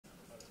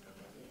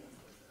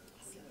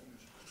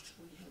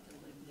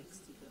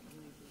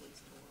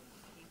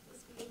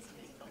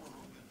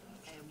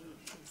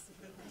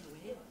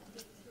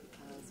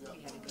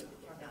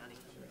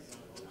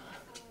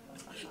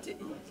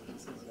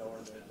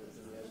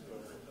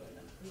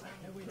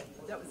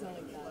That was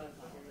only kind of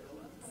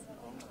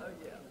oh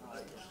yeah. Let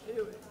me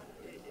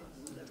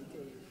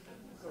tell you,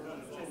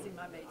 girls, see,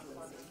 my major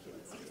was in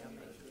chemistry. I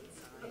majored in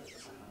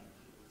science.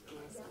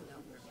 Girls could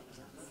not wear my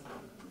dress.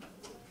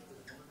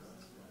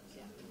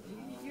 Yeah.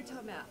 You're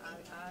talking about,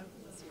 I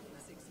was here from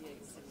 68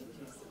 to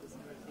 72, so it was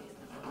never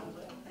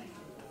Vietnam.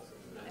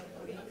 And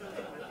we could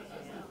wear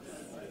pants.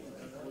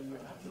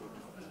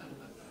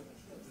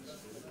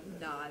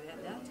 No, at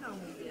that time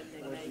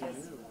they made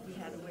us, we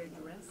had to wear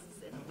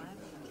dresses in the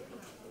laboratory.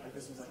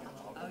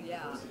 Oh,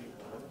 yeah.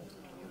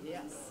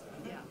 Yes,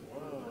 yeah.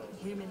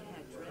 Women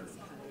had dress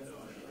codes,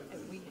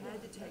 and we had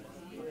to take,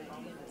 back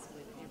then,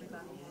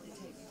 everybody had to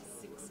take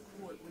 6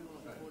 quarters, we were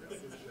on a quarter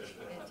system,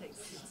 they had to take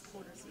 6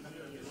 quarters of the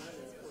million. One of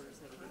those quarters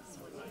had to be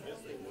swim.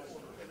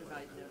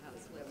 Everybody knew how to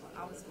swim.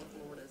 I was from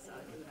Florida, so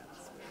I knew how to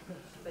swim.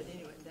 But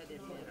anyway, that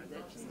didn't matter.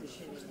 That just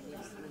descended to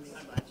the swimming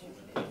class you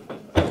had.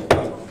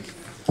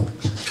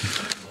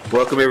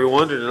 Welcome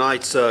everyone to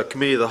tonight's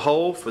Committee of the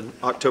Whole for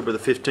October the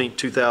 15th,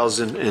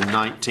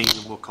 2019.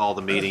 We'll call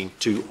the meeting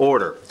to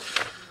order.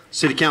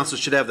 City Council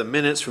should have the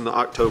minutes from the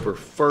October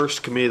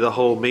 1st Committee of the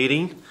Whole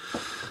meeting.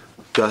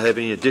 Do I have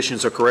any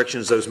additions or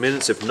corrections to those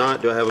minutes? If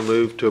not, do I have a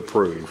move to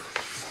approve?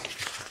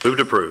 Move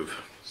to approve.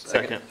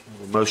 Second.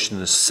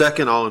 Motion is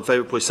second. All in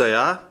favor, please say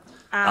aye.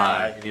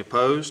 Aye. Any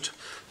opposed?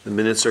 The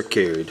minutes are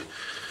carried.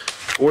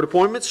 Board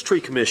appointments, Tree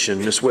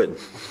Commission, Ms. Whitten.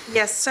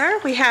 Yes, sir.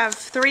 We have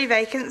 3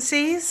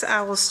 vacancies.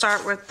 I will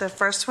start with the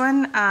first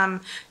one.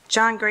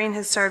 John Green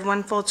has served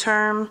 1 full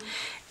term,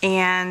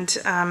 and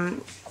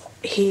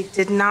he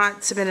did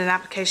not submit an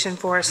application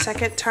for a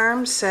 2nd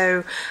term,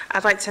 so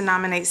I'd like to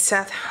nominate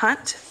Seth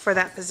Hunt for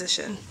that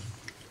position.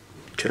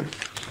 Okay.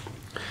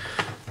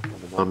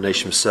 The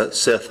nomination of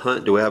Seth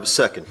Hunt. Do we have a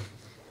second?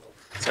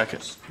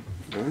 Second.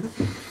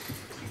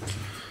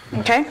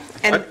 Okay.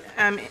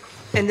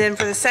 And then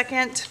for the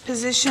 2nd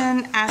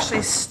position,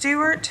 Ashley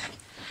Stewart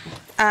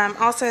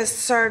also has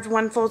served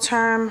 1 full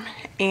term,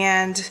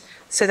 and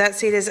so that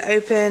seat is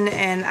open,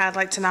 and I'd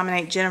like to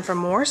nominate Jennifer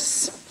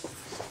Morse.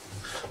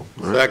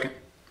 Second.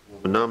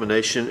 A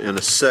nomination and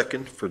a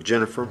second for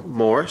Jennifer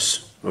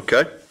Morris.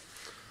 Okay.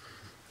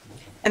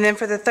 And then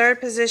for the 3rd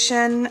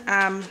position,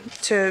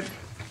 to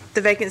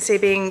the vacancy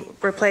being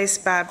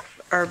replaced by,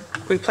 or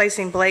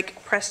replacing Blake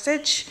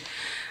Prestige,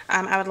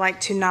 I would like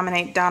to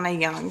nominate Donna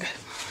Young.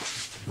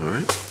 All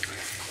right.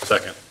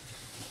 Second.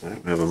 All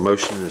right. We have a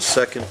motion and a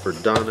second for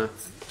Donna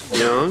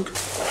Young.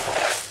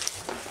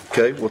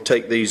 Okay, we'll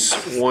take these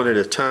one at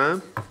a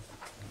time.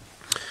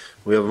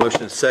 We have a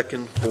motion and a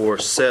second for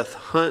Seth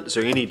Hunt. Is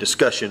there any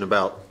discussion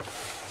about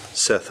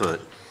Seth Hunt?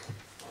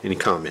 Any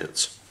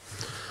comments?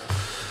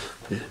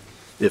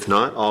 If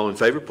not, all in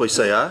favor, please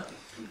say aye.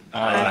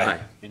 Aye.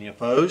 Any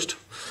opposed?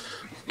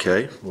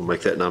 Okay, we'll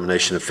make that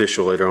nomination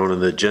official later on in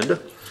the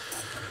agenda.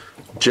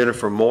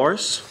 Jennifer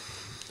Morris.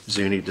 Is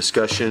there any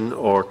discussion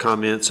or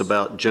comments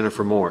about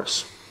Jennifer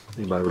Morris?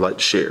 Anybody would like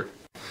to share?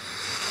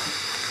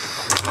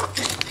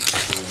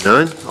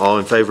 None? All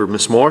in favor of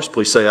Ms. Morris,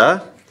 please say aye.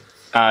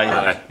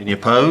 Aye. Any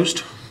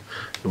opposed?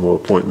 And we'll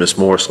appoint Ms.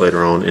 Morris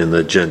later on in the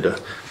agenda.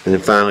 And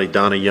then finally,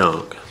 Donna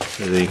Young.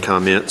 Any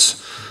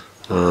comments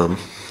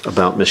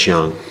about Ms.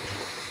 Young?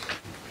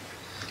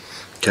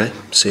 Okay,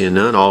 seeing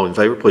none. All in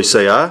favor, please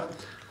say aye.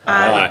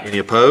 Aye. Any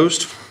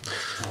opposed?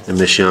 And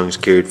Ms. Young's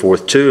carried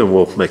forth too, and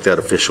we'll make that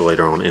official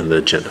later on in the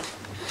agenda.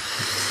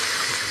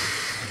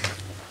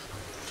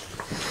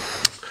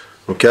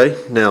 Okay,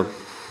 now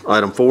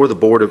item 4, the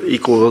Board of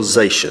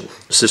Equalization.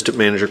 Assistant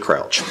Manager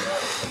Crouch.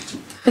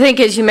 I think,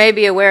 as you may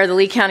be aware, the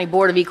Lee County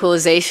Board of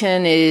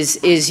Equalization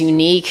is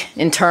unique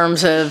in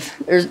terms of,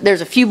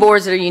 there's a few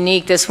boards that are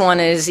unique. This one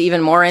is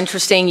even more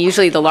interesting.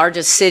 Usually the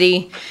largest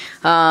city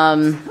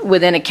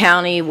within a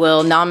county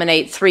will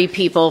nominate 3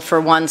 people for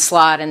 1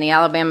 slot, and the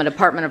Alabama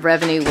Department of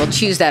Revenue will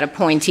choose that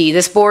appointee.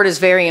 This board is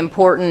very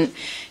important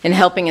in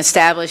helping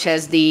establish,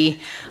 as the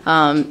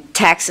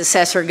tax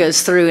assessor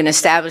goes through and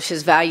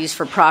establishes values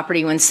for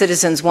property, when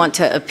citizens want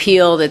to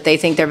appeal that they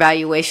think their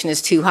valuation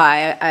is too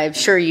high. I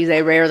assure you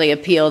they rarely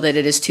appeal that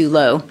it is too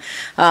low.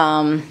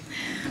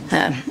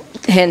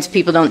 Hence,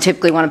 people don't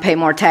typically want to pay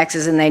more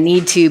taxes than they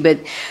need to, but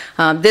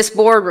this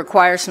board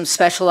requires some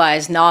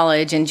specialized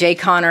knowledge, and Jay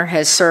Connor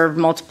has served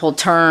multiple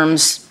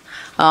terms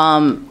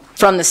from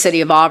the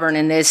city of Auburn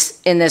in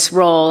this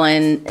role,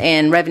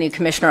 and Revenue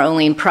Commissioner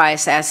Oline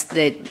Price asked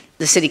that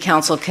the City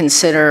Council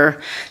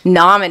consider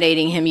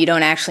nominating him. You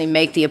don't actually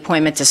make the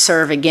appointment to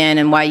serve again,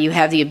 and while you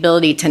have the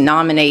ability to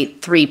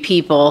nominate 3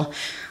 people,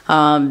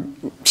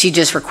 she's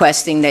just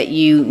requesting that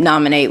you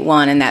nominate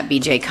 1, and that be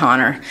Jay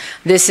Connor.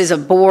 This is a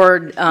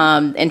board,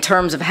 in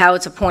terms of how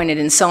it's appointed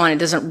and so on, it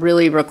doesn't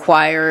really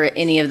require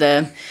any of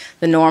the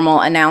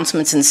normal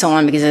announcements and so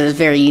on, because it is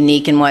very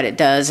unique in what it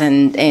does,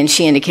 and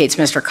she indicates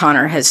Mr.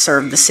 Connor has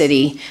served the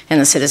city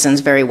and the citizens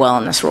very well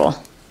in this role.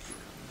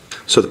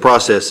 So the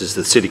process is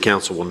the City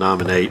Council will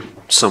nominate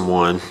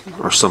someone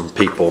or some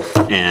people,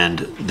 and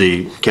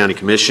the County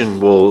Commission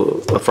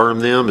will affirm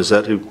them? Is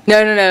that who?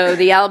 No.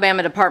 The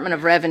Alabama Department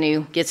of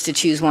Revenue gets to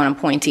choose 1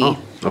 appointee. Oh,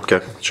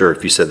 okay. Sure.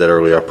 If you said that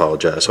earlier, I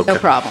apologize. Okay. No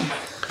problem.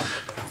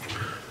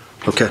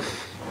 Okay.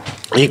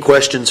 Any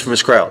questions for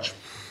Ms. Crouch?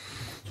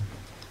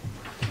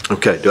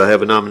 Okay, do I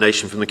have a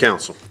nomination from the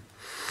council?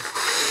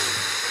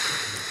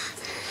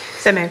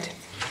 So moved.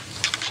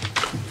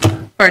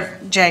 Or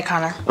Jay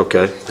Connor.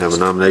 Okay, I have a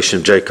nomination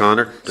of Jay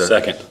Connor.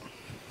 Second.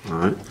 All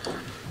right.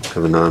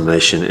 Have a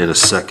nomination and a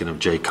second of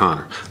Jay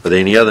Connor. Are there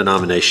any other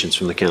nominations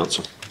from the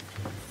council?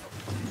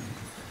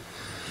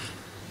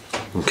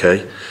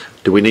 Okay.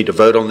 Do we need to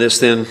vote on this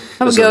then?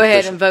 I would As go an ahead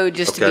official? and vote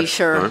just to Okay, be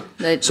sure. all right.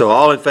 that- So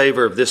all in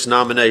favor of this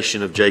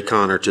nomination of Jay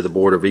Connor to the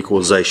Board of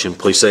Equalization,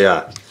 please say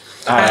aye.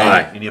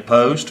 Aye. Any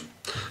opposed?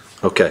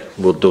 Okay,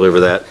 we'll deliver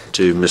that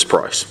to Ms.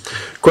 Price.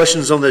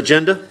 Questions on the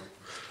agenda?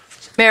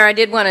 Mayor, I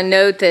did want to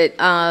note that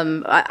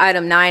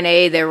item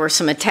 9A, there were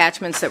some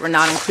attachments that were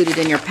not included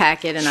in your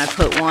packet, and I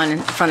put one in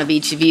front of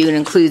each of you. It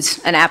includes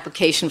an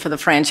application for the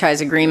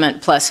franchise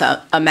agreement plus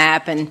a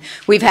map, and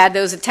we've had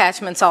those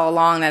attachments all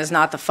along. That is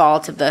not the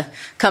fault of the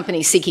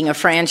company seeking a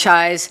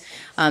franchise.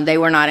 They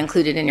were not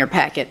included in your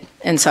packet,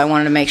 and so I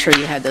wanted to make sure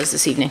you had those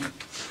this evening.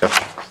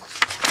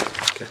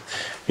 Okay.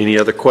 Any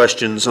other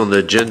questions on the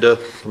agenda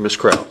for Ms.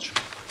 Crouch?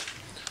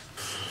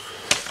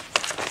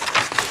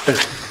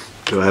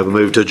 Do I have a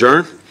move to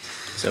adjourn?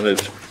 So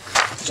moved.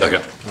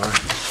 Second.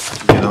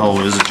 The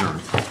whole is adjourned.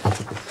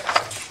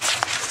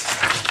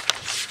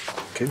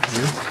 Okay.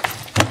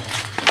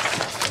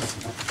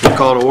 We'll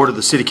call to order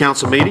the city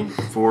council meeting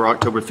for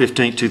October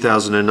 15,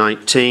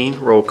 2019.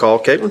 Roll call,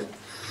 Caitlin.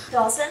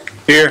 Dawson,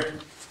 Here.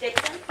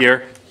 Dixon,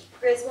 Here.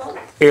 Griswold,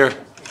 Here.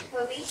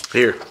 Hovey,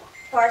 Here.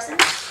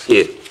 Parsons,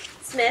 Here.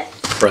 Smith,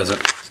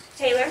 Present.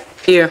 Taylor,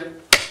 Here.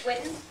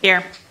 Witten,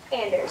 Here.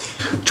 Anders.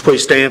 Would you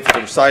please stand for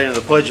the reciting of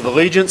the Pledge of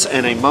Allegiance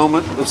and a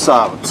moment of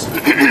silence.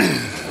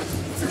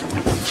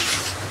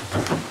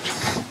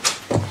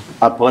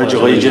 I pledge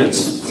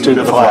allegiance To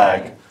the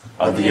flag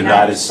of the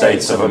United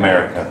States of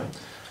America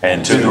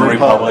and to the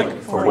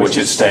republic for which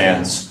it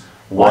stands,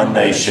 one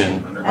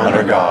nation,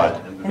 under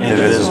God,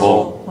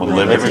 indivisible, with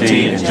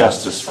liberty and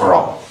justice for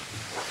all.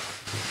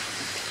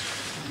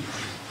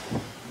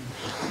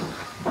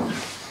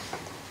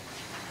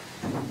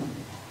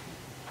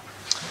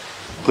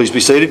 Please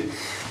be seated.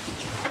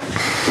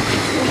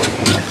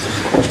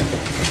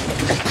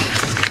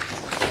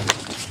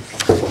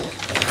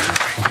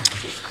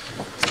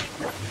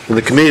 In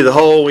the Committee of the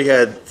Whole, we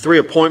had 3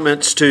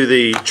 appointments to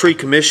the Tree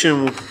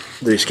Commission.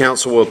 This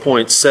council will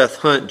appoint Seth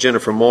Hunt,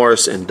 Jennifer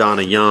Morris, and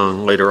Donna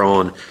Young later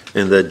on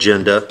in the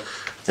agenda.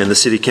 And the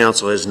City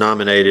Council has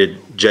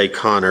nominated Jay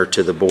Connor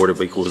to the Board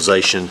of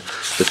Equalization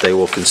that they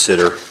will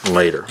consider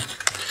later.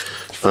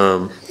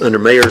 Under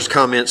Mayor's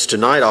comments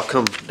tonight, I'll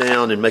come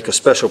down and make a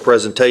special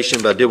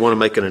presentation, but I did want to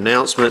make an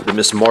announcement that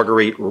Ms.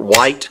 Marguerite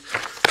White,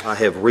 I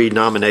have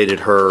renominated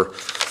her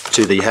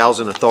to the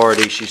Housing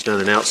Authority. She's done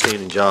an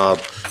outstanding job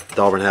at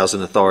the Auburn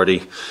Housing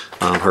Authority.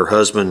 Her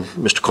husband,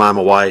 Mr.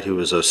 Clima White, who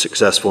was a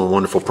successful and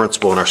wonderful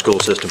principal in our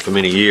school system for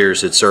many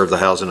years, had served the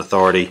Housing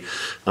Authority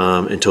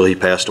until he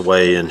passed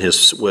away, and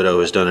his widow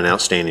has done an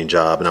outstanding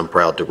job, and I'm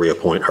proud to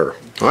reappoint her.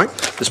 All right,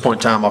 at this point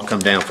in time, I'll come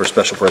down for a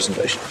special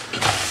presentation.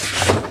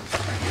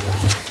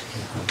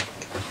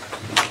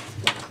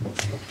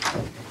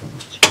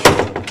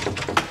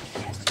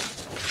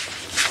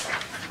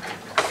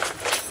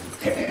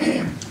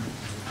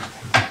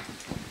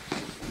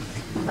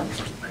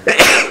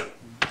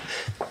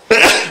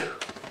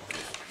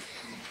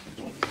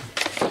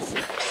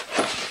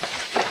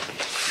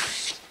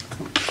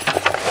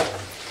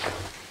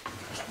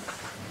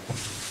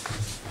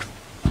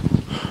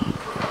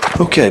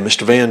 Okay,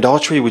 Mr. Van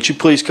Daughtry, would you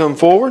please come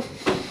forward?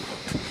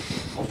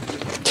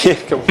 Yeah,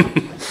 come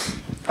on.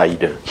 How you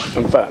doing?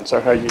 I'm fine, sir.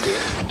 How you doing?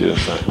 Doing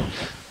fine.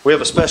 We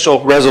have a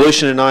special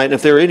resolution tonight, and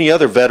if there are any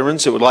other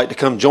veterans that would like to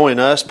come join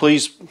us,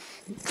 please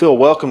feel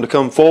welcome to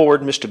come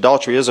forward. Mr.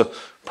 Daughtry is a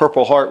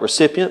Purple Heart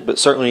recipient, but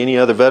certainly any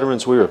other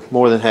veterans, we are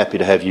more than happy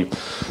to have you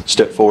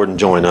step forward and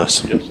join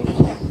us. Yes, sir.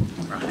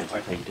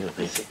 How you doing,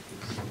 Nancy?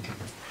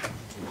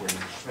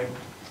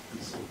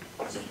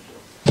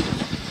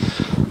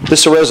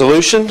 This is a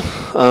resolution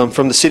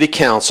from the City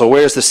Council.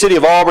 Whereas the City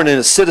of Auburn and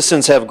its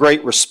citizens have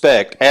great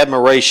respect,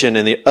 admiration,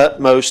 and the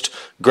utmost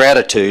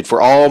gratitude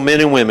for all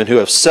men and women who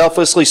have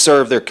selflessly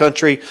served their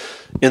country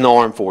in the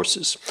armed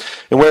forces.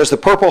 And whereas the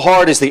Purple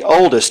Heart is the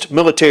oldest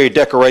military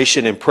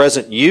decoration in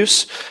present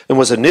use and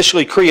was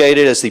initially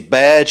created as the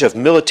badge of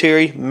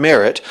military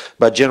merit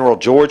by General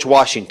George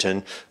Washington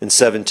in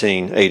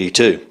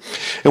 1782.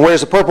 And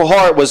whereas the Purple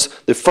Heart was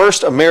the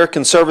first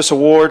American Service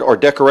Award or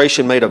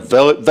decoration made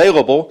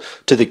available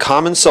to the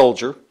common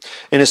soldier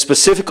and is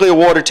specifically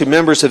awarded to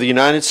members of the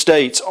United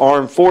States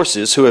Armed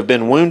Forces who have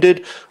been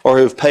wounded or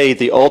who have paid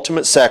the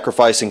ultimate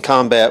sacrifice in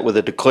combat with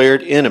a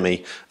declared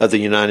enemy of the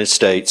United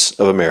States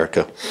of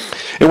America.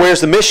 And whereas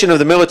the mission of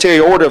the Military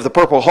Order of the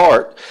Purple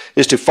Heart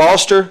is to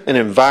foster an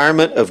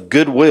environment of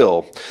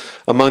goodwill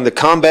among the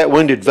combat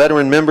wounded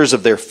veteran members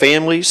of their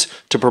families,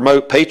 to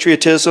promote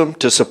patriotism,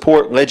 to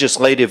support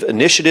legislative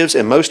initiatives,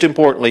 and most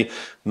importantly,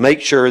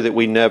 make sure that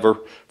we never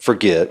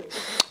forget.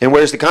 And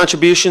whereas the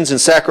contributions and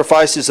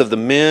sacrifices of the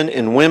men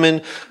and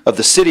women of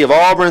the city of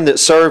Auburn that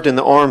served in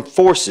the armed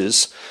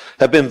forces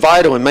have been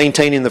vital in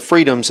maintaining the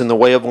freedoms and the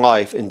way of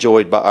life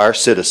enjoyed by our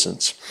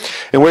citizens.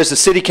 And whereas the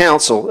City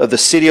Council of the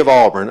City of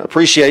Auburn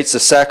appreciates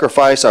the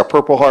sacrifice our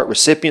Purple Heart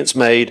recipients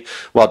made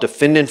while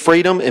defending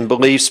freedom and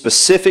believes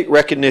specific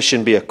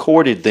recognition be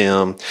accorded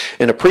them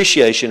in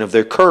appreciation of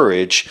their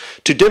courage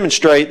to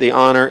demonstrate the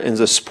honor and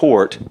the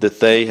support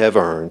that they have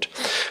earned.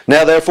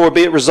 Now therefore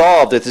be it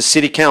resolved that the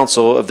City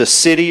Council of the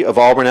City of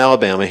Auburn,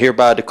 Alabama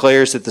hereby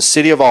declares that the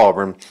City of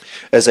Auburn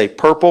as a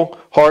Purple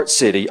Heart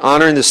City,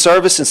 honoring the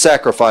service and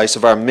sacrifice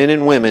of our men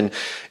and women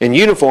in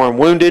uniform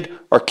wounded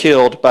or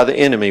killed by the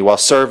enemy while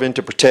serving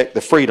to protect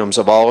the freedoms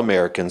of all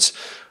Americans,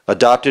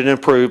 adopted and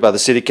approved by the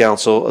City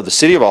Council of the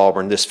City of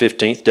Auburn this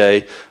 15th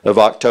day of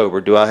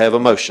October. Do I have a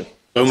motion?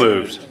 So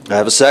moved. I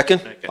have a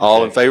second.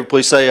 All in favor,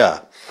 please say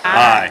aye.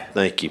 Aye.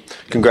 Thank you.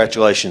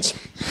 Congratulations.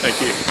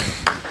 Thank you.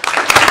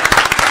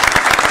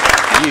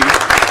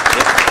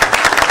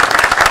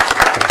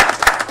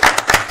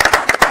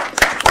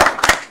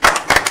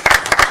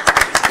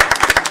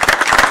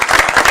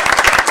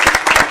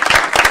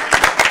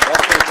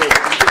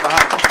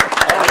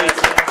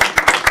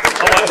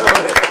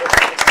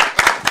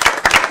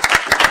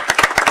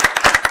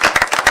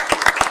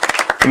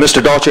 Mr.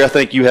 Daltrey, I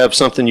think you have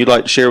something you'd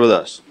like to share with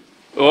us.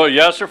 Well,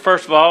 yes, sir.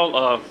 First of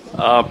all,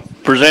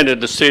 presented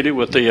the city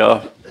with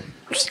the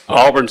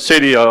Auburn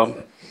City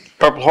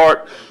Purple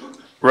Heart,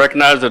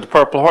 recognized as the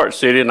Purple Heart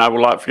City, and I would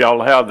like for y'all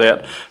to have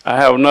that. I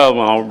have another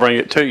one. I'll bring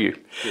it to you.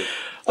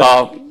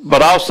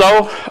 But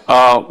also,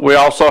 we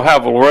also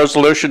have a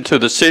resolution to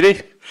the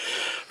city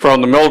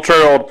from the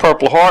Military of the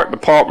Purple Heart,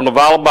 Department of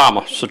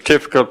Alabama,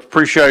 Certificate of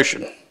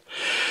Appreciation.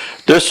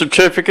 This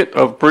certificate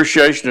of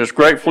appreciation is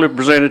gratefully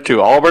presented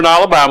to Auburn,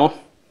 Alabama,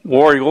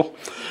 War Eagle,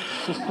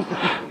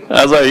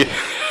 as a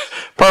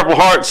Purple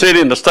Heart City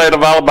in the state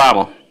of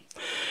Alabama,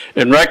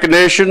 in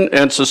recognition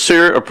and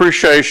sincere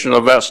appreciation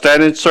of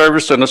outstanding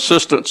service and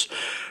assistance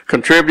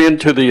contributing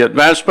to the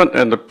advancement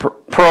and the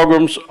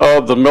programs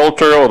of the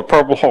Military of the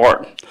Purple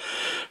Heart,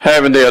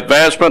 having the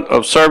advancement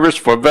of service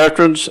for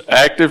veterans,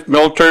 active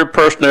military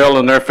personnel,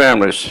 and their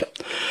families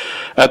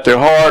at the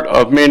heart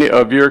of many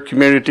of your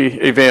community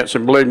events,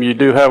 and believe me, you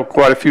do have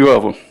quite a few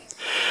of them.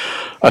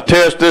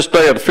 Attest this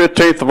day of the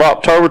 15th of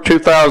October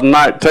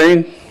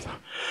 2019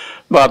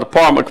 by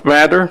Department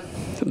Commander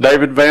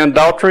David Van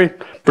Daltrey,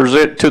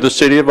 present to the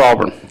City of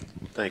Auburn.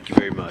 Thank you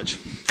very much.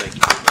 Thank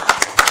you very much.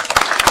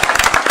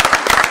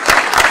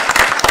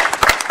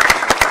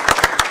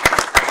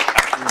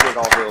 You can get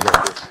all held up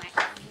here.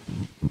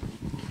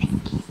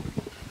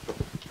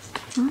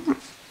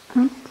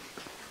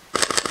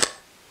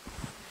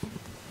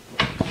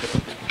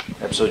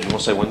 Episode, you want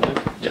to say one thing?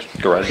 Yes,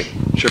 go right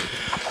ahead. Sure.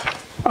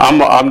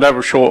 I'm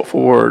never short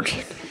for words.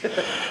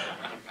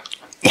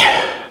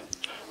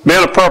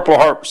 Being a Purple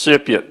Heart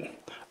recipient,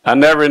 I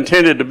never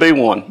intended to be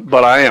one,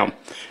 but I am,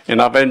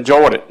 and I've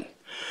enjoyed it.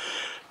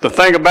 The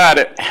thing about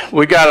it,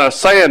 we got a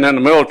saying in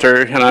the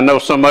military, and I know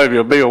some of you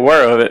will be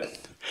aware of it.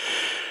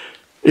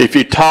 If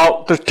you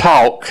talk the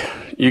talk,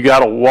 you got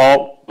to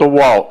walk the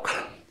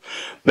walk.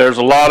 There's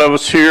a lot of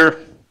us here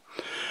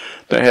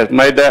that has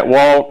made that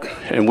walk,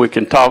 and we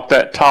can talk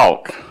that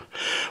talk.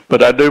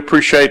 But I do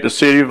appreciate the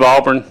City of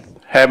Auburn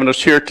having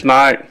us here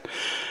tonight,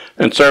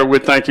 and sir, we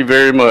thank you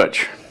very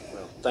much.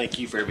 Well, thank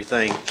you for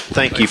everything.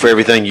 Thank you for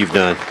everything you've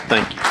done.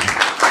 Thank you.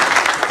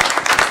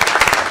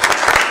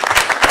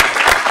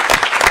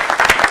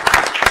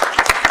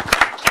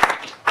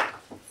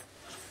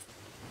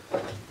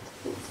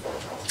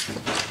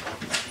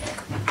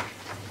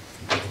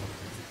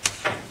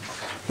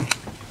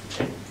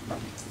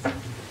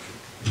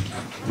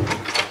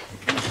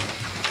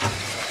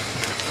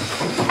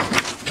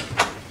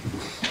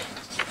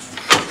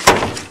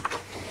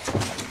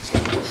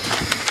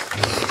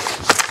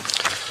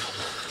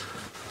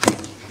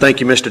 Thank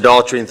you, Mr.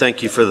 Daltrey, and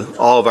thank you for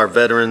all of our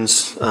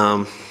veterans.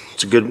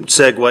 It's a good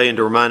segue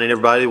into reminding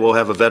everybody we'll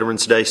have a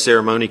Veterans Day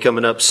ceremony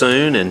coming up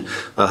soon, and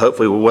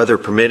hopefully, weather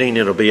permitting,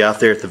 it'll be out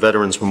there at the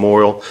Veterans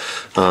Memorial.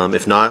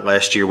 If not,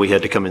 last year we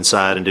had to come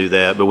inside and do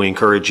that, but we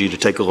encourage you to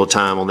take a little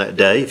time on that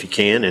day if you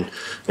can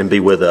and be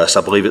with us.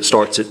 I believe it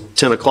starts at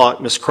 10 o'clock,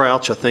 Ms.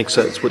 Crouch. I think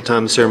that's what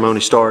time the ceremony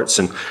starts,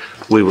 and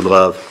we would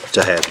love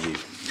to have you.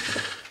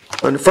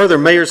 On further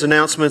mayor's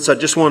announcements, I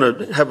just want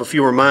to have a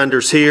few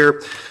reminders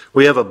here.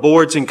 We have a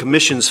Boards and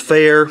Commissions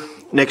Fair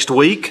next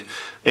week,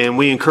 and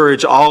we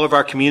encourage all of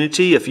our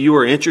community, if you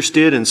are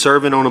interested in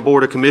serving on a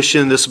board or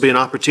commission, this will be an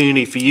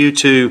opportunity for you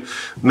to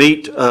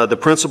meet the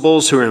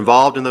principals who are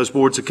involved in those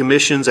boards and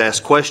commissions,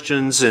 ask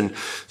questions, and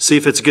see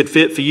if it's a good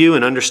fit for you,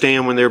 and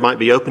understand when there might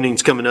be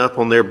openings coming up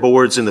on their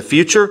boards in the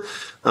future.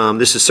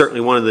 This is certainly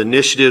one of the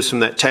initiatives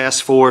from that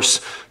task force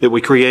that we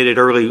created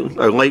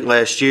late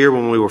last year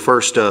when we were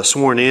first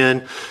sworn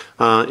in.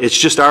 It's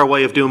just our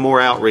way of doing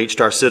more outreach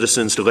to our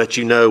citizens to let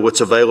you know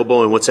what's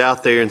available and what's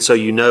out there, and so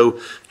you know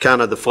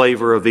kind of the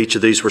flavor member of each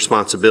of these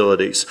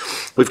responsibilities.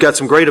 We've got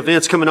some great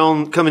events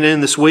coming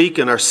in this week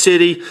in our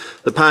city.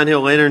 The Pine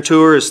Hill Lantern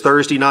Tour is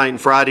Thursday night and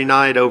Friday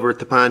night over at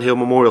the Pine Hill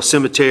Memorial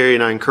Cemetery,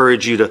 and I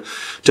encourage you to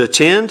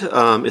attend.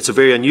 It's a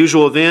very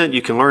unusual event.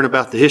 You can learn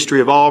about the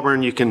history of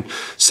Auburn. You can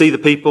see the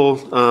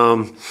people,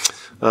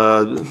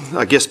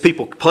 I guess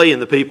people playing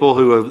the people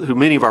who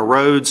many of our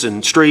roads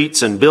and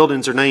streets and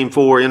buildings are named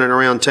for in and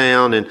around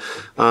town, and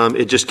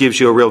it just gives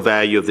you a real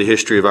value of the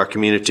history of our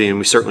community, and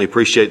we certainly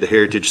appreciate the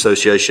Heritage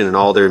Association and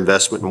all their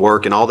investment and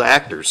work and all the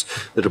actors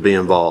that will be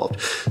involved.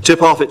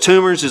 Tip-off at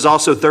Toomer's is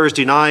also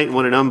Thursday night, and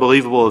what an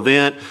unbelievable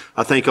event.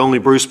 I think only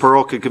Bruce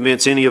Pearl could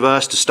convince any of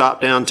us to stop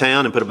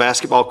downtown and put a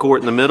basketball court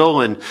in the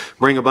middle and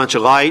bring a bunch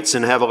of lights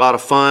and have a lot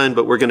of fun,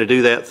 but we're going to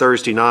do that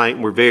Thursday night,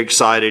 and we're very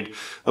excited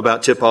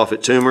about Tip-off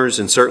at Toomer's,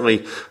 and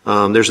certainly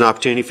there's an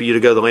opportunity for you to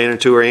go to the Lantern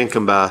Tour and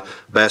come by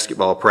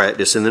basketball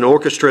practice. And then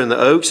Orchestra in the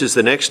Oaks is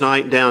the next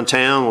night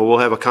downtown, where we'll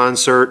have a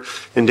concert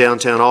in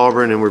downtown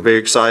Auburn, and we're very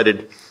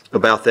excited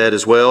about that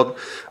as well.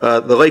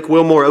 The Lake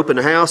Wilmore Open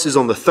House is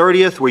on the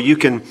 30th, where you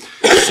can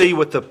see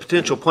what the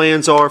potential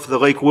plans are for the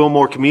Lake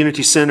Wilmore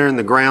Community Center and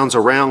the grounds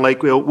around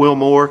Lake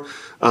Wilmore.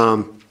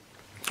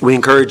 We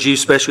encourage you,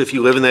 especially if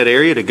you live in that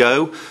area, to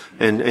go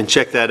and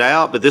check that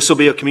out. But this will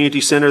be a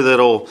community center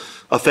that'll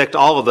affect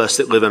all of us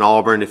that live in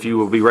Auburn. If you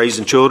will be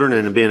raising children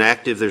and being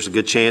active, there's a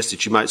good chance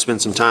that you might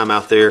spend some time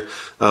out there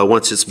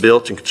once it's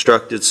built and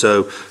constructed.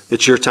 So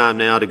it's your time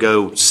now to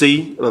go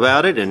see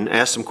about it and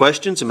ask some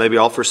questions and maybe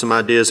offer some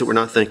ideas that we're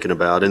not thinking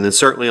about. And then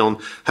certainly on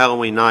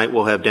Halloween night,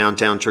 we'll have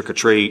Downtown Trick or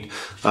Treat.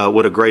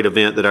 What a great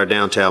event that our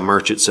downtown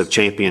merchants have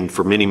championed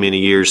for many, many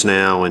years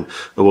now, and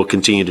we'll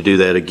continue to do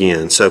that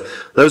again. So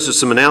those are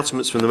some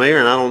announcements from the mayor,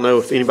 and I don't know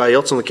if anybody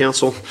else on the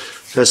council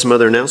has some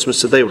other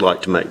announcements that they would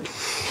like to make.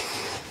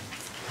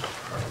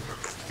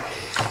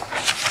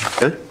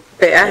 Okay.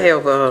 Hey, I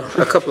have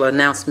a couple of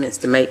announcements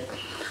to make.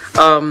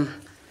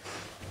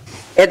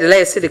 At the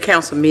last city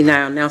council meeting,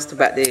 I announced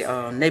about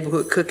the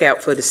neighborhood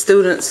cookout for the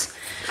students,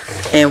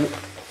 and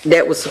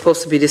that was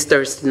supposed to be this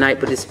Thursday night,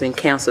 but it's been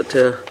canceled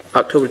to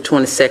October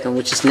 22nd,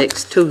 which is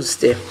next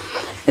Tuesday.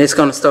 And it's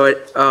going to start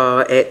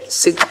at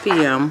 6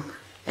 p.m.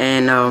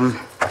 And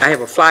I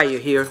have a flyer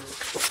here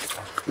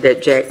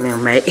that Jack now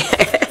made.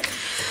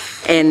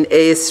 And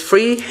it's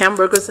free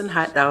hamburgers and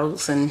hot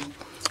dogs, and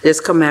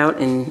just come out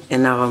and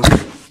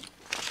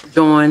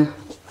join.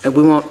 And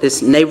we want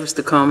these neighbors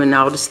to come and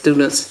all the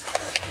students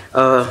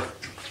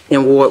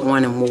in Ward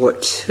 1 and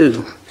Ward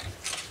 2.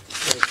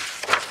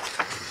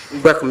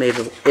 Welcome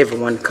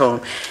everyone to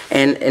come.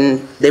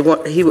 And they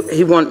want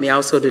he wanted me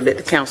also to let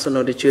the council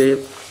know that you're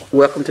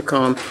welcome to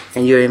come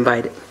and you're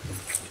invited.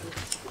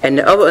 And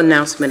the other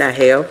announcement I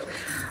have,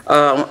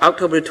 on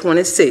October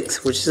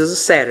 26th, which is a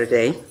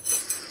Saturday,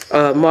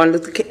 Martin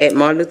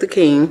Luther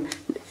King,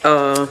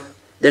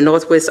 the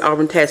Northwest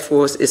Auburn Task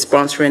Force is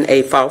sponsoring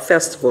a fall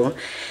festival,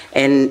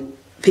 and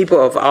people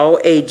of all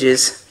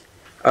ages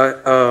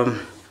are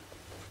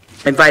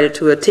invited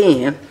to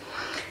attend.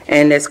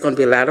 And that's going to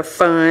be a lot of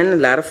fun, a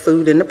lot of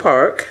food in the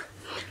park.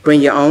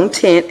 Bring your own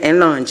tent and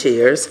lawn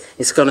chairs.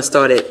 It's going to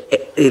start at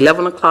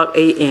 11 o'clock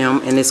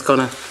a.m. and it's going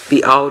to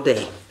be all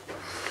day.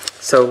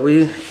 So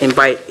we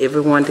invite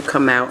everyone to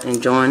come out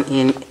and join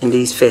in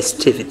these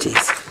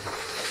festivities.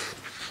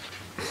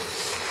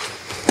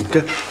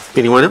 Okay.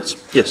 Anyone else?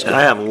 Yes.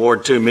 I have a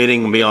Ward 2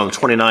 meeting. Will be on the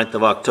 29th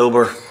of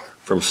October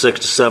from 6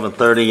 to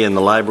 7:30 in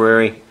the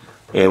library.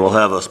 And we'll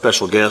have a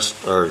special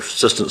guest. Our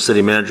assistant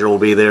city manager will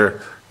be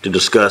there to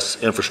discuss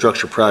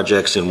infrastructure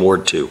projects in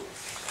Ward 2.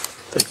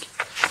 Thank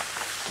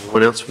you.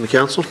 Anyone else from the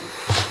council?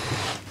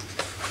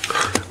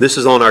 This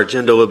is on our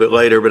agenda a little bit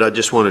later, but I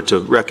just wanted to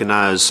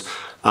recognize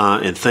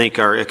and thank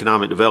our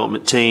economic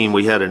development team.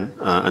 We had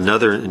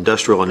another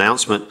industrial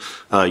announcement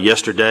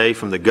yesterday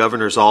from the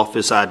governor's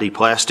office, ID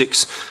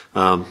Plastics.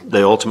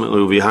 They ultimately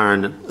will be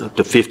hiring up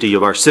to 50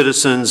 of our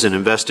citizens and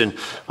investing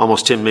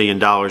almost $10 million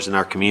in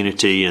our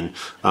community. And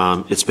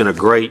it's been a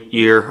great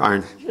year.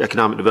 Our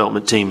economic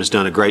development team has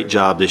done a great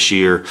job this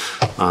year.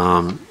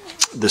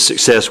 The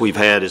success we've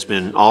had has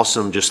been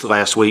awesome. Just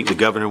last week, the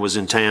governor was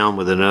in town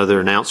with another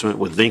announcement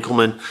with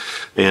Winkleman,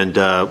 and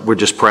we're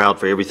just proud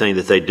for everything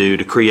that they do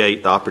to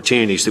create the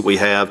opportunities that we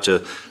have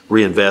to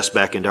reinvest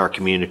back into our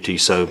community.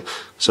 So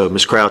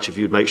Ms. Crouch, if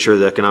you'd make sure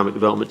the economic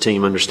development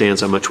team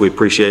understands how much we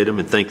appreciate them,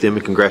 and thank them,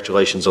 and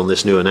congratulations on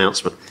this new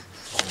announcement.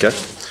 Okay.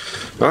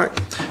 All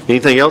right.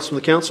 Anything else from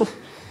the council?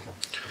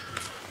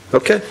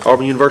 Okay.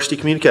 Auburn University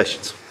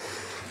Communications.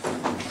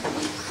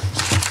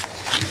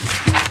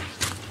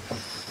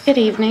 Good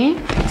evening.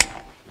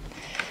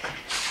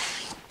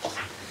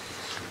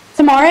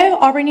 Tomorrow,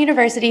 Auburn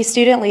University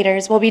student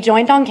leaders will be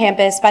joined on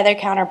campus by their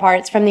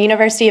counterparts from the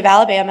University of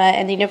Alabama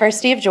and the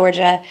University of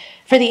Georgia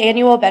for the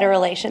annual Better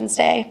Relations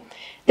Day.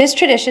 This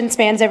tradition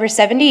spans over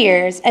 70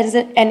 years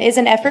and is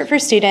an effort for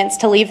students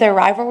to leave their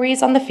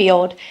rivalries on the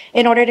field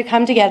in order to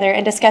come together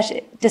and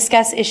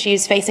discuss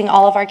issues facing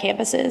all of our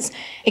campuses,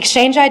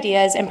 exchange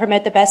ideas, and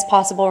promote the best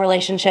possible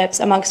relationships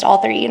amongst all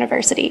three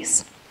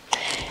universities.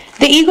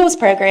 The EAGLES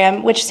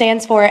program, which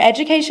stands for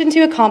Education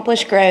to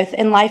Accomplish Growth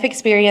and Life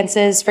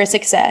Experiences for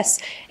Success,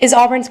 is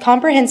Auburn's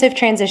comprehensive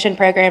transition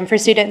program for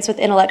students with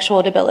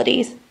intellectual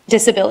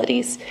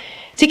disabilities.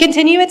 To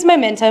continue its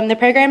momentum, the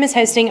program is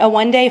hosting a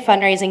one-day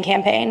fundraising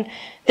campaign,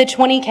 the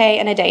 20K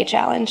in a Day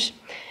Challenge.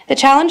 The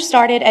challenge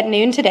started at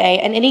noon today,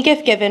 and any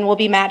gift given will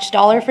be matched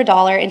dollar for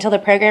dollar until the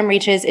program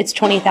reaches its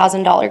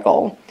 $20,000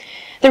 goal.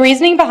 The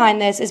reasoning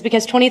behind this is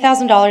because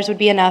 $20,000 would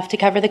be enough to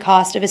cover the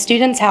cost of a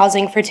student's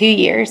housing for 2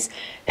 years,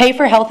 pay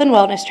for health and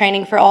wellness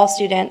training for all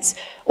students,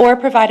 or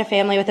provide a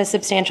family with a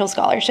substantial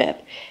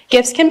scholarship.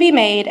 Gifts can be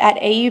made at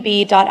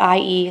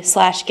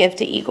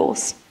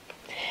aub.ie/give-to-eagles.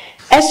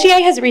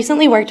 SGA has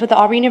recently worked with the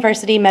Auburn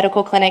University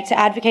Medical Clinic to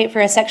advocate for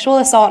a sexual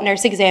assault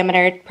nurse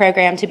examiner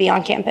program to be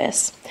on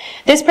campus.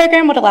 This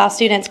program would allow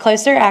students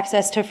closer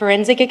access to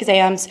forensic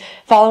exams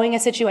following a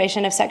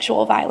situation of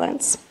sexual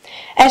violence.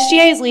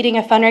 SGA is leading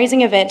a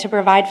fundraising event to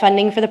provide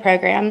funding for the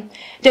program.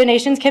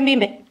 Donations can be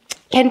made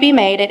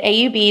at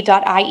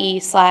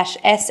aub.ie/SANE,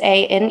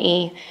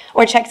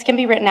 or checks can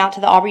be written out to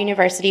the Auburn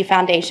University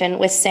Foundation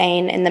with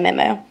SANE in the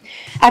memo.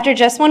 After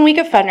just 1 week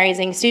of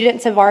fundraising,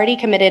 students have already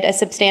committed a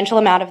substantial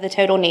amount of the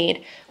total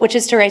need, which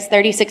is to raise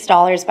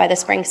 $36 by the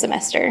spring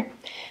semester.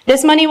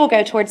 This money will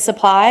go towards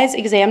supplies,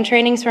 exam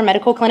trainings for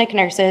medical clinic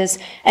nurses,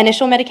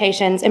 initial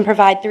medications, and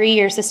provide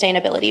 3-year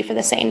sustainability for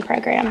the SANE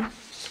program.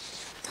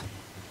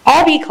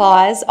 Aubie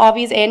Claus,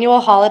 Aubie's annual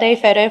holiday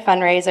photo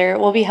fundraiser,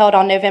 will be held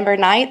on November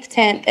 9th,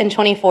 10th, and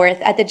 24th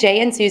at the J.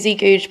 and Susie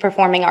Googe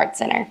Performing Arts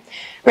Center.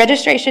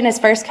 Registration is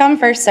first come,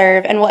 first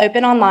serve, and will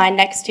open online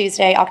next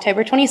Tuesday,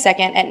 October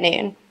 22nd at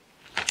noon.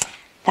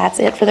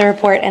 That's it for the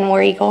report, and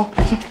War Eagle.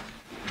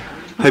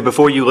 Hey,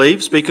 before you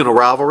leave, speaking of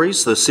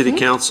rivalries, the city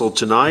council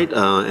tonight,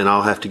 and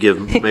I'll have to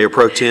give Mayor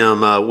Pro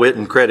Tem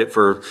Witten credit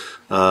for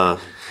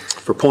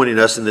pointing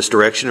us in this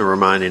direction and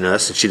reminding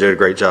us, and she did a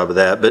great job of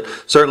that. But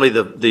certainly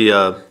the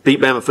Beat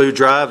Bama Food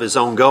Drive is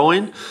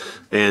ongoing,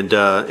 and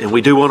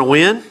we do want to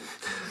win.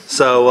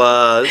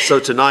 So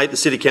tonight the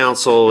city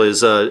council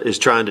is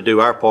trying to do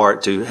our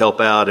part to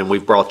help out, and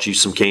we've brought you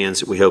some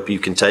cans that we hope you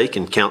can take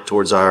and count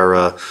towards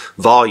our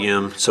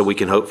volume, so we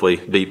can hopefully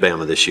beat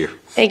Bama this year.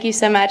 Thank you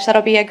so much.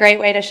 That'll be a great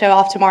way to show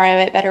off tomorrow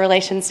at Better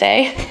Relations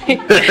Day.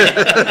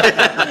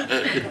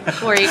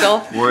 War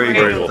Eagle. War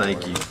Eagle.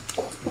 Thank you.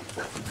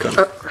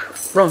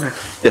 Rona,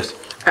 Yes.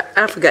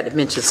 I forgot to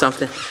mention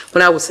something.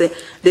 When I was saying,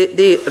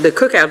 the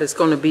cookout is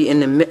going to be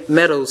in the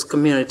Meadows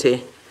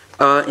community,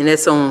 and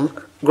that's on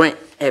Grant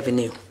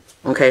Avenue,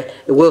 okay?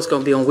 It was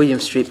going to be on William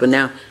Street, but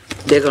now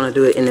they're going to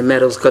do it in the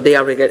Meadows because they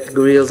already got the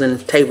grills and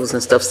tables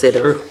and stuff set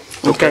up. Sure.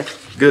 Okay.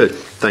 Good.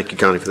 Thank you,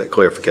 Connie, for that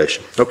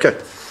clarification. Okay.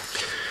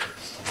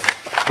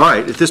 All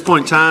right, at this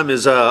point in time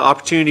is an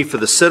opportunity for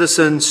the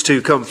citizens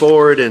to come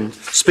forward and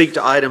speak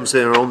to items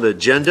that are on the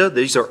agenda.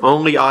 These are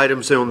only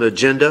items that are on the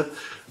agenda.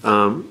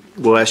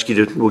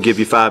 We'll give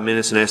you 5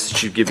 minutes and ask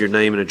that you give your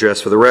name and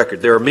address for the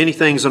record. There are a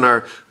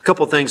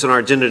couple of things on our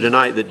agenda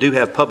tonight that do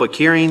have public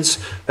hearings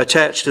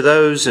attached to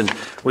those, and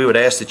we would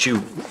ask that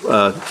you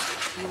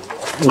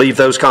leave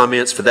those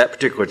comments for that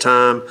particular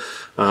time,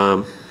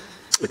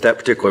 at that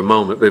particular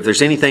moment. But if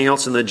there's anything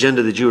else in the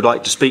agenda that you would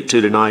like to speak to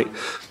tonight,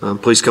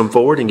 please come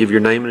forward and give your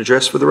name and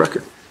address for the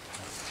record.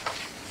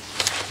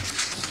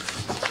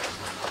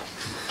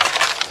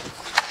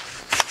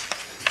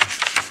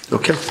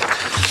 Okay.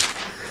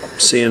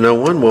 Seeing no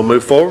one, we'll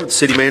move forward.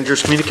 City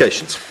Manager's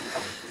Communications.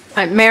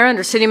 All right, Mayor,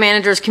 under City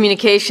Manager's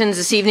Communications,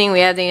 this evening we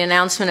have the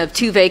announcement of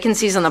 2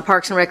 vacancies on the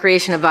Parks and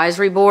Recreation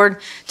Advisory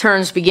Board.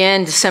 Terms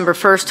begin December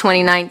 1st,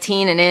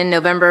 2019 and end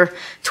November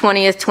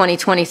 20th,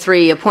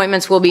 2023.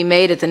 Appointments will be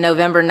made at the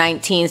November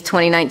 19th,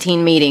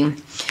 2019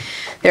 meeting.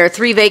 There are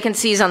 3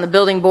 vacancies on the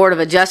Building Board of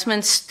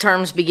Adjustments.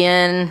 Terms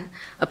begin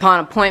upon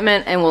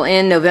appointment and will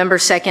end November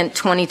 2nd,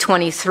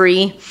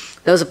 2023.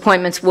 Those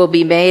appointments will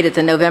be made at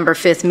the November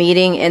 5th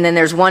meeting. And then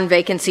there's 1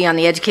 vacancy on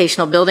the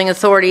Educational Building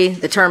Authority.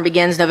 The term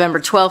begins November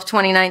 12th,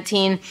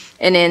 2019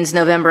 and ends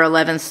November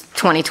 11th,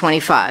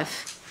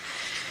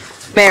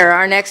 2025. Mayor,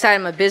 our next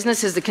item of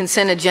business is the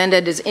consent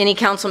agenda. Does any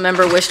council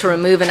member wish to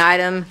remove an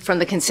item from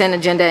the consent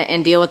agenda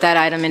and deal with that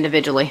item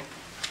individually?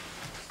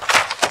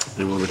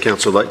 Anyone on the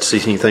council like to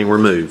see anything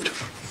removed?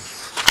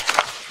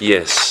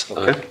 Yes.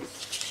 Okay.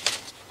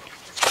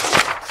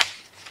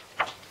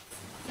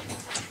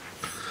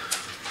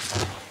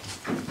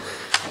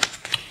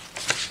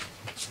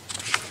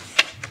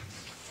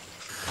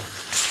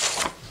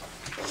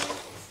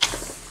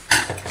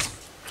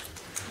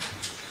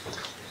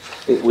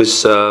 It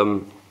was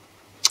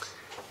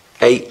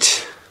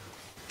 8D6.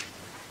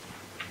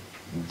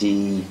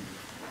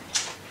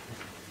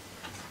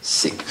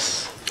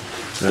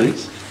 Right.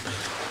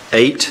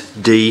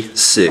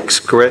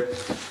 8D6, correct?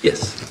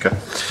 Yes. Okay.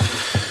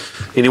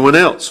 Anyone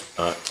else?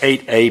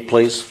 8A,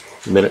 please,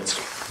 minutes.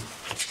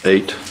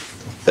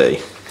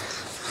 8A.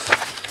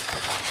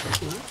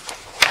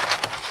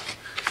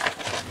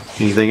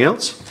 Anything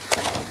else?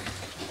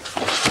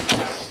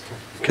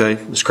 Okay,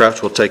 Ms.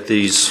 Crouch will take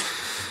these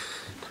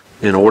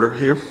in order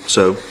here,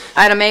 so.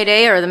 Item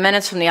 8A are the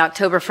minutes from the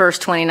October 1st,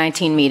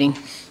 2019 meeting.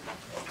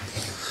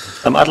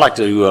 I'd like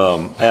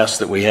to ask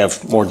that we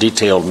have more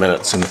detailed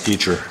minutes in the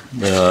future.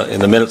 In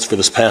the minutes for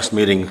this past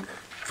meeting,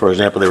 for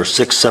example, there were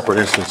 6 separate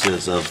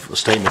instances of a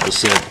statement that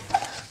said,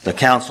 the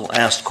council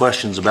asked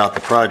questions about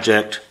the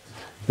project.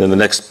 Then the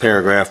next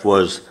paragraph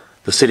was,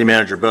 the city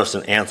manager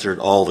Buston answered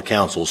all the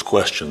council's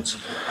questions.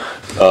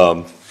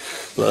 That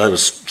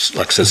was,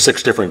 like I said,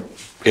 6 different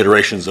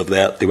iterations of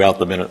that throughout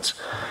the minutes.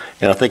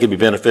 And I think it'd be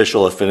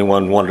beneficial if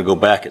anyone wanted to go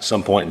back at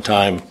some point in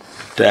time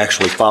to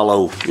actually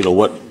follow,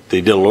 what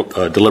the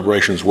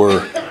deliberations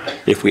were,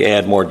 if we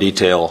add more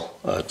detail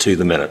to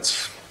the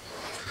minutes.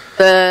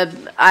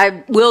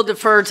 I will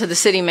defer to the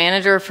city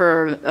manager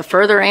for a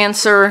further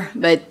answer,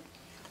 but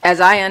as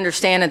I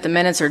understand it, the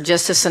minutes are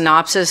just a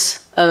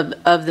synopsis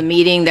of the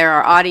meeting. There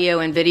are audio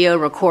and video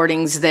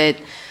recordings that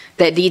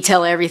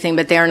detail everything,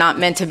 but they are not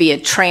meant to be a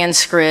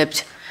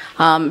transcript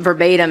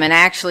verbatim. And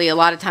actually, a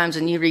lot of times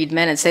when you read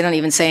minutes, they don't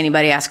even say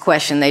anybody asked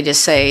question. They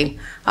just say,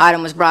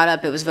 item was brought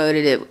up, it was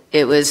voted,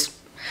 it was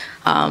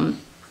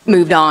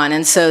moved on.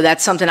 And so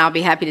that's something I'll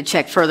be happy to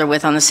check further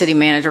with on the city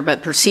manager.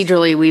 But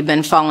procedurally, we've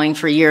been following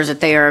for years that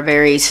they are a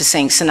very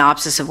succinct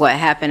synopsis of what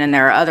happened. And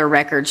there are other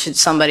records should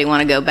somebody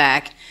want to go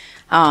back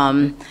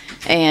and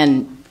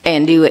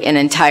do an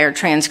entire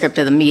transcript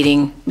of the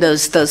meeting.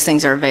 Those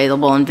things are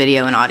available in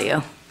video and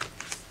audio.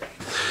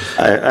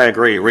 I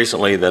agree.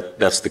 Recently,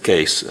 that's the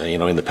case.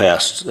 In the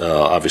past,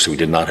 obviously, we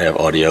did not have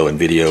audio and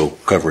video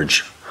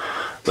coverage.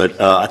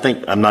 But I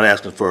think I'm not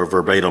asking for a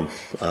verbatim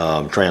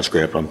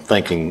transcript. I'm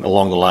thinking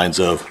along the lines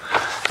of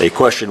a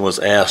question was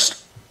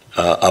asked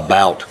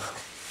about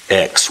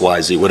X,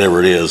 Y, Z, whatever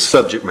it is.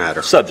 Subject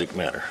matter. Subject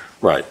matter,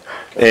 right.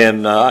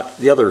 And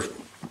the other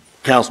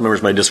council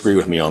members may disagree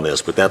with me on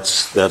this, but that's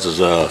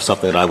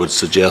something that I would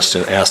suggest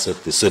and ask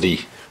that the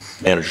city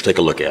manager take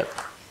a look at.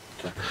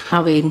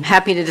 I'll be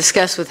happy to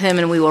discuss with him,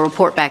 and we will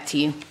report back to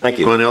you. Thank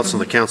you. Anyone else on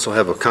the council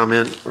have a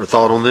comment or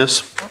thought on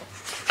this?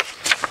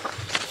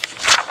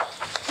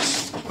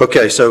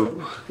 Okay,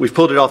 so we've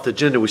pulled it off the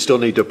agenda. We still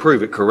need to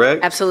approve it,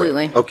 correct?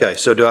 Absolutely. Okay,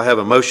 so do I have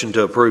a motion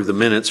to approve the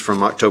minutes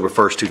from October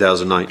 1st,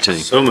 2019?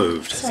 So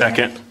moved.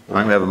 Second. All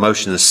right, we have a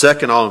motion and a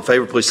second. All in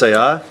favor, please say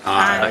aye.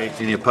 Aye.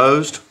 Any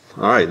opposed?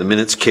 All right, the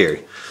minutes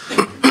carry.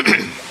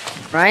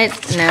 Right,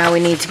 now we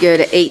need to go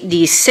to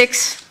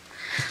 8D6.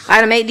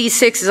 Item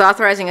 8D6 is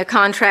authorizing a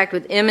contract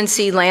with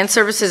M&C Land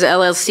Services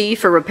LLC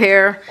for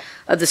repair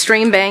of the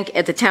stream bank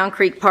at the Town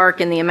Creek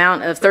Park in the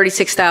amount of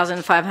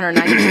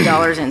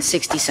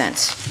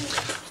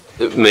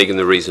 $36,592.60. Megan,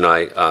 the reason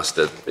I asked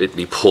that it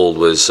be pulled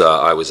was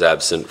I was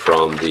absent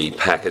from the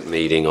packet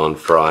meeting on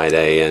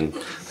Friday, and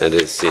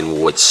it's in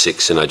Ward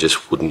 6, and I'd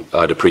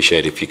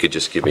appreciate if you could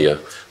just give me a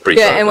brief.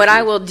 Yeah, and what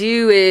I will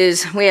do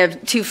is, we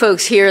have 2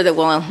 folks here that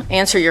will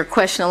answer your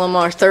question a little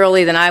more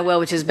thoroughly than I will,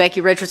 which is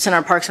Becky Richardson,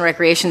 our Parks and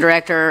Recreation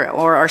Director,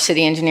 or our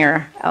City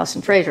Engineer,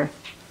 Allison Frazier.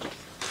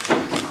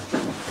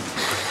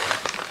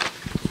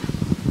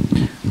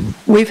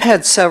 We've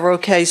had several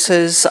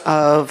cases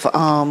of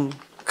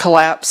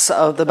collapse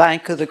of the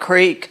bank of the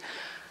creek,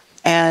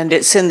 and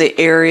it's in the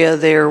area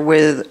there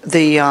where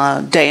the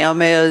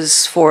dam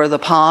is for the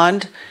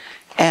pond,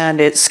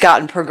 and it's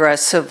gotten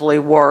progressively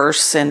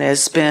worse and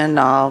has been,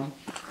 I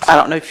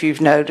don't know if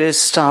you've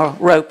noticed,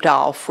 roped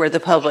off where the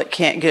public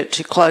can't get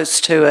too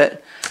close to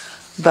it.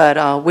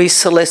 But we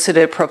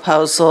solicited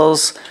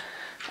proposals,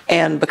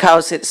 and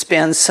because it's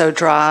been so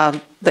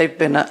dry, they've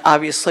been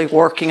obviously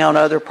working on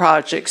other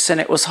projects, and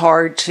it was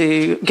hard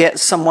to get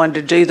someone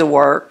to do the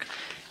work.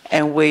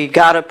 And we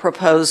got a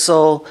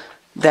proposal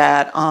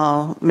that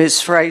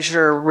Ms.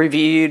 Frazier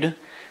reviewed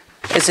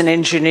as an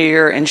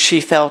engineer, and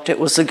she felt it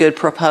was a good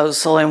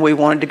proposal, and we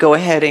wanted to go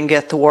ahead and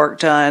get the work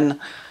done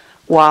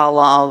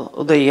while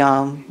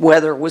the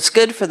weather was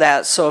good for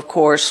that. So, of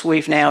course,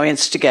 we've now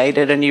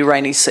instigated a new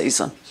rainy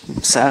season.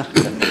 So.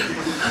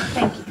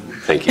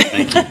 Thank you.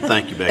 Thank you.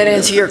 Thank you, Becky. That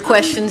answer your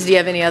questions? Do you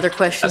have any other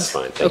questions? That's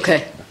fine. Thank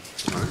Okay.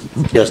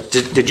 Yes,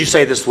 did you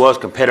say this was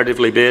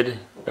competitively bid,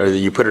 or that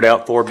you put it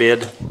out for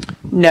bid?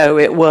 No,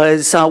 it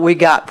was, we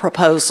got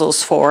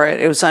proposals for it.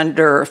 It was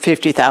under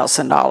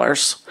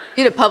 $50,000.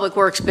 Due to Public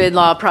Works bid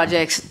law,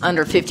 projects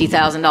under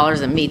 $50,000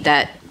 that meet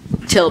that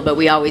tilt, but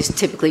we always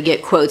typically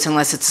get quotes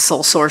unless it's a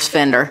sole source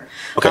vendor.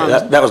 Okay,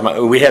 that was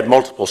we had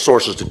multiple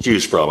sources to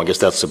choose from. I guess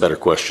that's a better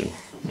question.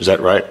 Is that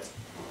right?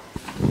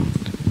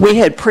 We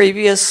had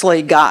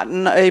previously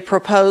gotten a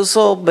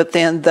proposal, but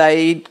then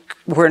they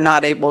were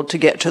not able to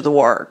get to the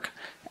work.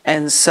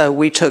 And so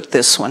we took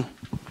this one.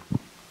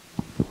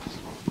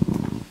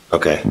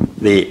 Okay.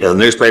 The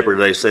newspaper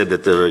today said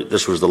that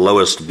this was the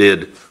lowest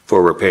bid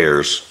for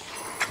repairs.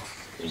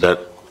 Is that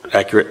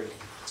accurate?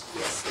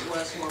 Yes, it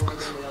was lower than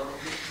the other.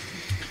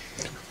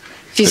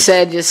 She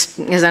said, just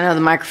because I know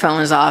the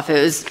microphone is off,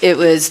 it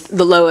was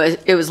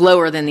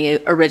lower than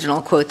the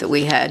original quote that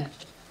we had.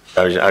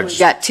 We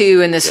got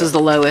 2, and this was the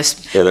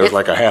lowest. Yeah, there was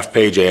like a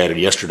half-page ad in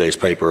yesterday's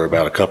paper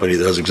about a company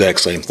that does the exact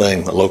same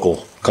thing, a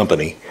local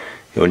company.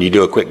 And when you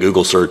do a quick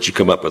Google search, you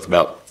come up with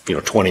about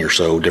 20 or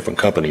so different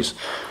companies.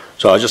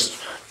 So I was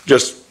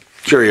just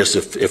curious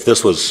if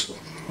this was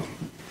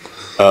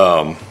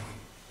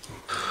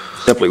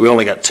simply, we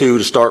only got 2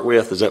 to start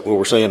with, is that what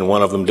we're saying? And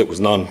one of them was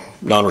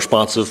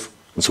non-responsive,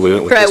 and so we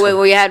went with Right, this well,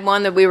 one? we had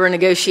one that we were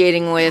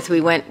negotiating with, we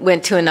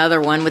went to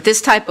another one. With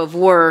this type of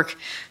work,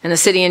 and the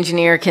city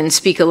engineer can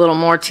speak a little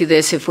more to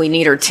this if we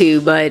need her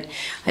to, but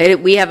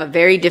we have a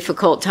very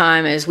difficult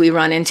time as we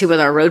run into with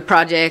our road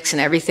projects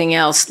and everything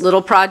else.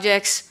 Little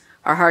projects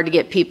are hard to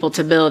get people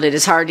to build. It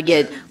is hard to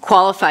get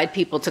qualified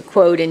people to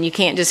quote, and you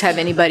can't just have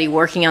anybody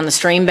working on the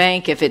stream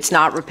bank. If it's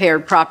not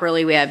repaired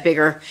properly, we have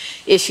bigger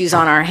issues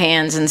on our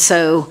hands, and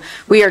so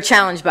we are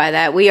challenged by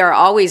that. We are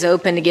always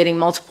open to getting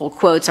multiple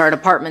quotes. Our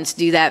departments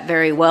do that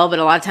very well, but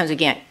a lot of times we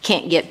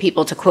can't get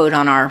people to quote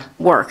on our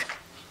work.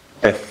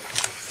 Okay.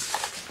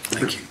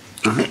 Thank you.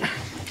 All right.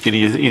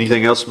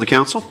 Anything else from the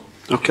council?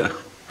 Okay.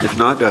 If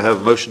not, do I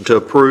have a motion to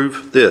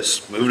approve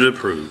this? Move to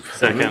approve.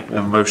 Second. I have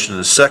a motion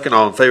and a second.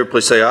 All in favor,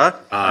 please say aye.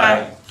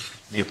 Aye.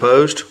 Any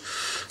opposed?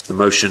 The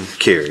motion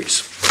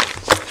carries.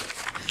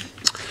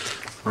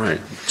 All right.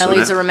 That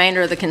leaves the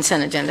remainder of the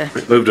consent agenda.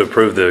 Move to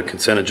approve the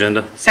consent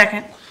agenda.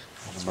 Second.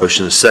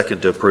 Motion is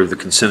second to approve the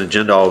consent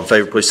agenda. All in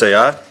favor, please say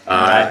aye.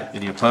 Aye.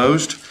 Any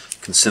opposed?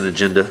 Consent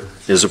agenda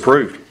is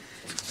approved.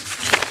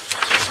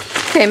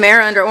 Okay,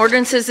 Mayor, under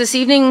ordinances this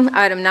evening,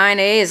 item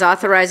 9A is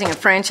authorizing a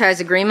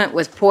franchise agreement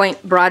with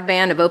Point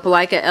Broadband of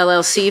Opelika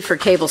LLC for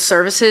cable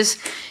services.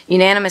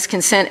 Unanimous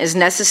consent is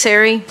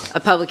necessary. A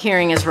public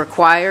hearing is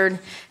required.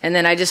 And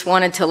then I just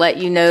wanted to let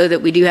you know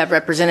that we do have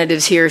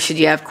representatives here should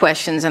you have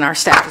questions, and our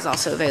staff is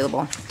also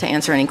available to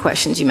answer any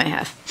questions you may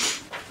have.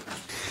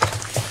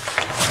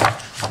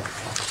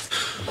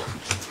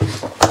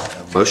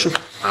 Motion?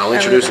 I'll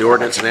introduce the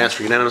ordinance and ask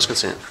for unanimous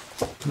consent.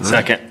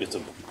 Second.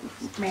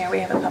 Mayor, we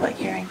have a public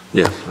hearing.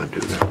 Yeah, I do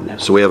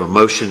that. So we have a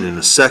motion and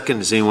a second.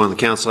 Does anyone on the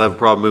council have a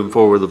problem moving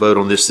forward with the vote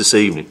on this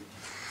evening?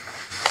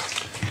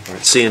 All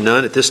right, seeing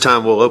none, at this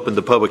time, we'll open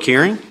the public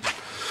hearing.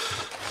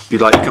 If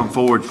you'd like to come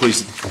forward,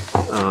 please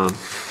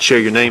share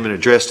your name and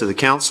address to the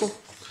council.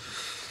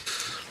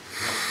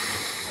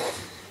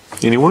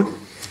 Anyone?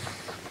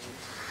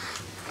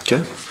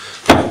 Okay,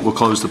 we'll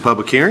close the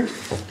public hearing.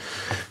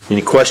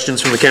 Any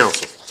questions from the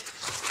council?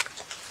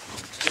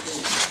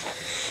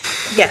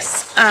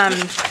 Yes,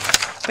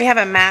 we have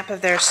a map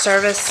of their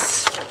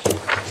service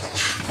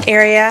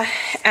area,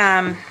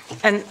 and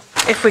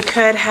if we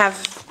could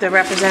have the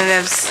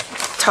representatives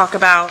talk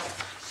about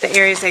the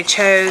areas they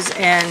chose,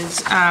 and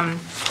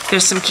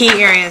there's some key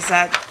areas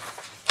that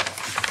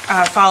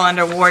fall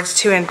under wards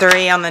 2 and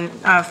 3 on the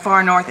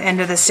far north end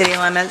of the city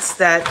limits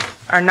that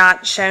are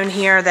not shown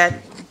here,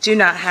 that do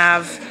not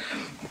have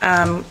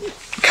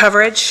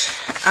coverage,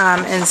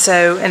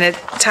 and it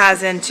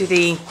ties into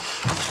the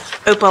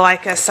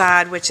Opelika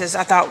side, which is,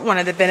 I thought, one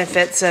of the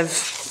benefits of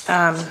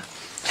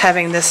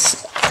having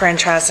this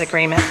franchise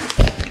agreement.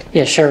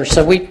 Yeah, sure.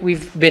 So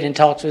we've been in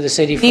talks with the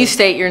city. Can you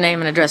state your name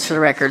and address for the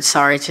record?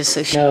 Sorry, just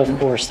so she No, of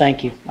course.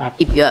 Thank you.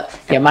 keep you up.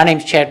 Yeah, my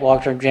name's Chad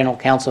Walker. I'm General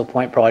Counsel of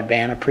Point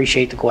Broadband. I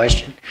appreciate the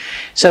question.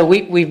 So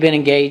we've been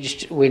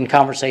engaged in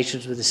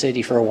conversations with the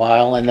city for a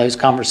while, and those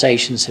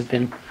conversations have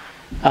been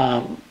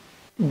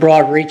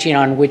broad-reaching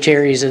on which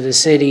areas of the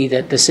city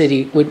that the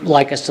city would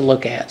like us to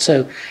look at.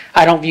 So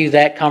I don't view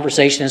that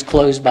conversation as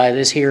closed by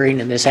this hearing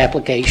and this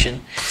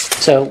application.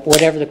 So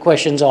whatever the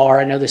questions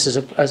are, I know this is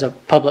a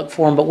public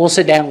forum, but we'll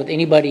sit down with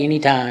anybody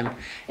anytime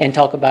and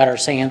talk about our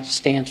stance,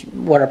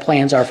 what our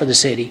plans are for the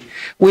city.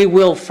 We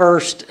will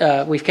first,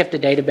 we've kept a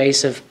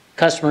database of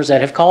customers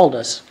that have called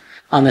us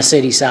on the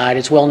city side.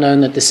 It's well known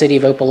that the city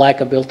of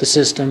Opelika built the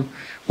system.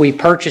 We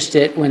purchased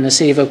it when the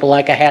city of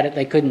Opelika had it.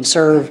 They couldn't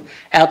serve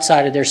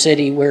outside of their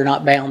city. We're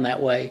not bound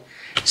that way.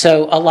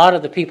 So a lot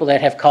of the people that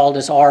have called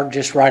us are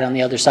just right on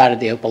the other side of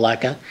the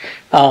Opelika.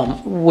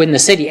 When the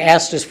city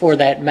asked us for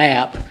that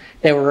map,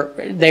 it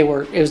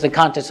was the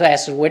contest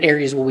asked us what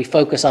areas will we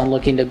focus on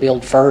looking to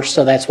build first,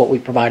 so that's what we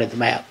provided the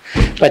map.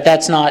 But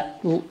that's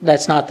not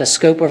the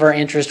scope of our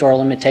interest or a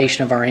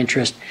limitation of our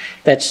interest.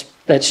 That's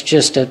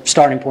just a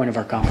starting point of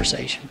our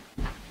conversation.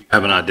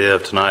 Have an idea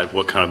of tonight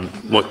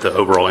what the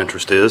overall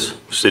interest is?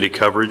 City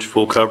coverage,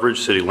 full coverage,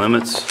 city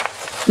limits?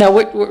 No,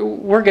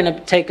 we're going to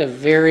take a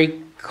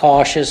very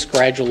cautious,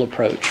 gradual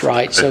approach,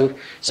 right? Okay.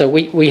 So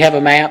we have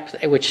a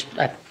map, which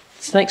I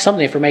think some of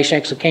the information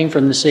actually came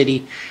from the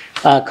city,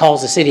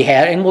 calls the city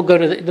had, and we'll go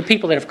to the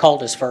people that have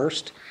called us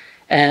first,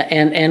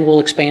 and we'll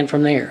expand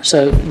from there.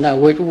 So no,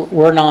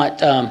 we're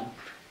not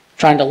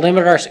trying to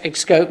limit our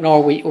scope,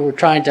 nor we're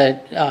trying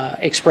to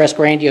express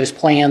grandiose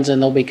plans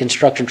and there'll be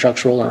construction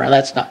trucks rolling around.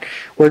 That's not.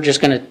 We're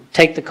just going to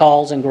take the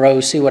calls and grow,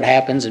 see what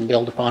happens, and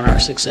build upon our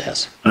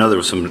success. I know there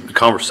was some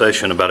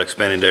conversation about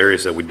expanding to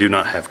areas that we do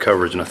not have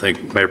coverage, and I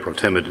think Mayor Pro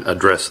Tem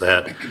addressed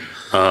that.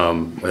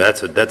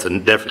 That's a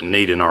definite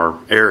need in our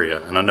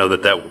area, and I know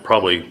that will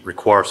probably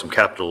require some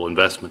capital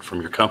investment from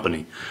your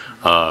company.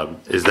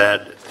 Is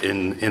that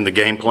in the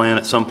game plan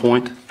at some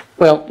point?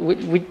 Well,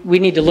 we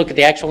need to look at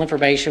the actual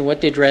information, what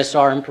the addresses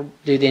are, and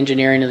do the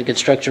engineering and the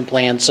construction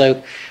plan.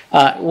 So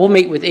we'll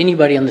meet with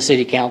anybody on the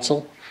city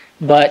council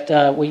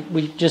but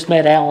we just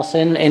met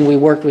Allison, and we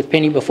worked with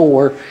Penny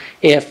before.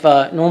 If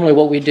normally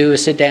what we do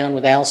is sit down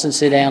with Allison,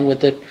 sit down with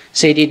the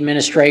city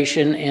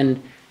administration,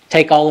 and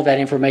take all of that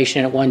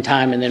information at one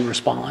time and then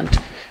respond.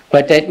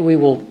 But that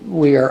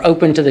we are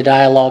open to the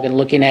dialogue and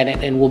looking at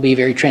it, and we'll be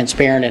very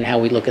transparent in how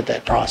we look at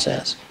that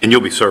process. And you'll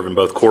be serving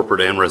both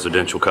corporate and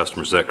residential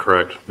customers, is that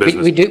correct?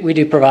 We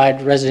do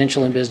provide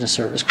residential and business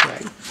service,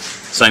 correct?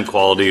 Same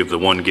quality of the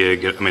 1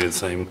 gig, I mean, the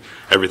same,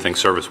 everything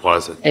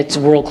service-wise? It's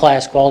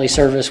world-class quality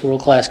service,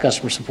 world-class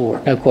customer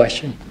support, no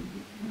question.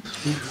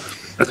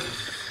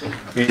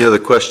 Any other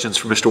questions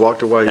for Mr.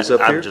 Walker while he's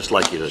up here? I'd just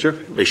like you to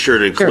be sure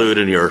to include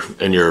in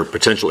your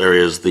potential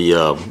areas, the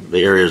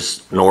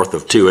areas north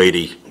of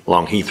 280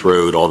 along Heath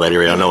Road, all that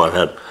area. I know I've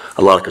had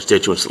a lot of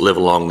constituents that live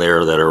along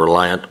there that are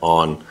reliant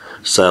on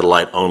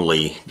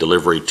satellite-only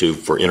delivery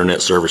for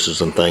internet services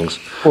and things.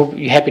 We'll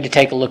be happy to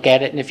take a look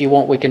at it, and if you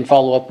want, we can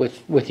follow up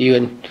with you.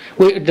 And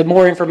the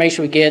more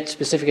information we get,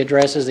 specific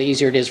addresses, the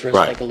easier it is for us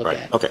to take a look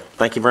at. Okay,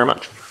 thank you very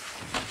much.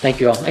 Thank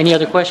you all. Any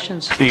other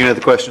questions? Any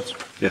other questions?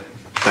 Yeah.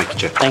 Thank you,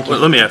 Jeff. Thank you.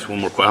 Let me ask one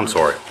more question. I'm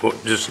sorry.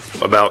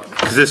 Just about,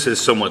 because this is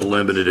somewhat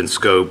limited in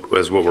scope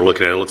as what we're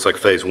looking at. It looks like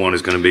phase 1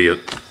 is going to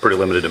be pretty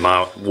limited to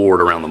my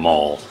ward around the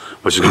mall,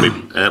 which is going to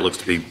be, and it looks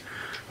to be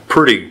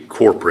pretty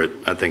corporate,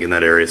 I think, in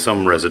that area,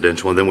 some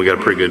residential. And then we got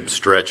a pretty good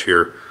stretch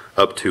here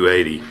up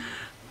 280.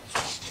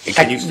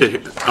 Can you sit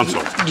here? I'm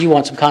sorry. Do you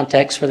want some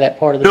context for that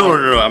part of the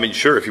No. I mean,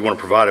 sure, if you want to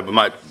provide it. But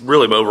my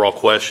overall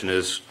question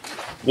is,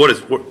 what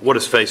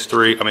is phase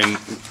 3? I mean,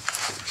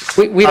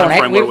 we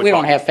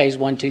don't have phase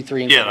 1, 2,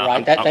 3, and 4,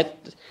 right?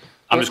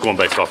 I'm just going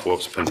based off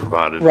what's been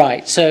provided.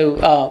 Right.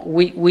 So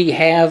we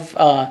have,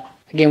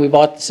 again, we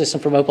bought the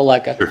system from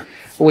Opelika. Sure.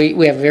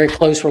 We have a very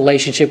close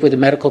relationship with the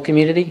medical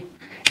community,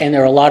 and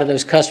there are a lot of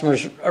those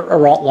customers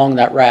along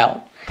that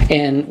route.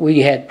 And we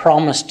had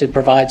promised to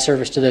provide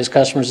service to those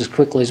customers as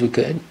quickly as we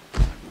could.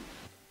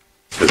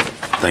 Good.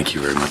 Thank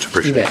you very much.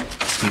 Appreciate it.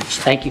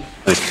 Thank you.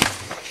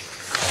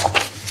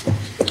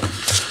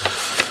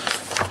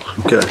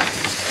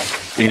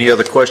 Okay. Any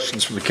other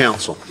questions from the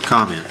council?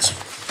 Comments?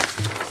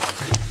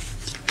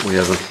 We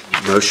have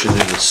a motion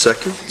and a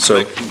second.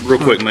 So, real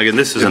quick, Megan,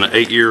 this is an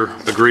 8-year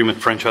agreement,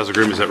 franchise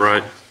agreement, is that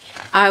right?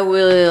 I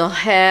will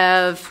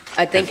have,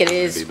 I think it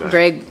is,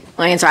 Greg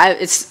will answer.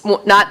 It's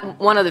not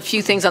one of the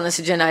few things on this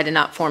agenda I did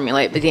not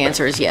formulate, but the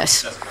answer is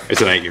yes.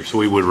 It's an 8-year, so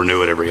we would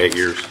renew it every 8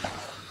 years?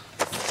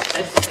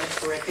 That's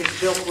correct.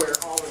 It's built where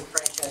all the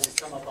franchises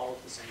come up all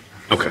at the same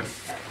time. Okay.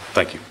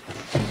 Thank you.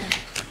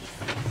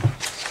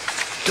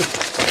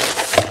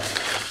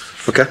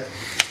 okay.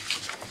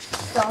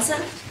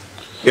 Dawson,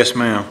 Yes,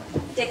 ma'am.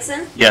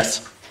 Dixon,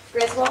 Yes.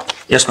 Griswold,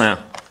 Yes, ma'am.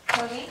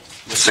 Cody,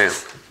 Yes, ma'am.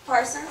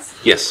 Parsons,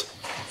 Yes.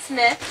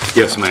 Smith,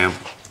 Yes, ma'am.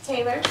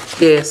 Taylor,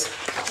 Yes.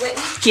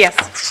 Witten,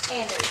 Yes.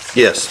 Anders.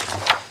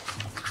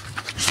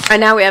 Yes. Right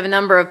now, we have a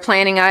number of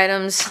planning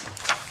items.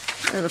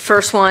 The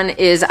first one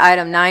is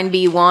item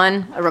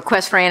 9B1, a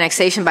request for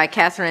annexation by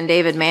Catherine and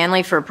David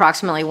Manley for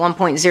approximately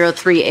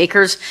 1.03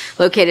 acres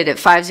located at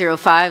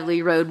 505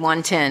 Lee Road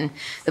 110.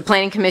 The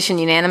Planning Commission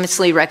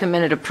unanimously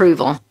recommended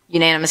approval.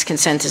 Unanimous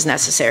consent is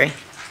necessary.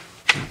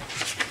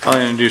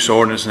 I'll introduce the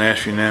ordinance and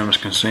ask for unanimous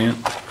consent.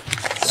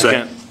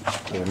 Second.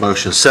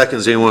 Motion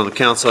seconds. Anyone on the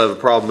council have a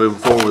problem moving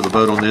forward with a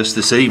vote on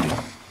this evening?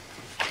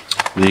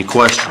 Any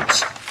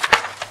questions?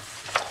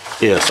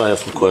 Yes, I have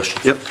some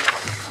questions. Yep.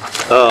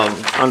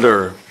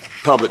 Under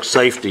public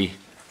safety,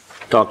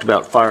 talked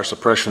about fire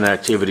suppression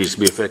activities to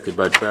be affected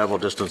by travel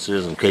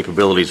distances and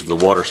capabilities of the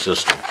water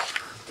system.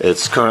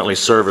 It's currently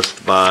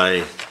serviced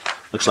by,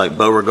 looks like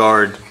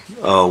Beauregard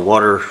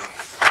Water,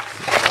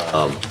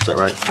 is that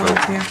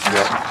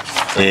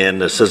right?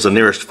 And it says the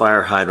nearest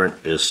fire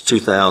hydrant is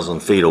 2,000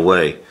 feet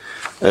away.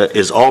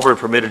 Is Auburn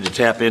permitted to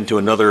tap into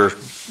another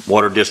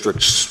water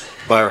district's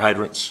fire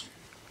hydrants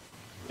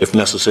if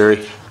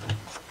necessary?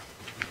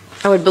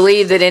 I would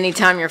believe that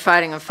anytime you're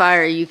fighting a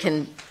fire, you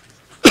can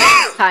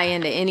tie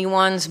into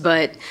anyone's,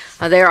 but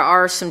there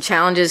are some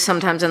challenges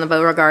sometimes in the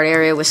Beauregard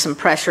area with some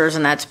pressures,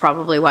 and that's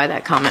probably why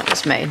that comment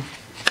was made.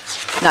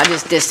 Not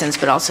just distance,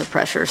 but also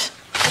pressures.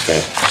 Okay,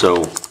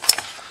 so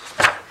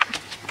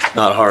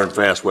not hard and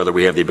fast whether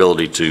we have the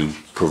ability to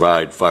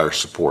provide fire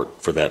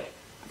support for that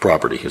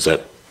property. Is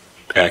that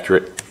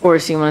accurate? Or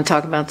if you want to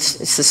talk about,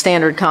 it's the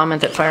standard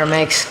comment that fire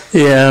makes.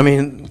 Yeah, I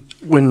mean,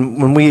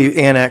 when we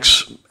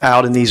annex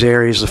out in these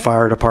areas, the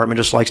fire department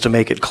just likes to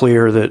make it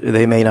clear that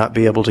they may not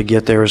be able to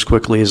get there as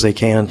quickly as they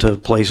can to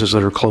places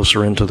that are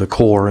closer into the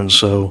core, and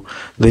so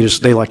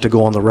they like to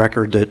go on the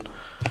record that,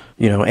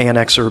 you know,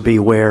 annexer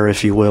beware,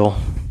 if you will.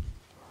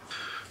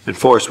 And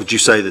Forrest, would you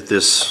say that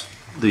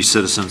these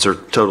citizens are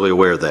totally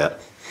aware of that?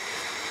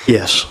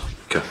 Yes.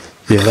 Okay.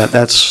 Yeah,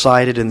 that's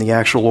cited in the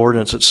actual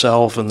ordinance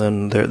itself, and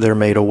then they're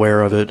made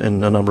aware of it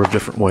in a number of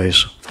different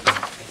ways.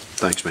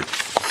 Thanks, man.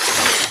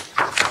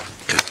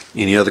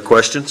 Any other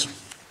questions?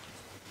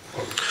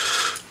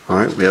 All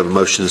right, we have a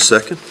motion and a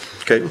second.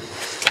 Caitlin?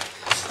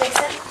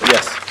 Dixon,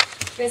 Yes.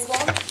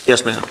 Griswold,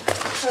 Yes, ma'am.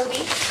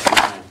 Cody,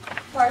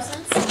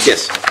 Parsons,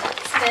 Yes.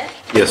 Smith,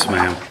 Yes,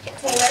 ma'am.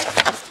 Taylor,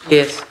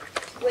 Yes.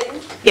 Witten,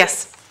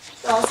 Yes.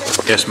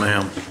 Dawson, Yes,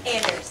 ma'am.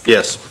 Anders.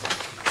 Yes.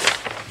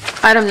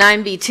 Item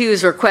 9B2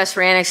 is a request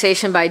for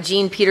annexation by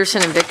Gene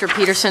Peterson and Victor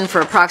Peterson for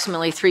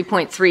approximately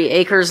 3.3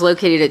 acres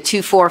located at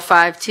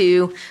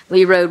 2452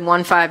 Lee Road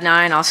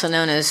 159, also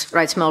known as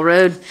Wrights Mill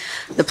Road.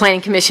 The Planning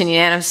Commission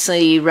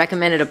unanimously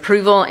recommended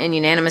approval, and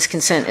unanimous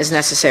consent is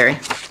necessary.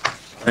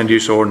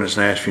 Introduce ordinance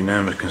and ask for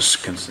unanimous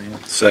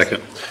consent.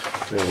 Second.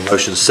 We have a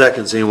motion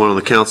seconds. Anyone on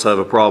the council have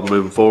a problem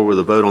moving forward with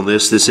a vote on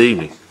this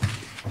evening?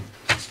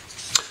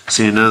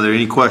 Seeing none, are there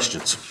any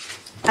questions?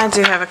 I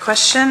do have a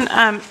question.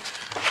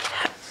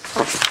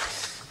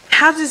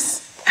 How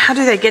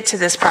do they get to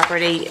this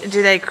property?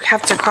 Do they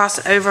have to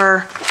cross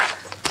over?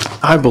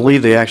 I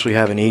believe they actually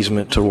have an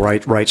easement to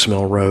Wrights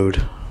Mill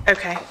Road.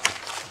 Okay.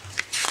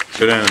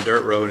 Go down the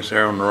dirt road, it's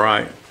there on the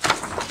right.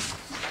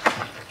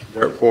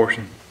 Dirt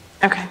portion.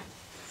 Okay.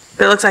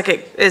 But it looks like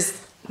it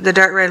is the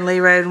dirt road,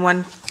 Lee Road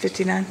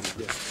 159?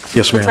 Yes,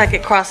 Looks ma'am. like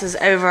it crosses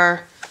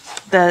over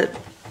the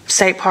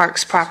state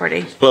park's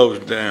property.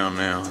 Closed down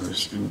now.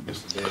 It's a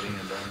dead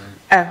end down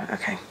there. Oh,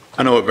 okay.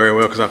 I know it very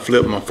well because I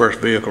flipped my first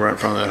vehicle right in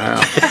front of that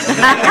house.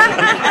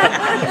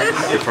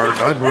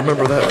 I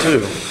remember that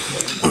too.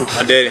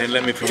 My daddy hadn't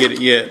let me forget it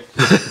yet.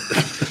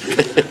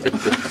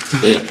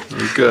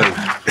 Okay.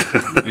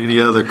 Any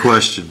other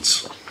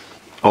questions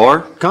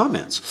or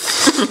comments?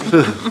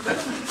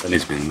 That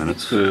needs to be in the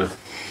minutes.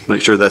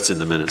 Make sure that's in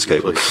the minutes,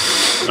 Caitlin.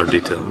 Or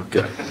detail.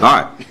 Okay.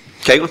 All right.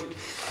 Caitlin?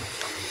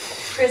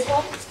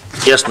 Griswold,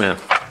 Yes, ma'am.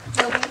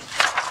 Toby,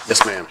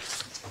 Yes, ma'am.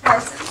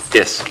 Parsons,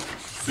 Yes.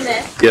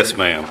 Smith, Yes,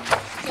 ma'am.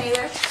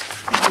 Taylor,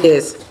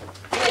 Yes.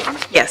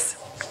 Witten, Yes.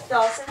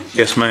 Dawson,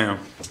 Yes, ma'am.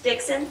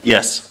 Dixon,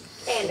 Yes.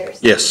 Anders.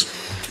 Yes.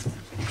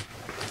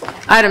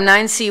 Item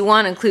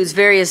 9C1 includes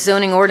various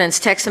zoning ordinance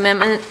text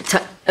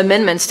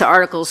amendments to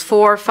Articles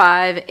 4,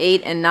 5,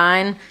 8, and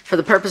 9 for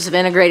the purpose of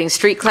integrating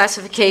street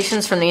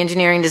classifications from the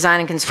Engineering, Design,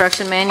 and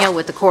Construction Manual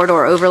with the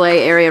corridor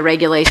overlay area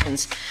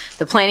regulations.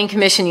 The Planning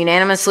Commission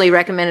unanimously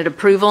recommended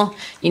approval.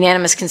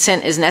 Unanimous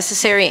consent is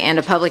necessary, and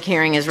a public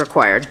hearing is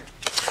required.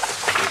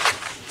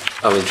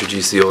 I'll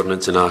introduce the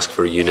ordinance and ask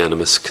for a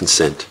unanimous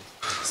consent.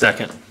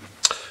 Second.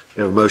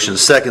 We have a motion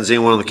seconds.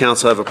 Anyone on the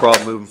council have a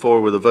problem moving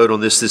forward with a vote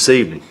on this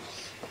evening?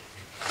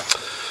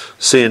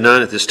 Seeing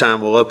none, at this time,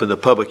 we'll open the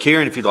public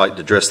hearing. If you'd like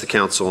to address the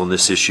council on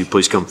this issue,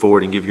 please come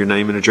forward and give your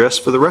name and address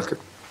for the record.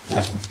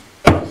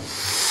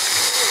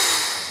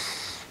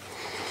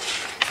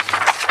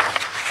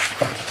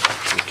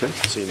 Okay,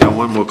 seeing no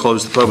one, we'll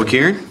close the public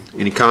hearing.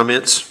 Any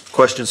comments,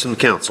 questions from the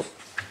council?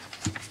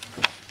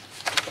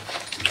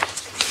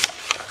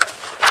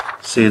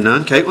 Seeing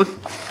none, Caitlin?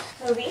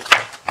 Toby,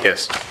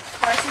 Yes.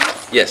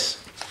 Parsons, Yes.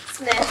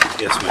 Smith,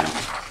 Yes, ma'am.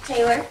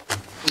 Taylor,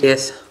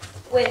 Yes.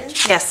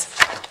 Witten, Yes.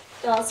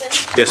 Dawson,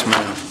 Yes,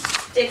 ma'am.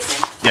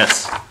 Dixon,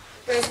 Yes.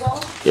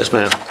 Griswold, Yes,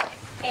 ma'am.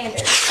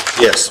 Anders.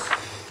 Yes.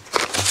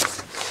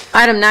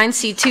 Item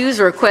 9C2 is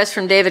a request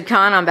from David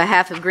Kahn on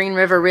behalf of Green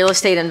River Real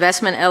Estate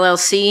Investment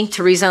LLC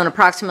to rezone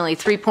approximately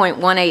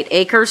 3.18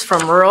 acres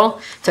from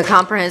rural to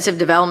comprehensive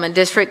development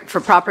district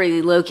for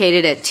property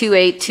located at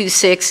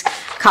 2826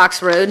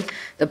 Cox Road.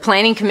 The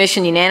Planning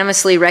Commission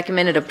unanimously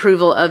recommended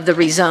approval of the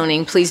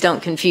rezoning. Please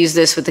don't confuse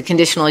this with the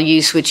conditional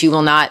use, which you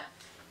will not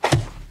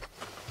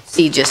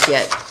see just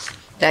yet.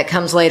 That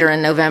comes later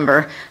in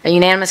November. A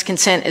unanimous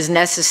consent is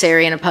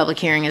necessary and a public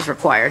hearing is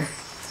required.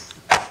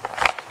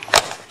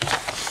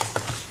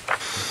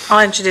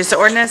 I'll introduce the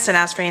ordinance and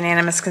ask for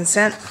unanimous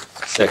consent.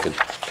 Second.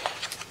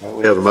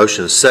 We have a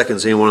motion and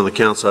seconds. Anyone on the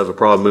council have a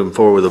problem moving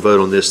forward with a vote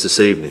on this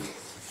evening?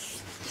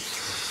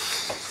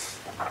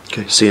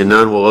 Okay, seeing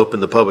none, we'll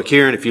open the public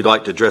hearing. If you'd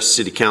like to address the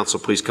city council,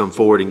 please come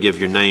forward and give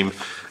your name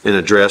and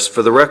address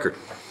for the record.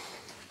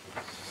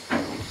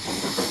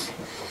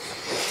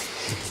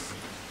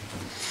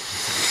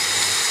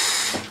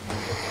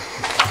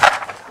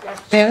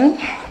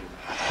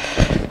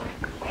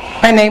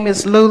 My name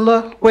is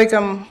Lula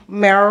Wiggum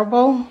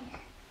Marable,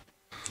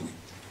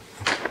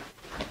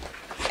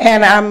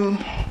 and I'm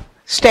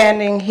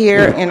standing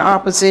here in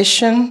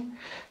opposition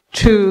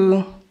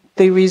to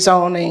the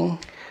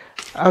rezoning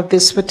of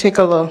this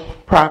particular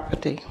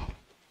property.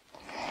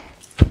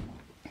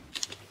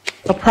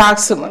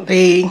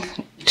 Approximately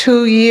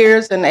 2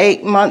 years and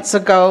 8 months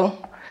ago,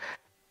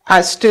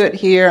 I stood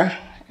here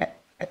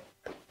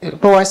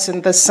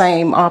voicing the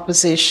same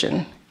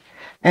opposition.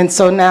 And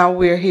so now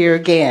we're here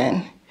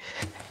again.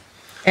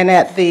 And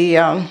at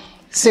the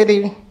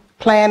City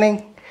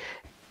Planning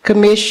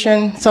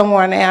Commission,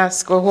 someone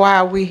asked, well, why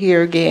are we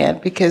here again?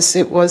 Because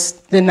it was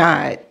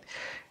denied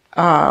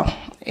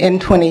in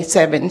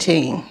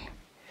 2017.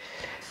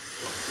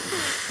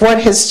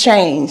 What has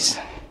changed?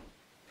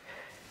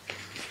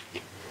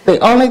 The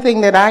only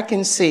thing that I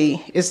can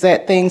see is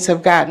that things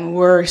have gotten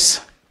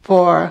worse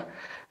for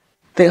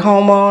the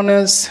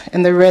homeowners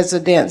and the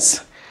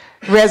residents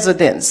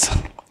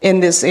in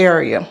this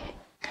area.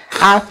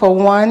 I, for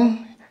one,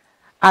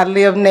 I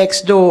live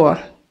next door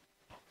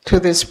to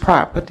this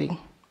property.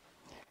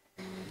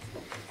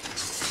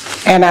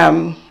 And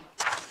I'm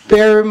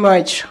very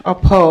much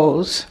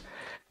opposed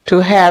to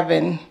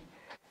having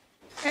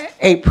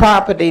a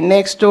property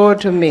next door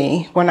to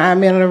me when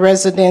I'm in a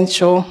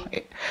residential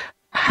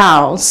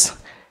house,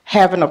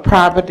 having a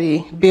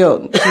property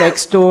built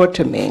next door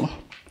to me.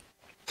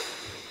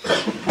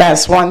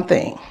 That's one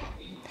thing.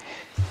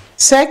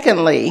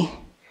 Secondly,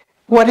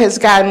 what has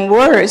gotten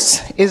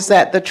worse is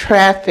that the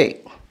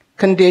traffic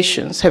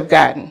conditions have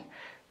gotten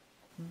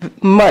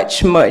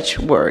much, much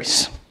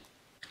worse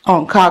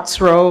on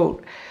Cox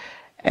Road,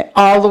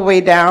 all the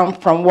way down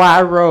from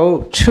Y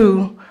Road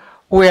to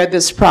where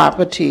this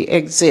property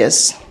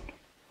exists.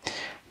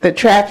 The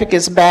traffic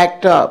is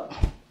backed up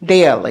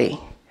daily,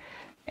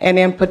 and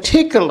in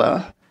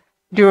particular,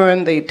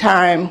 during the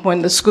time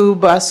when the school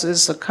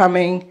buses are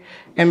coming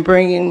and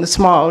bringing the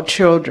small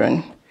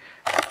children,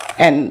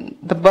 and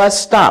the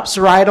bus stops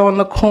right on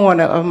the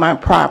corner of my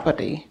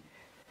property,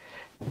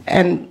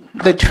 and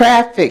the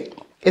traffic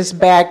is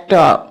backed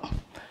up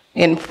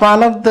in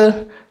front of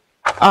the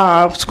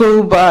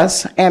school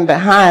bus and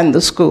behind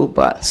the school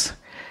bus.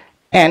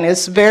 And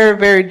it's very,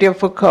 very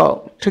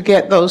difficult to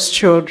get those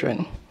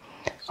children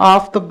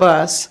off the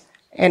bus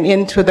and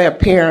into their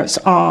parents'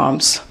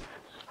 arms.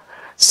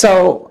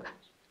 So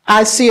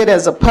I see it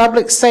as a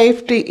public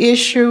safety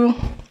issue,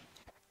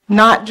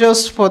 not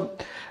just for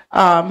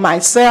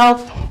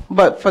myself,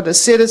 but for the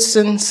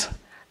citizens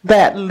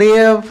that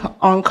live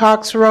on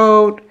Cox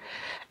Road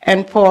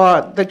and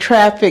for the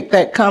traffic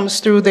that comes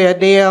through there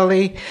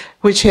daily,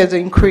 which has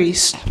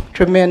increased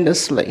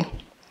tremendously.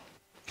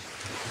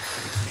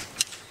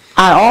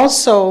 I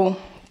also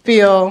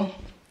feel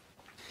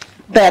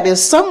that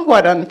it's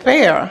somewhat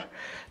unfair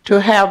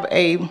to have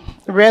a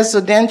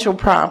residential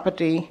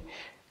property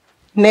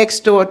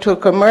next door to a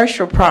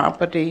commercial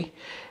property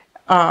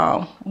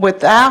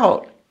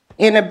without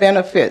any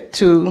benefit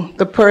to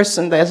the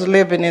person that's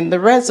living in the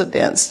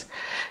residence,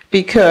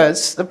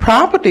 because the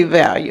property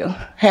value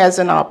has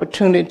an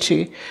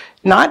opportunity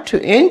not to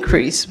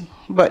increase,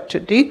 but to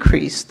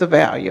decrease the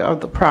value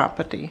of the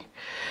property.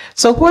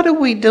 So what are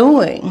we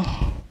doing?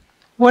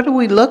 What are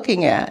we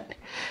looking at?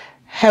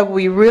 Have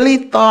we really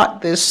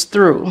thought this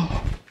through?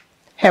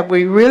 Have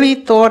we really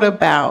thought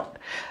about,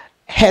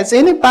 has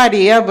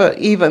anybody ever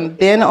even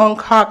been on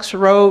Cox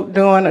Road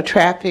during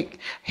a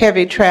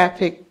heavy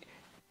traffic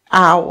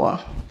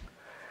hour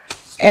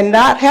and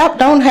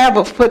don't have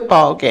a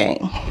football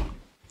game?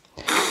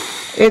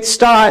 It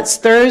starts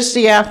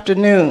Thursday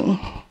afternoon,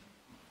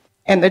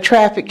 and the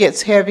traffic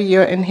gets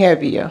heavier and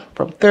heavier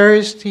from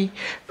Thursday,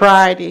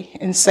 Friday,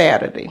 and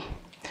Saturday.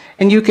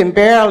 And you can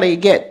barely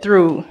get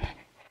through,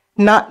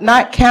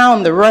 not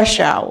count the rush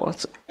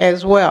hours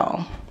as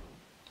well.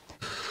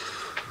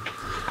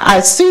 I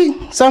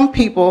see some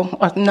people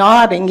are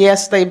nodding,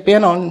 yes, they've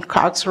been on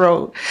Cox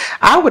Road.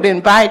 I would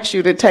invite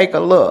you to take a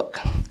look,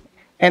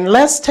 and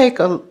let's take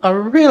a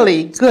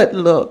really good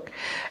look,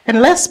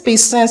 and let's be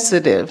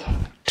sensitive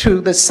to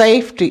the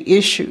safety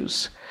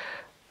issues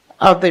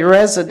of the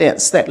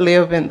residents that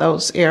live in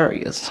those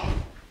areas.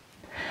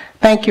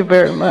 Thank you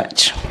very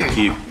much. Thank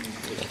you.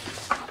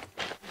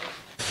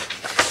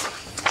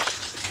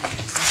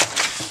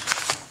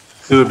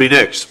 Who would be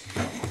next?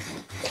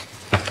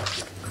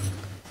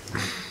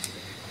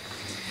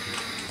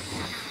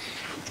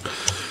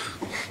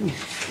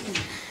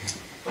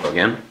 Hello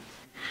again.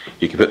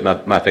 You can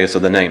put my face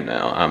on the name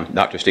now. I'm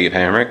Dr. Steve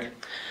Hamrick.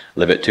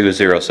 Live at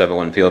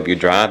 2071 Fieldview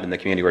Drive in the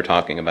community we're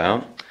talking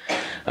about.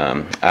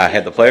 I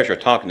had the pleasure of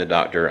talking to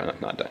not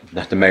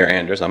the Mayor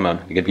Anders. I'm going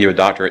to give you a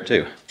doctorate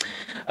too.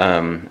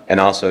 And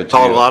also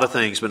Taught a lot of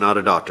things, but not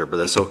a doctor, but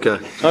that's okay.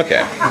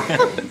 Okay.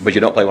 But you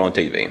don't play well on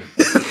TV.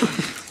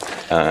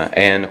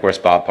 And of course,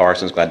 Bob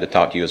Parsons, glad to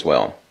talk to you as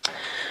well.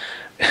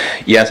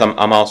 Yes,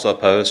 I'm also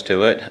opposed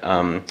to it.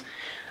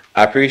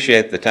 I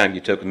appreciate the time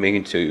you took with me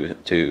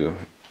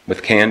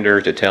with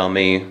candor, to tell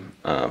me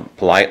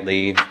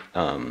politely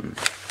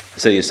the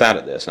city's side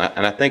of this,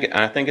 and I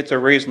think it's a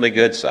reasonably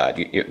good side.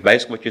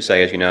 Basically, what you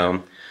say is,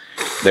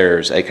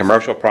 there's a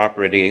commercial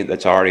property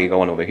that's already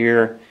going over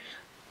here,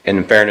 and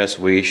in fairness,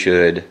 we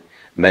should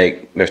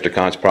make Mr.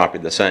 Kahn's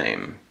property the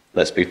same.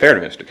 Let's be fair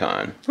to Mr.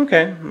 Kahn.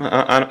 Okay,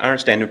 I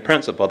understand in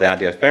principle the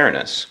idea of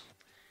fairness,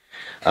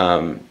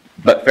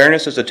 but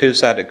fairness is a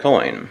two-sided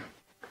coin,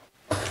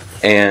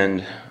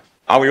 and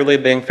are we really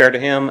being fair to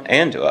him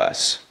and to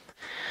us?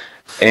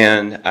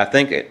 And I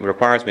think it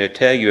requires me to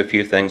tell you a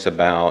few things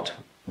about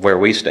where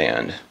we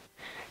stand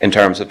in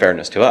terms of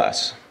fairness to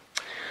us.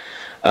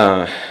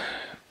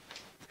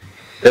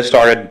 This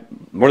started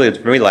really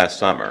for me last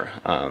summer.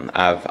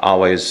 I've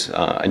always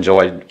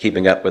enjoyed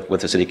keeping up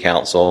with the City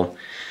Council.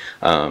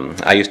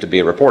 I used to be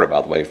a reporter,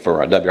 by the way,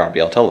 for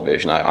WRBL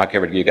Television. I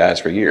covered you guys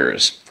for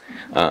years,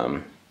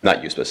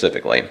 not you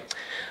specifically.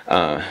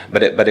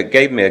 But it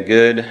gave me a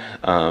good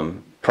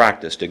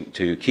practice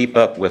to keep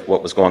up with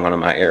what was going on in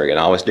my area, and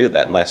I always do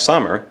that. And last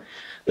summer,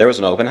 there was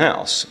an open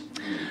house.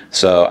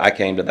 So I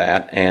came to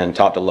that and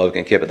talked to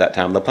Logan Kipp at that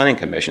time of the Planning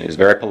Commission. He was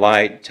very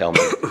polite,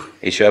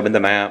 he showed me the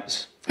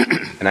maps,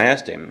 and I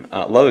asked him,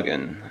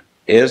 Logan,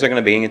 is there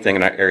going to be anything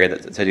in our area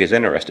that the city is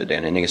interested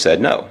in? And he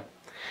said no.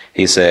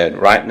 He said,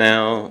 right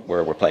now,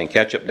 we're playing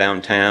catch-up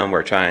downtown,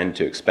 we're trying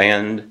to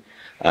expand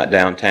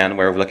downtown,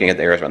 where we're looking at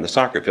the areas around the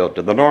soccer field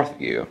to the north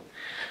of you.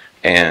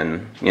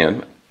 And,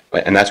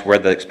 and that's where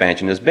the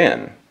expansion has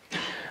been.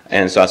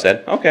 And so I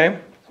said, okay,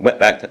 went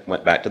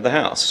back to the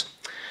house.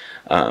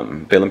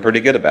 Feeling pretty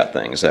good about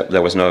things.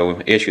 There was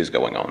no issues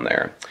going on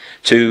there.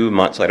 2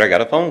 months later, I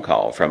got a phone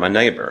call from a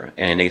neighbor,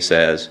 and he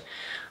says,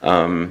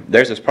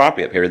 there's this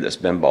property up here that's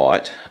been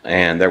bought,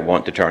 and they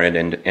want to turn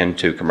it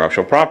into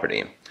commercial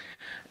property.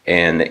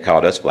 And it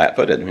caught us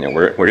flat-footed.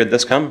 Where did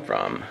this come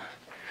from?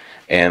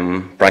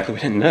 And frankly, we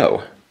didn't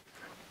know.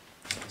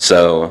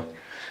 So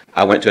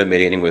I went to a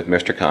meeting with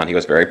Mr. Kahn. He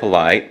was very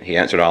polite. He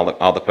answered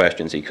all the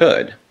questions he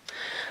could.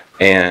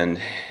 And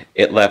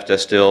it left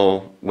us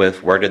still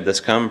with, where did this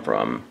come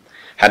from?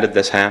 How did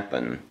this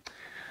happen?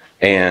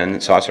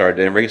 And so I started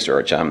doing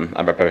research. I'm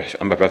a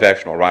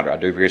professional writer. I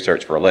do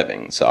research for a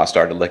living. So I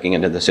started looking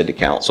into the City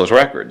Council's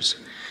records.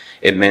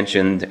 It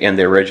mentioned in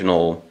the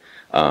original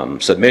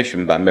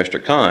submission by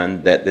Mr.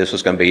 Kahn that this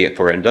was going to be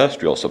for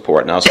industrial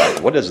support. And I was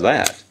like, what is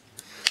that?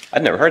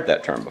 I'd never heard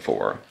that term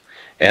before.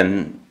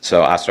 And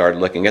so I started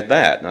looking at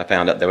that, and I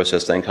found out there was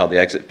this thing called the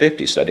Exit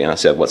 50 study, and I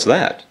said, what's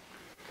that?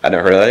 I'd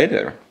never heard of that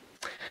either.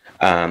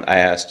 I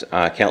asked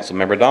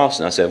Councilmember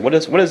Dawson, I said, what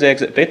is the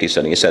Exit 50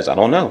 study? He says, I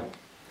don't know.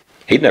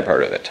 He'd never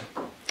heard of it.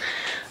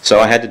 So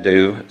I had to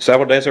do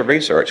several days of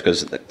research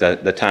because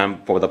the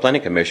time for the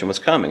Planning Commission was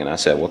coming, and I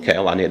said, well, okay,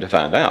 I need to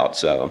find out.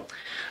 So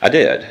I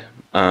did.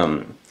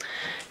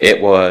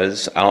 It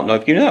was, I don't know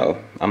if you know,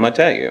 I'm going to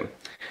tell you.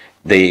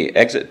 The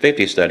Exit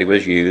 50 study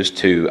was used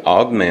to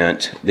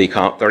augment the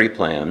Comp 30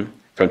 plan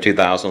from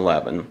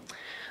 2011.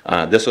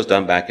 This was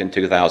done back in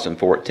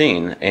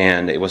 2014,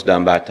 and it was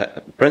done by,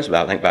 principally,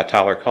 I think, by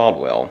Tyler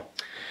Caldwell.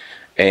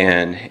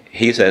 And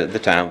he said at the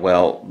time,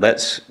 well,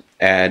 let's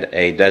add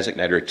a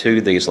designator to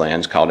these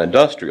lands called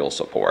industrial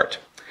support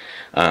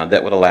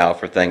that would allow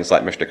for things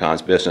like Mr.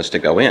 Kahn's business to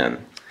go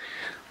in.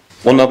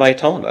 Well, nobody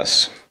told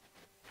us.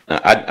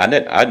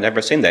 I'd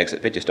never seen the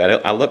Exit 50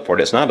 study. I looked for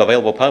it. It's not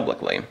available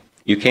publicly.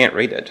 You can't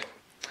read it.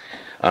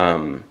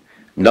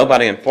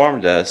 Nobody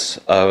informed us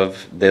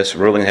of this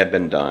ruling had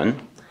been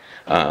done.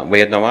 We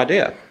had no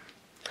idea.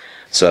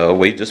 So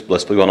we just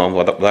blissfully went on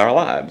with our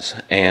lives.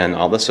 And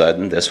all of a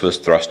sudden, this was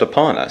thrust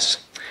upon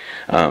us.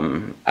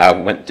 I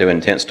went to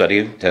intense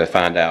study to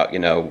find out,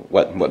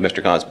 what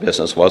Mr. Kahn's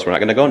business was. We're not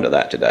going to go into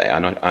that today. I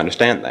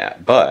understand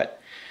that.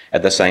 But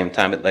at the same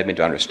time, it led me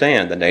to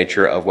understand the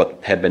nature of what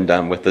had been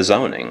done with the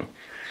zoning.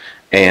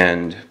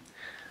 And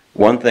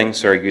one thing,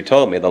 sir, you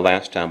told me the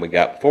last time we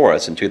got before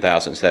us in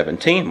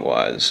 2017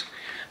 was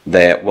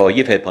that, well,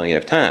 you've had plenty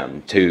of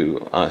time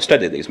to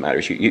study these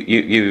matters.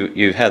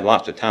 You've had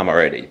lots of time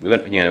already.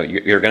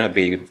 You're going to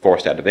be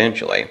forced out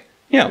eventually.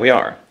 Yeah, we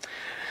are.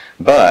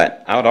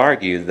 But I would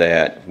argue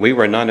that we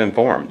were not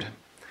informed.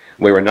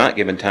 We were not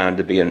given time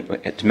to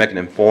make an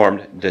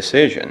informed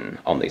decision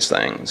on these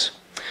things.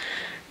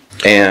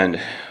 And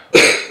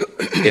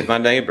if my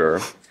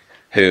neighbor,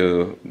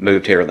 who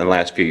moved here in the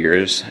last few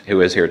years,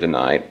 who is here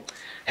tonight,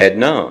 had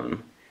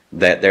known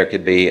that there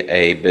could be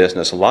a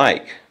business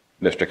like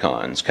Mr.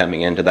 Kahn's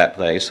coming into that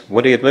place,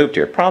 would he have moved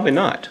here? Probably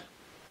not.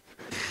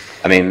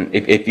 I mean,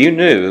 if you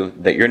knew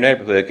that your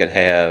neighborhood could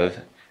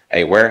have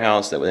a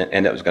warehouse that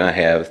was going to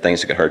have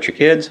things that could hurt your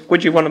kids,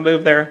 would you want to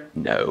move there?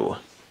 No,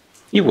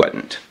 you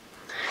wouldn't.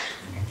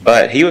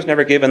 But he was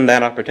never given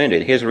that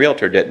opportunity. His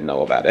realtor didn't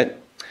know about it.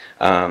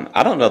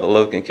 I don't know that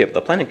Logan Kip,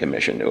 the Planning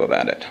Commission, knew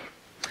about it.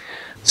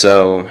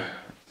 So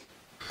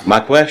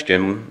my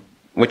question,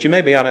 which you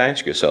may be able to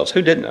ask yourselves,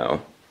 who did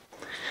know?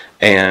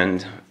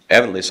 And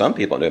evidently some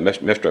people knew.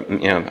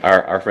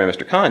 Our friend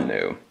Mr. Kahn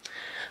knew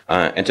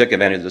and took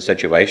advantage of the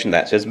situation.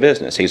 That's his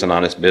business. He's an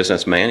honest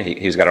businessman.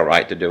 He's got a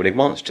right to do what he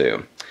wants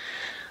to.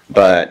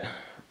 But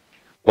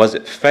was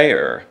it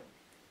fair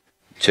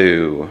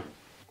to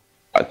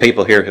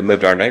people here who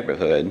moved to our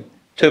neighborhood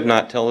to have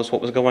not told us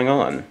what was going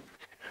on?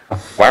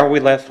 Why were we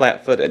left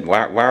flat-footed?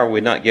 Why are we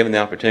not given the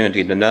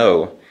opportunity to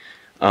know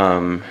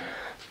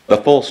the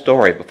full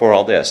story before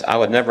all this? I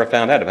would never have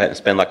found out if I hadn't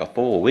spent like a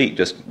full week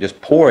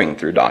just pouring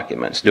through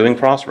documents, doing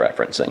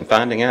cross-referencing,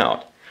 finding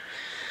out.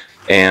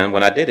 And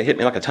when I did, it hit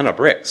me like a ton of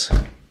bricks.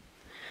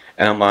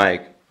 And I'm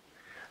like,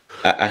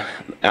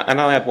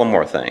 and I'll add one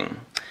more thing.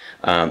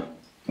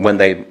 When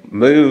they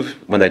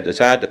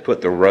decided to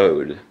put the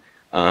road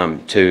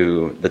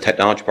to the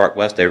Technology Park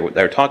West, they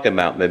were talking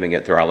about moving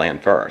it through our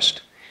land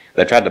first.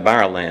 They tried to buy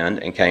our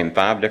land and came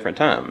 5 different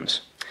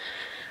times.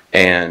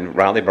 And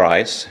Riley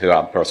Bryce, who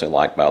I personally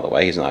like, by the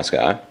way, he's a nice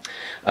guy,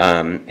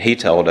 he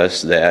told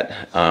us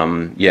that,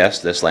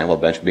 yes, this land will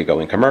eventually be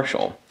going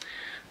commercial.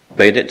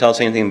 But he didn't tell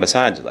us anything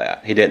besides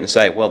that. He didn't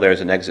say, well,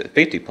 there's an Exit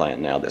 50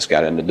 plan now that's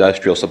got an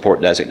industrial support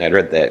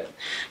designator that,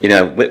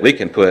 we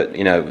can put,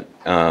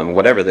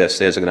 whatever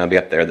this is going to be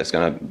up there that's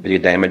going to be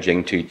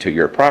damaging to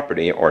your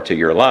property or to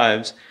your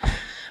lives.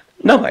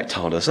 Nobody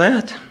told us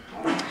that.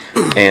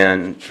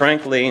 And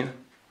frankly,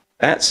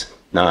 that's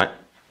not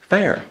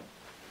fair.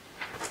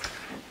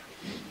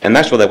 And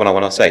that's really what I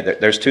want to say.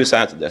 There's 2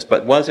 sides of this.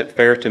 But was it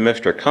fair to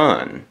Mr.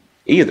 Kahn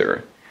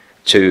either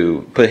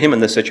to put him in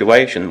this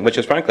situation, which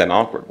is frankly an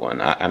awkward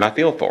one, and I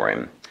feel for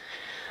him.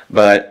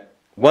 But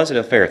was it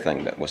a fair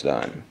thing that was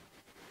done?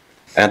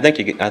 And I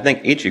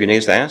think each of you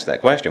needs to ask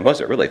that question.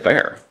 Was it really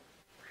fair?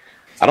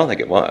 I don't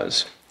think it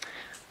was.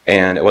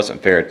 And it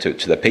wasn't fair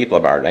to the people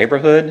of our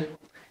neighborhood,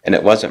 and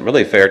it wasn't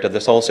really fair to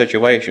this whole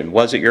situation.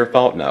 Was it your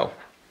fault? No.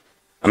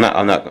 I'm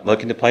not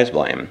looking to place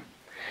blame.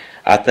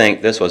 I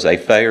think this was a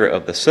failure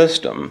of the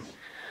system,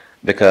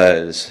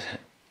 because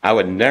I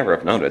would never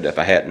have known it if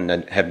I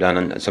hadn't have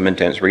done some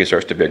intense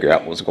research to figure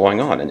out what was going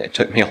on, and it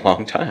took me a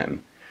long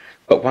time.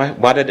 But why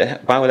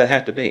would it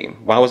have to be?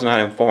 Why wasn't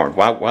I informed?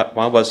 Why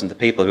wasn't the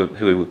people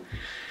who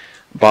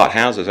bought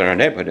houses in our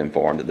neighborhood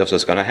informed that this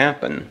was going to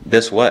happen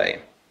this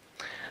way?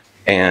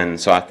 And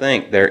so I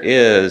think there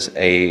is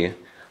a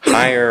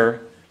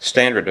higher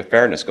standard of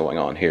fairness going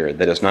on here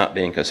that is not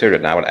being considered,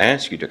 and I would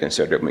ask you to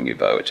consider it when you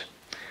vote.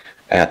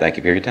 And I thank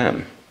you for your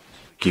time.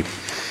 Thank you.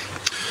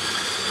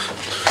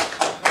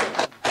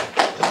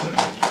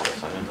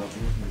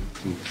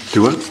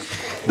 Do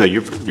what? No,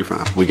 you're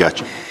fine. We got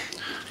you.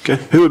 Okay.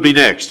 Who would be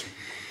next?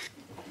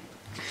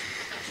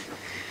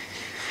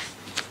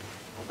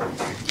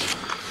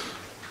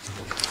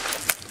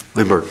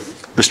 Lindbergh.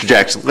 Mr.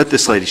 Jackson, let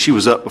this lady, she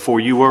was up before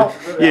you were.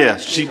 Yeah,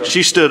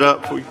 she stood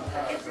up for you.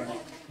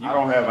 I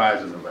don't have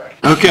eyes in the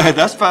back. Okay,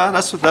 that's fine.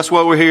 That's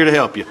why we're here to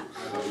help you.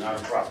 Not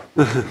a problem.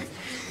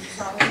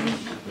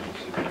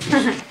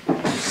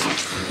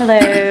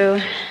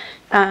 Hello.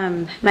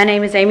 My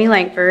name is Amy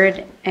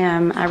Langford.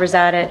 I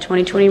reside at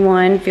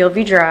 2021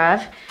 Fieldview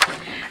Drive.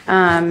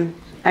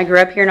 I grew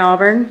up here in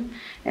Auburn,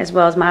 as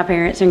well as my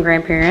parents and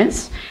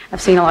grandparents.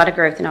 I've seen a lot of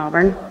growth in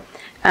Auburn.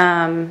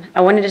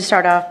 I wanted to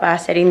start off by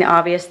stating the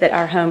obvious that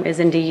our home is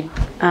indeed...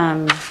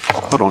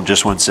 Hold on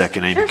just one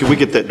second, Amy. Sure. Can we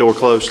get that door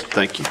closed?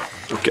 Thank you.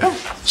 Okay.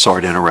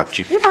 Sorry to interrupt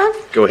you. You're fine.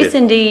 Go ahead. It's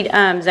indeed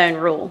zone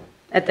rural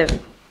at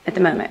the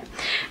moment.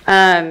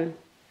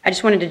 I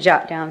just wanted to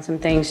jot down some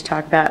things to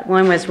talk about.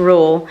 One was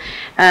rural.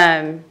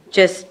 I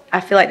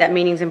feel like that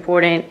meaning's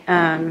important.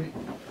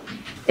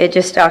 It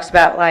just talks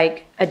about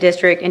like a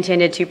district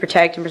intended to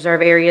protect and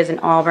preserve areas in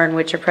Auburn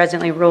which are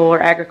presently rural or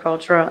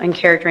agricultural in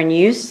character and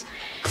use.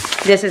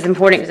 This is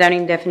important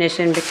zoning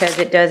definition because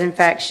it does in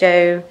fact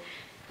show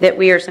that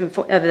we are some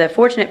of the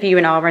fortunate few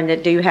in Auburn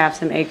that do have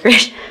some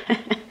acreage.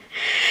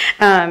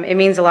 It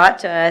means a lot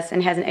to us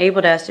and has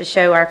enabled us to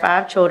show our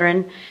 5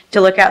 children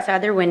to look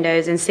outside their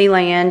windows and see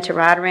land, to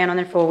ride around on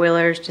their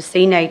 4-wheelers, to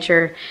see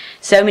nature.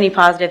 So many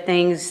positive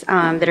things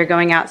that are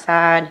going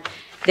outside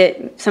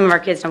that some of our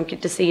kids don't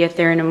get to see if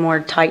they're in a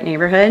more tight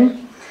neighborhood.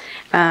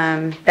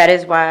 That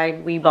is why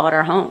we bought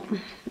our home.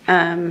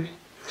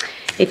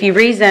 If you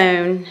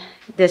rezone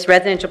this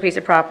residential piece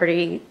of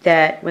property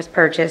that was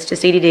purchased to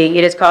CDD,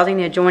 it is causing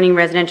the adjoining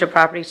residential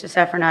properties to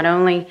suffer not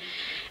only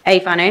a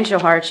financial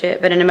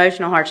hardship, but an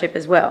emotional hardship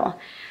as well.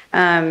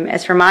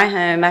 As for my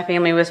home, my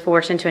family was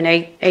forced into an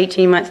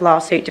 18-month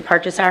lawsuit to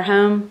purchase our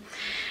home,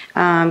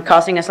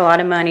 costing us a lot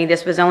of money.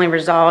 This was only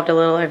resolved a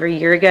little over a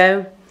year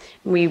ago.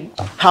 We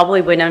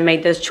probably wouldn't have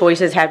made those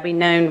choices had we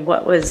known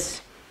what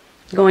was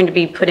going to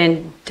be put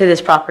into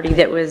this property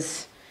that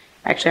was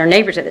actually our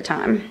neighbors at the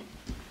time.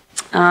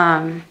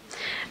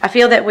 I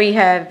feel that we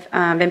have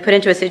been put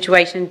into a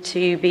situation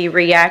to be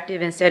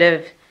reactive instead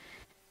of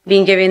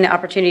being given the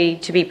opportunity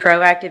to be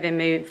proactive and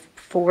move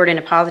forward in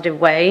a positive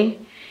way.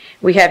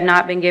 We have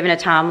not been given a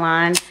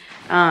timeline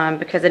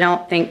because I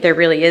don't think there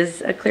really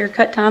is a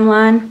clear-cut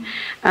timeline.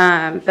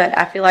 But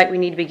I feel like we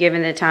need to be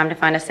given the time to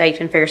find a safe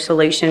and fair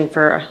solution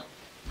for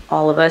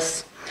all of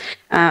us.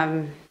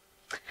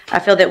 I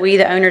feel that we,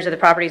 the owners of the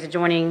properties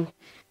adjoining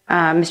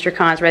Mr.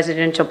 Khan's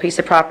residential piece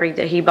of property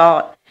that he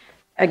bought,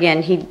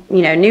 again, he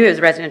knew it was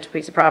a residential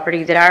piece of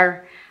property, that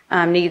our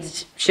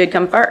needs should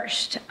come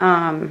first.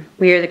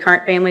 We are the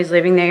current families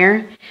living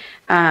there.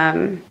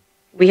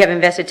 We have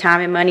invested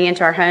time and money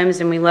into our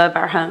homes, and we love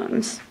our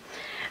homes.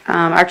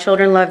 Our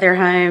children love their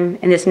home,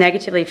 and this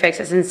negatively affects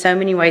us in so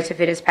many ways if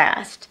it is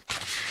passed.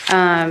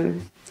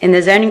 In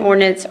the zoning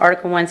ordinance,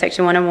 Article 1,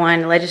 Section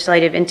 101,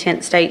 legislative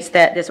intent states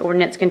that this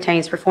ordinance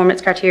contains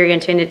performance criteria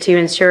intended to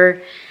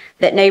ensure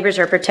that neighbors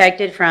are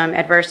protected from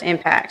adverse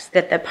impacts,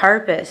 that the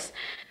purpose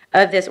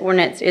of this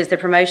ordinance is the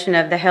promotion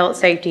of the health,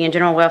 safety, and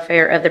general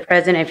welfare of the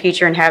present and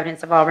future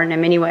inhabitants of Auburn in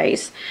many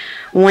ways.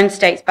 One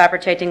states by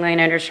protecting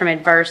landowners from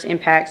adverse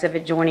impacts of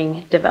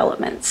adjoining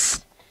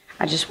developments.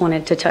 I just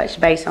wanted to touch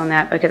base on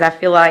that because I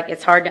feel like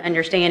it's hard to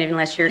understand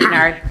unless you're in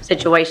our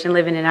situation,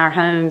 living in our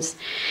homes,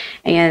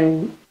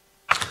 and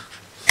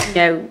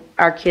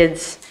our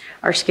kids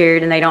are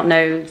scared and they don't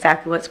know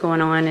exactly what's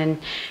going on,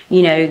 and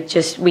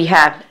we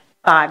have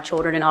 5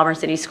 children in Auburn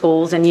City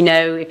schools, and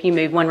if you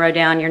move one row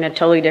down, you're in a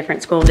totally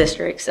different school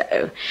district.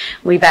 So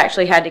we've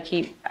actually had to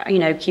keep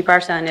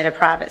our son at a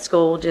private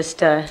school just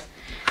to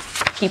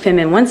keep him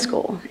in one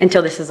school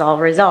until this is all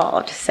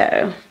resolved.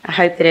 So I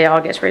hope that it all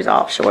gets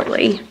resolved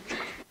shortly.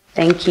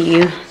 Thank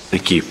you.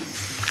 Thank you.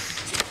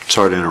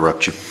 Sorry to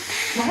interrupt you.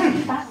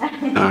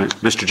 All right,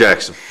 Mr.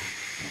 Jackson.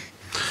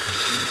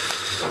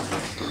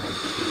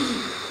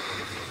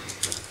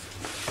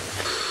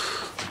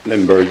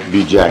 Lindbergh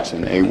B.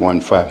 Jackson,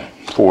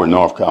 8154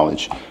 North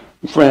College.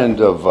 Friend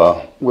of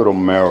Widow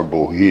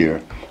Marable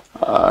here,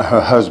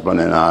 her husband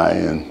and I,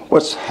 and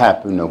what's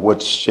happened or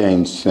what's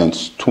changed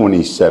since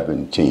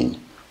 2017.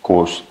 Of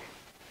course,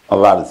 a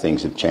lot of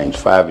things have changed.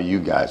 5 of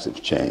you guys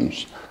have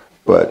changed.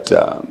 But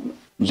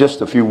just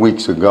a few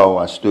weeks ago,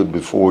 I stood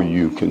before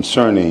you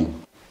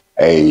concerning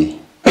a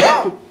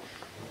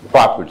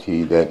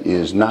property that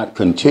is not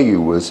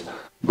contiguous,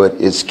 but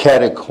it's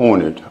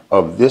catty-cornered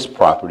of this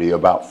property,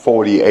 about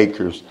 40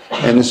 acres,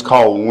 and it's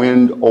called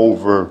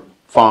Windover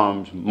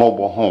Farms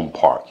Mobile Home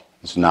Park.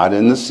 It's not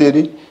in the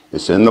city,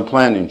 it's in the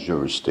planning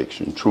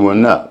jurisdiction, true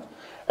enough.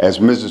 As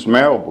Mrs.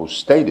 Marable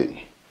stated,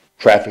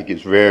 traffic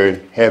is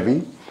very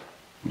heavy.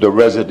 The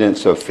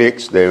residents are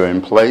fixed, they're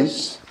in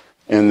place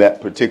in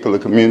that particular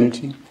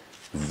community.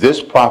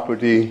 This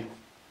property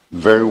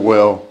very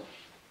well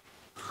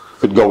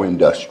could go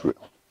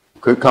industrial.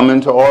 Could come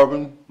into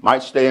Auburn,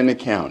 might stay in the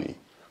county.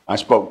 I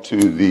spoke to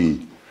the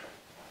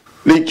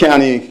Lee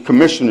County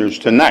Commissioners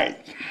tonight,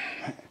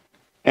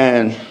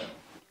 and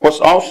what's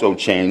also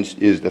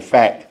changed is the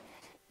fact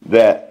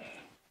that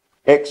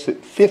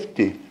exit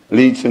 50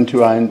 leads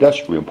into our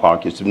industrial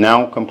park. It's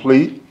now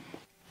complete.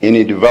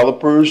 Any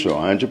developers or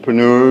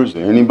entrepreneurs or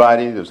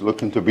anybody that's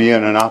looking to be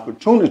in an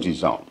opportunity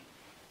zone,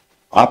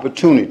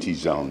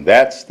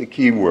 that's the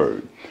key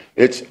word.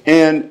 It's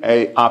in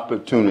an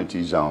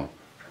opportunity zone,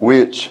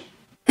 which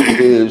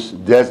is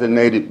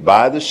designated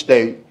by the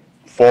state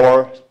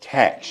for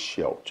tax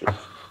shelter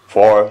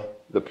for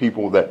the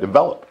people that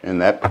develop in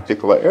that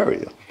particular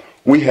area.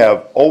 We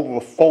have over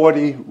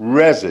 40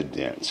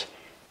 residents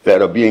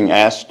that are being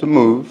asked to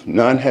move.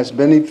 None has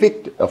been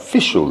evicted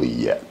officially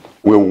yet.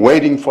 We're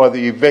waiting for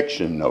the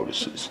eviction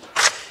notices.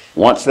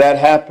 Once that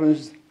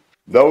happens,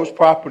 those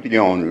property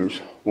owners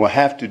will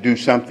have to do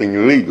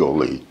something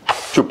legally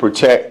to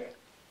protect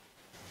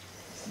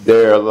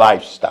their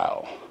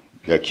lifestyle.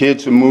 Their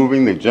kids are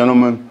moving. The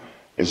gentleman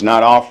is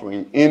not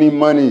offering any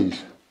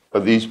monies for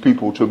these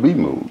people to be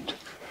moved.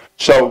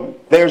 So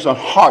there's a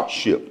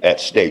hardship at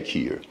stake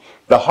here.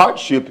 The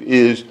hardship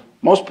is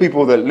most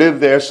people that live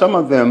there, some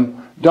of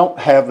them don't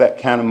have that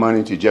kind of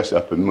money to just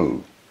up and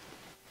move.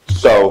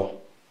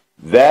 So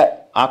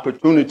that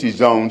opportunity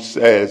zone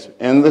says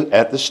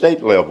at the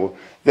state level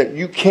that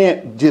you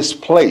can't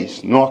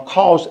displace nor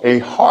cause a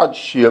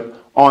hardship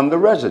on the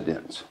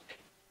residents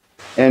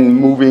and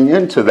moving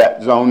into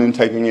that zone and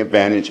taking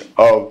advantage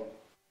of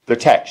the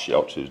tax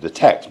shelters, the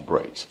tax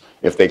breaks.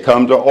 If they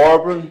come to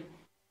Auburn,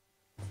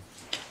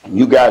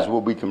 you guys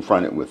will be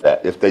confronted with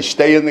that. If they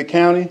stay in the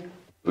county,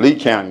 Lee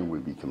County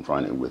will be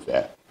confronted with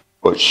that.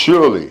 But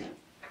surely,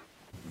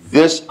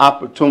 this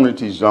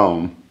opportunity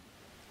zone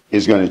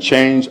is going to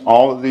change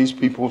all of these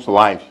people's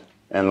life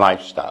and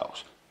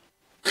lifestyles.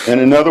 And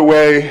another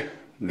way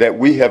that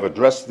we have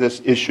addressed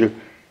this issue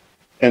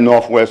in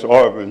Northwest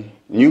Auburn,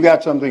 and you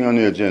got something on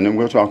the agenda, and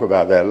we'll talk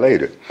about that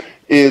later,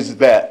 is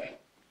that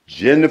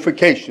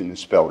gentrification is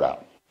spelled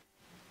out.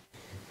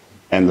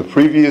 And the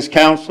previous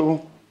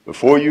council,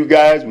 before you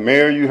guys,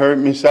 Mayor, you heard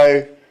me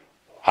say,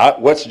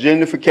 what's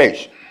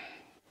gentrification?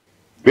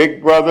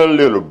 Big brother,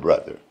 little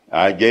brother.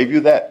 I gave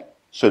you that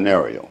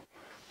scenario.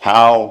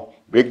 How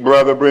big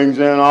brother brings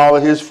in all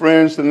of his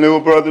friends to little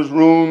brother's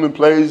room and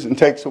plays and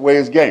takes away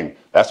his game.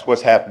 That's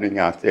what's happening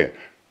out there.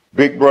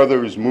 Big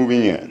brother is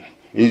moving in.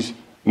 He's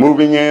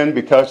moving in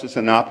because it's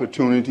an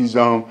opportunity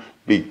zone,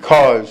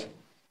 because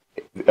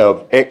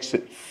of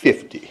exit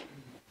 50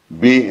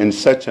 being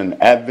such an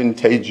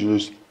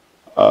advantageous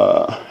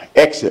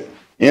exit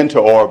into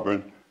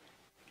Auburn.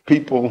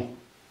 People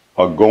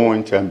are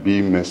going to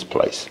be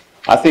misplaced.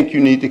 I think you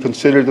need to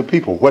consider the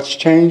people. What's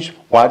changed?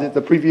 Why did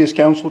the previous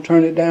council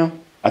turn it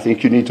down? I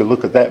think you need to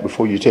look at that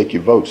before you take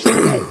your votes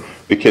tonight,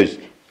 because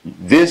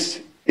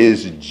this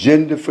is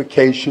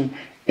gentrification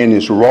in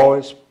its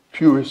rawest,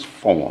 purest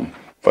form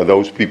for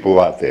those people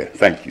out there.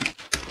 Thank you.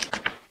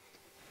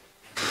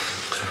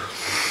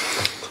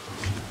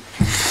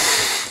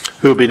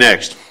 Who will be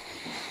next?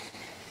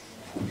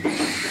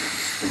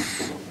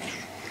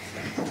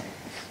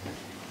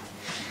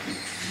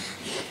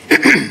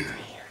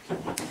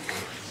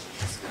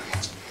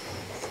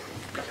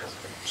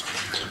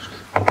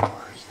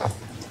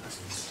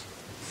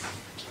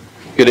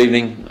 Good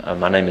evening.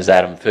 My name is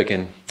Adam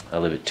Ficken. I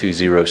live at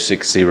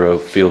 2060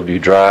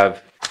 Fieldview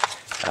Drive.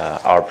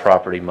 Our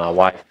property, my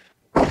wife,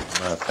 my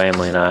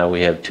family and I, we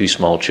have 2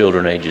 small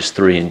children, ages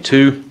 3 and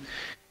 2.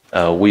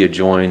 We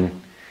adjoin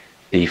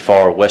the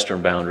far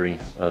western boundary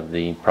of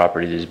the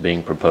property that is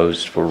being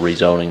proposed for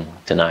rezoning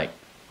tonight.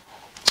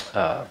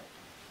 I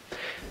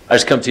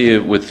just come to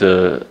you with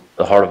the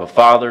heart of a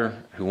father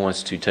who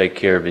wants to take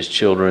care of his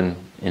children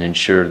and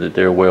ensure that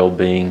their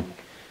well-being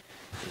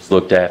is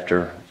looked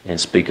after and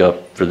speak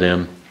up for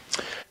them.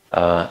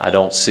 I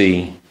don't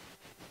see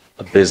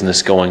a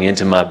business going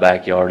into my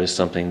backyard as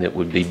something that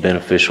would be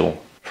beneficial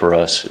for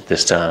us at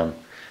this time.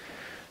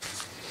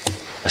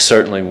 I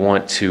certainly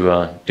want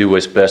to do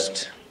what's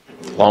best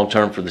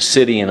long-term for the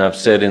city, and I've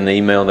said in the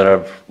email that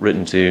I've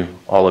written to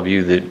all of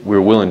you that we're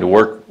willing to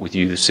work with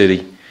you, the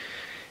city,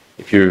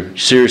 If you're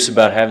serious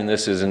about having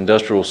this as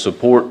industrial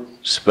support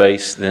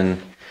space,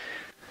 then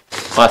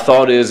my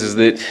thought is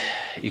that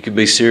you could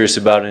be serious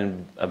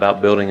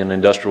about building an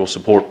industrial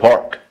support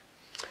park.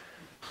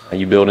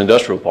 You build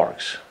industrial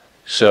parks.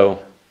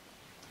 So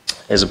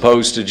as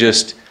opposed to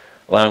just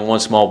allowing one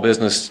small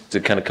business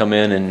to kind of come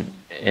in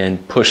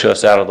and push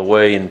us out of the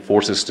way and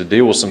force us to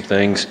deal with some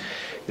things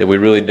that we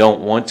really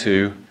don't want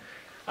to,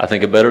 I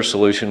think a better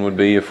solution would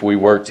be if we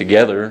work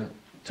together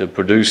to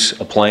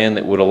produce a plan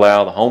that would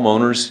allow the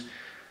homeowners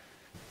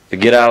to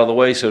get out of the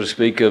way, so to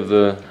speak, of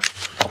the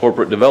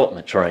corporate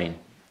development train.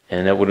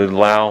 And that would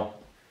allow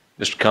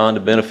Mr. Khan to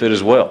benefit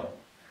as well.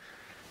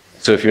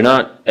 So if you're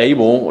not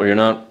able or you're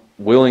not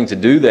willing to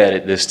do that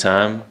at this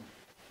time,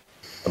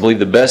 I believe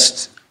the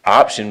best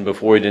option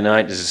before you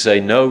deny it is to say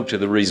no to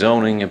the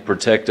rezoning and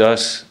protect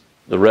us,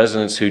 the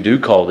residents who do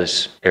call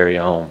this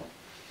area home.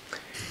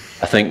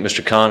 I think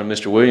Mr. Khan and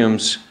Mr.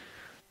 Williams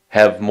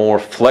have more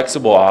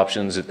flexible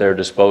options at their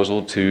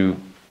disposal to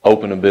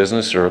open a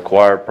business or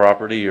acquire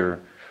property or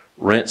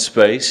rent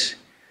space.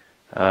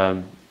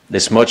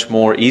 It's much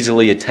more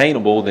easily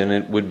attainable than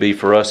it would be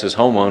for us as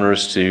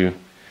homeowners to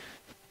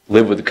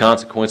live with the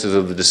consequences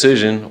of the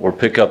decision or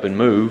pick up and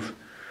move.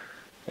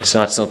 It's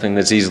not something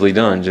that's easily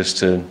done just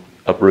to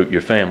uproot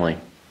your family.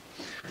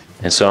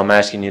 And so I'm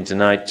asking you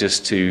tonight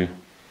just to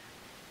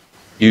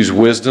use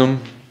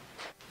wisdom,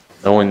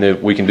 knowing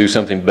that we can do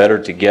something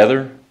better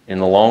together in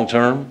the long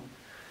term,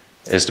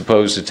 as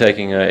opposed to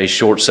taking a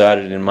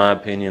short-sighted, in my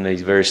opinion, a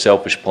very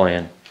selfish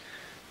plan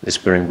that's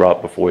being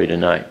brought before you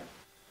tonight.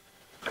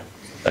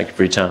 Thank you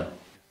for your time.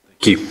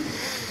 Thank you.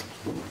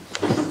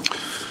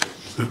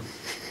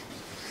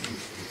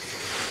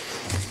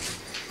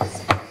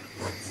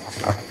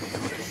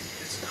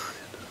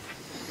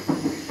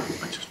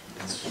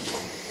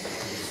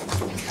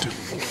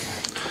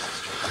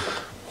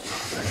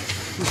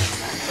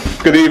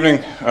 Good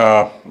evening.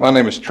 My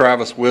name is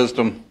Travis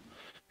Wisdom,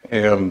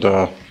 and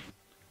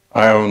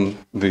I own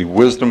the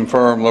Wisdom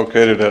firm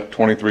located at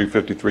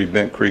 2353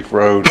 Bent Creek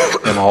Road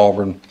in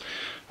Auburn.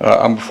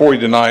 I'm before you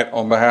tonight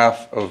on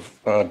behalf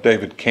of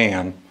David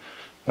Can.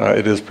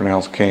 It is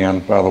pronounced Can,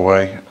 by the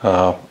way,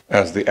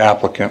 as the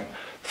applicant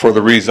for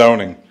the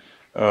rezoning.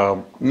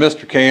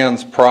 Mr.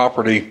 Can's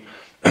property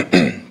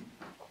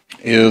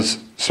is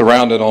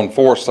surrounded on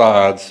four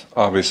sides,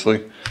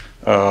 obviously,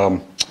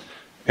 and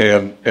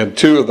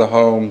two of the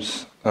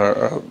homes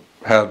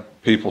had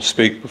people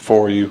speak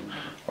before you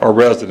are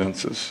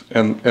residences,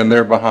 and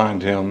they're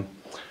behind him.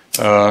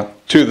 To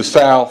the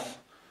south,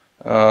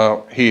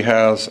 he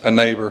has a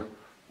neighbor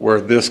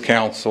where this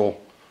council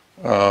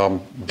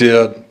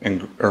did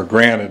or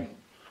granted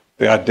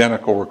the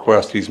identical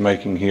request he's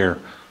making here.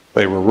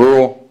 They were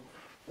rural,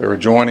 they were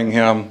joining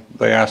him,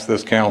 they asked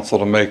this council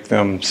to make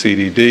them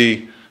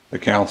CDD, the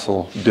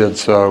council did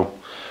so,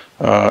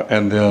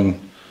 and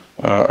then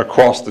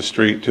across the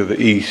street to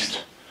the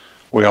east,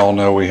 we all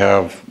know we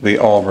have the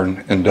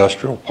Auburn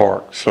Industrial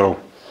Park. So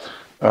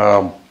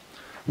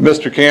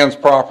Mr. Can's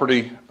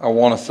property, I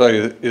want to say,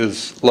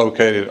 is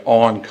located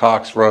on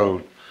Cox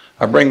Road.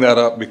 I bring that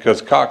up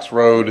because Cox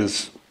Road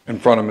is in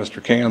front of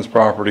Mr. Can's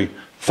property,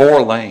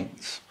 4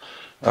 lanes,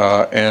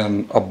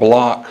 and a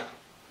block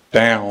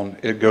down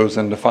it goes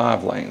into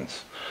 5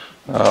 lanes,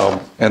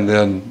 and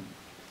then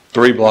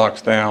 3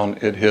 blocks down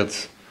it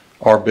hits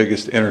our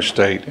biggest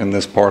interstate in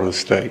this part of the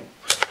state.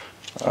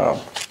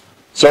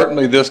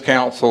 Certainly this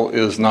council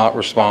is not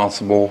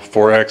responsible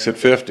for Exit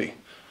 50.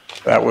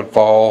 That would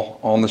fall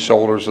on the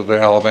shoulders of the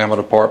Alabama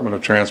Department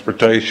of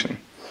Transportation.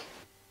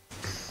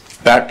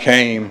 That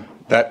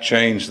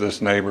changed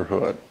this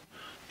neighborhood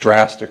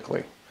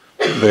drastically.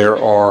 There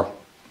are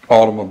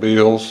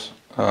automobiles,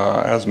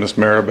 as Ms.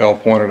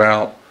 Maribel pointed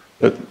out,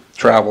 that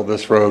travel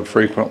this road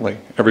frequently.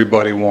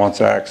 Everybody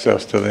wants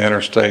access to the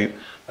interstate.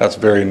 That's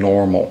very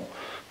normal.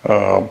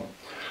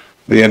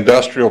 The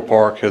industrial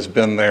park has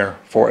been there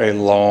for a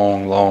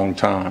long, long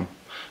time.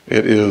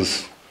 It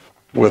is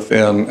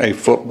within a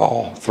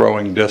football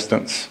throwing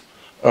distance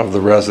of the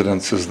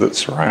residences that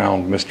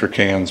surround Mr.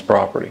 Can's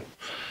property.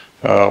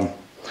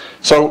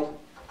 So,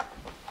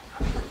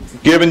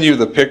 giving you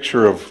the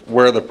picture of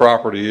where the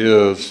property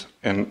is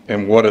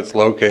and what it's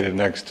located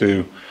next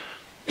to,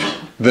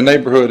 the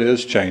neighborhood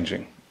is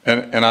changing.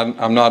 And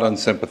I'm not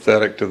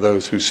unsympathetic to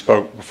those who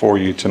spoke before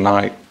you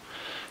tonight,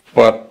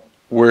 but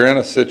we're in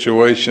a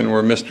situation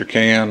where Mr.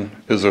 Can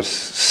is a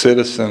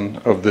citizen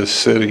of this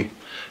city.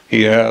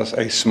 He has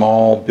a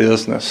small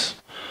business.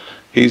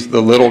 He's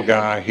the little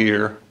guy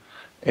here,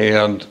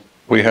 and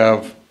we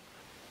have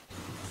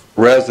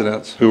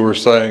residents who are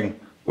saying,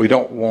 we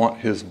don't want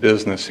his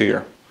business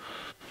here.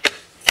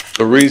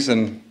 The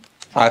reason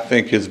I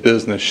think his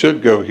business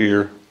should go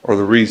here, or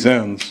the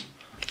reasons,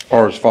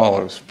 are as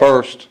follows.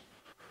 First,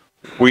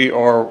 we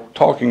are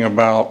talking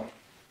about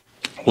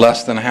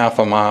less than half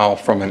a mile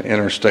from an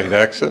interstate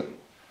exit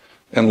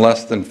and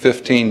less than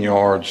 15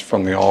 yards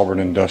from the Auburn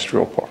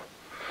Industrial Park.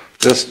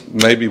 This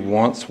maybe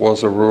once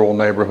was a rural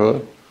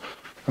neighborhood.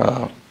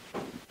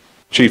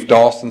 Chief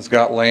Dawson's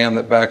got land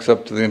that backs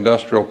up to the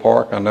industrial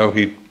park. I know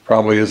he'd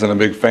probably isn't a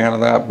big fan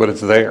of that, but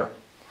it's there.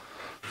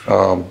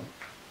 And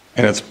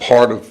it's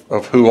part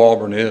of who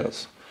Auburn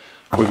is.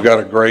 We've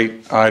got a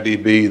great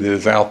IDB that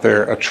is out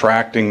there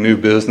attracting new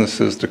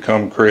businesses to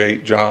come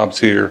create jobs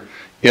here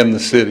in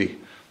the city.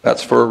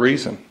 That's for a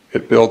reason.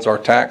 It builds our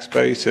tax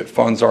base, it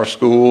funds our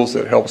schools,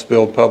 it helps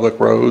build public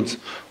roads.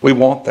 We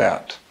want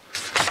that.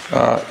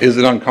 Is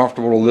it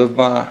uncomfortable to live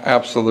by?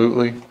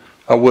 Absolutely.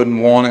 I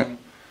wouldn't want it.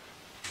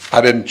 I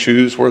didn't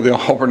choose where the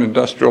Auburn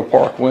Industrial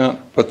Park went,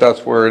 but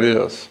that's where it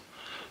is.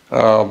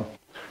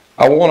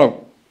 I want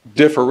to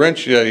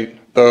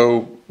differentiate,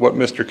 though, what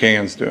Mr.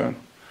 Can's doing.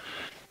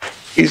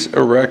 He's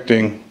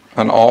erecting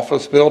an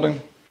office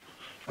building,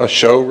 a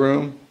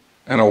showroom,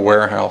 and a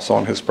warehouse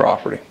on his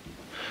property.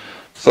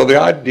 So the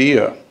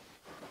idea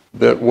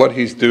that what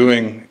he's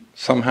doing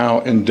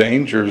somehow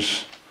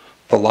endangers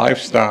the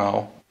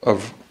lifestyle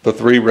of the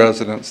 3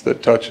 residents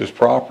that touch his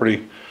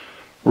property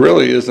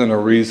really isn't a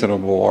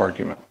reasonable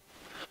argument.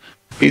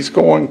 He's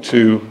going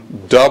to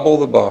double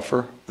the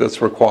buffer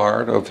that's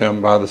required of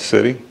him by the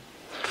city.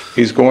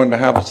 He's going to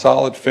have a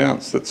solid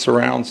fence that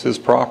surrounds his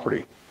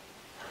property.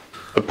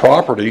 The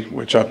property,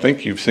 which I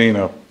think you've seen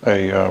a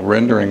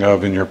rendering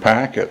of in your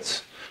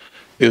packets,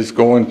 is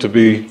going to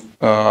be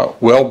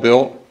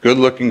well-built,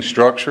 good-looking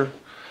structure.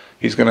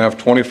 He's going to have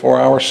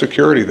 24-hour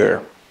security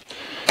there.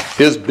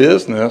 His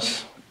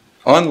business,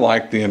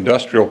 unlike the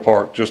industrial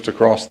park just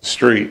across the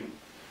street,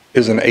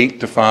 is an 8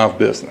 to 5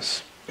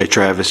 business. Hey,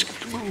 Travis,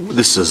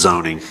 this is a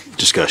zoning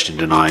discussion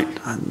tonight.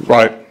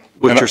 Right.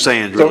 What you're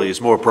saying really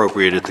is more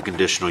appropriate at the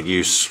conditional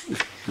use.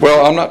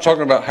 Well, I'm not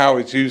talking about how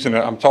he's using it.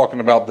 I'm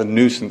talking about the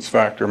nuisance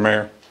factor,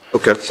 Mayor.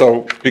 Okay.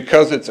 So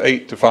because it's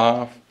 8 to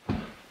 5,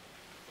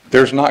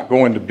 there's not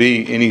going to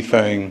be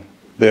anything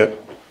that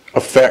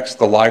affects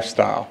the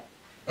lifestyle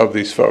of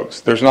these folks.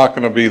 There's not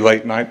going to be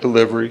late night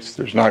deliveries.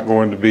 There's not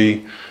going to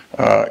be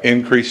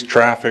increased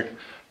traffic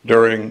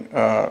during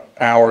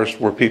hours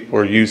where people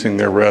are using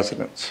their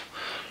residence.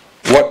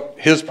 What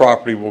his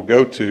property will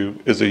go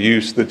to is a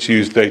use that's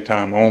used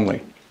daytime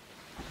only.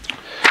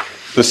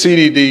 The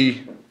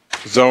CDD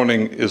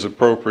zoning is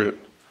appropriate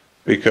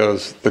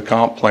because the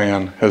comp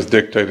plan has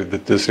dictated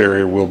that this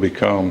area will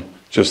become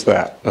just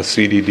that, a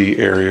CDD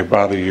area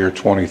by the year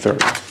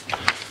 2030.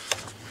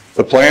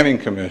 The Planning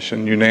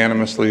Commission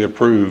unanimously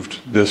approved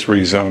this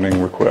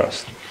rezoning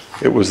request.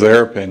 It was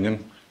their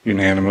opinion,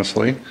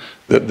 unanimously,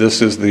 that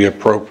this is the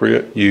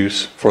appropriate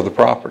use for the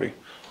property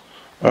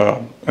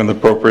and the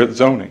appropriate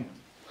zoning.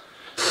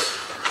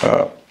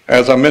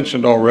 As I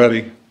mentioned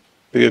already,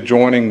 the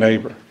adjoining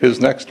neighbor,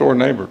 his next door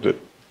neighbor that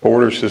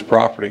borders his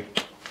property,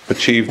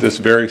 achieved this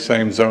very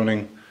same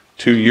zoning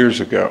 2 years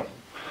ago.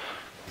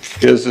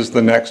 His is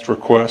the next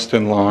request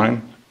in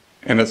line,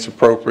 and it's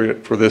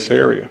appropriate for this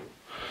area.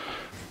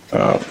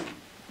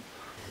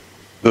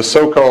 The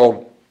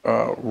so-called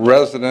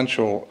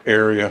residential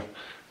area,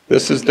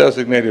 this is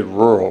designated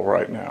rural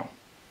right now.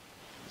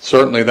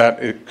 Certainly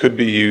that it could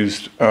be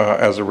used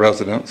as a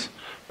residence,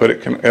 but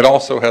it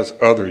also has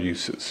other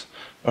uses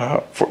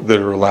that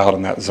are allowed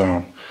in that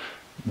zone.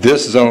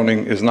 This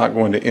zoning is not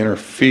going to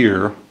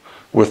interfere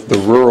with the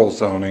rural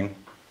zoning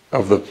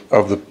of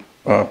the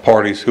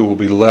parties who will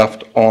be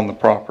left on the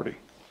property.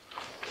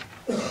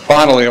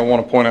 Finally, I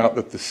want to point out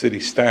that the city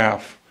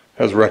staff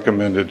has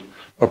recommended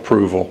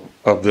approval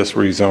of this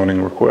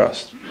rezoning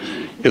request.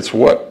 It's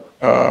what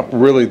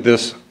really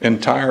this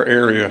entire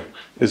area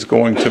is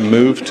going to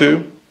move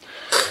to,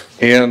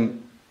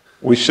 and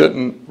we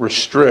shouldn't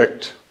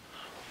restrict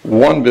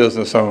one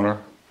business owner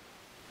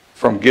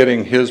from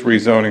getting his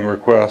rezoning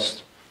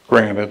request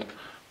granted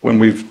when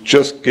we've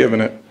just given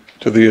it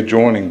to the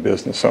adjoining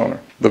business owner,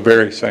 the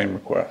very same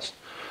request.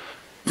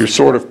 You're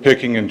sort of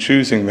picking and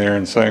choosing there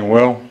and saying,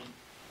 well,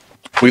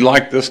 we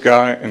like this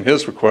guy and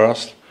his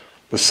request.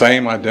 The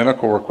same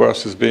identical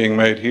request is being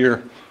made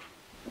here.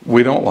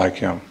 We don't like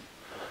him.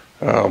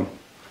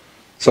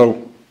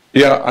 So,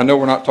 yeah, I know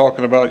we're not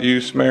talking about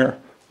use, Mayor,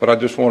 but I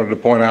just wanted to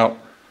point out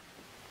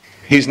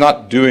he's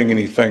not doing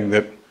anything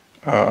that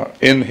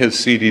in his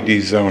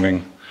CDD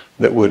zoning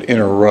that would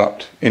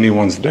interrupt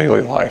anyone's daily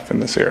life in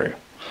this area.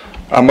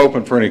 I'm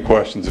open for any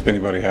questions if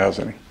anybody has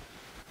any.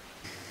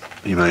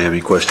 Anybody have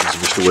any questions,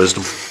 Mr.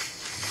 Wisdom?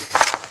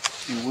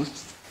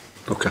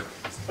 Okay.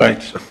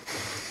 Thanks.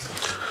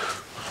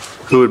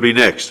 Who would be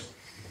next?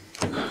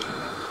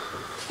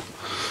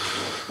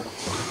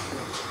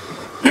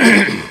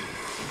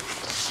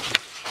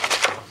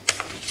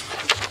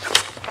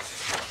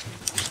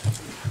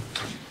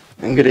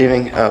 Good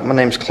evening. My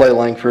name is Clay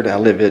Langford. I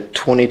live at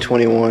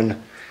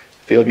 2021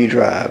 Fieldview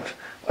Drive.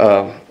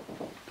 I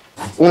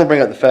want to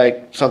bring up the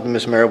fact, something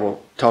Ms.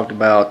 Marable talked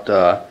about,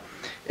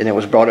 and it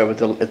was brought up at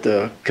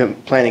the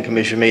Planning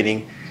Commission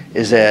meeting,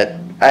 is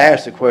that I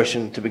asked the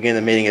question to begin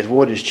the meeting is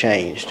what has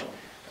changed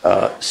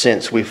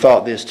since we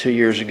fought this 2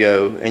 years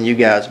ago and you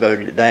guys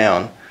voted it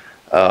down?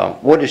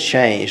 What has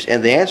changed?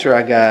 And the answer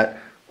I got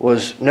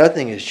was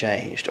nothing has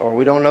changed, or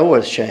we don't know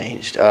what's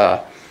changed.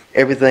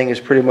 Everything is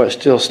pretty much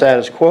still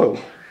status quo.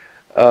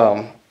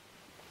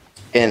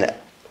 And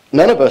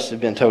none of us have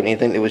been told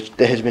anything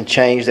that has been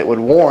changed that would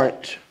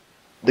warrant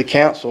the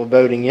council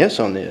voting yes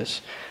on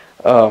this.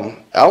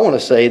 I want to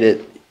say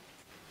that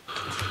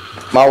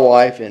my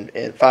wife and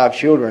 5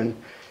 children,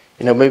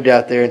 moved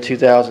out there in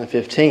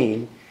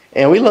 2015,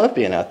 and we love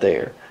being out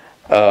there.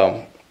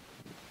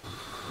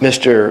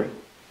 Mr.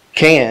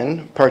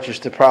 Can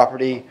purchased the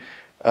property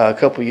a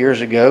couple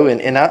years ago,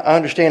 and I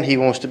understand he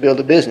wants to build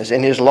a business,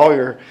 and his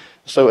lawyer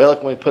so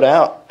eloquently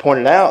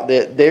pointed out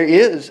that there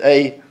is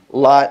a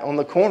lot on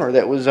the corner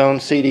that was zoned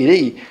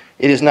CDD.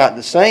 It is not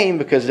the same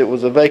because it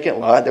was a vacant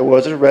lot. There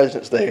was a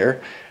residence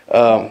there.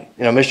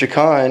 Mr.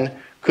 Khan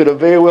could have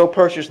very well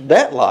purchased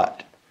that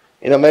lot.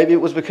 Maybe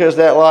it was because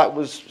that lot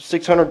was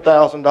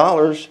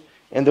 $600,000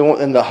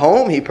 and the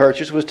home he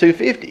purchased was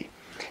 $250,000.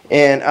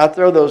 And I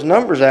throw those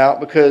numbers out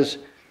because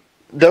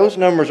those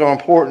numbers are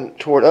important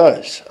toward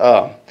us.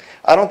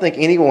 I don't think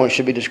anyone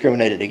should be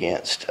discriminated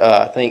against.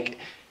 I think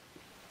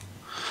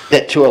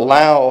that to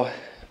allow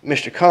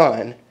Mr.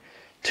 Khan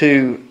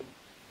to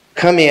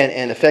come in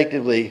and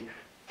effectively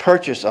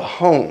purchase a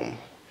home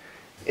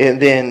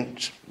and then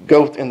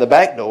go in the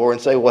back door and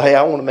say, well, hey,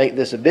 I want to make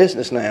this a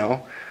business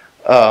now,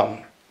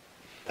 I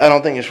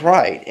don't think it's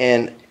right.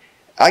 And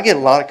I get a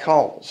lot of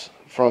calls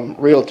from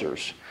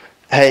realtors.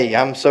 Hey,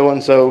 I'm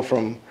so-and-so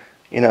from,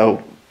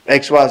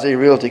 XYZ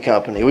Realty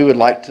Company. We would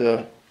like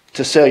to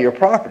sell your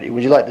property.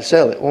 Would you like to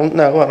sell it? Well,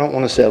 no, I don't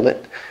want to sell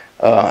it.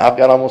 I've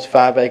got almost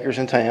 5 acres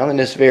in town, and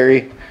it's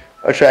very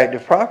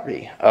attractive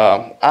property.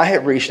 I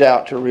have reached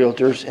out to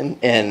realtors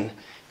and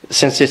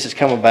since this has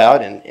come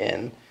about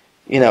and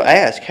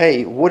ask,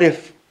 hey, what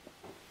if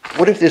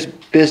this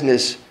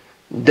business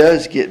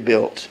does get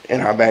built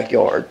in our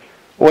backyard?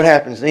 What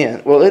happens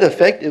then? Well, it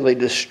effectively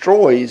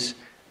destroys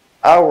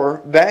our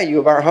value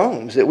of our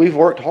homes that we've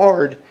worked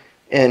hard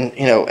and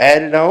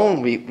added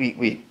on.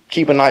 We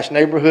keep a nice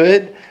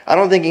neighborhood. I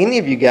don't think any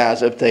of you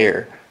guys up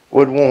there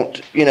would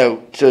want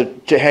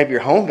to have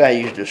your home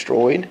values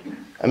destroyed.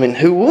 I mean,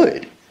 who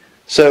would?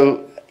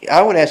 So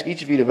I would ask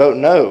each of you to vote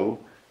no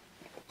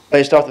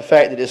based off the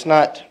fact that it's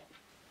not,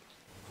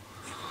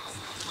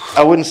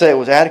 I wouldn't say it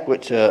was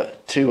adequate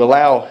to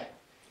allow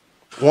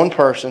one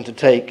person to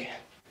take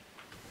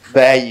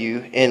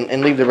value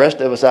and leave the rest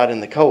of us out in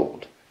the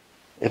cold,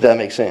 if that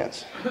makes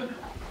sense.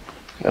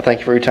 I thank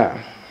you for your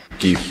time.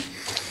 Thank you.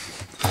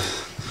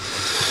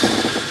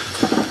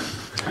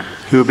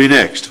 Who will be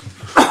next?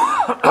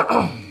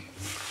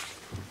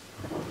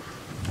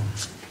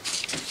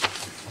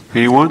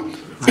 Anyone?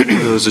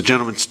 There's a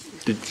gentleman.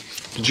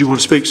 Did you want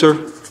to speak,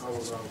 sir?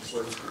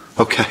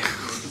 Okay.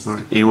 All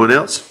right. Anyone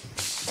else?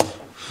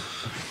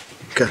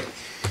 Okay.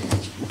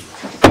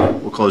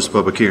 We'll close the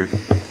public hearing.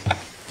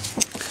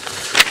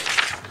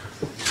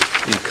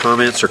 Any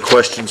comments or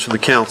questions from the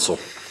council?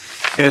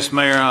 Yes,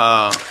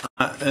 Mayor,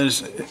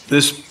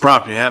 this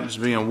property happens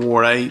to be in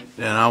Ward 8,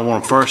 and I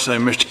want to first say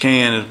Mr.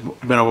 Can has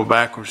been over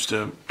backwards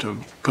to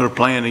put a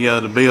plan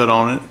together to build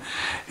on it,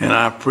 and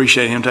I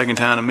appreciate him taking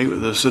time to meet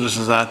with the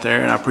citizens out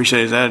there, and I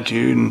appreciate his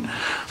attitude, and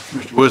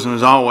Mr. Wisdom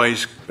is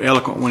always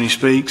eloquent when he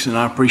speaks, and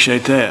I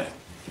appreciate that.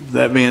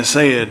 That being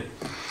said,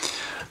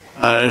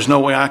 there's no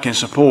way I can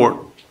support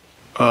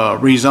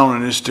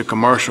rezoning this to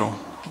commercial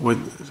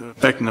with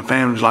affecting the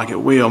families like it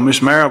will. Miss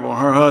Marable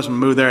and her husband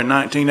moved there in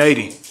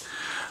 1980.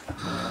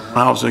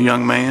 I was a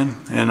young man,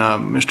 and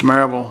Mr.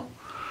 Marable,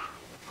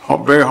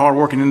 very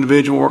hard-working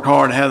individual, worked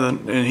hard,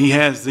 and he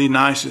has the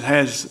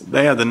nicest.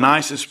 They have the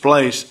nicest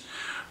place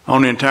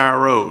on the entire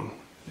road.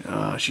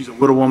 She's a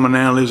widow woman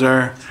now, lives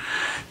there,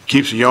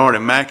 keeps the yard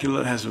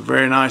immaculate, has a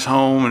very nice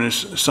home, and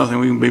it's something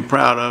we can be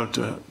proud of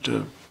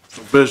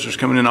for visitors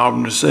coming in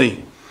Auburn to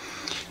see.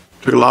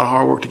 Took a lot of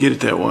hard work to get it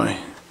that way.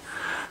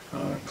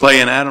 Clay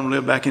and Adam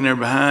live back in there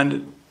behind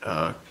it.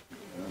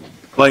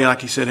 Clay,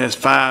 like he said, has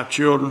 5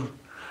 children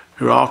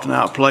who are often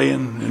out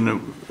playing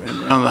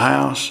around the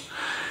house.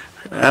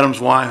 Adam's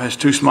wife has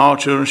 2 small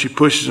children. She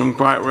pushes them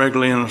quite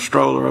regularly in a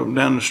stroller up and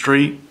down the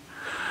street.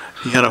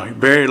 He had a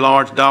very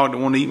large dog that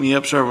wanted to eat me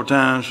up several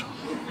times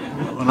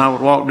when I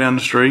would walk down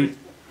the street.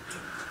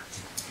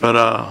 But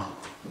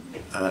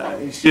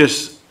it's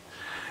just,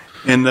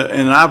 and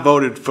I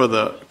voted for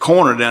the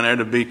corner down there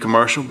to be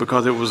commercial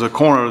because it was a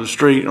corner of the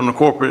street on the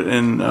corporate,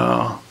 and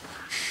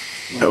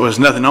there was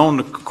nothing on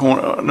the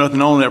corner,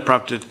 nothing on that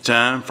property at the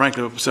time.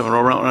 Frankly, except for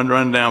a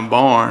run-down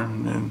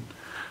barn, and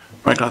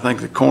frankly, I think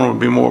the corner would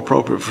be more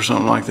appropriate for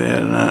something like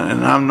that. And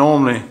I'm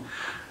normally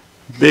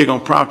big on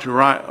property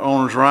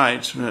owners'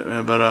 rights,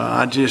 but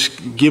I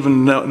just,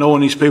 given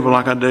knowing these people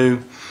like I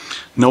do,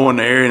 knowing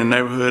the area and the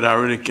neighborhood,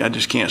 I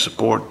just can't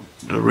support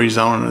the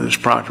rezoning of this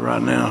property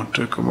right now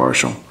to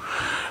commercial.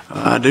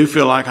 I do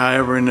feel like,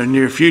 however, in the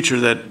near future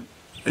that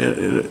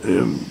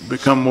it'll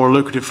become more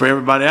lucrative for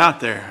everybody out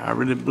there. I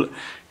really,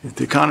 if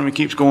the economy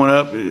keeps going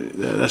up,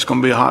 that's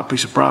going to be a hot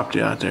piece of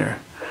property out there.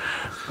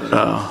 And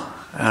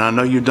I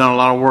know you've done a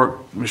lot of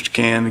work, Mr.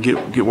 Can,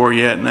 to get where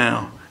you're at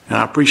now, and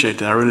I appreciate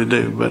that. I really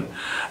do. But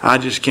I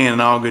just can't,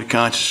 in all good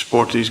conscience,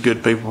 support these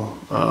good people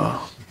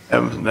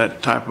having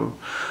that type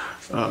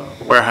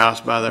of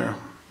warehouse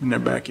in their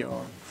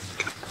backyard.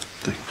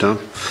 Thank you, Tom.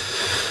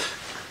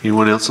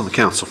 Anyone else on the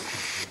council?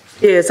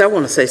 Yes, I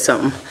want to say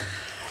something.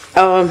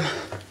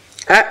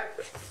 I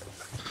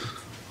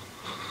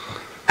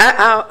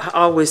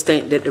always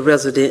think that the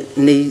resident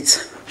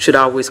needs should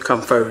always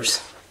come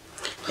first.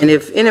 And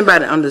if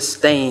anybody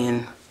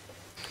understand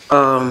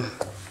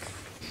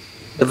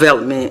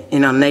development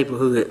in our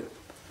neighborhood,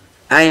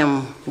 I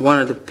am one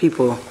of the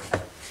people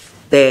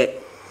that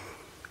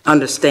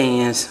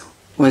understands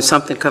when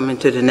something come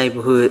into the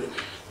neighborhood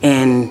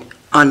and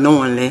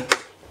unknowingly,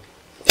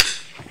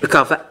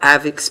 because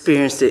I've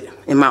experienced it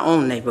in my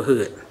own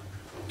neighborhood.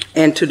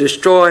 And to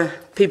destroy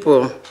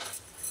people,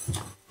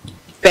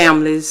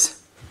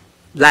 families,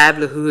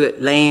 livelihood,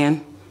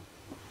 land,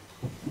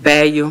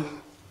 value,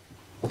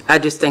 I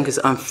just think it's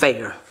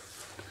unfair.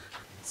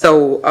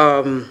 So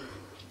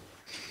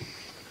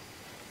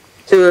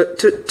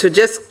to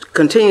just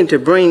continue to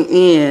bring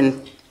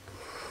in,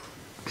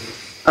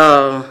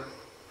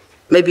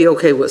 maybe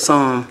okay with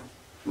some,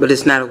 but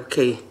it's not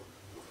okay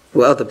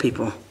with other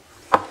people.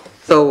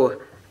 So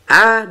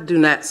I do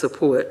not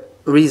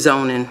support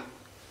rezoning,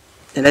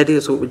 and that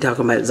is what we're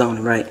talking about,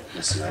 zoning, right?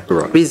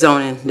 Correct.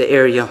 Rezoning the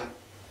area.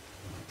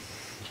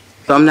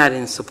 So I'm not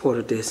in support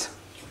of this.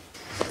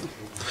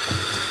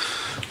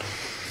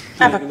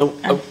 Go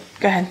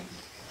ahead.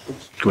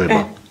 Go ahead,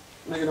 Bob.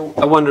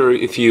 I wonder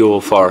if you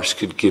or Forrest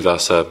could give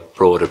us a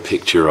broader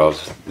picture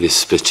of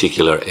this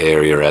particular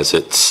area as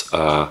it's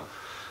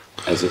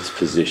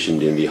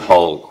positioned in the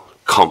whole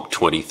Comp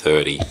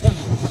 2030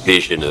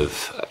 vision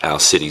of our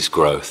city's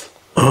growth.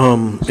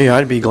 Yeah,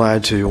 I'd be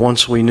glad to.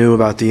 Once we knew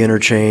about the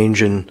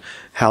interchange and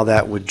how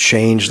that would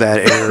change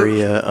that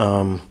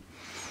area,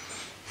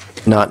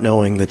 not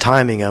knowing the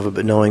timing of it,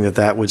 but knowing that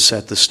that would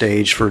set the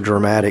stage for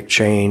dramatic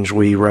change,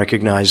 we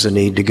recognized the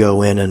need to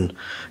go in and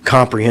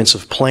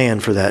comprehensive plan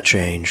for that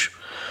change,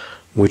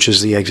 which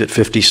is the Exit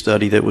 50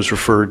 study that was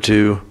referred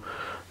to,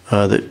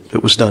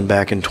 that was done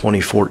back in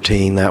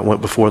 2014. That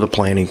went before the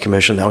Planning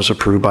Commission. That was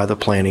approved by the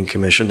Planning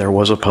Commission. There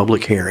was a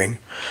public hearing.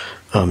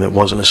 It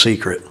wasn't a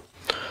secret.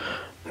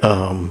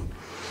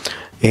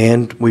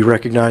 And we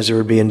recognized there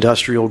would be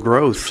industrial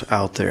growth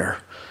out there.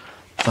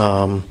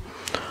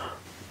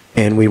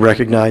 And we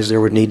recognized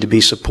there would need to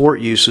be support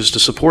uses to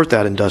support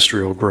that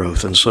industrial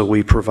growth. And so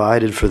we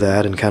provided for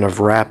that and kind of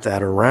wrapped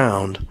that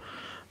around.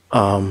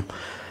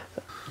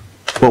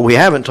 What we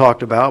haven't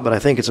talked about, but I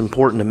think it's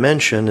important to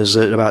mention, is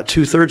that about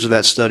 2/3 of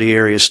that study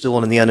area is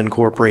still in the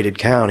unincorporated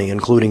county,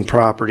 including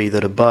property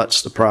that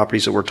abuts the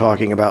properties that we're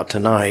talking about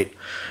tonight,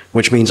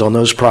 which means on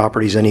those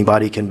properties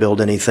anybody can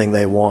build anything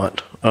they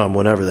want,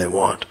 whenever they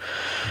want.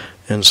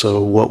 And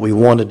so what we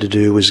wanted to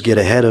do was get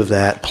ahead of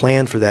that,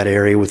 plan for that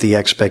area with the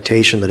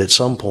expectation that at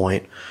some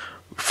point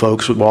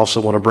folks would also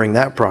want to bring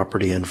that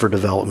property in for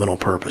developmental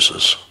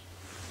purposes.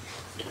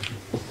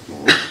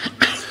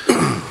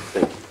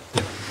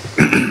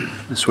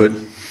 Ms. Wood?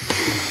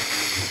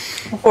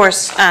 Of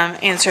course,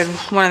 answered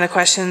one of the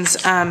questions.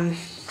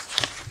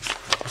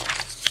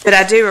 But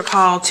I do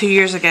recall 2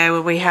 years ago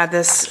when we had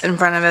this in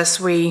front of us,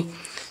 we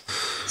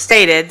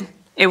stated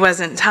it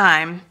wasn't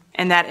time,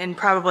 and that in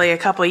probably a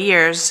couple of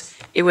years,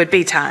 it would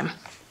be time.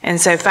 And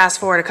so fast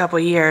forward a couple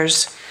of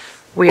years,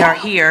 we are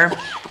here,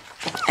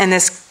 and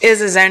this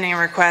is a zoning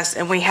request,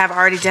 and we have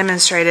already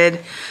demonstrated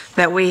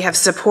that we have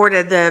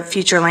supported the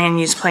future land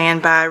use plan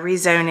by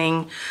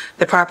rezoning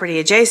the property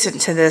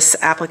adjacent to this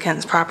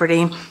applicant's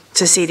property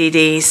to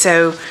CDD.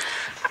 So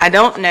I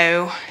don't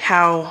know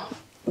how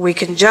we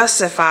can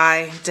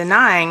justify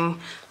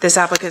denying this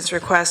applicant's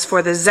request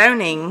for the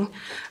zoning.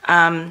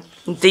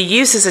 The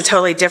use is a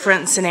totally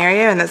different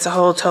scenario, and that's a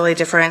whole totally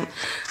different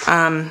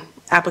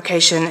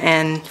application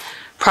and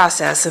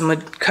process and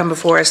would come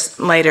before us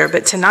later.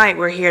 But tonight,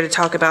 we're here to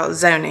talk about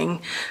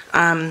zoning.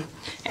 And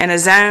a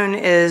zone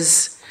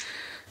is,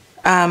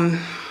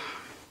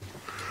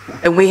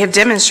 we have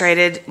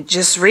demonstrated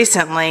just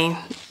recently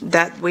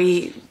that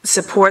we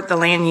support the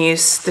land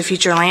use, the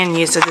future land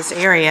use of this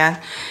area.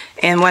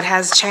 And what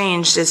has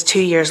changed is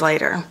 2 years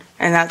later.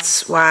 And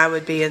that's why I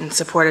would be in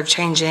support of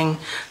changing,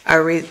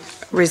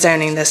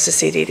 rezoning this to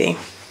CDD.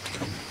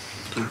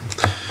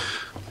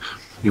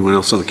 Anyone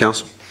else on the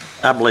council?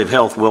 I believe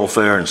health,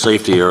 welfare, and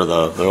safety are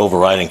the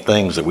overriding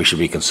things that we should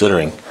be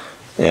considering.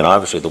 And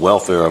obviously, the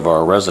welfare of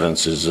our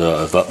residents is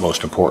of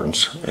utmost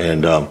importance.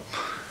 And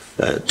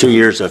 2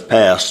 years have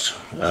passed.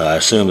 I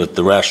assume that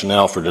the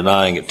rationale for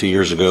denying it 2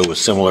 years ago was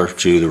similar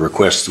to the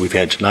requests we've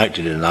had tonight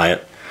to deny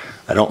it.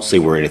 I don't see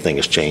where anything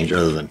has changed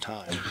other than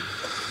time.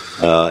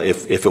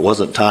 If it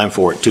wasn't time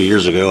for it 2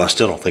 years ago, I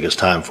still don't think it's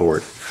time for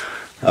it.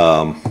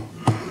 I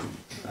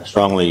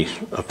strongly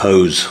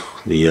oppose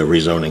the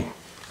rezoning.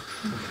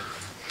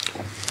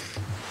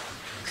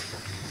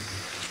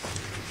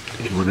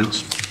 Anyone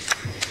else?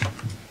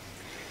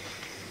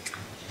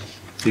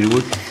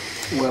 Anyone?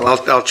 Well,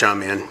 I'll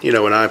chime in. You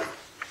know, and I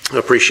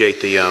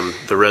appreciate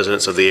the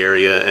residents of the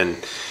area and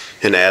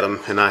Adam,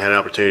 and I had an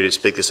opportunity to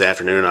speak this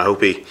afternoon. I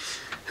hope he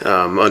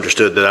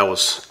understood that I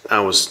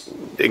was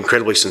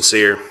incredibly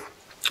sincere,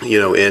 you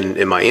know,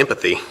 in my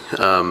empathy,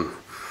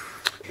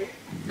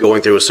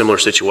 going through a similar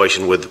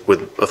situation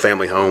with a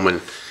family home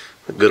and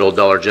a good old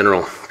Dollar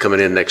General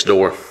coming in next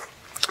door,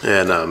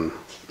 and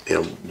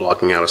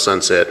blocking out a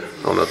sunset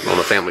on a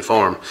family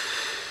farm.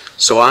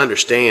 So I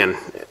understand,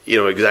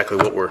 exactly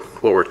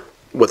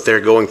what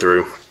they're going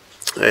through,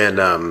 and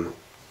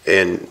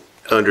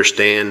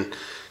understand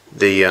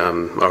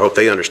I hope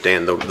they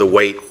understand the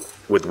weight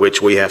with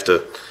which we have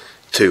to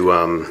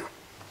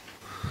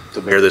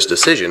bear this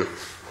decision,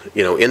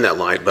 in that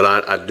light. But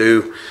I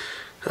do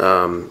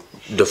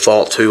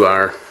default to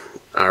our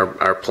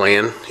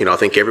plan. I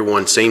think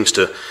everyone seems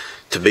to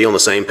be on the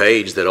same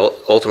page that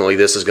ultimately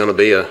this is going to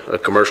be a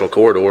commercial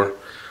corridor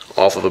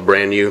off of a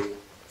brand new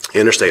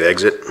interstate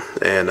exit,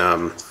 and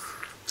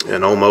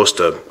almost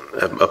a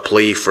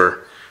plea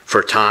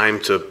for time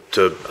to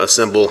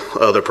assemble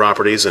other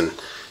properties and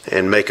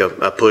make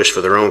a push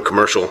for their own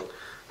commercial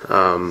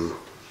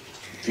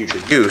future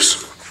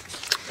use.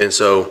 And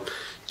so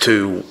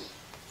to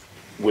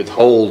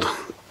withhold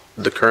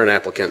the current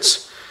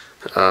applicant's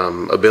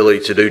ability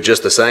to do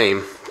just the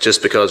same,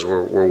 just because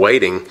we're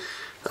waiting,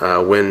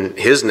 when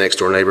his next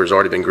door neighbor has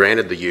already been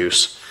granted the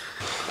use,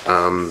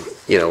 in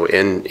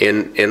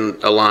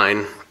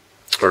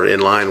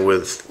line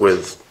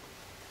with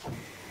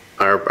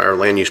our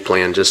land use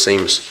plan, just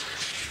seems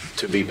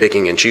to be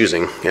picking and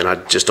choosing, and I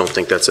just don't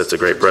think that sets a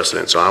great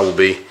precedent. So I will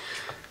be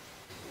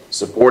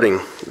supporting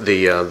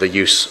the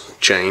use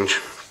change,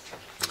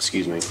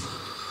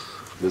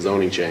 the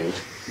zoning change,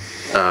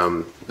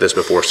 that's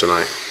before us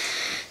tonight.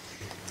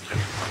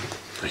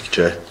 Thank you,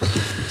 Jay.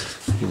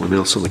 Anyone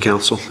else on the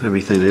council have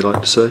anything they'd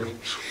like to say?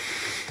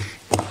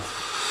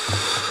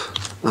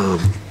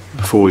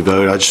 Before we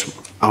vote,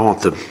 I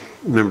want the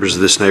members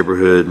of this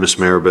neighborhood, Miss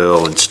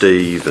Maribel and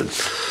Steve and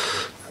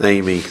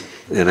Amy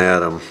and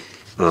Adam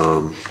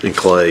and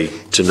Clay,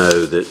 to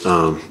know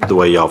that the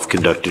way y'all have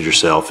conducted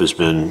yourself has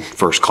been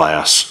first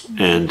class,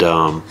 and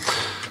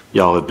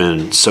y'all have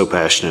been so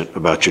passionate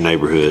about your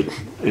neighborhood,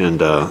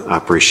 and I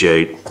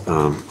appreciate.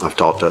 I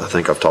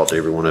think I've talked to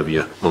every one of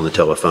you on the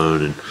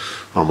telephone, and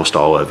almost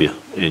all of you,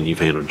 and you've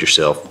handled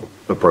yourself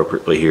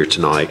appropriately here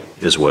tonight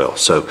as well.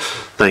 So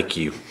thank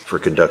you for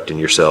conducting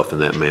yourself in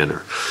that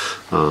manner.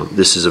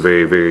 This is a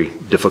very, very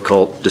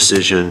difficult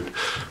decision.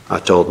 I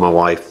told my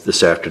wife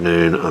this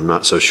afternoon, I'm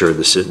not so sure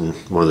this isn't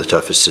one of the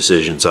toughest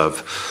decisions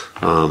I've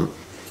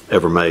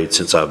ever made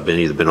since I've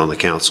either been on the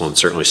council, and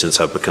certainly since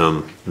I've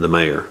become the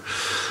mayor.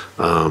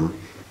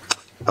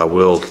 I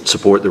will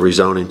support the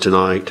rezoning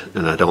tonight,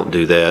 and I don't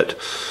do that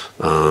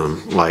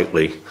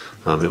lightly.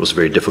 It was a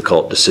very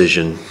difficult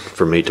decision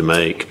for me to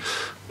make,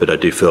 but I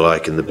do feel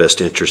like in the best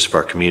interest of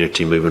our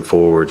community moving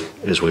forward,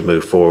 as we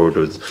move forward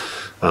with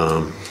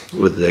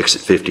the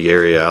Exit 50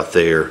 area out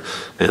there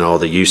and all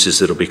the uses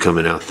that'll be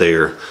coming out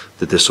there,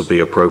 that this will be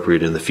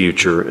appropriate in the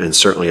future. And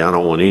certainly I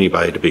don't want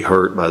anybody to be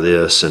hurt by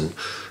this. And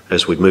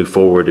as we move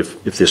forward,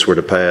 if this were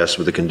to pass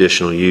with a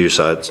conditional use,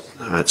 I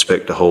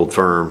expect to hold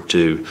firm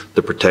to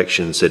the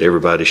protections that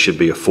everybody should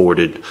be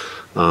afforded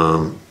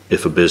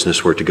if a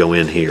business were to go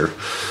in here.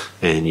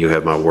 And you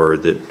have my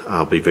word that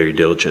I'll be very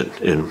diligent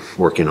in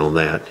working on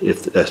that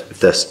if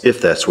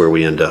that's where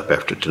we end up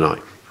after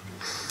tonight.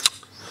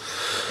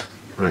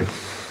 All right.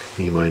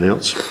 Anybody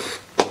else?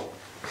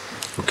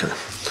 Okay.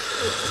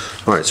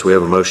 All right. So we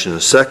have a motion and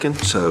a second.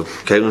 So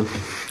Caitlin,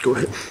 go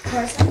ahead.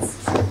 Parsons?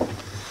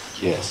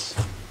 Yes.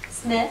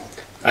 Smith?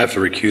 I have to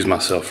recuse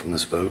myself from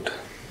this vote.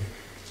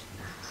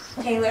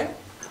 Taylor?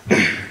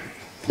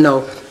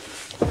 No.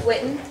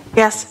 Witten?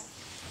 Yes.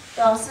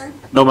 Dawson?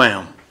 No,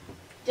 ma'am.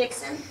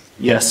 Dixon?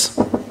 Yes.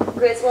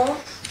 Griswold?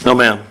 No,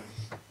 ma'am.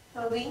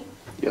 Hovey?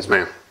 Yes,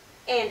 ma'am.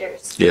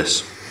 Anders?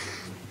 Yes.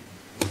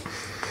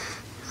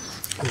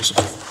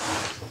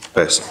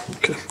 Pass.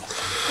 Okay.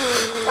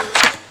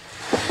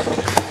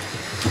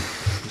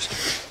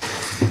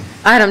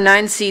 Item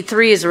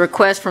 9C3 is a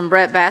request from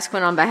Brett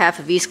Basquin on behalf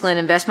of East Glen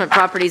Investment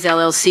Properties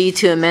LLC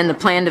to amend the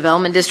Planned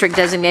Development District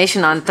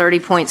designation on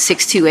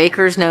 30.62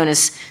 acres known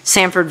as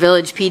Sanford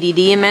Village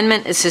PDD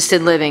Amendment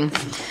Assisted Living.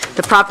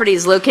 The property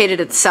is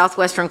located at the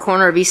southwestern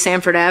corner of East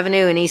Sanford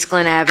Avenue and East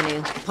Glen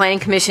Avenue. The Planning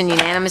Commission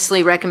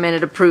unanimously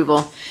recommended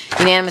approval.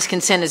 Unanimous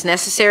consent is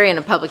necessary and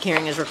a public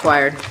hearing is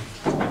required.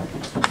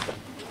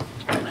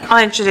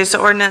 I'll introduce the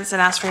ordinance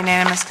and ask for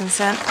unanimous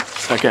consent.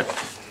 Second.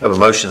 I have a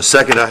motion, a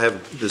second.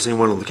 Does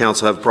anyone on the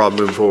council have a problem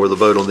moving forward with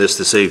the vote on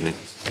this evening?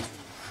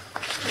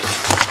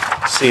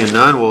 Seeing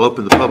none, we'll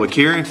open the public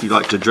hearing. If you'd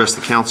like to address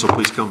the council,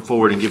 please come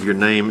forward and give your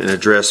name and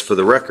address for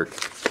the record.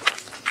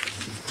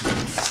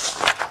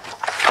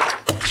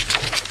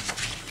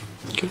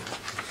 Okay.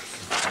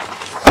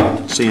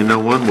 Seeing no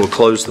one, we'll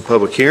close the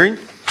public hearing.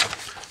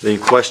 Any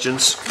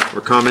questions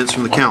or comments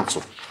from the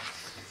council?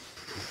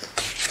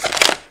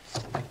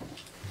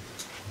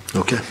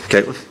 Okay,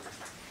 Caitlin?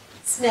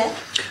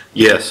 Smith?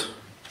 Yes.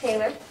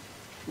 Taylor?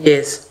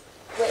 Yes.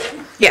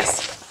 Witten?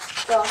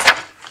 Yes. Dawson?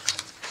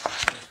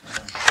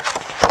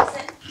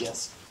 Dixon?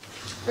 Yes.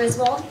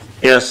 Griswold?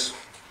 Yes.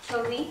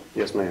 Hovey?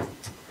 Yes, ma'am.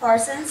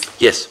 Parsons?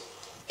 Yes.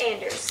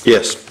 Anders?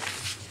 Yes.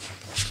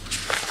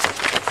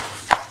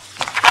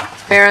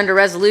 Mayor, under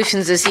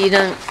resolutions this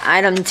evening,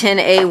 item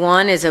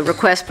 10A1 is a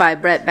request by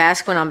Brett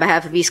Basquin on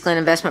behalf of East Glen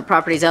Investment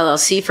Properties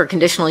LLC for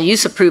conditional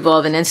use approval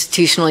of an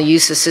institutional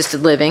use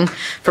assisted living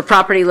for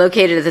property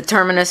located at the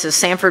terminus of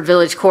Sanford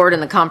Village Court in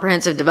the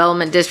Comprehensive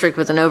Development District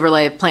with an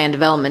overlay of Planned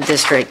Development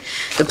District.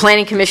 The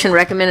Planning Commission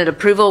recommended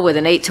approval with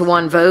an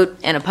 8-to-1 vote,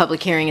 and a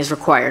public hearing is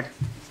required.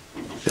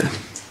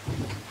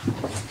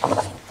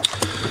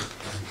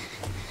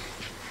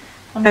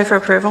 I'll move for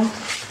approval.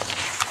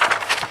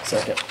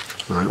 Second.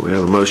 All right, we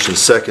have a motion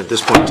second. At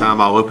this point in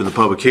time, I'll open the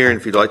public hearing.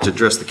 If you'd like to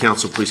address the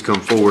council, please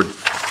come forward,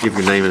 give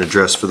your name and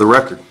address for the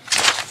record.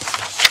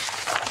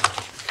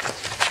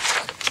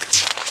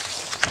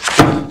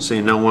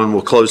 Seeing no one,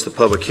 will close the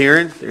public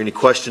hearing. Are there any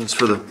questions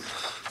for the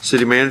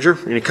city manager?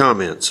 Any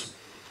comments?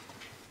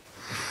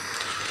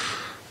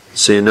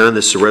 Seeing none,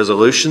 this is a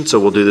resolution, so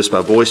we'll do this by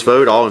voice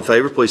vote. All in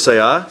favor, please say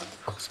aye.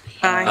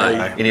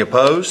 Aye. Any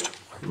opposed?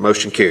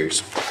 Motion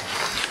carries.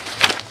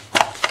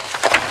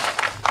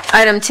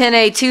 Item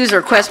 10A2 is a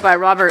request by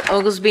Robert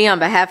Oglesby on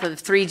behalf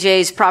of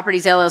 3J's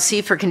Properties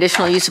LLC for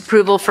conditional use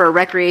approval for a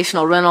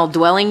recreational rental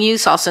dwelling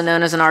use, also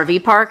known as an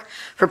RV park,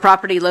 for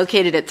property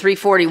located at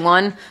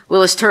 341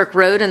 Willis Turk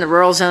Road in the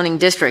Rural Zoning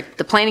District.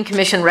 The Planning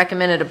Commission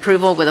recommended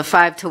approval with a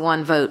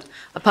 5-to-1 vote.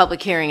 A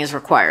public hearing is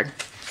required.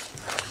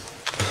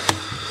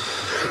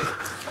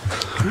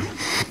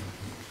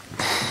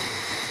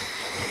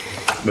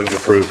 Move to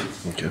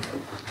approve. Okay.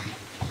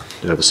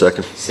 Do you have a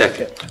second?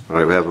 Second. All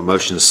right, we have a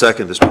motion and a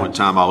second. At this point in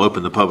time, I'll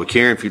open the public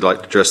hearing. If you'd like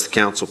to address the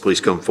council,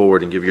 please come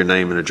forward and give your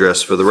name and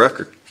address for the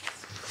record.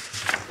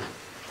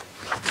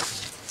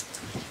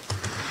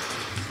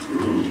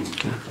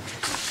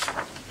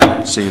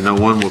 Okay. Seeing no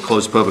one, we'll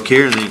close the public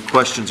hearing. Any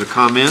questions or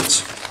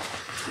comments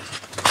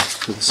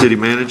to the city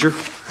manager?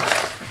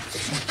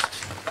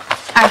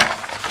 I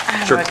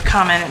have a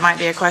comment, it might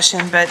be a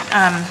question, but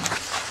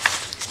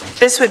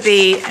this would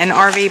be an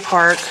RV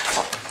park.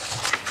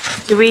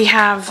 Do we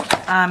have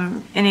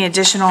any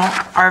additional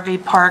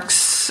RV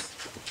parks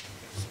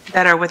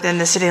that are within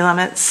the city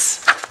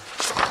limits?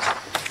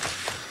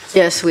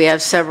 Yes, we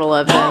have several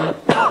of them.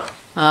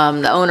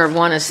 The owner of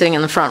one is sitting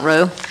in the front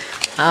row.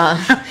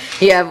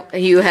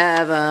 You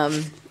have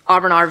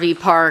Auburn RV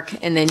Park,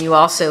 and then you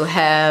also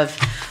have,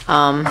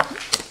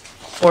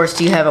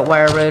 Forrest, you have at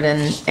Wire Road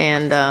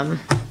and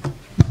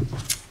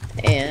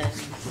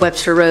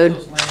Webster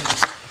Road.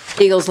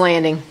 Eagles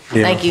Landing.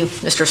 Yeah. Thank you,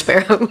 Mr.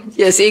 Sparrow.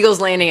 Yes, Eagles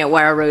Landing at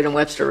Wire Road and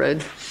Webster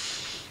Road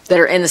that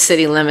are in the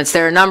city limits.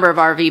 There are a number of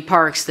RV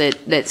parks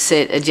that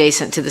sit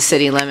adjacent to the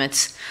city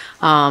limits.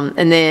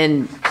 And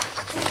then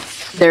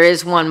there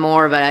is one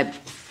more, but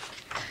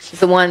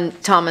the one,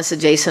 Thomas,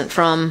 adjacent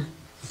from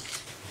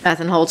Beth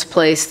and Holt's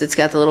place that's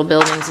got the little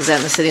buildings, is that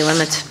in the city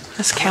limits?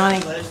 That's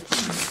county.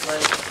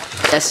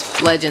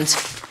 Yes, Legends.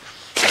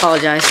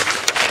 Apologize.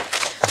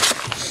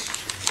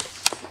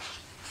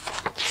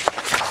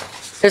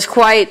 There's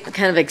quite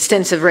kind of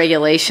extensive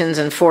regulations,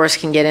 and Forrest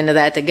can get into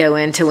that, to go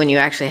into when you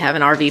actually have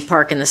an RV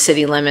park in the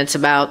city limits,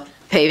 about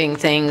paving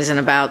things and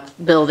about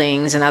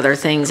buildings and other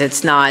things.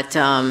 It's not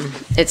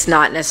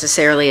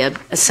necessarily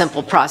a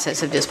simple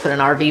process of just put an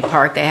RV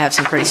park. They have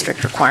some pretty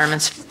strict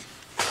requirements.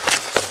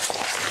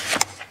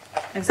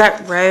 Is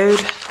that road,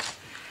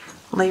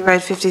 Lee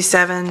Road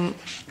 57,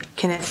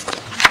 can it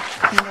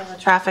handle the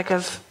traffic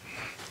of,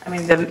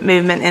 the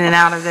movement in and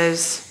out of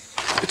those?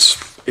 It's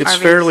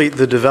RVs? fairly,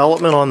 the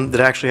development that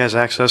actually has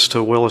access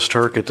to Willis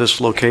Turk at this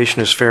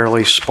location is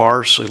fairly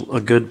sparse. A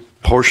good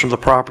portion of the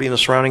property in the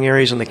surrounding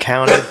areas in the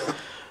county.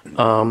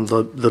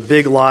 The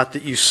big lot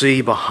that you see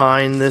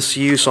behind this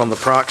use on the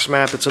Prox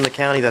map that's in the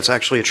county, that's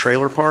actually a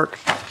trailer park.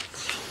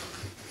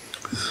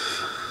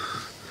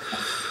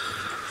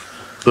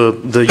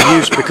 The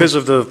use, because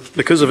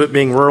of it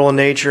being rural in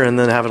nature and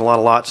then having a lot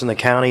of lots in the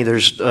county,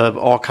 there's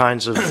all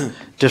kinds of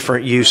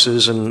different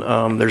uses,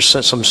 and there's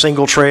some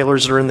single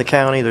trailers that are in the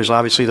county. There's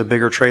obviously the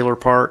bigger trailer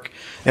park,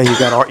 and you've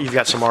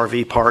got some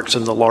RV parks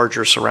in the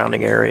larger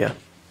surrounding area.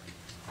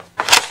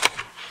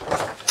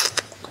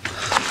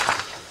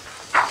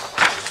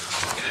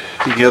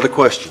 Any other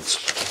questions?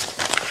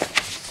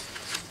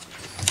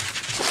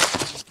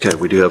 Okay,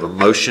 we do have a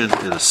motion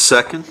and a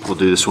second. We'll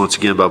do this once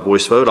again by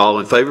voice vote. All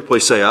in favor,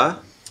 please say aye.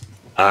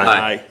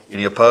 Aye.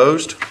 Any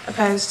opposed?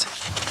 Opposed.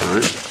 All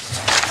right.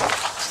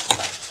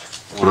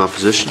 One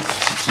opposition.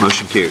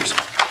 Motion carries.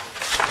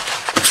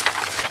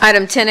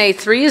 Item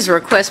 10A3 is a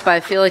request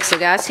by Felix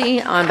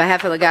Legassi on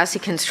behalf of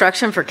Legassi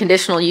Construction for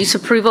conditional use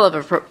approval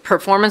of a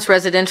performance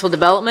residential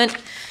development,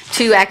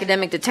 2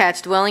 academic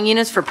detached dwelling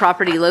units for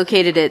property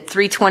located at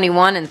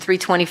 321 and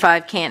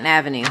 325 Canton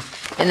Avenue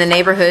in the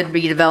Neighborhood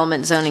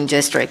Redevelopment Zoning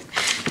District.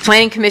 The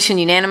Planning Commission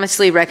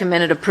unanimously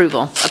recommended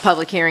approval. A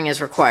public hearing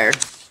is required.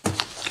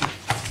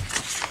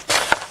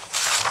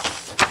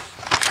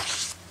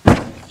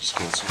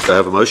 Do I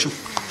have a motion?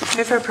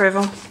 Move for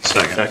approval.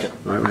 Second.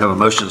 All right, we have a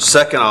motion and a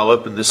second. I'll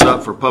open this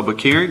up for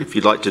public hearing. If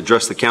you'd like to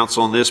address the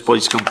council on this,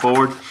 please come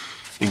forward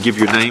and give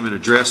your name and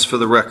address for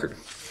the record.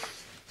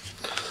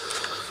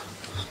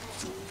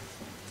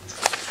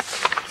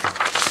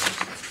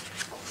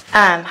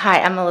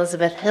 Hi, I'm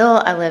Elizabeth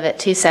Hill. I live at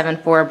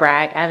 274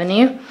 Bragg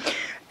Avenue.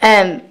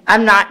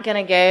 I'm not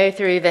going to go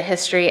through the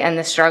history and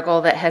the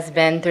struggle that has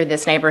been through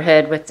this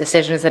neighborhood with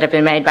decisions that have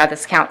been made by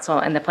this council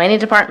and the planning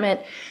department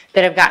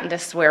that have gotten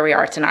us to where we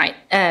are tonight.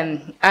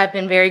 I've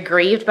been very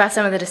grieved by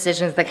some of the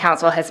decisions the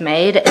council has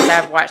made as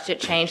I've watched it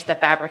change the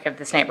fabric of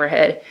this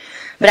neighborhood.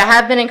 But I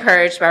have been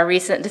encouraged by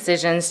recent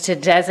decisions to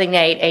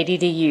designate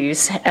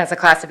ADDUs as a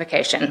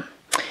classification.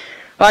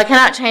 While I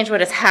cannot change what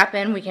has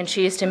happened, we can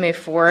choose to move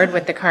forward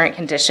with the current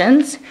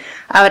conditions.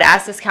 I would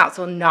ask this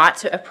council not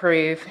to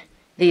approve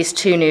these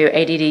 2 new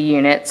ADD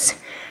units.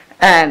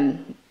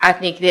 I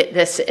think that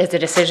this is a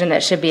decision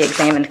that should be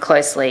examined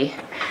closely.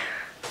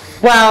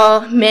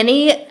 While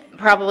many,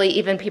 probably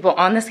even people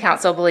on this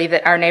council, believe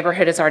that our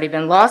neighborhood has already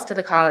been lost to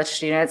the college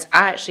students,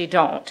 I actually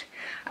don't.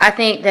 I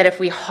think that if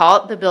we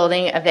halt the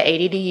building of the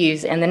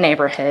ADDUs in the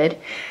neighborhood,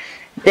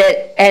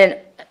 and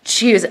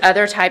choose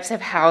other types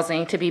of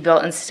housing to be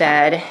built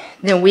instead,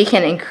 then we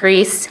can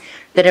increase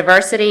the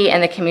diversity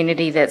and the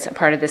community that's a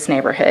part of this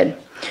neighborhood.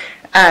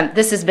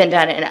 This has been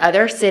done in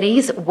other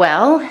cities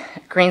well.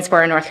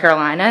 Greensboro, North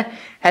Carolina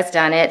has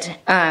done it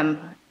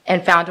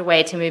and found a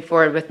way to move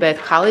forward with both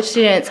college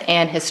students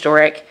and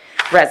historic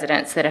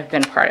residents that have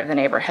been part of the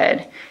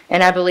neighborhood.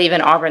 And I believe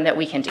in Auburn that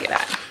we can do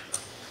that.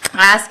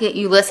 I ask that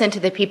you listen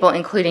to the people,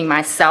 including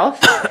myself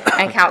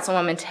and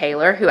Councilwoman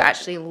Taylor, who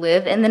actually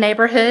live in the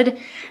neighborhood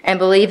and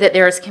believe that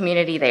there is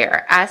community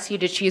there. I ask you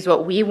to choose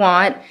what we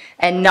want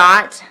and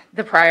not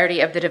the priority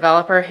of the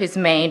developer whose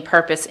main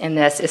purpose in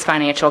this is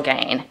financial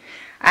gain.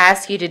 I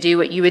ask you to do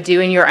what you would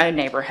do in your own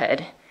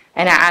neighborhood,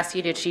 and I ask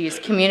you to choose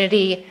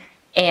community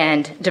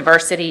and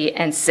diversity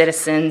and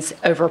citizens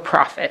over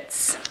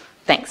profits.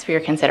 Thanks for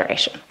your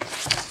consideration.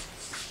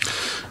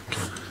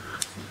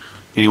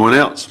 Anyone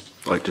else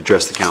like to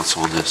address the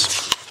council on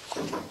this?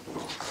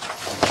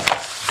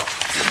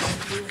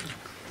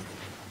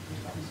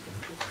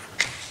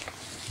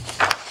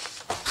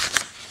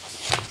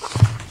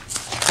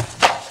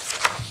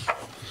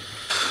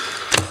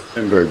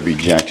 Lindbergh B.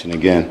 Jackson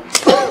again.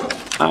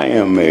 I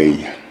am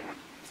a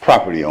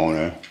property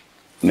owner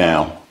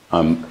now.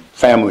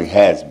 Family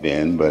has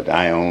been, but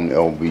I own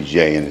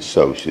LBJ and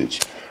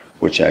Associates,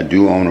 which I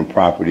do own a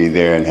property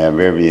there and have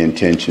every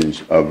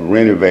intentions of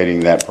renovating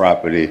that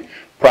property.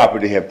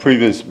 Property had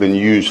previously been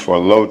used for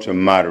low to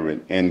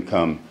moderate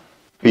income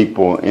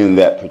people in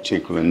that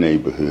particular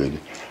neighborhood.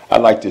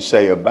 I'd like to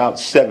say about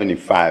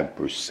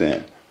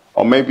 75%,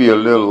 or maybe a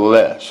little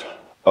less,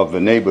 of the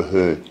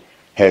neighborhood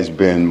has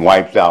been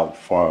wiped out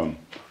from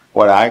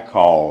what I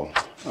call,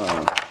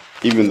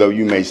 even though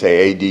you may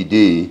say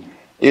ADD,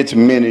 it's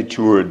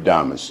miniature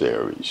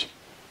domiciles.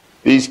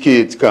 These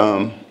kids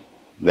come,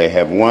 they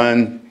have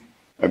one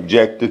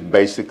objective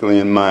basically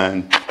in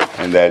mind,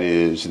 and that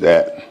is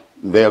that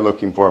they're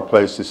looking for a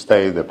place to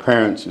stay. The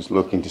parents is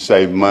looking to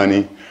save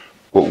money,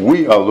 but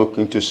we are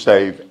looking to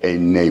save a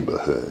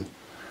neighborhood.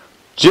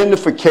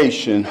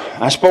 Gentrification,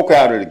 I spoke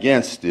out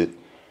against it,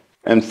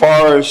 and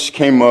Forrest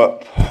came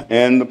up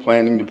in the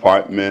planning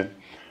department,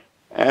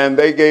 and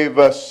they gave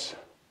us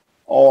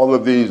all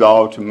of these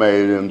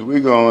ultimatums.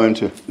 We're going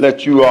to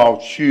let you all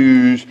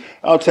choose.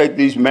 I'll take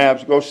these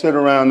maps, go sit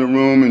around the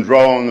room and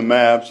draw on the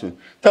maps and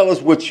tell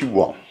us what you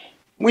want.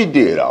 We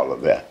did all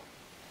of that.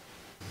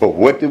 But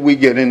what did we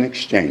get in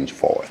exchange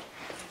for it?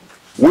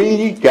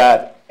 We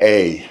got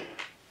a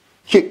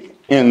kick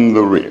in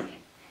the rear.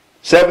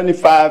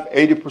 75,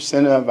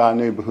 80% of our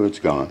neighborhood's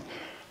gone.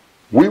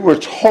 We were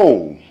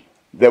told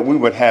that we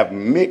would have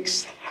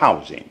mixed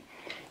housing.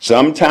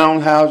 Some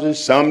townhouses,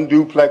 some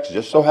duplex,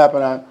 just so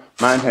happened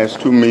mine has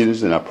 2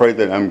 meters, and I pray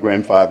that I'm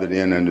grandfathered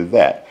in under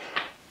that.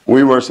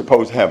 We were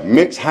supposed to have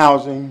mixed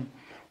housing.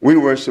 We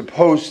were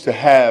supposed to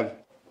have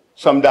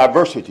some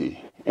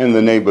diversity in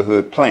the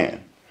neighborhood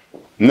plan.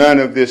 None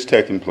of this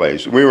taking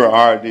place. We were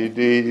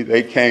RDD.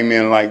 They came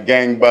in like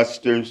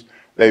gangbusters.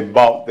 They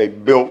bought, they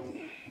built,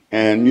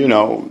 and you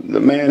know, the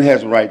man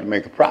has a right to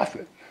make a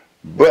profit.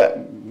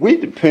 But we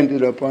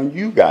depended upon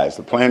you guys,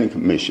 the Planning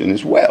Commission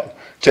as well,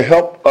 to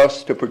help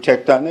us to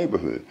protect our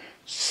neighborhood.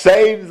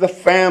 Save the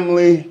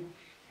family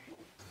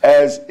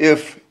as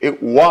if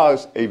it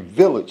was a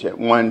village at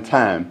one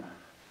time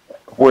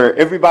where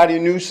everybody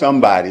knew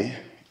somebody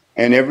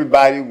and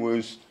everybody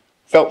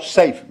felt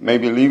safe,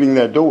 maybe leaving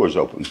their doors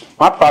open.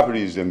 My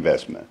property is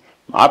investment.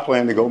 I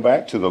plan to go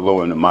back to the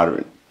low and the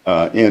moderate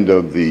end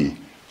of the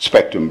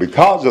spectrum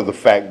because of the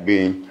fact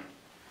being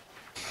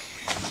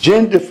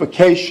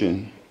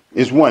gentrification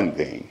is one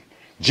thing.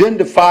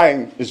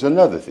 Gentrifying is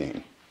another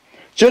thing.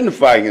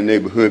 Gentrifying a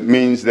neighborhood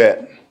means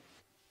that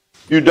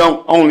you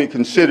don't only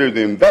consider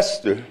the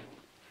investor,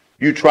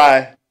 you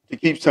try to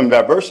keep some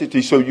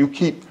diversity so you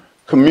keep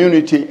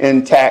community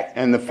intact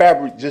and the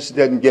fabric just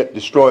doesn't get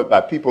destroyed by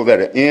people that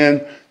are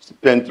in,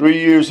 spend 3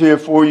 years here,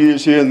 4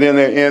 years here, and then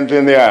they're in,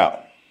 then they're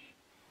out.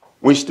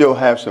 We still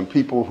have some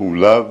people who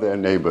love their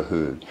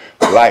neighborhood,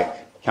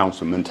 like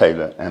Councilman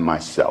Taylor and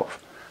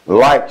myself,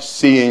 like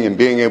seeing and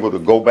being able to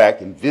go back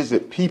and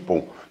visit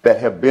people that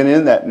have been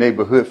in that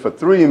neighborhood for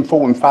 3 and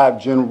 4 and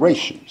 5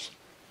 generations.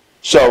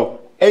 So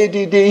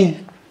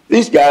ADD,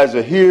 these guys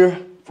are here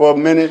for a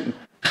minute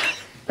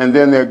and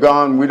then they're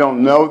gone. We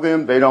don't know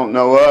them. They don't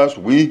know us.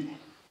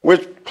 We're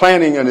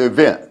planning an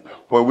event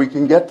where we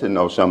can get to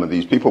know some of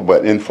these people.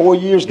 But in 4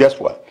 years, guess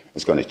what?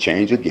 It's going to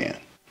change again.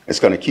 It's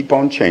going to keep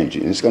on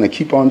changing. It's going to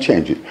keep on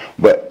changing.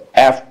 But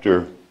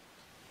after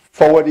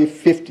 40,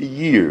 50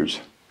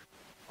 years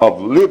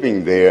of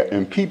living there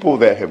and people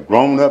that have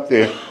grown up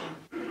there,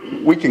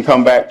 we can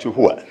come back to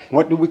what?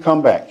 What do we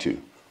come back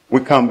to?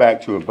 We come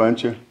back to a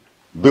bunch of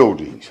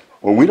buildings.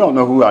 Well, we don't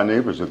know who our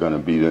neighbors are going to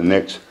be the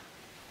next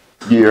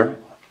year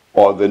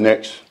or the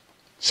next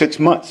 6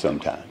 months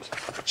sometimes.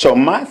 So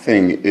my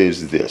thing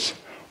is this.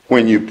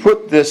 When you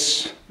put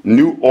this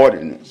new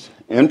ordinance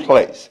in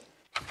place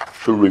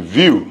to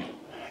review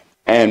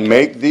and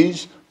make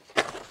these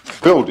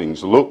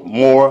buildings look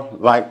more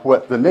like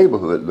what the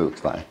neighborhood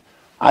looks like,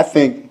 I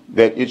think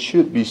that it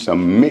should be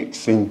some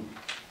mixing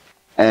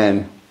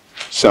and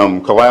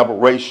some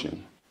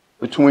collaboration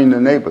between the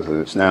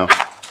neighborhoods. Now,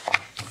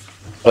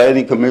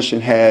 Planning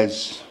Commission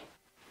has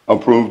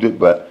approved it,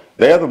 but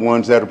they're the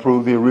ones that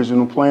approved the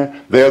original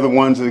plan. They're the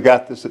ones that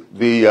got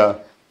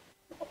the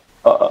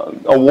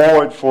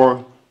award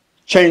for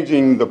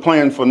changing the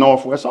plan for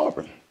Northwest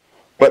Auburn.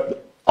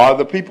 But are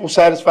the people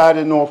satisfied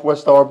in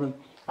Northwest Auburn?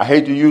 I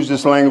hate to use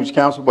this language,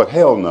 council, but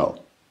hell no.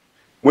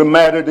 We're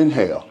madder than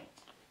hell.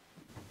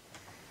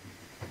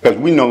 Because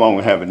we no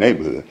longer have a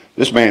neighborhood.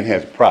 This man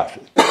has a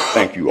profit.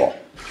 Thank you all.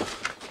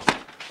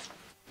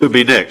 Who'll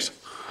be next?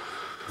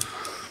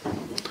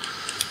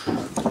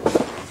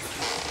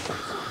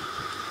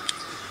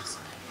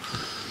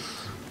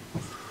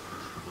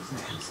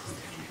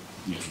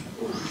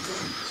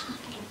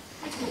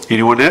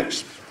 Anyone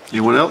next?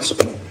 Anyone else?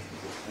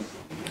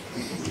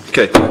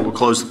 Okay, we'll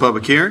close the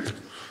public hearing.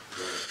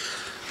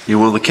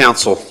 Anyone on the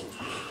council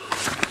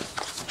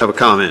have a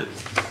comment?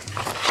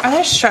 Are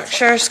there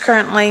structures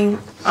currently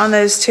on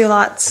those two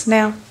lots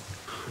now?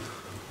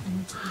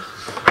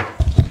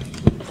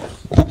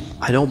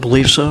 I don't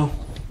believe so.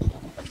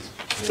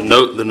 The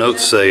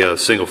notes say a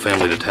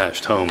single-family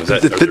detached home. Is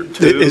that, are there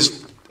two?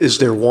 Is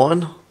there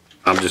one?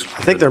 I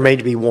think there may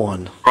be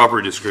one.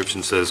 Property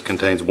description says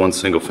contains one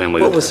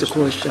single-family What detached.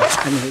 was the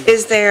question?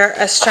 Is there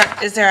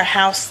a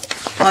house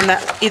on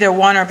either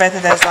one or both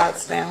of those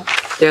lots now?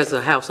 There's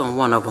a house on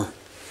one of them.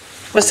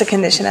 What's the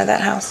condition of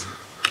that house?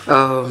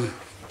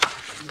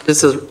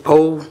 This is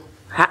old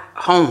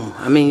home.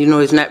 I mean, you know,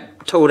 it's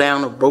not tore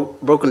down or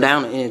broken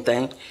down or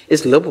anything.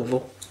 It's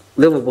livable.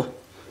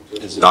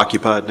 Is it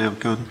occupied now,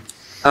 Connie?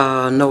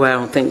 No, I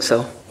don't think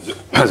so.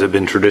 Has it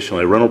been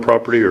traditionally a rental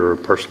property or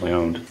personally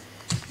owned?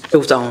 It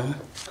was owned.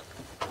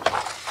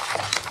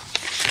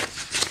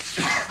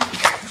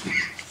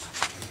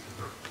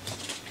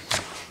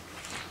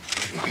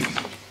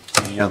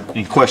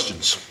 Any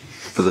questions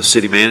for the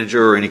city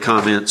manager or any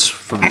comments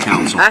from the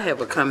council? I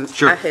have a comment.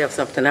 Sure. I have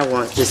something I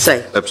wanted to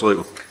say.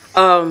 Absolutely.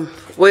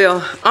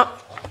 Well,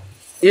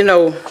 you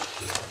know,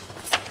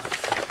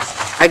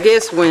 I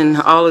guess when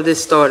all of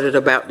this started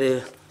about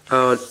the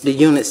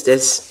units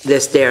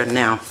that's there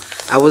now,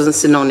 I wasn't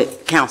sitting on the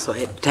council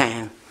at the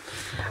time,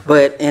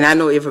 and I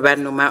know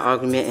everybody know my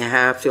argument and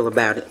how I feel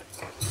about it.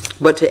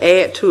 But to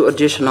add 2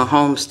 additional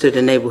homes to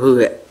the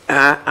neighborhood,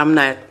 I'm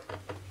not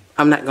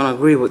going to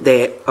agree with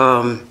that.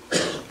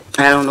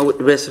 I don't know what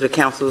the rest of the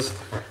council's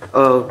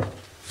going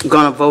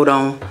to vote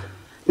on.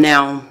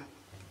 Now,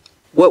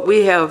 what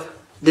we have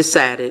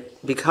decided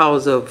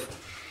because of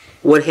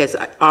what has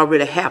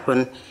already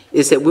happened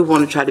is that we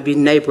want to try to be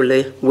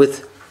neighborly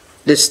with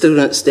the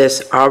students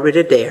that's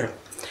already there.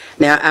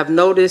 Now, I've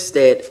noticed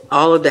that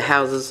all of the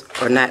houses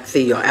are not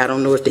filled. I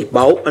don't know if they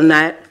bought or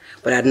not,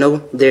 but I know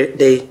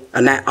they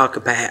are not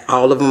occupied.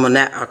 All of them are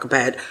not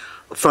occupied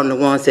from the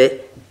ones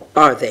that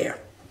are there.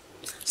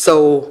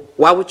 So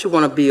why would you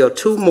want to build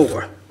 2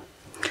 more?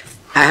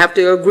 I have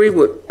to agree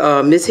with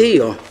Ms.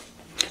 Hill.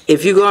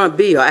 If you're going to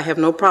build, I have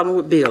no problem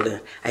with building.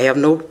 I have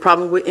no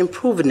problem with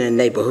improving the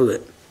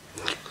neighborhood.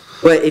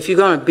 But if you're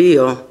going to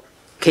build,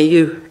 can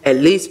you at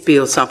least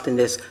build something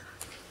that's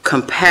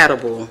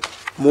compatible,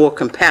 more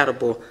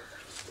compatible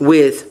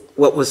with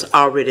what was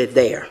already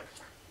there?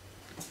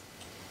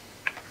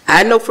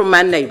 I know from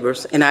my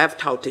neighbors, and I've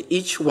talked to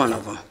each one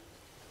of them,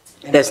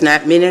 there's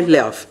not many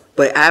left,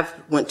 but I've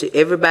went to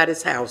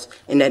everybody's house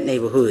in that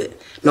neighborhood.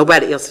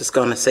 Nobody else is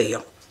going to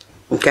sell,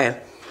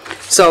 okay?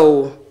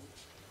 So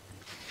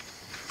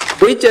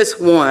we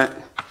just want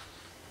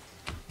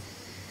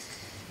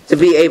to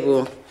be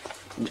able,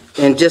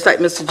 and just like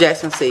Mr.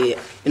 Jackson said,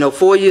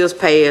 4 years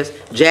pass,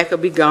 Jack will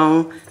be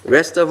gone, the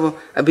rest of them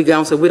will be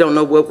gone, so we don't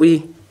know what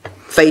we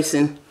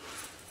facing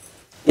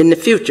in the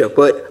future.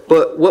 But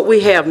what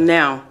we have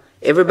now,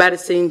 everybody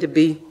seems to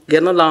be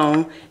getting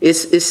along.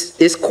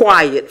 It's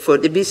quiet for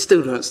it to be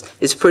students.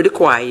 It's pretty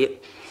quiet.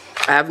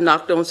 I've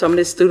knocked on some of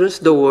the students'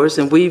 doors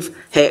and we've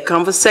had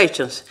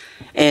conversations,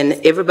 and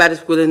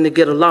everybody's willing to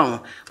get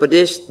along. But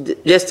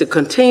just to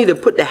continue to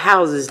put the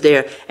houses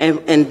there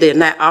and they're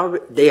not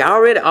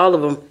already all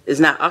of them is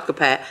not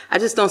occupied. I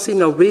just don't see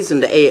no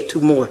reason to add 2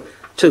 more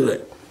to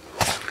it.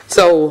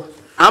 So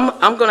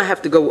I'm going to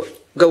have to go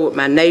go with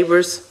my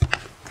neighbors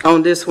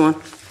on this one,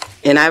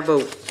 and I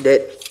vote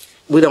that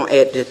we don't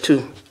add the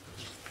 2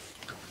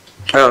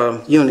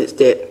 units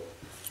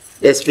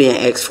that's being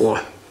asked for.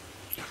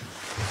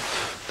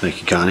 Thank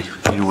you, Connie.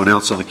 Anyone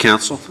else on the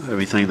council have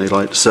anything they'd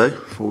like to say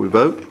before we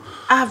vote?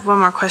 I have one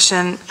more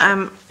question.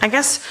 I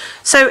guess,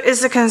 so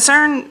is the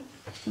concern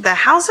the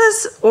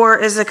houses, or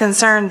is the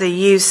concern the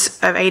use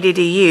of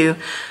ADDU?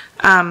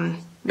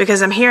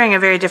 Because I'm hearing a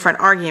very different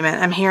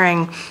argument. I'm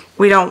hearing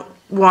we don't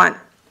want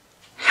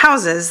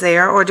houses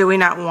there, or do we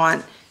not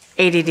want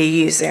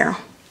ADDUs there?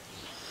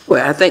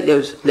 Well, I think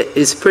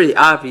it's pretty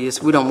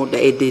obvious we don't want the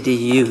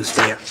ADDUs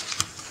there.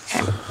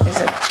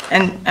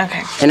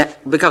 Okay. And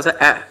because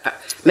I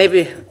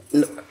maybe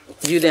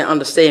you didn't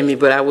understand me,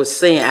 but I was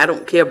saying I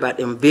don't care about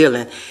them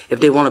building. If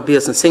they want to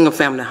build some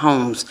single-family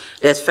homes,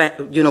 that's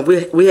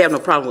we have no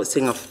problem with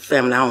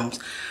single-family homes,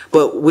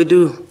 but we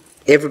do.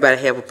 Everybody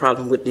have a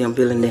problem with them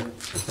building them.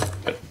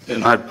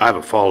 And I have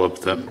a follow-up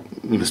to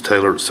that, Ms.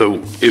 Taylor.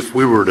 So if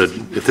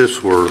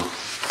this were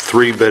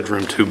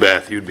 3-bedroom,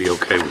 2-bath, you'd be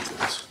okay with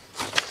this?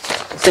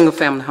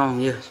 Single-family home,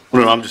 yes.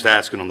 No, I'm just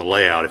asking on the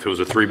layout. If it was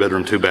a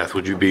 3-bedroom, 2-bath,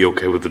 would you be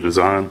okay with the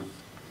design?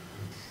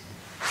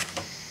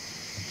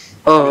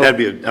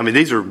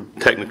 These are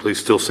technically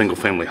still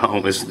single-family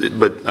homes,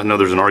 but I know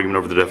there's an argument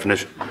over the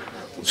definition.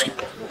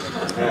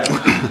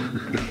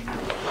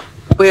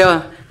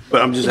 Well,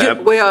 but I'm just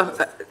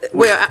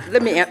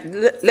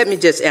let me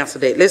just answer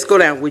that. Let's go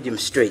down William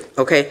Street,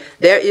 okay?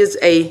 There is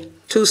a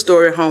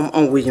 2-story home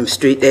on William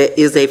Street. There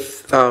is a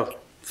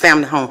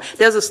family home.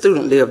 There's a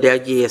student live there,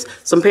 yes.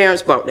 Some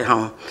parents bought the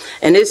home.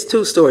 And it's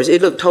 2 stories.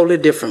 It looked totally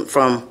different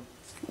from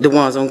the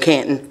ones on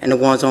Canton and the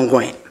ones on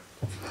Grant.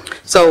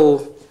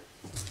 So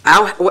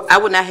I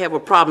would not have a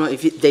problem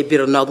if they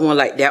built another one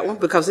like that one,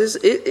 because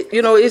it's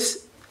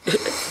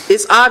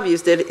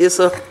obvious that it's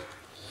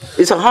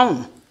a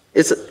home.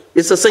 It's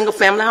a single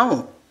family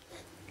home.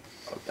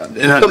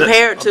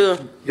 Compared to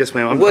yes,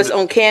 ma'am. What's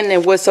on Canton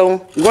and what's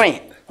on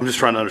Grant. I'm just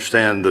trying to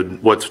understand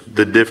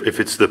if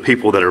it's the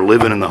people that are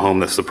living in the home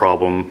that's the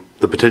problem,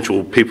 the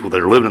potential people that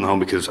are living in the home,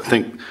 because I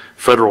think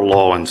federal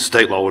law and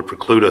state law would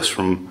preclude us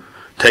from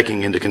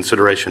taking into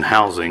consideration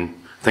housing.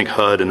 I think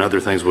HUD and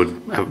other things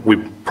would be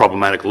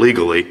problematic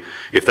legally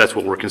if that's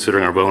what we're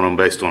considering our vote on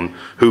based on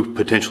who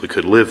potentially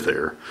could live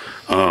there.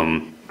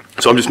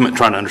 So I'm just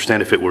trying to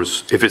understand if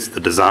it's the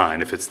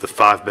design, if it's the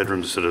 5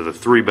 bedrooms instead of the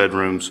 3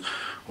 bedrooms,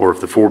 or if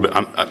the 4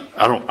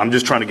 I'm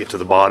just trying to get to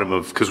the bottom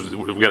of, because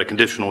we've got a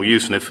conditional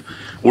use, and if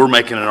we're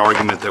making an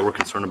argument that we're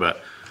concerned about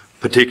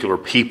particular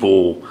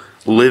people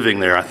living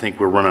there, I think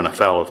we're running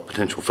afoul of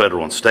potential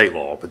federal and state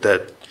law, but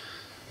that.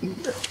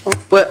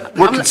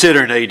 We're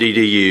considering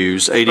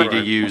ADDUs.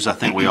 ADDUs, I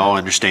think we all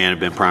understand, have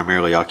been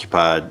primarily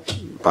occupied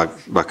by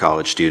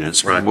college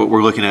students. Right. What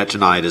we're looking at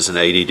tonight is an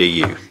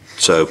ADDU.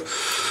 So,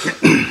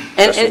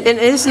 and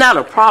it's not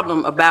a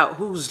problem about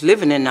who's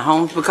living in the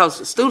homes,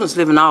 because students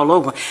living all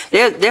over.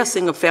 They're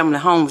single family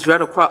homes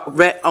right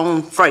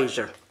on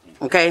Fraser,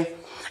 okay?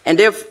 And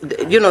they're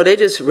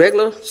just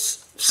regular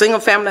single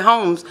family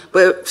homes,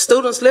 but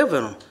students live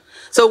in them.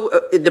 So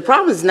the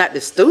problem is not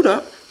the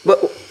student,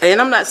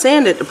 and I'm not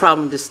saying that the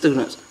problem is the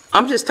students.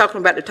 I'm just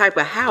talking about the type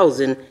of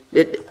housing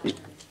the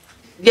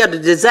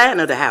design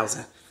of the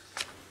housing.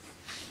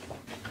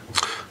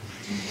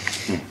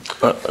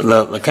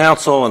 The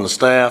council and the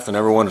staff and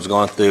everyone has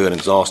gone through an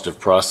exhaustive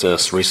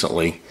process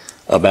recently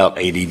about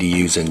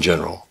ADDUs in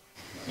general.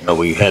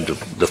 We had to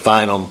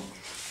define them.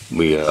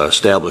 We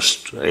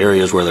established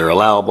areas where they're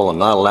allowable and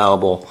not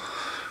allowable.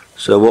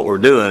 So what we're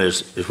doing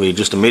is we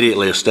just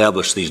immediately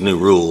establish these new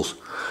rules,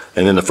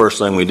 and then the first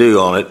thing we do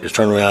on it is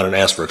turn around and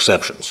ask for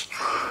exceptions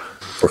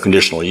for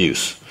conditional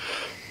use.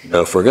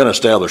 If we're going to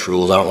establish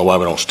rules, I don't know why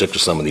we don't stick to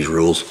some of these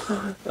rules.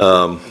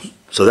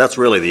 So that's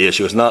really the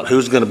issue. It's not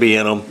who's going to be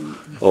in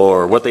them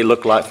or what they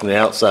look like from the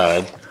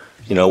outside.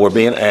 We're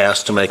being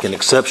asked to make an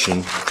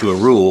exception to a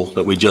rule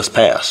that we just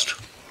passed.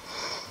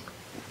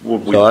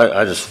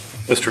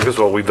 Mr.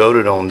 Griswold, we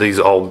voted on these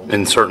all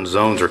in certain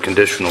zones or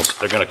conditionals.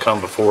 They're going to come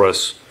before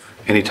us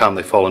anytime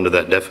they fall into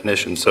that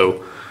definition.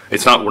 So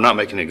we're not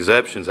making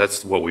exceptions.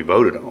 That's what we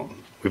voted on.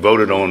 We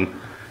voted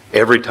on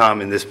every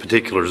time in this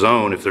particular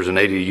zone, if there's an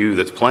ADU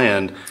that's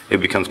planned, it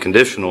becomes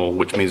conditional,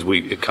 which means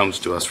it comes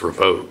to us for a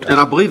vote. And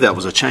I believe that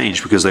was a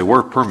change because they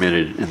were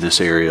permitted in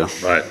this area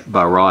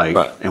by right.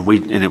 And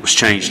it was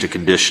changed to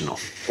conditional.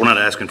 We're not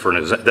asking for an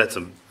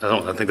exemption.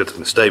 I think that's a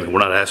misstatement. We're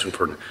not asking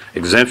for an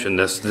exemption.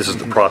 This is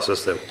the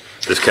process that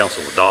this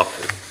council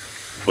adopted,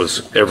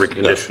 was every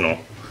conditional.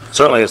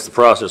 Certainly it's the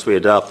process we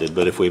adopted,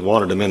 but if we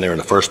wanted them in there in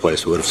the first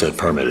place, we would have said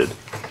permitted.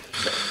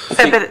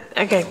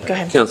 Okay, go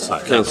ahead.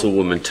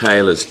 Councilwoman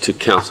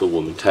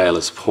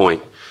Taylor's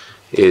point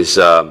is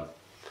the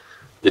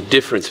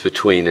difference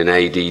between an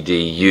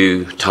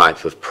ADDU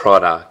type of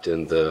product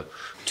and the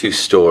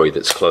 2-story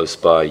that's close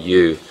by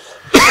you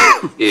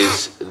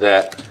is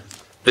that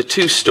the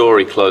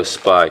 2-story close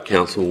by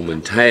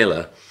Councilwoman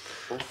Taylor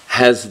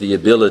has the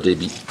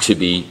ability to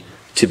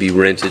be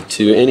rented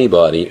to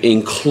anybody,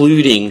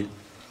 including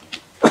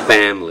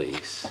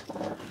families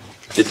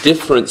The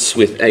difference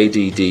with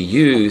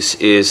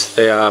ADDUs is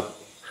they are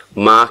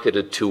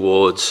marketed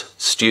towards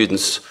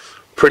students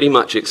pretty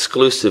much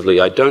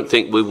exclusively. I don't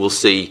think we will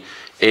see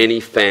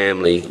any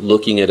family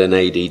looking at an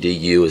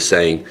ADDU as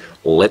saying,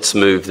 let's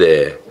move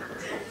there.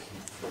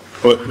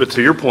 But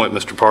to your point,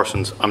 Mr.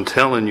 Parsons, I'm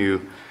telling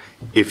you,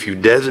 if you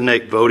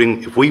designate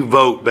voting, if we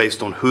vote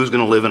based on who's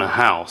going to live in a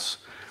house,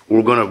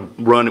 we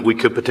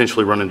could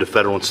potentially run into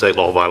federal and state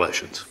law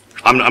violations.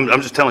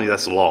 I'm just telling you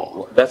that's the law.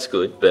 Well, that's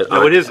good, but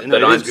no, it is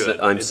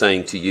good. I'm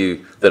saying to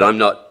you that I'm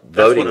not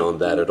voting on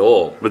that at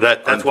all. But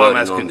that's why I'm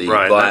asking on the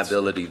right,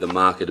 viability, the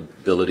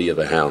marketability of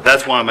a house.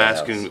 That's why I'm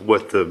asking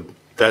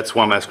that's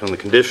why I'm asking on the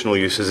conditional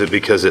use. Is it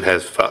because it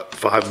has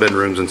 5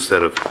 bedrooms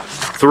instead of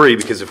 3?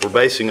 Because if we're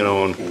basing it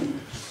on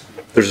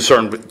there's a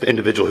certain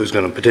individual who's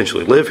going to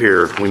potentially live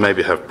here, we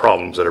maybe have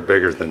problems that are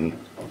bigger than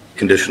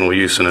conditional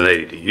use in an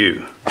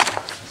ADU.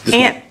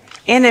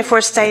 And if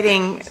we're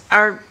stating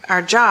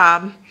our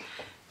job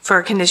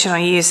for conditional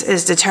use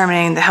is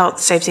determining the health,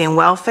 safety, and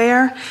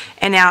welfare,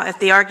 and now if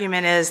the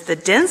argument is the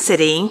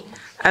density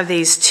of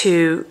these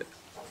 2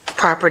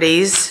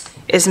 properties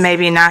is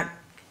maybe not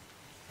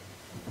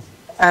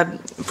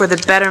for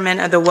the betterment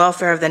of the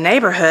welfare of the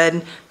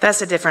neighborhood,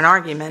 that's a different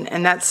argument,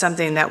 and that's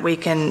something that we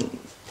can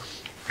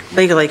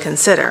legally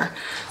consider.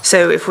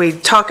 So if we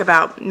talk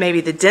about maybe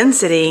the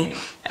density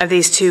of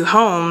these 2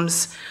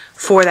 homes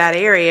for that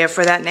area,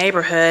 for that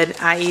neighborhood,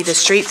 i.e. the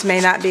streets may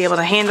not be able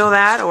to handle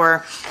that,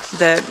 or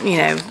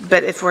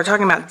but if we're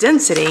talking about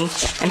density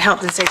and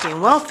health and safety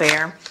and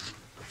welfare,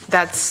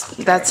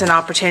 that's an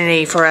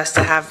opportunity for us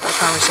to have a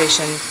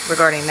conversation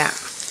regarding that.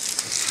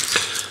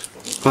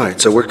 All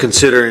right, so we're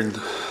considering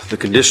the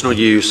conditional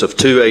use of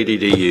 2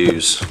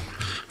 ADDUs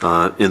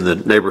in the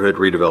neighborhood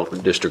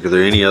redevelopment district. Are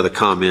there any other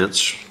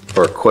comments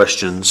or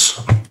questions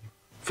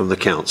from the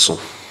council?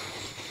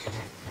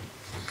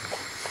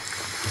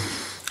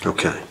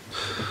 Okay.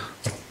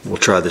 We'll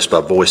try this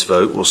by voice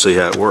vote. We'll see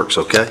how it works,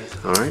 okay?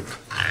 All right.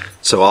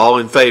 So all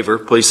in favor,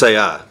 please say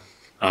aye.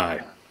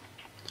 Aye.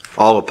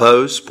 All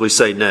opposed, please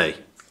say nay.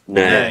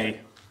 Nay.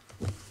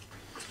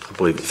 I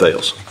believe it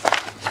fails.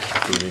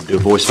 Do we need to do a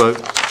voice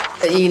vote?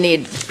 You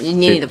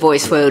need a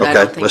voice vote. I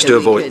don't Okay, think let's that do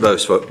a we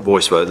could-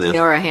 voice vote then.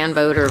 Or a hand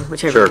vote, or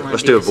whichever Sure, you want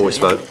let's to do a do. voice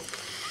vote.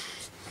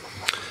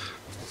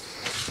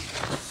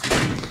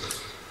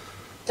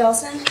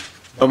 Dawson,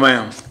 No,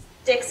 ma'am.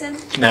 Dixon,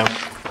 No.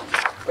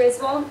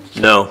 Griswold,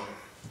 No.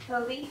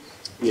 Hovey,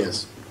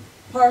 Yes.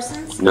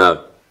 Parsons,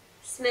 No.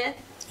 Smith,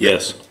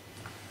 Yes.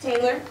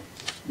 Taylor,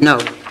 No.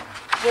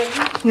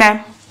 Wooden,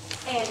 No.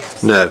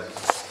 Andrews. No.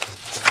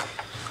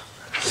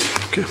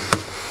 Okay.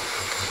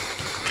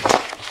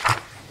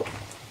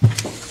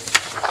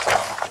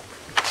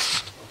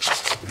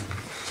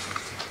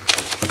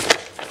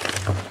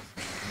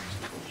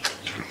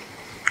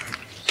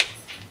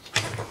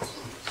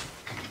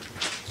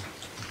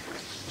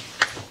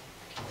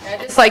 I'd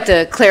just like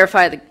to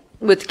clarify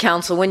with the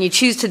council, when you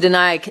choose to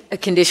deny a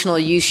conditional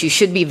use, you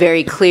should be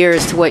very clear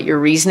as to what your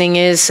reasoning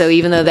is. So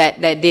even though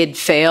that did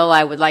fail,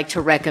 I would like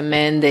to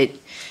recommend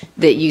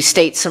that you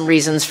state some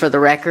reasons for the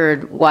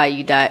record why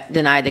you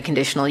deny the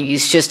conditional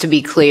use, just to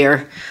be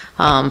clear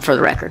for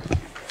the record.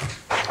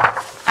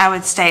 I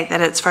would state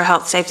that it's for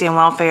health, safety, and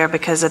welfare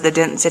because of the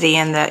density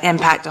and the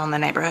impact on the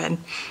neighborhood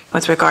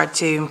with regard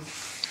to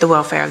the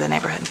welfare of the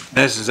neighborhood.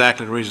 That's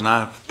exactly the reason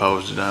I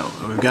opposed it.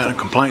 We've got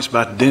complaints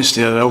about the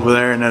density of it over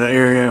there in that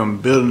area and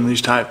building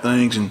these type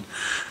things, and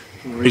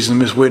the reason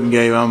Ms. Whitten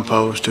gave, I'm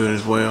opposed to it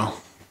as well.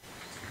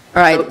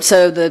 All right,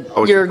 so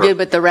you're good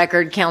with the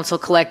record, council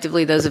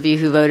collectively, those of you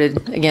who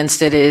voted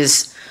against it,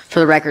 is for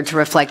the record to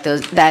reflect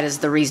that is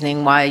the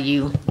reasoning why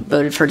you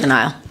voted for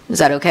denial. Is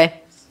that okay?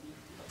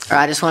 Or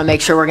I just want to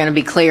make sure we're going to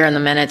be clear in the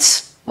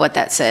minutes what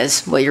that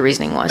says, what your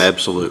reasoning was.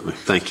 Absolutely.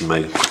 Thank you,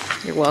 Mayor.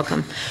 You're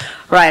welcome.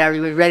 Right, are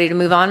we ready to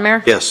move on,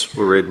 Mayor? Yes,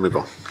 we're ready to move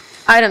on.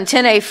 Item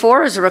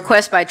 10A4 is a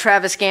request by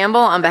Travis Gamble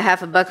on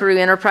behalf of Buckaroo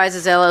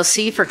Enterprises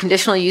LLC for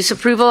conditional use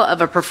approval of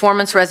a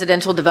performance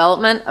residential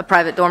development, a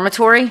private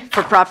dormitory,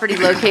 for property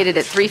located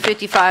at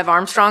 355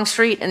 Armstrong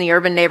Street in the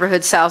Urban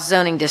Neighborhood South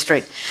Zoning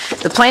District.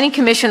 The Planning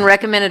Commission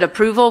recommended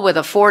approval with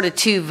a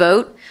 4-2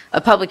 vote.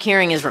 A public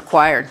hearing is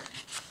required.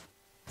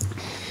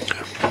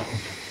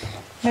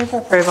 Move for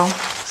approval.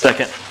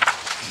 Second.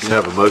 We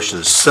have a motion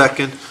and a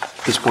second.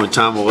 At this point in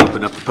time, we'll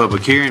open up the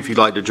public hearing. If you'd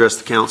like to address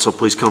the council,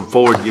 please come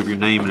forward and give your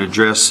name and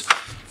address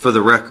for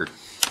the record.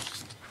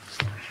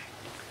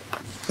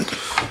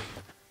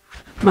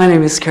 My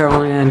name is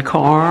Carol Ann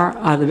Carr.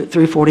 I live at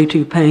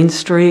 342 Payne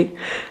Street,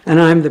 and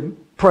I'm the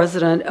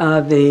president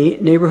of the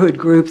neighborhood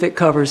group that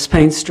covers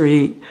Payne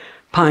Street,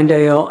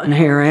 Pinedale, and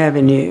Hare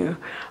Avenue.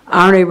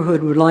 Our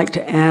neighborhood would like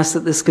to ask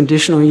that this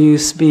conditional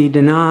use be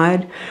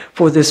denied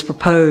for this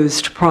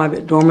proposed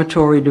private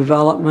dormitory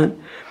development.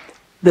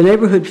 The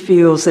neighborhood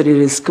feels that it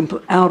is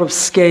out of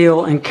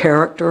scale and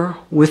character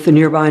with the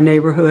nearby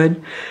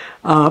neighborhood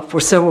for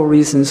several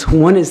reasons.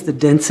 One is the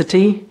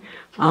density.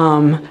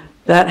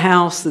 That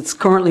house that's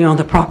currently on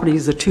the property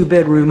is a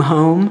 2-bedroom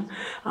home.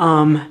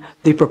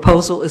 The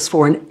proposal is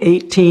for an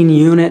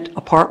 18-unit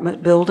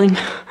apartment building.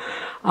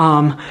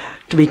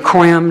 to be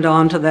crammed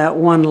onto that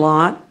one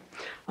lot.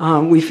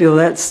 We feel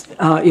that's,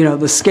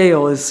 the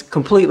scale is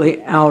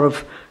completely out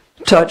of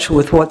touch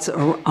with what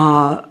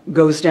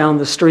goes down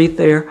the street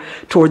there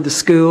toward the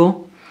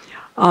school.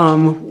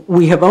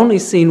 We have only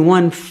seen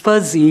one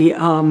fuzzy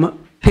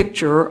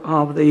picture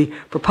of the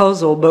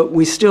proposal, but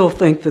we still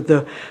think that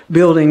the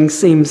building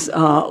seems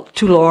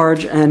too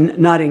large and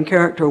not in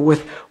character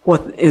with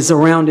what is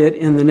around it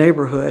in the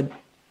neighborhood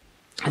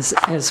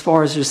as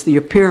far as just the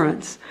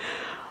appearance.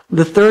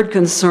 The third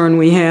concern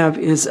we have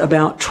is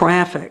about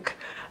traffic,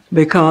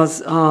 because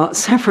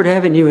Sanford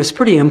Avenue is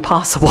pretty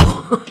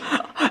impossible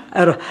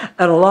at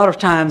a lot of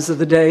times of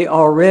the day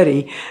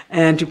already,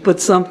 and to put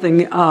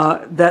something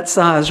that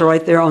size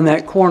right there on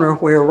that corner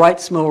where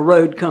Wrights Mill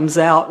Road comes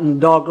out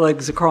and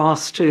doglegs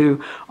across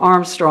to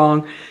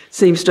Armstrong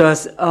seems to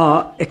us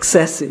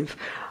excessive.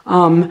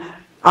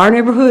 Our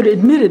neighborhood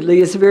admittedly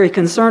is very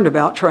concerned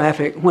about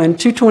traffic. When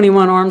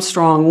 221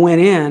 Armstrong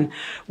went in,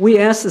 we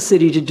asked the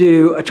city to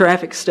do a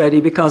traffic study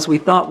because we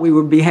thought we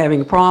would be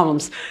having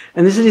problems.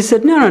 And the city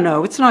said,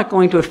 no, it's not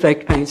going to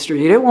affect Payne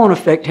Street. It won't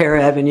affect Hare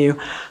Avenue.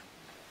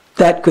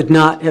 That could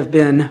not have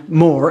been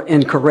more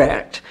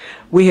incorrect.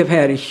 We have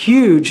had a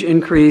huge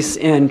increase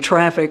in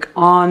traffic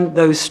on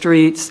those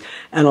streets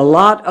and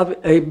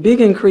a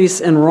big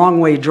increase in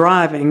wrong-way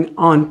driving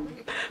on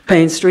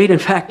Payne Street. In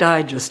fact,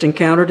 I just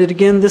encountered it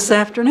again this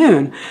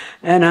afternoon.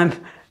 And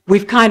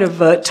we've kind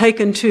of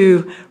taken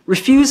to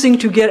refusing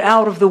to get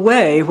out of the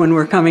way when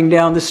we're coming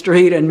down the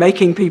street and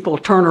making people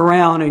turn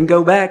around and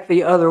go back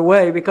the other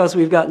way because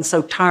we've gotten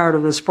so tired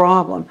of this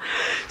problem.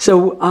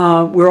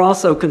 So we're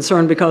also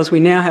concerned because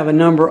we now have a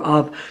number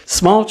of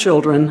small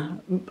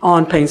children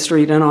on Payne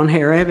Street and on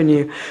Hare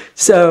Avenue.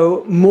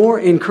 So more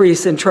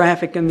increase in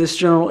traffic in this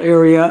general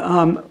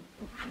area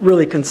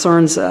really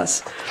concerns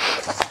us.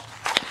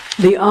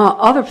 The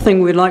other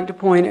thing we'd like to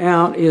point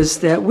out is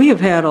that we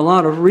have had a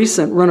lot of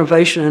recent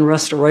renovation and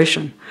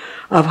restoration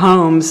of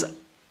homes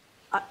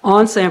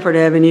on Sanford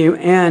Avenue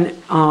and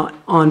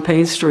on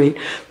Payne Street.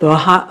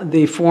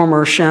 The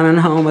former Shannon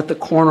home at the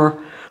corner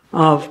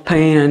of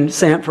Payne and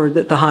Sanford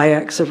that the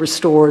Hayeks have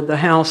restored, the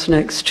house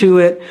next to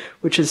it,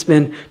 which has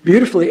been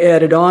beautifully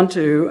added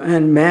onto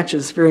and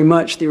matches very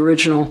much the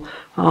original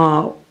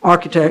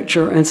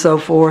architecture and so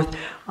forth.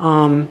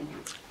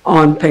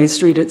 On Payne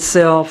Street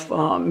itself,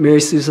 Mary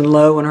Susan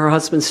Lowe and her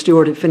husband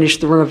Stuart had finished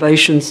the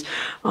renovations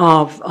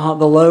of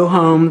the Lowe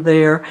home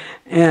there.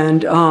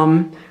 And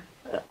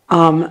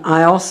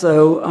I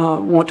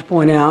also want to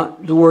point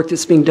out the work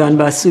that's being done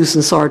by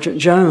Susan Sargent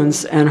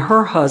Jones and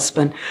her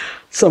husband.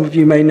 Some of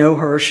you may know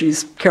her.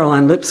 She's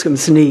Caroline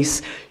Lipscomb's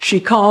niece. She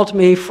called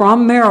me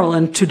from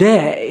Maryland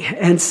today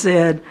and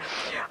said,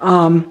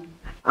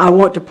 I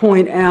want to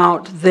point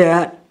out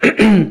that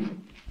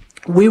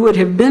we would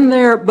have been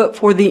there but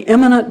for the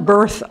imminent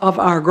birth of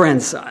our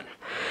grandson.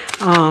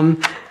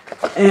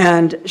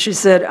 And she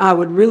said, I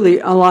would really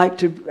like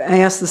to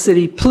ask the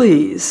city,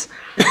 please,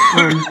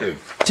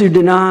 to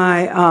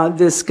deny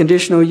this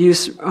conditional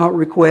use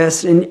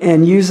request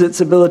and use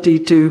its ability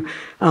to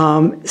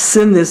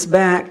send this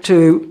back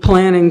to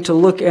planning to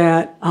look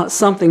at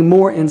something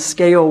more in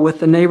scale with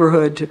the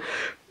neighborhood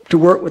to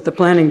work with the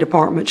planning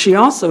department. She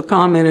also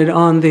commented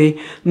on the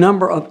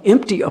number of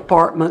empty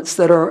apartments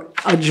that are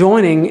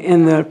adjoining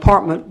in the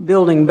apartment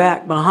building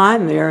back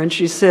behind there. And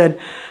she said,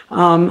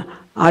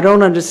 I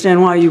don't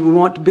understand why you would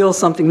want to build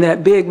something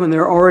that big when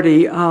there are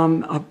already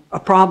a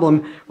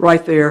problem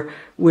right there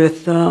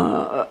with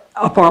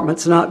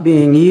apartments not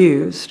being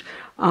used.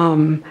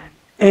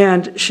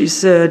 And she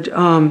said,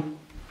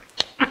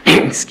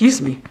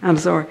 excuse me, I'm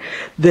sorry,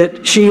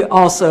 that she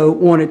also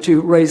wanted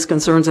to raise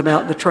concerns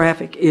about the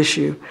traffic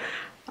issue.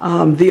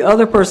 The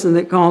other person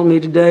that called me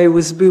today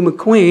was Boo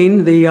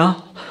McQueen,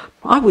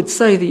 I would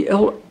say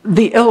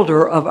the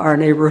elder of our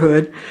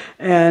neighborhood,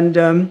 and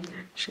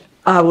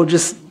I will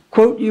just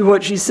quote you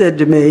what she said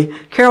to me.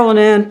 Carolyn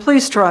Ann,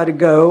 please try to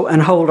go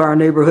and hold our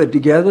neighborhood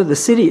together. The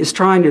city is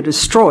trying to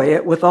destroy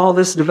it with all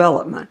this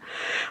development.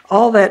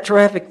 All that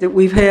traffic that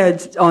we've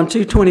had on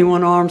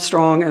 221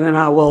 Armstrong, and then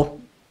I will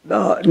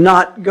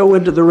not go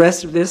into the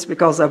rest of this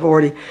because I've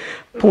already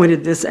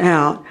pointed this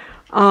out.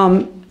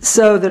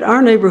 So that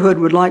our neighborhood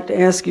would like to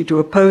ask you to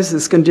oppose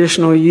this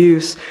conditional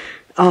use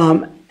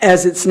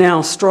as it's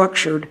now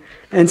structured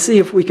and see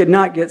if we could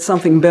not get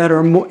something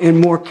better and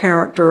more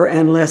character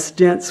and less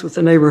dense with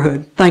the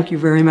neighborhood. Thank you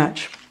very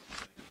much.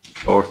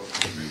 Or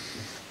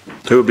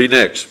who will be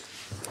next?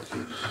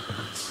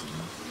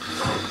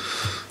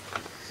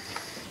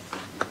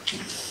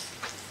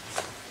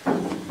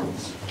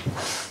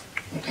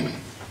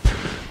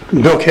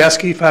 Bill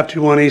Caskey,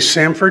 521 East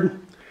Sanford.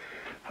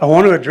 I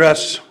want to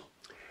address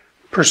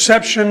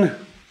perception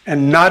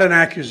and not an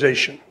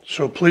accusation,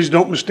 so please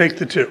don't mistake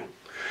the two.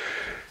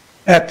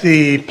 At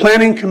the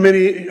Planning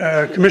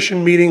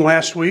Commission meeting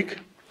last week,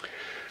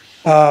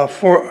 Tyler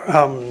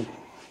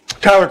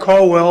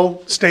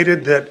Caldwell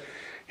stated that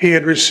he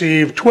had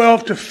received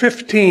 12 to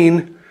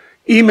 15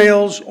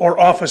 emails or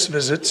office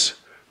visits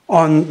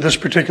on this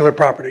particular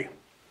property.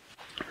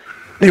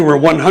 They were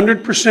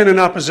 100% in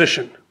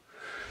opposition,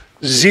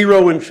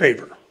 0 in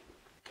favor.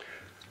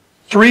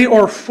 3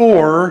 or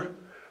 4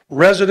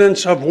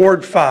 residents of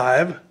Ward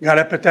 5 got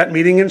up at that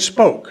meeting and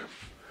spoke.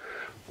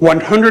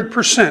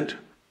 100%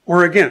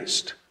 were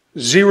against,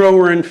 0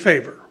 were in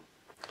favor.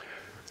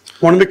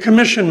 One of the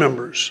commission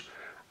members,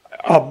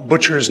 I'll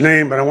butcher his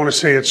name, but I want to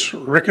say it's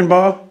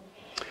Rickenbaugh.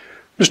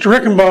 Mr.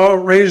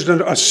 Rickenbaugh raised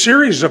a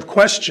series of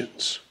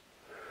questions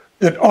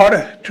that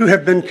ought to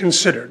have been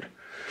considered.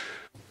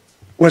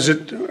 Was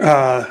it,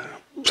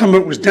 some of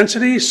it was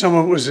density, some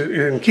of it was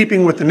in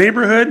keeping with the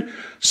neighborhood,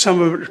 some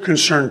of it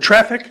concerned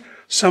traffic,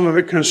 some of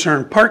it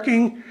concerned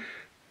parking.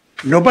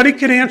 Nobody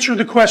could answer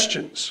the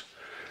questions.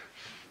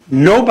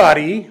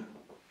 Nobody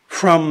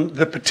from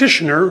the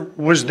petitioner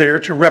was there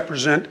to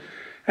represent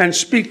and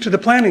speak to the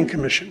Planning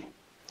Commission.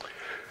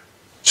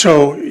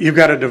 So you've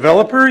got a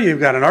developer, you've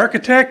got an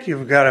architect,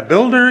 you've got a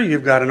builder,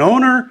 you've got an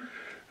owner.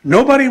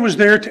 Nobody was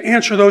there to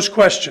answer those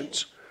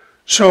questions.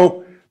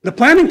 So the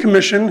Planning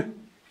Commission,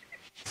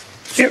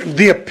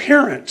 the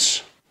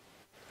appearance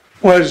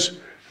was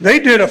they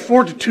did a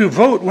 4-2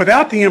 vote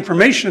without the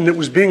information that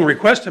was being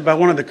requested by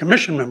one of the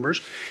commission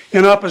members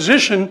in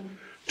opposition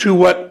to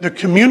what the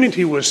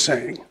community was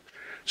saying.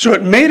 So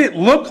it made it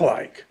look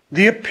like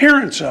the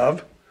appearance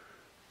of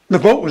the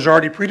vote was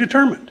already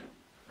predetermined.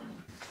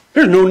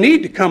 There's no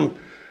need to come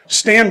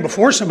stand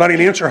before somebody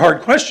and answer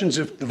hard questions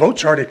if the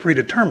vote's already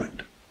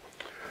predetermined.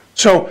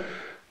 So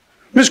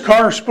Ms.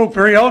 Carr spoke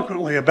very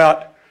eloquently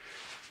about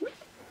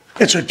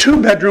it's a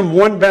 2-bedroom,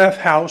 1-bath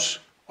house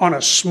on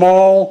a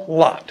small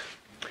lot.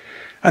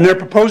 And they're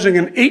proposing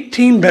an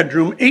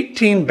 18-bedroom,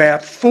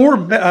 18-bath,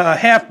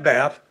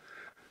 4-half-bath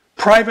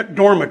private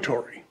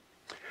dormitory.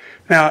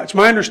 Now, it's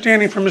my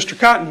understanding from Mr.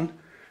 Cotton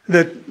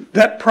that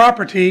that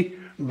property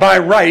by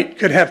right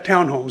could have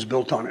townhomes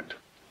built on it.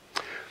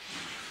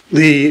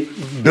 The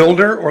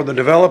builder or the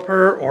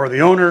developer or the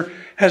owner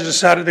has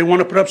decided they want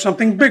to put up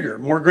something bigger,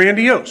 more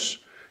grandiose.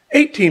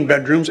 18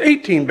 bedrooms,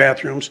 18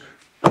 bathrooms,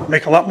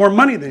 make a lot more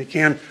money than you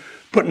can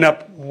putting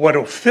up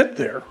what'll fit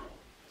there.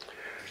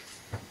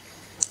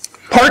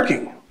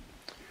 Parking.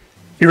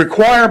 You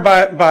require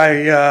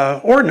by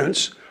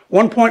ordinance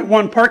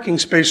 1.1 parking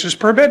spaces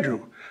per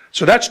bedroom.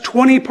 So that's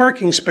 20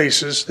 parking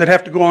spaces that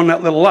have to go on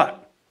that little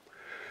lot.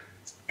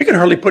 You can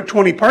hardly put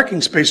 20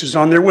 parking spaces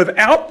on there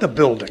without the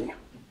building.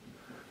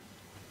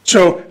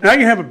 So now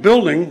you have a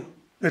building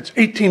that's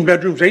 18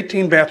 bedrooms,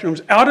 18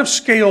 bathrooms, out of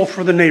scale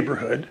for the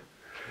neighborhood,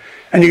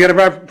 and you got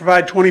to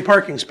provide 20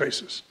 parking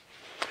spaces.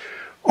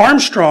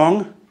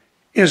 Armstrong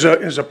is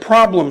a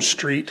problem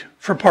street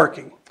for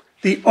parking.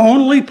 The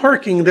only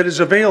parking that is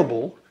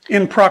available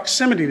in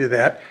proximity to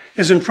that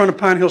is in front of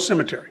Pine Hill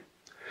Cemetery.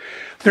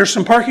 There's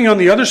some parking on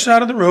the other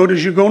side of the road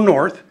as you go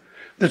north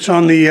that's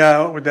on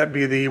the, would that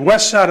be the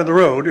west side of the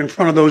road in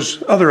front of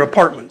those other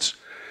apartments.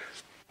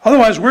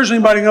 Otherwise, where's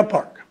anybody going to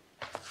park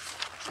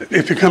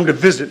if you come to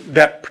visit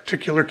that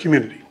particular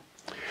community?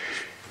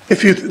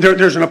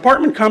 There's an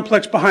apartment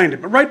complex behind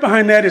it, but right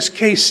behind that is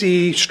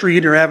KC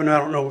Street or Avenue, I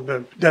don't know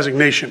the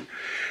designation.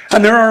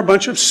 And there are a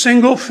bunch of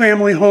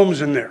single-family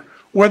homes in there.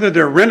 Whether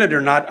they're rented or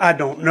not, I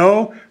don't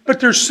know, but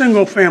they're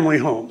single-family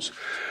homes.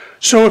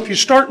 So if you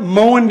start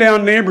mowing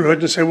down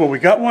neighborhoods and say, well, we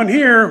got one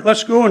here,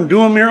 let's go and do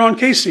them here on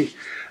Casey,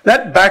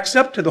 that backs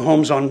up to the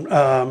homes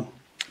on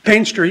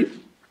Payne Street.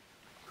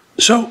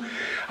 So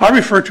I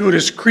refer to it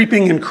as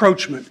creeping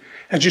encroachment.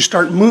 As you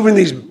start moving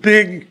these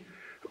big,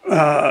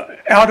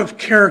 out of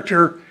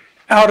character,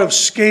 out of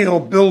scale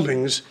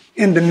buildings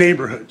into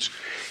neighborhoods.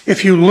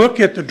 If you look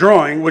at the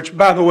drawing, which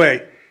by the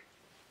way,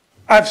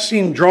 I've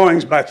seen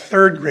drawings by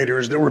 3rd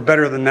graders that were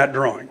better than that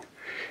drawing.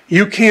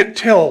 You can't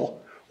tell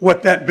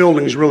what that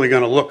building is really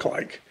going to look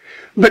like.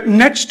 But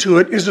next to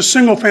it is a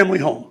single family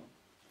home.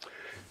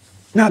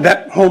 Now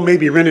that home may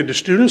be rented to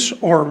students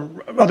or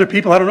other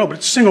people, I don't know, but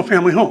it's a single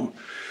family home.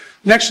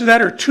 Next to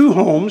that are 2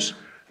 homes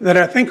that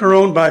I think are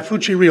owned by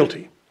Fucci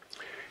Realty.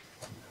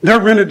 They're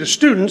rented to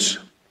students.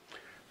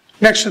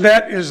 Next to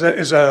that is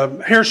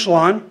a hair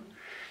salon.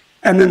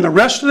 And then the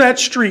rest of that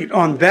street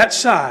on that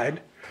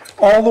side,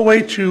 all the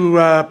way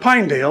to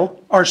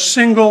Pinedale, are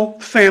single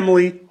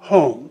family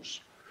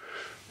homes.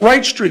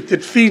 Wright Street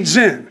that feeds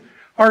in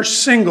are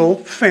single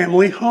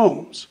family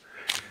homes.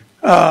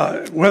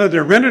 Whether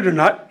they're rented or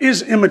not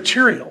is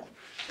immaterial.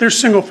 They're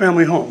single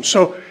family homes.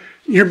 So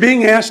you're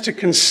being asked to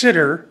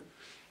consider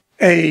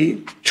a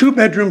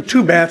 2-bedroom,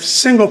 2-bath,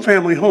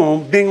 single-family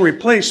home being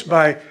replaced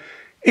by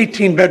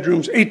 18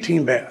 bedrooms,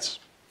 18 baths.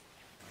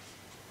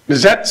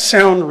 Does that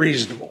sound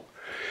reasonable?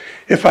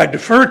 If I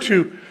defer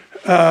to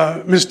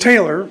Ms.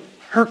 Taylor,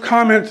 her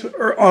comment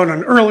on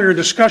an earlier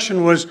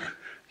discussion was,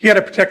 you got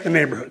to protect the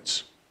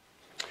neighborhoods.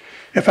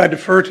 If I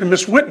defer to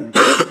Ms. Witten,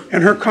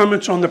 and her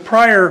comments on the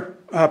prior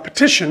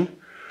petition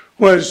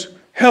was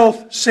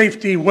health,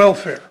 safety,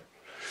 welfare.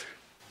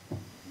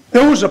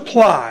 Those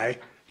apply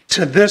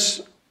to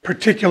this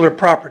particular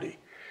property.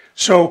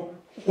 So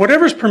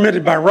whatever's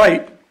permitted by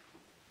right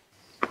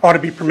ought to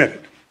be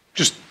permitted.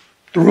 Just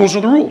the rules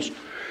are the rules.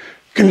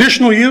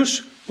 Conditional use,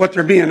 what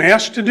they're being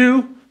asked to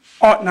do,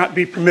 ought not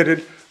be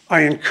permitted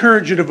I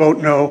encourage you to vote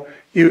no.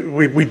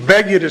 We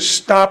beg you to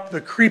stop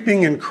the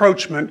creeping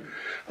encroachment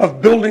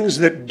of buildings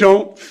that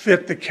don't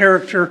fit the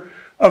character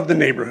of the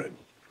neighborhood.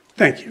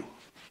 Thank you.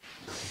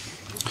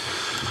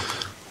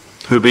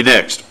 Who'll be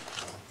next?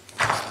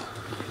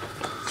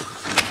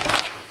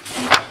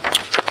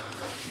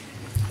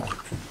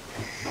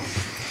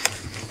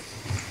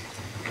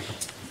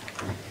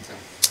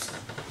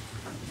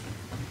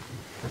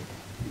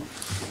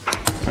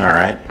 All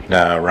right,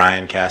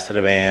 Ryan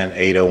Castellan,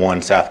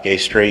 801 South Gay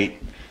Street.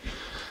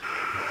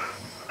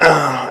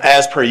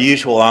 As per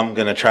usual, I'm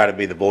going to try to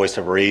be the voice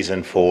of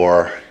reason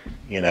for,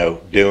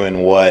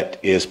 doing what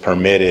is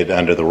permitted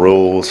under the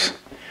rules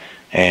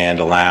and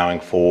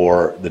allowing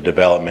for the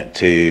development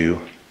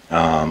to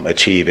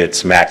achieve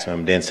its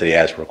maximum density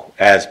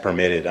as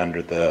permitted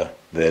under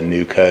the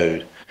new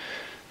code.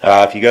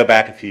 If you go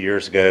back a few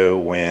years ago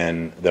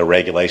when the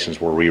regulations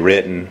were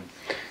rewritten,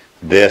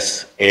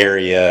 this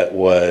area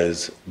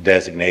was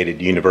designated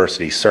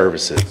university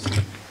services.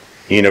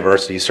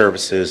 University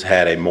services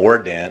had a more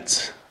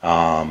dense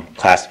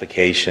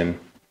classification.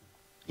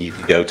 You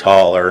could go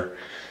taller,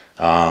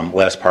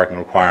 less parking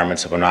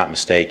requirements, if I'm not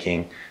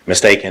mistaken.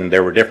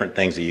 There were different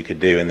things that you could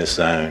do in this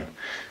zone.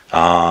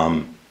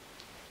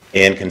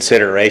 In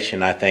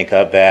consideration, I think,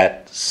 of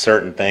that,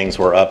 certain things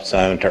were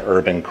upzoned to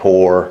urban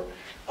core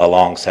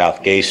along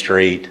South Gay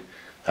Street.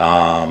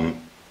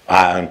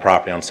 I own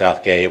property on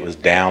South Gay. It was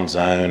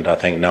downzoned. I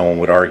think no one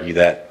would argue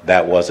that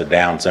that was a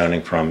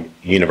downzoning from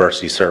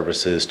university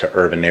services to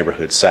urban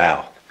neighborhood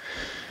south.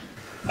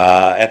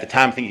 At the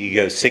time, I think you could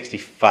go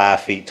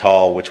 65 feet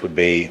tall, which would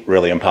be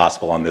really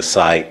impossible on this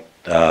site.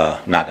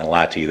 Not going to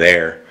lie to you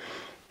there.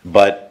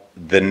 But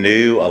the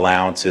new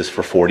allowance is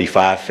for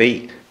 45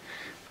 feet.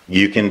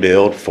 You can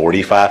build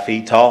 45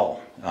 feet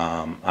tall.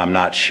 I'm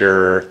not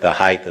sure the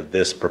height of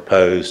this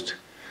proposed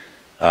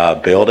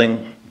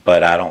building,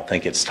 but I don't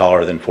think it's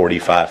taller than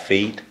 45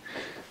 feet.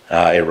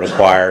 It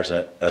requires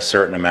a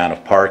certain amount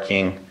of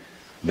parking.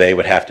 They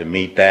would have to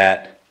meet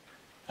that.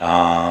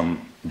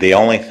 The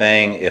only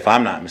thing, if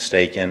I'm not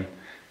mistaken,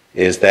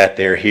 is that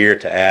they're here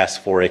to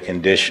ask for a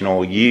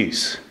conditional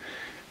use.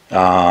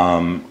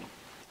 And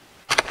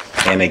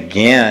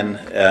again,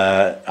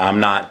 I'm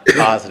not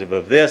positive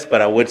of this,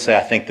 but I would say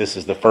I think this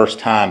is the first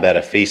time that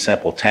a fee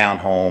simple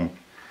townhome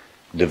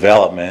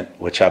development,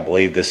 which I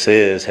believe this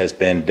is, has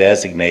been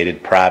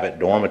designated private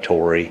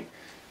dormitory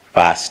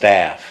by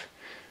staff.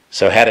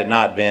 So had it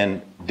not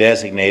been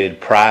designated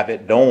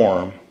private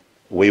dorm,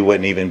 we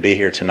wouldn't even be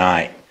here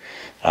tonight.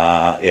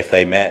 If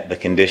they met the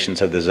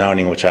conditions of the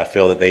zoning, which I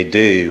feel that they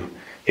do,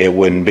 it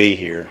wouldn't be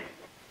here.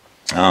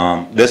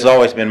 This has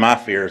always been my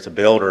fear as a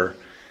builder.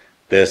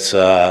 This,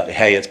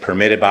 hey, it's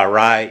permitted by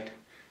right,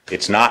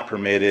 it's not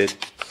permitted,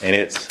 and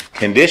it's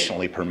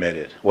conditionally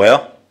permitted.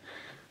 Well,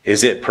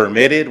 is it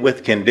permitted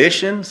with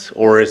conditions,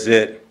 or is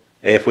it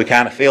if we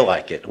kind of feel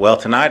like it? Well,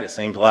 tonight it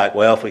seems like,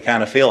 well, if we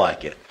kind of feel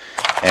like it.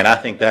 And I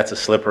think that's a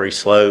slippery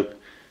slope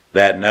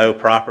that no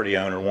property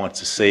owner wants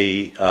to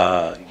see,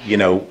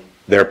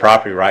 their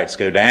property rights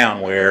go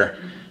down where,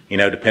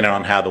 depending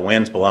on how the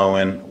wind's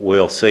blowing,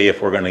 we'll see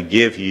if we're going to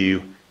give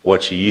you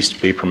what you used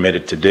to be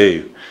permitted to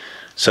do.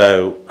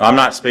 So I'm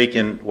not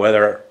speaking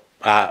whether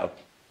I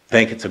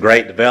think it's a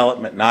great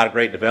development, not a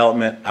great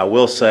development. I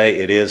will say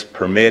it is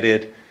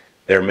permitted.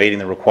 They're meeting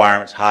the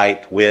requirements,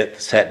 height,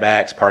 width,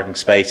 setbacks, parking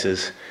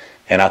spaces,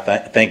 and I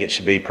think it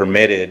should be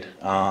permitted,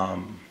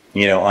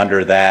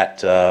 under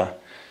that,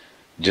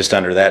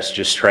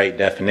 just straight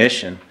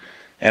definition.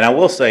 And I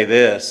will say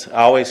this,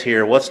 I always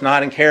hear, what's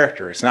not in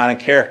character? It's not in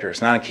character,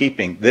 it's not in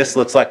keeping. This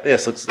looks like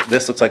this,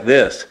 this looks like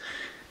this.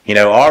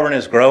 Auburn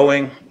is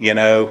growing,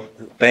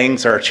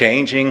 things are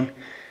changing.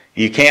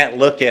 You can't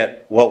look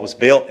at what was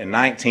built in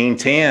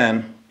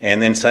 1910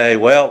 and then say,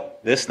 well,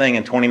 this thing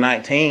in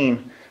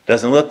 2019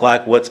 doesn't look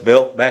like what's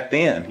built back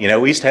then.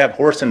 We used to have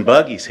horse and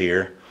buggies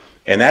here,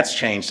 and that's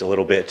changed a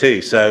little bit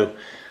too. So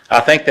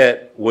I think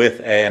that with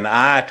an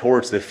eye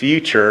towards the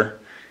future,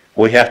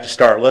 we have to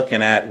start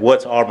looking at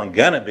what's Auburn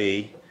gonna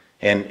be,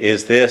 and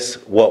is this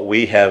what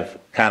we have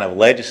kind of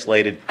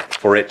legislated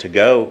for it to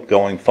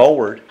going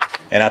forward?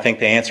 And I think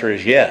the answer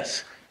is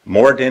yes.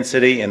 More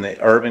density in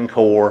the urban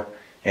core,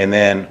 and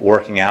then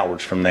working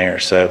outwards from there.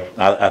 So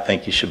I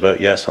think you should vote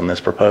yes on this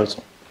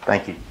proposal.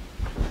 Thank you.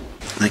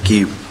 Thank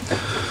you.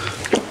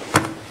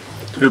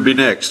 Who'll be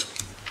next?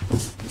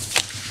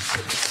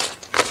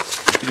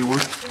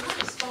 Anyone?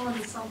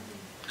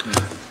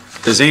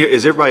 Is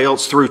everybody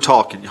else through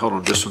talking? Hold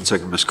on just one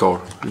second, Ms.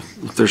 Carr.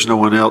 If there's no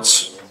one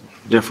else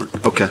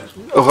different, okay.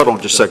 Oh, hold on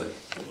just a second.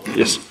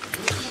 Yes.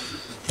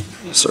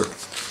 Yes, sir.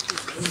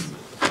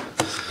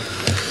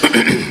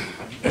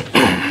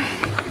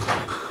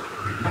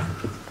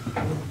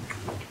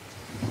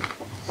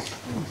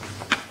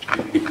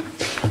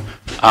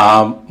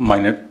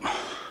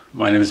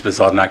 My name is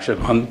Besar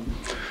Nakshavan.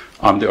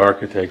 I'm the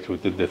architect who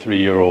did the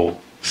 3-year-old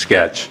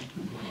sketch.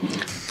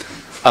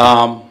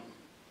 I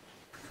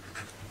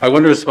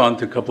want to respond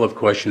to a couple of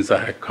questions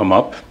that had come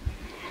up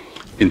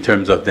in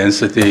terms of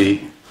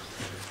density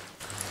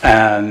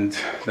and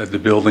that the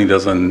building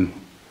doesn't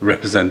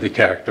represent the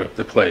character of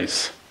the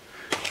place.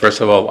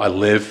 First of all, I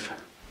live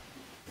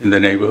in the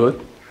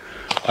neighborhood.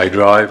 I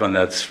drive on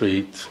that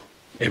street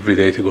every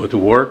day to go to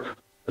work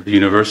at the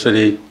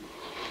university.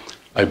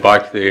 I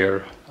bike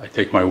there. I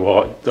take my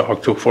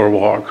dog for a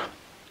walk.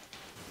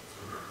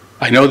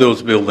 I know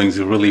those buildings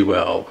really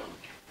well.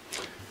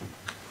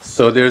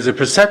 So there's a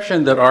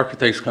perception that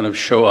architects kind of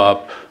show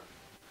up,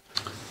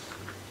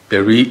 they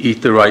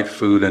eat the right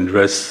food and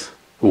dress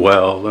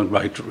well and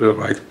right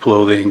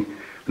clothing,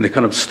 and they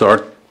kind of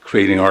start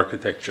creating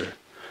architecture.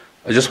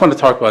 I just want to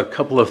talk about a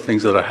couple of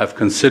things that I have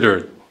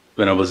considered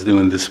when I was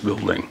doing this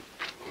building.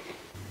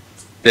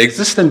 The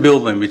existing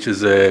building, which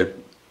is a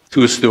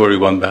 2-story,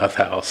 1-bath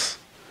house,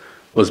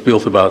 was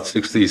built about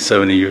 60,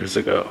 70 years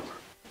ago.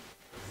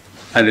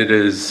 And it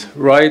is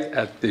right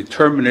at the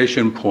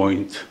termination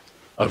point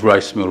of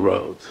Rice Mill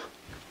Road.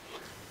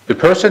 The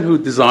person who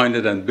designed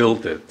it and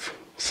built it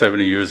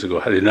 70 years ago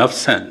had enough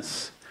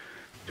sense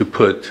to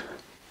put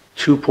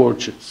 2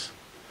 porches.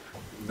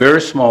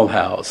 Very small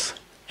house,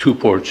 2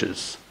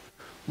 porches.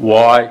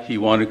 Why he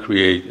wanted to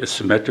create a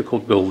symmetrical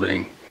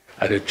building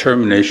at a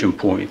termination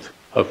point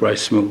of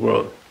Rice Mill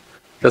Road.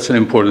 That's an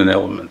important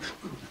element.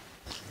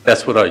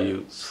 That's what I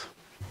use.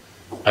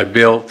 I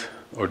built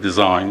or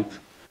designed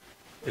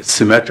a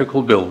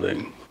symmetrical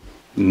building,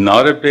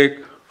 not a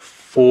big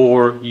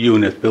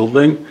 4-unit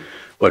building,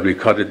 but we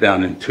cut it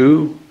down in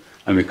 2,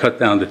 and we cut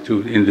down the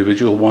 2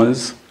 individual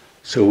ones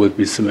so it would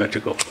be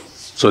symmetrical.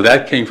 So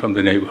that came from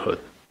the neighborhood,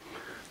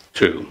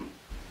 too.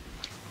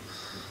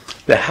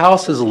 The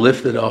house is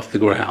lifted off the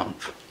ground,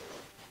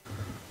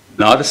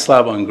 not a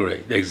slab on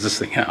grade, the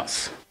existing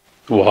house.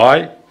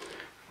 Why?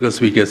 Because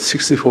we get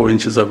 64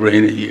 inches of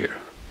rain a year,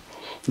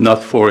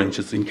 not 4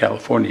 inches in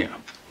California.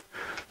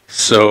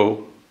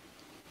 So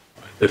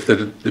I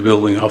lifted the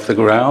building off the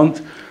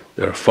ground.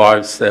 There are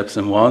 5 steps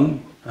in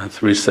one and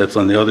 3 steps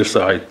on the other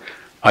side,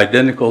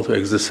 identical to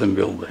existing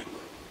building.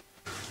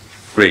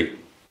 3.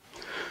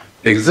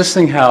 The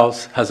existing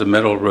house has a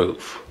metal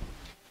roof.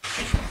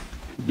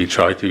 We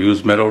try to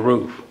use metal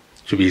roof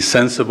to be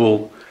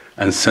sensible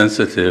and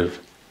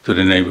sensitive to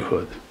the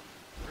neighborhood.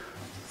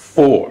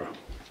 4.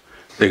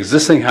 The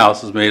existing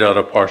house is made out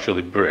of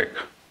partially brick.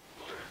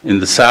 In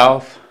the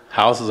South,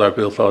 houses are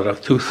built out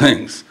of 2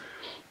 things,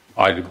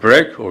 either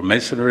brick or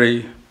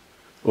masonry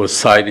or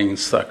siding and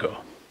stucco.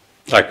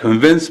 I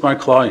convinced my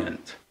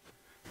client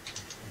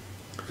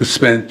to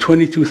spend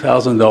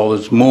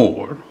 $22,000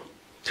 more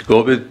to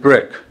go with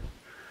brick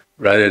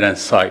rather than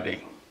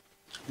siding.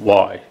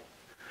 Why?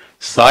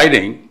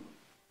 Siding,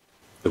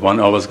 the one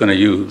I was going to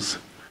use,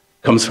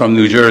 comes from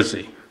New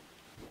Jersey.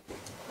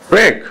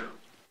 Brick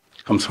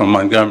comes from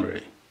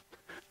Montgomery.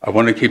 I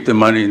want to keep the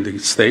money in the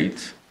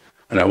state,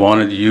 and I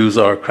wanted to use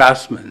our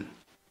craftsmen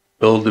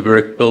build the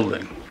brick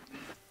building.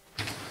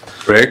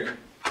 Brick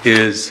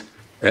is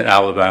an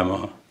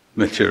Alabama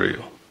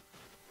material.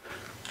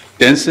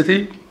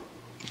 Density,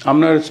 I'm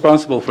not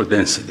responsible for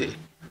density.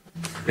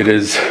 It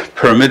is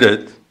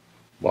permitted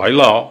by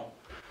law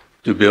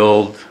to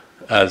build,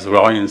 as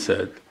Ryan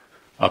said,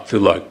 up to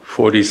like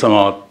 40 some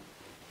odd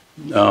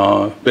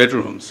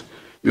bedrooms.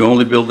 We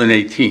only build in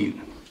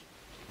 18.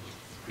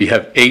 We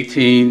have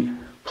 18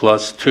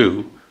 plus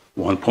 2,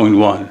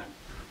 1.1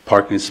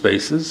 parking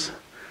spaces.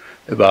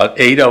 About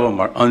 8 of them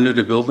are under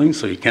the building,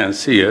 so you can't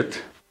see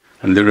it.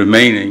 And the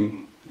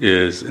remaining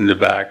is in the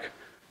back,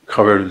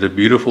 covered with a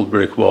beautiful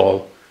brick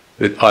wall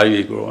with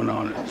ivy growing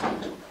on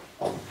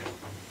it.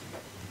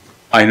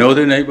 I know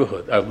the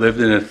neighborhood. I've lived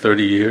in it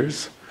 30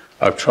 years.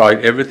 I've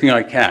tried everything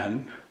I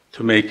can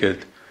to make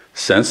it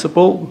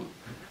sensible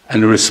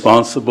and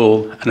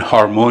responsible and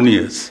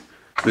harmonious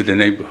with the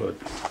neighborhood.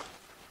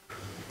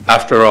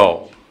 After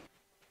all,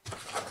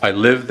 I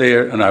live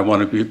there and I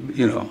want to be,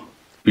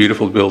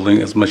 beautiful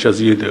building as much as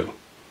you do.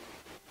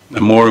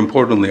 And more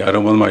importantly, I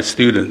don't want my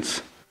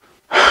students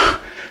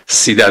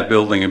see that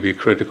building and be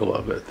critical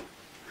of it.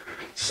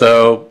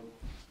 So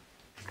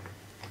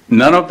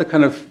none of the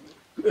kind of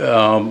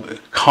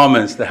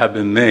comments that have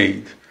been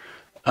made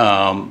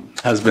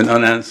has been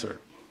unanswered.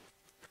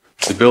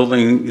 The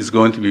building is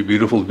going to be a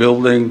beautiful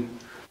building.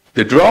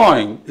 The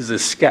drawing is a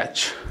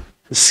sketch.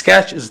 The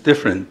sketch is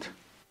different.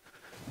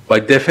 By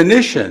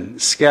definition,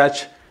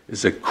 sketch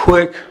is a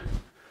quick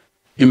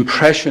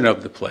impression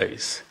of the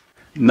place,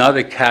 not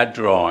a CAD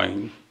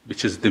drawing,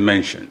 which is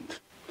dimensioned.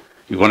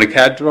 You want a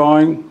CAD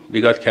drawing?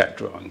 We got CAD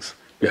drawings.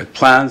 We have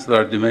plans that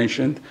are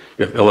dimensioned.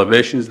 We have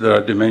elevations that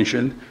are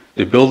dimensioned.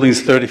 The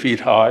building's 30 feet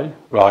high,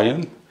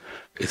 Ryan.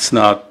 It's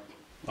not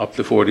up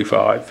to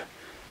 45.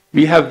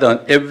 We have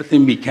done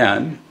everything we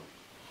can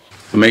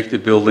to make the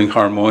building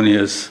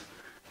harmonious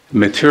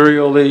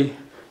materially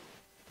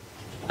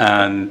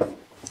and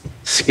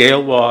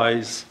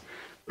scale-wise,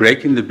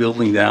 breaking the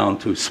building down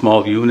to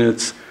small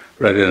units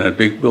rather than a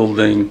big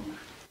building.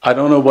 I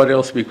don't know what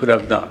else we could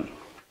have done.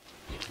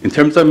 In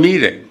terms of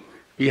meeting,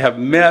 we have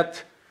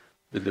met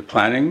with the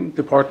planning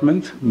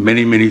department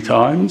many, many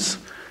times,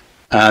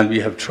 and we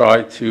have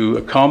tried to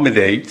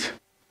accommodate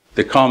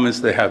the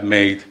comments they have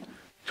made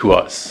to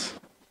us.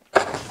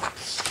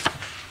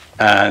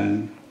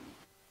 And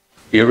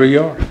here we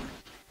are.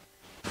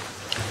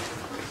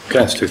 Can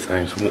I ask two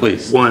things?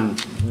 Please. One,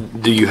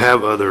 do you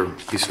have other,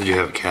 you said you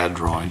have a CAD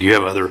drawing. Do you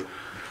have other,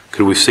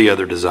 could we see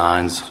other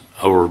designs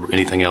or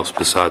anything else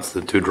besides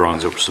the two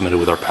drawings that were submitted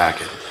with our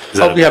packet?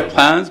 Oh, we have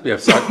plans, we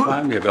have site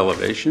plan, we have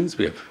elevations,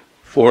 we have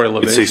 4 You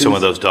elevations. see some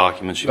of those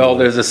documents? Well,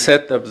 there's a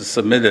set that was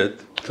submitted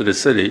to the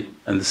city,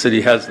 and the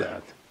city has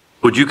that.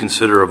 Would you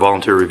consider a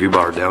volunteer review by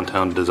our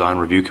downtown design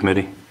review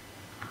committee?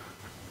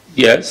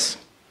 Yes.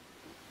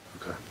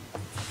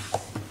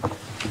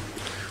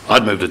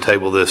 I'd move to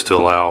table this to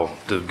allow,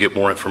 to get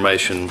more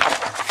information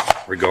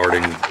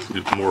regarding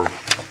more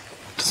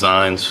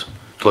designs,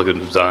 to look at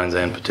designs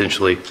and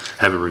potentially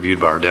have it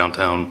reviewed by our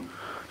downtown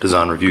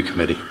design review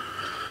committee.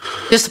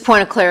 Just a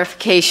point of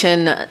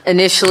clarification,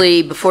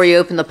 initially, before you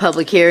opened the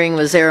public hearing,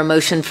 was there a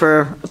motion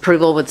for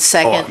approval with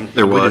second?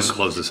 There was. We didn't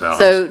close this out.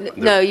 So,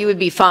 no, you would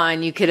be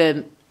fine. You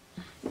could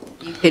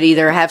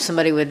either have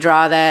somebody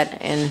withdraw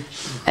that and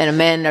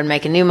amend or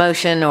make a new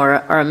motion, or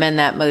amend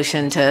that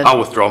motion to. I'll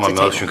withdraw my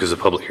motion because the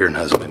public hearing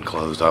hasn't been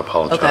closed. I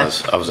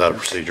apologize. I was out of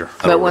procedure.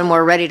 But when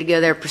we're ready to go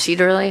there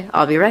procedurally,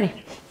 I'll be ready.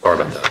 Sorry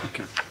about that.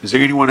 Okay. Is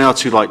there anyone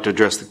else who'd like to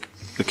address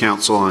the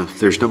council? And if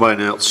there's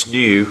nobody else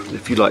new,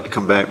 if you'd like to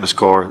come back, Ms.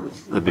 Carr,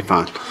 that'd be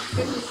fine.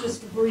 It was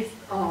just a brief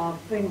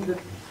thing that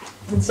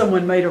when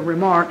someone made a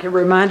remark, it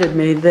reminded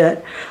me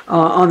that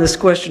on this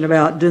question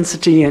about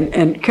density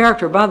and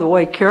character, by the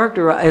way,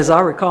 character, as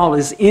I recall,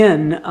 is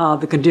in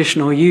the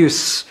conditional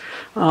use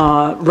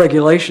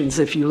regulations,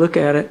 if you look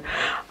at it.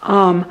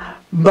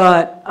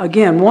 But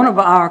again, one of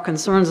our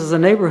concerns as a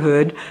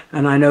neighborhood,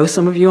 and I know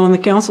some of you on the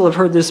council have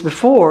heard this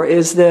before,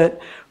 is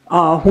that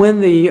when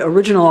the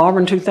original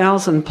Auburn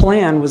 2000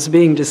 plan was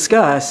being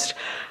discussed,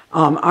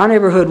 our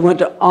neighborhood went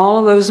to all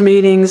of those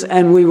meetings,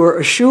 and we were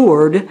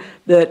assured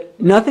that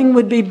nothing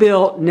would be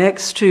built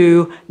next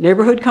to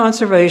neighborhood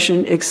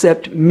conservation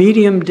except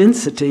medium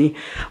density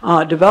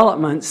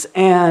developments.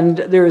 And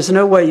there is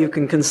no way you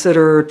can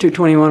consider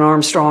 221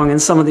 Armstrong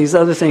and some of these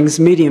other things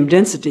medium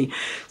density.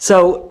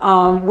 So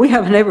we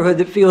have a neighborhood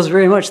that feels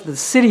very much the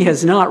city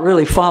has not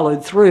really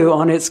followed through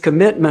on its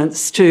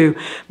commitments to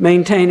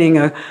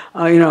maintaining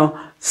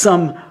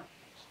some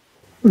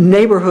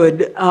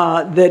neighborhood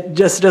that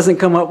just doesn't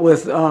come up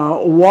with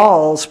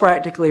walls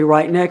practically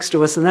right next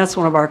to us, and that's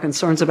one of our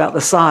concerns about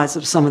the size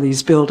of some of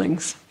these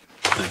buildings.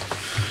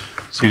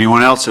 Is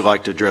anyone else who'd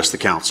like to address the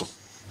council?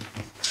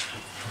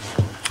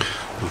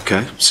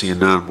 Okay, seeing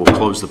none, we'll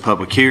close the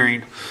public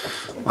hearing.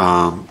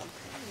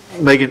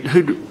 Megan,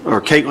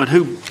 Caitlin,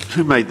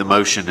 who made the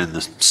motion in the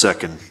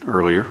second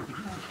earlier?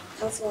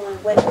 Councilwoman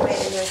Whitten made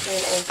a motion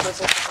and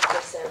Councilwoman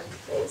Gibson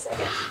made a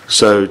second.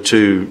 So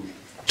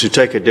to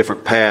take a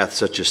different path,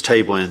 such as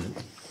tabling.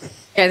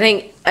 I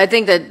think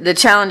that the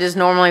challenge is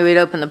normally we'd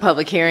open the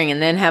public hearing and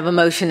then have a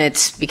motion.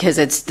 It's because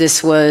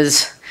this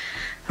was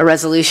a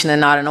resolution and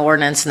not an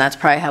ordinance, and that's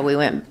probably how we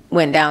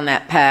went down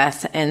that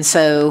path. And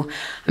so,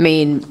 I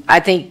mean, I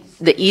think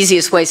the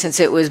easiest way,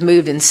 since it was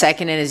moved and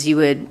seconded, is you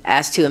would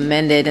ask to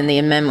amend it, and the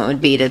amendment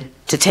would be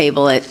to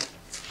table it.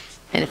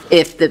 And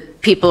if the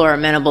people are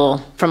amenable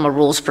from a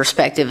rules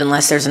perspective,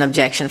 unless there's an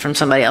objection from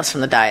somebody else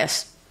from the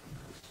dais.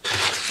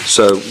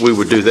 So we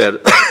would do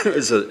that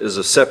as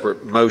a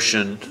separate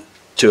motion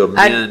to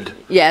amend.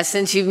 Yeah,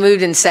 since you've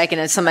moved and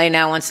seconded, somebody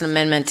now wants an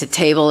amendment to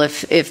table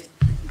if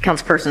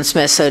Councilperson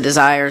Smith so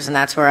desires, and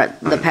that's where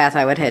the path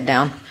I would head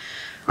down.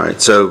 All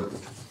right, so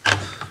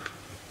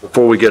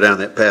before we go down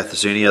that path,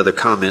 is there any other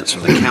comments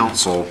from the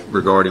council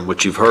regarding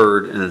what you've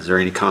heard? And is there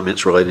any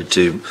comments related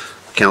to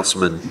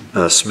Councilman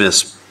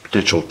Smith's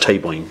potential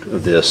tabling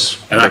of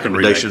this? And I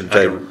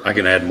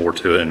can add more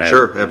to it and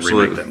sure,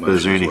 absolutely.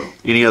 Is there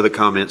any other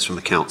comments from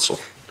the council?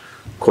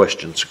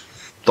 Questions,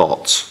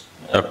 thoughts?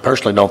 I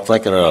personally don't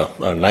think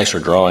a nicer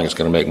drawing is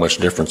going to make much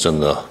difference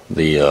in the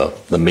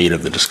meat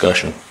of the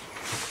discussion.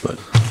 But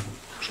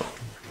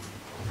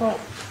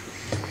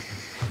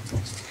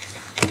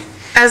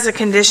as a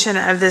condition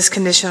of this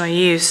conditional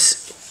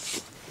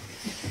use,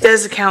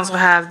 does the council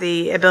have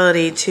the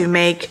ability to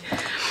make,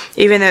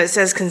 even though it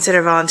says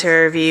consider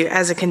voluntary review,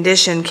 as a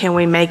condition, can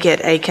we make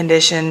it a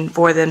condition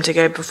for them to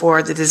go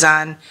before the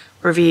design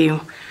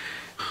review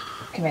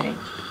committee?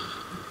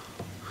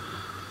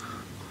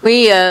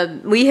 We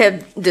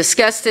have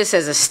discussed this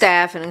as a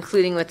staff and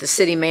including with the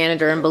city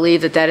manager, and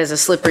believe that is a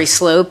slippery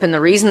slope. And the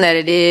reason that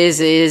it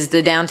is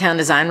the Downtown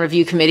Design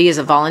Review Committee is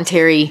a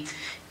voluntary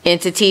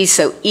entity.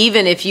 So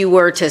even if you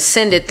were to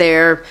send it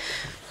there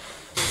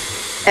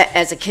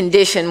as a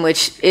condition,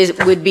 which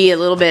would be a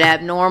little bit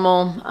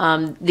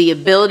abnormal, the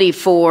ability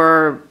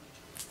for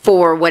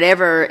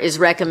whatever is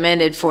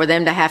recommended for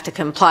them to have to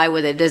comply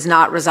with it does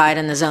not reside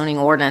in the zoning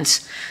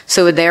ordinance.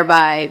 So it would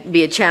thereby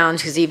be a challenge,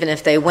 because even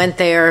if they went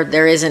there,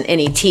 there isn't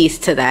any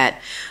teeth to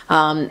that.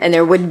 And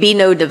there would be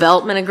no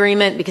development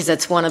agreement, because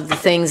that's one of the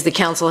things the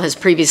council has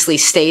previously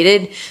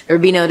stated. There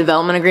would be no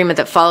development agreement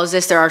that follows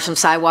this. There are some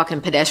sidewalk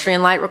and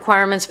pedestrian light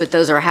requirements, but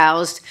those are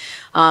housed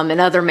in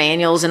other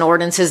manuals and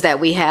ordinances that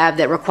we have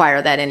that require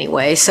that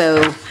anyway.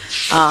 So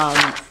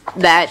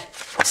that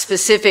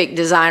specific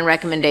design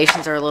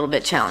recommendations are a little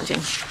bit challenging.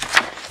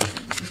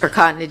 Mr.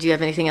 Cotton, did you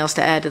have anything else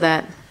to add to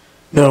that?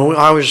 No,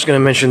 I was just going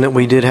to mention that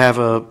we did have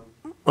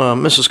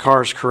Mrs.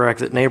 Carr is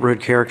correct that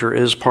neighborhood character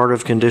is part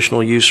of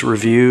conditional use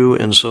review,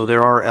 and so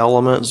there are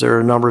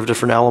a number of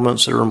different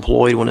elements that are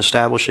employed when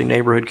establishing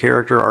neighborhood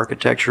character.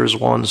 Architecture is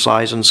one,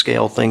 size and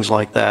scale, things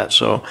like that.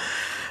 So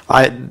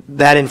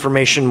that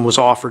information was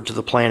offered to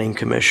the Planning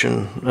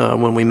Commission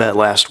when we met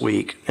last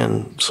week,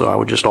 and so I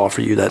would just offer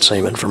you that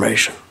same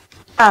information.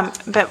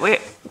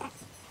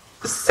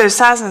 So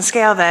size and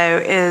scale, though,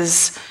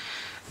 is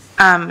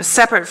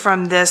separate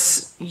from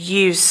this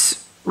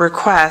use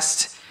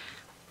request.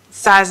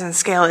 Size and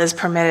scale is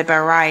permitted by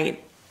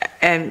right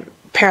and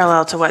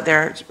parallel to what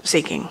they're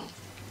seeking.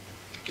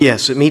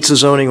 Yes, it meets the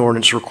zoning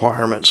ordinance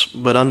requirements,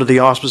 but under the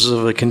auspices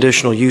of a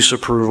conditional use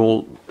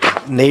approval,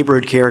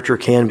 neighborhood character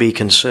can be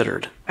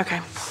considered.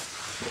 Okay.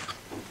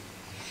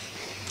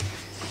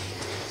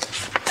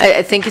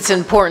 I think it's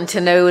important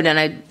to note, and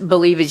I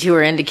believe as you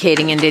were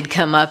indicating and did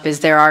come up, is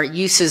there are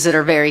uses that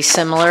are very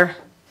similar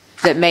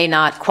that may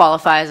not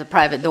qualify as a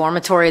private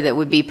dormitory that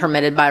would be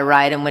permitted by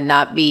right and would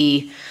not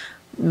be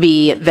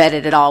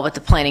vetted at all with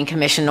the Planning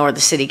Commission nor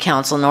the City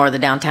Council nor the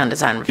Downtown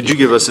Design Review. Could you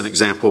give us an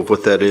example of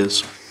what that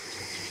is?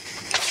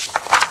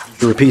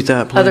 Repeat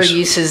that, please. Other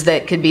uses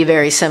that could be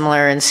very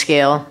similar in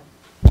scale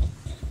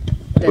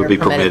that Would are be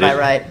permitted by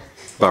right.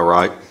 By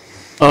right?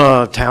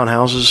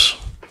 Townhouses.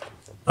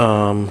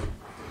 How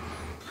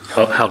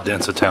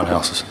dense are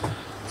townhouses?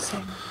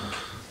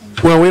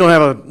 Well, we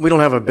don't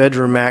have a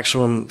bedroom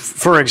maximum.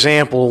 For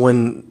example,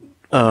 when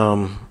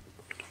Ryan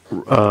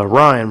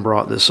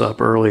brought this up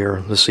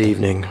earlier this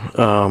evening,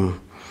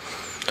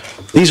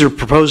 these are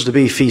proposed to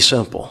be fee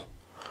simple,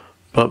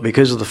 but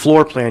because of the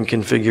floor plan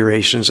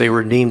configurations, they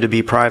were deemed to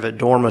be private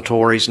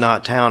dormitories,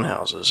 not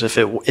townhouses. If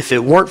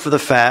it weren't for the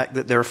fact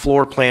that their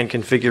floor plan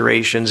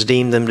configurations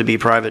deemed them to be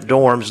private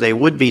dorms, they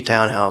would be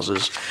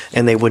townhouses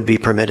and they would be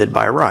permitted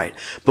by right.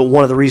 But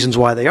one of the reasons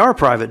why they are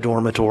private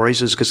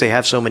dormitories is because they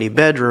have so many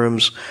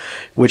bedrooms,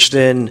 which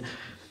then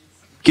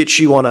gets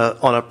you on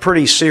a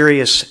pretty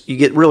serious, you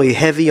get really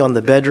heavy on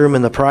the bedroom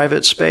and the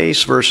private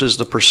space versus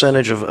the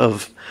percentage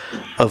of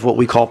what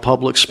we call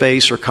public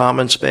space or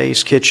common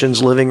space,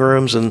 kitchens, living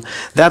rooms, and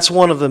that's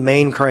one of the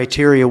main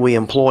criteria we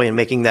employ in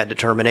making that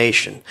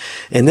determination.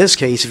 In this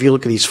case, if you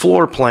look at these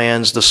floor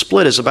plans, the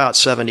split is about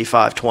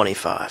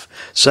 75-25.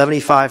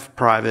 75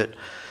 private,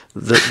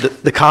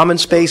 the common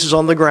space is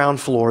on the ground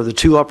floor, the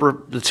two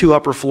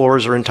upper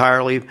floors are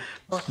entirely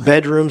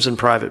bedrooms and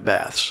private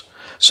baths.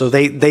 So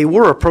they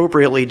were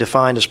appropriately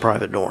defined as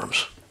private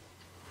dorms.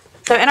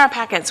 So in our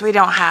packets, we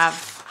don't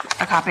have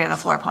a copy of the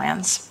floor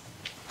plans.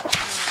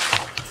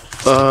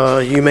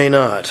 You may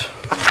not.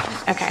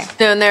 Okay.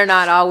 No, and they're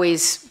not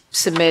always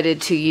submitted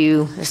to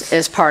you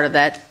as part of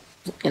that.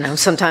 You know,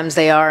 sometimes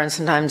they are and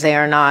sometimes they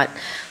are not.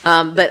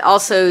 But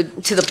also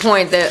to the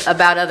point that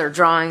about other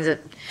drawings, that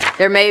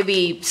there may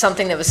be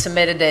something that was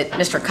submitted that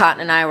Mr.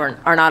 Cotton and I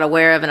are not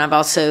aware of, and I've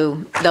also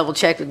double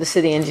checked with the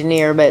city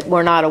engineer, but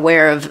we're not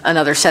aware of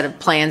another set of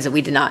plans that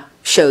we did not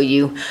show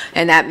you.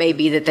 And that may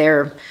be that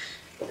they're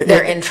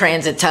in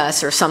transit to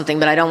us or something,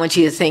 but I don't want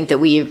you to think that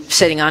we're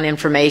sitting on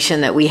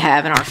information that we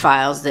have in our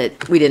files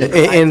that we didn't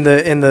provide.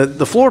 And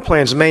the floor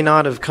plans may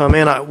not have come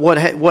in.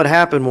 What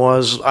happened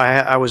was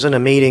I was in a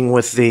meeting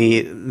with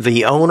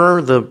the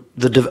owner,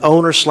 the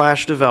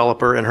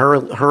owner/developer and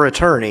her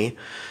attorney,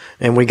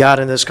 and we got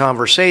in this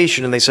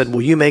conversation and they said,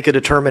 will you make a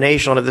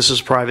determination on if this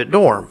is a private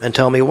dorm and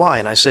tell me why?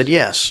 And I said,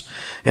 yes.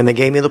 And they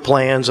gave me the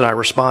plans and I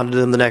responded to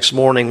them the next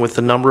morning with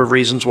the number of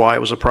reasons why it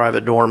was a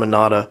private dorm and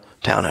not a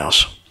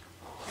townhouse.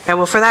 Okay,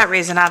 well, for that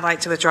reason, I'd like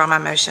to withdraw my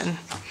motion.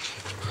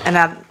 And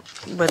I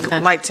would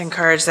like to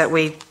encourage that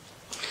we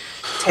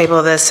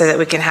table this so that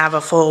we can have a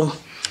full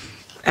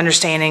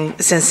understanding.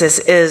 Since this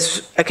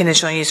is a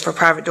conditional use for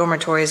private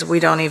dormitories,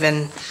 we don't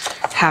even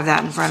have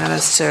that in front of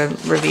us to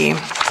review.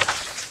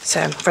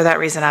 So for that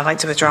reason, I'd like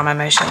to withdraw my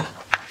motion.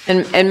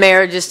 And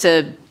Mayor, just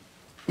to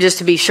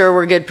be sure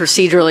we're good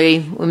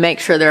procedurally, we make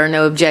sure there are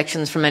no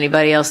objections from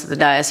anybody else at the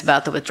dais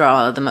about the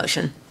withdrawal of the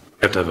motion.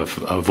 You have to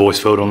have a voice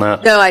vote on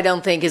that? No, I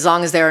don't think, as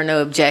long as there are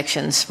no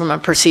objections from a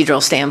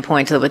procedural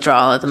standpoint to the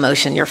withdrawal of the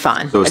motion, you're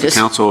fine. So is the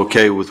council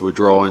okay with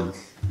withdrawing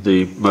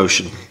the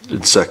motion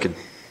in second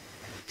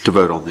to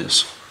vote on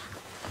this?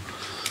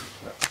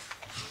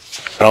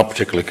 I don't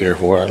particularly care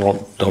for it. I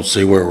don't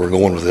see where we're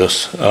going with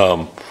this.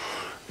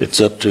 It's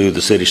up to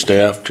the city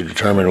staff to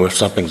determine if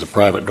something's a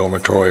private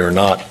dormitory or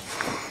not.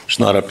 It's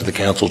not up to the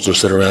council to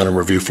sit around and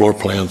review floor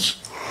plans.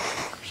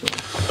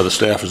 So the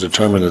staff has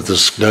determined that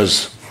this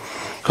does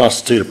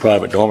constitute a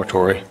private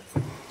dormitory.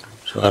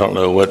 So I don't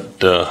know what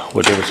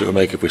difference it would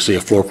make if we see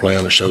a floor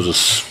plan that shows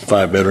us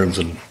 5 bedrooms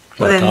and a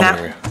common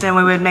area. Then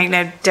we would make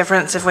no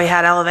difference if we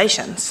had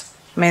elevations.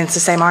 I mean, it's the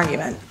same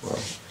argument.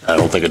 I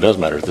don't think it does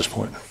matter at this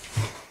point.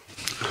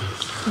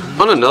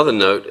 On another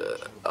note,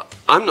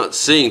 I'm not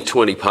seeing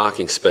 20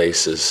 parking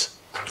spaces.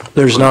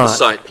 There's on not. the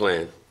site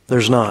plan.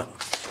 There's not.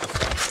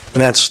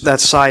 And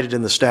that's cited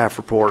in the staff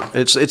report.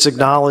 It's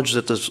acknowledged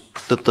that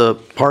the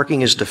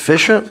parking is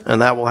deficient,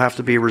 and that will have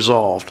to be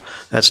resolved.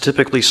 That's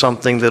typically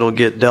something that'll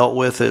get dealt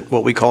with at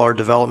what we call our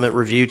development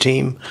review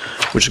team,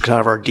 which is kind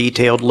of our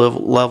detailed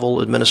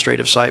level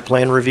administrative site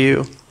plan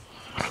review.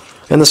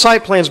 And the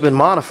site plan's been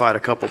modified a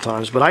couple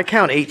times, but I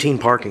count 18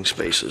 parking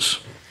spaces.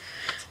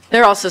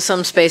 There are also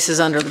some spaces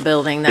under the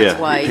building, that's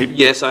why.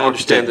 Yes, I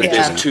understand that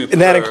there's two.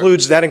 And that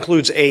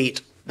includes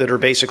 8 that are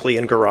basically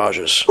in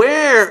garages.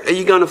 Where are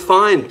you going to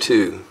find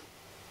 2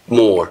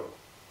 more?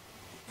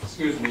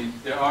 Excuse me,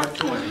 there are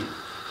 20.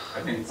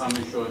 I can come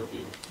and show it to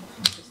you.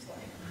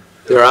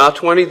 There are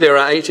 20, there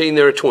are 18,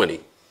 there are 20.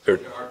 There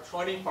are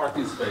 20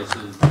 parking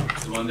spaces.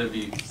 The one that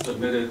we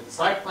submitted,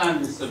 site plan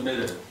we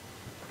submitted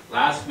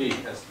last week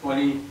has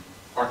 20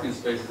 parking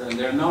spaces, and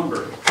they're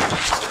numbered. And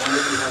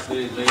if you have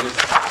the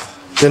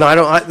latest. Then I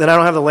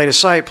don't have the latest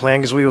site plan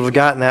because we would have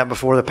gotten that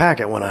before the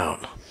packet went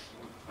out.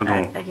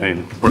 I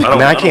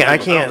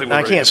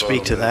can't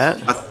speak to that.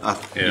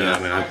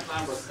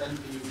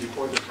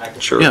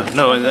 Sure. Yeah,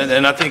 no,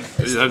 and I think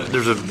there's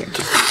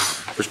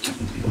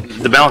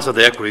the balance of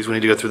the equities, we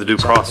need to go through the due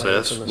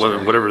process,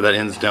 whatever that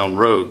ends down the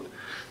road.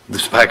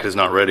 This packet is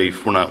not ready,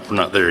 we're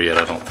not there yet,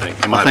 I don't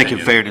think. I think in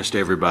fairness to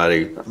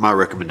everybody, my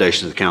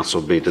recommendation to the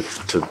council would be to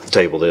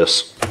table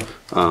this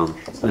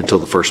until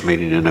the first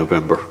meeting in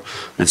November.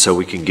 And so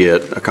we can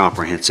get a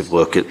comprehensive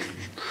look at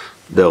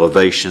the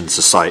elevations,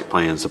 the site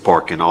plans, the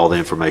parking, all the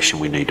information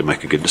we need to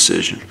make a good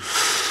decision.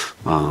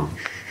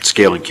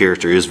 Scale and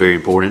character is very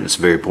important. It's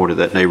very important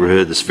to that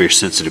neighborhood. It's a very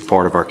sensitive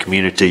part of our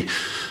community.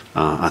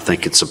 I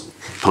think it's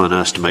upon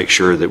us to make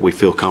sure that we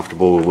feel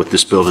comfortable with what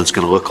this building's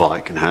going to look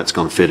like and how it's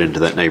going to fit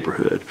into that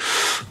neighborhood.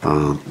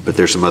 But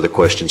there's some other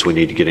questions we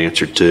need to get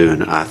answered too.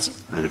 And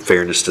in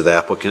fairness to the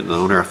applicant and the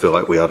owner, I feel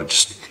like we ought to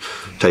just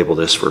table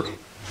this for,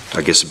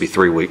 I guess it'd be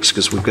 3 weeks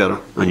because we've got an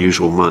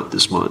unusual month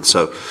this month.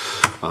 So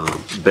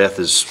Beth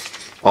has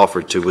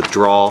offered to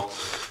withdraw.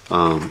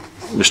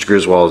 Mr.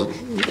 Griswold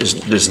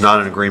is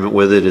not in agreement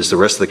with it. Is the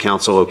rest of the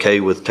council okay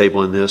with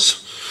tabling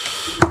this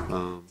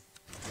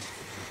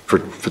for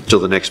till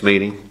the next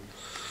meeting?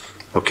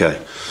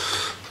 Okay.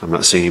 I'm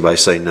not seeing anybody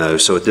say no.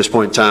 So at this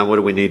point in time, what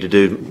do we need to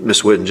do?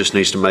 Ms. Whitten just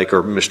needs to make,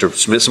 or Mr.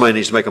 Smith, somebody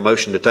needs to make a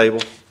motion to table?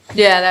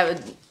 Yeah, that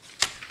would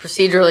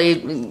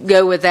procedurally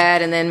go with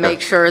that, and then make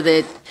sure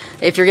that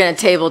if you're going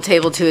to table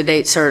to a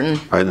date certain.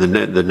 All right, and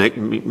the next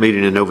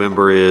meeting in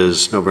November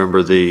is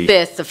November the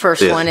 5th. The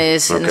first 5th. one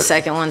is, and the Okay.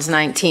 second one's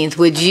 19th.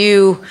 Would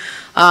you,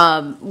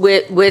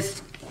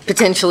 with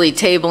potentially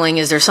tabling,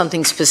 is there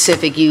something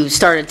specific? You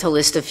started to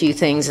list a few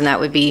things, and that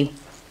would be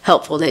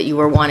helpful that you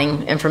were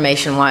wanting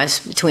information-wise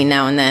between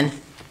now and then.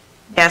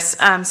 Yes,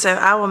 so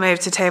I will move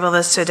to table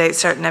this to a date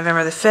certain,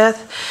 November the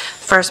 5th,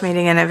 first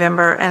meeting in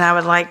November, and I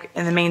would like,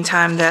 in the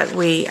meantime, that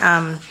we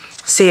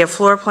see a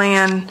floor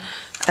plan,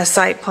 a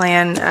site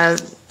plan,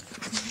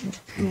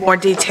 more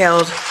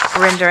detailed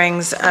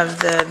renderings of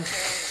the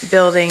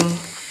building,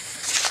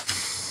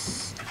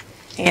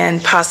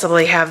 and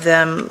possibly have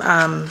them,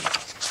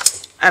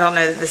 I don't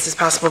know that this is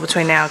possible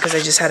between now, because I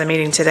just had a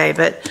meeting today,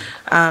 but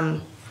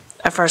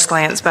a first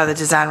glance by the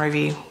design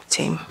review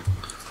team.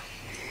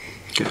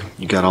 Okay,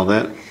 you got all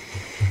that?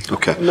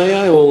 Okay. May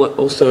I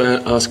also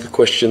ask a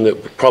question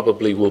that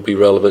probably will be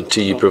relevant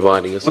to you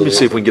providing us? Let me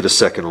see if we can get a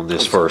second on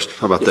this first.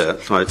 How about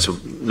that? All right, so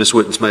Ms.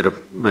 Whitten's made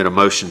a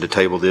motion to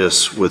table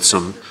this with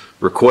some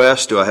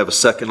requests. Do I have a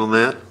second on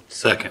that?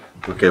 Second.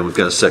 Okay, we've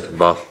got a second,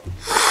 Bob.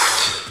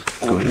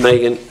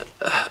 Megan,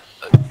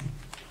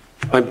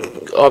 I'm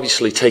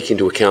obviously taking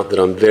into account that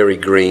I'm very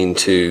green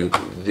to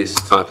this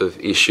type of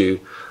issue.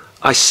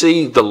 I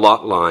see the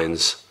lot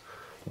lines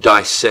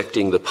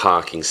dissecting the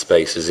parking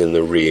spaces in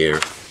the rear.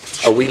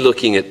 Are we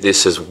looking at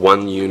this as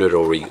one unit,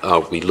 or are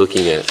we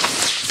looking at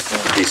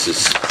this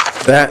as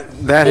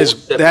that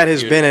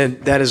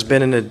has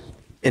been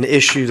an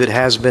issue that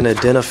has been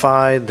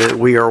identified that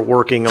we are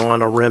working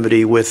on a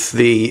remedy with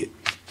the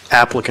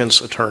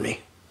applicant's attorney.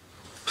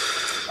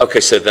 Okay,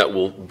 so that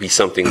will be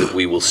something that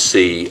we will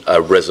see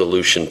a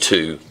resolution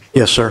to.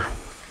 Yes, sir.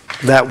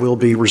 That will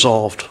be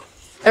resolved.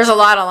 There's a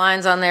lot of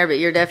lines on there, but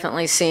you're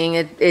definitely seeing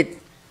it.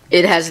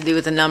 It has to do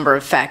with a number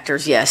of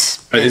factors,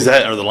 yes. Are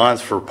the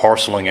lines for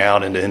parceling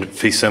out into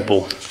fee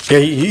simple? Yeah,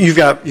 you've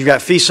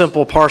got fee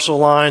simple parcel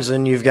lines,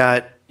 and you've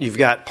got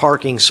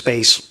parking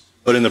space.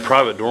 But in the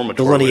private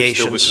dormitory,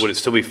 delineations. would it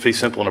still be fee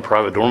simple in a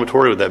private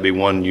dormitory? Would that be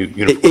one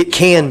unit? It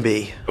can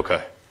be.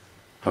 Okay.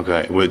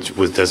 Okay,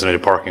 with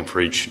designated parking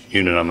for each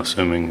unit, I'm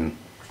assuming.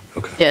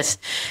 Okay. Yes,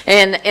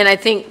 and I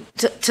think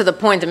to the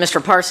point that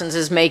Mr. Parsons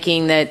is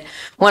making, that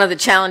one of the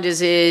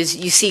challenges is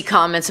you see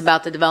comments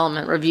about the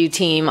development review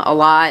team a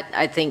lot.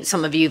 I think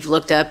some of you have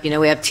looked up, we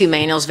have 2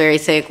 manuals very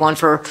thick, one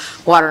for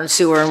water and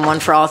sewer and one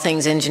for all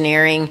things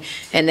engineering.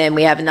 And then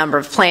we have a number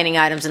of planning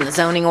items in the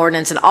zoning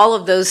ordinance, and all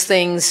of those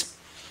things,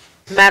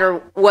 no matter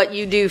what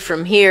you do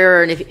from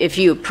here, and if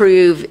you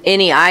approve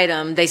any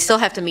item, they still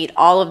have to meet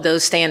all of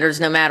those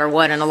standards no matter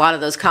what, and a lot of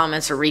those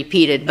comments are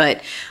repeated.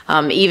 But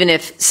even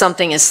if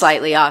something is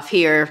slightly off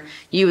here,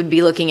 you would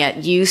be looking at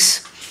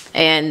use,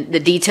 and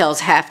the details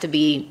have to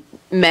be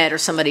met or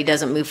somebody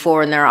doesn't move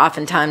forward, and there are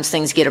oftentimes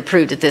things get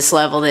approved at this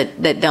level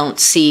that don't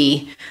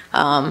see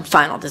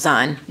final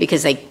design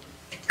because they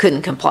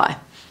couldn't comply.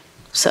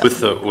 So With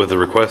the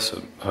request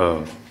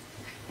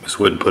Ms.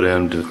 Wooden put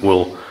in,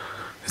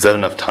 is that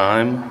enough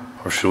time,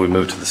 or should we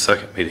move to the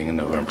second meeting in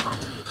November?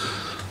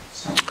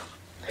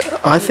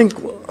 I think,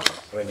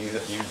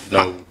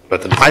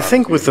 I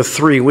think with the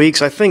 3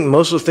 weeks, I think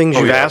most of the things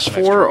you've asked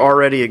for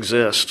already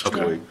exist.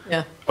 Okay.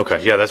 Yeah.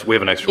 Okay, yeah, we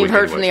have an extra week. You've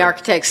heard from anyway, the so-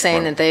 architects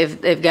saying that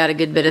they've got a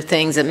good bit of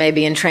things that may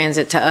be in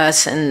transit to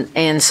us,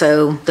 and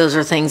so those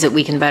are things that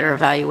we can better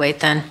evaluate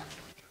then.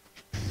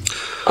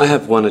 I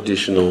have one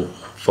additional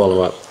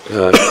follow-up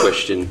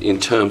question in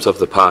terms of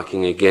the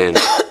parking again.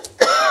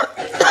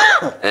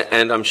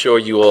 And I'm sure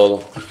you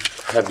all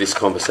have this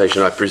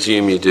conversation. I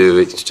presume you do.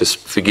 It's just,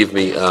 forgive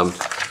me.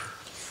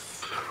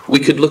 We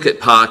could look at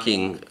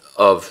parking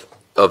of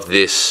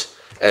this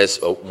as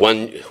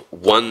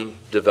one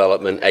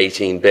development,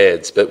 18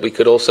 beds, but we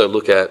could also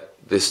look at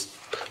this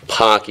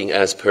parking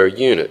as per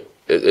unit.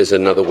 Is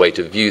another way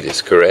to view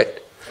this,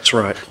 correct? That's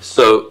right.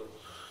 So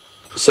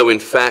in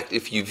fact,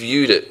 if you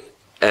viewed it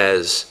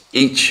as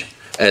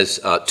as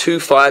 2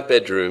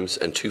 5-bedrooms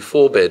and 2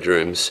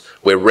 4-bedrooms,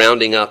 we're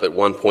rounding up at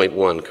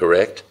 1.1,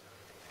 correct?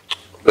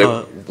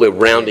 We're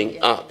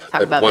rounding up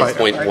at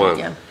 1.1.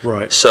 Yeah.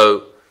 Right.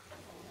 So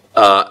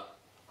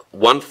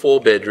 1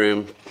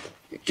 4-bedroom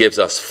gives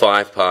us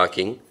 5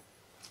 parking,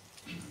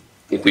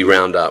 if we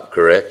round up,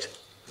 correct?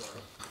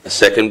 A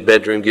second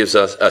 4-bedroom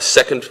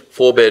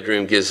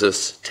gives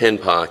us 10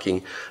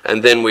 parking,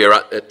 and then we are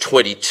at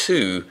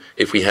 22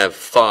 if we have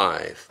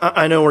 5.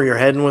 I know where you're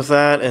heading with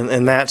that,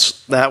 and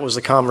that was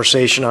the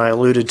conversation I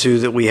alluded to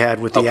that we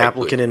had with the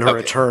applicant and her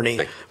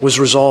attorney,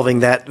 was resolving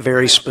that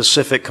very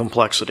specific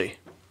complexity.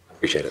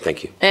 Appreciate it,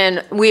 thank you.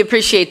 And we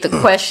appreciate the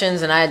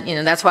questions,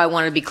 and that's why I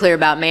wanted to be clear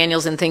about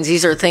manuals and things.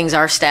 These are things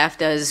our staff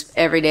does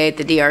every day at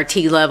the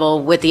DRT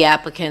level with the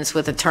applicants,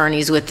 with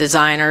attorneys, with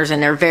designers,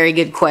 and they're very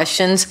good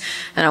questions.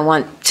 And I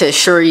want to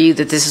assure you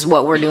that this is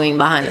what we're doing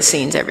behind the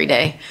scenes every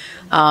day,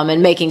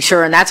 and making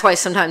sure. And that's why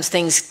sometimes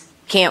things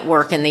can't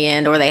work in the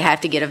end, or they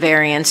have to get a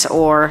variance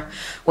or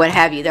what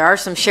have you. There are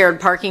some shared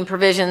parking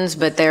provisions,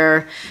 but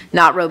they're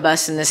not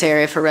robust in this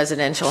area for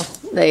residential.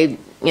 They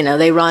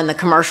run the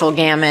commercial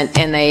gamut,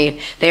 and they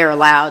are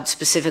allowed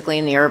specifically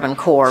in the urban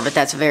core, but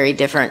that's a very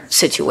different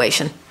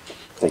situation.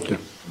 Thank you.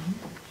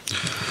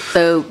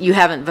 So you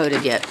haven't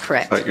voted yet,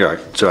 correct? All right.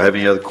 So I have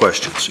any other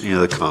questions, any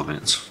other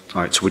comments?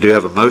 All right, so we do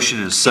have a motion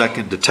and a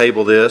second to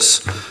table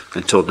this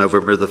until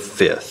November the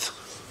 5th.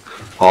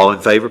 All in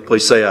favor,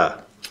 please say aye.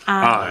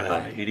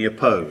 Aye. Any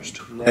opposed?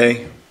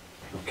 Nay.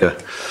 Okay,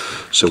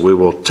 so we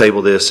will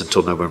table this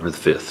until November the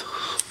 5th.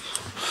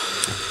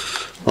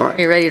 All right.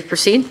 Are you ready to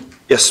proceed?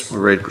 Yes, we're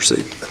ready to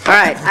proceed. All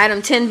right,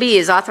 item 10B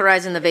is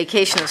authorizing the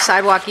vacation of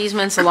sidewalk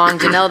easements along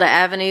Janelda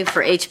Avenue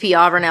for HP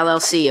Auburn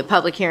LLC. A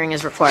public hearing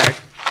is required.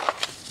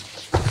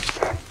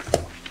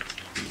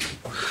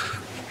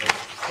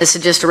 This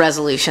is just a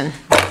resolution.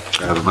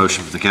 I have a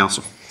motion from the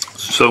council.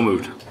 So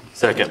moved.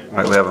 Second. All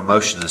right, we have a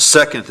motion and a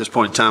second. At this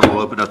point in time,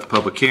 we'll open up the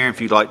public hearing.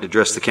 If you'd like to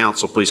address the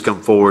council, please come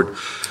forward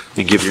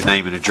and give your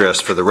name and address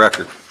for the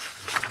record.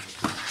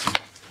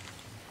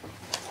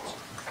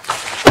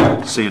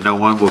 Seeing no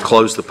one, we'll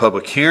close the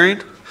public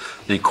hearing.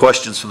 Any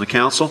questions from the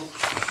council?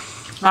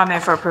 I'm there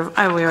for approval.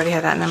 Oh, we already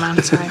had that in mind,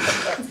 I'm sorry.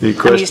 Any I'm used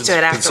questions, to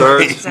it afterwards,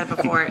 concerns? instead of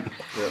before it.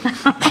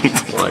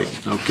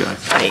 Right,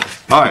 okay.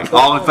 All right,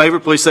 all in favor,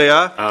 please say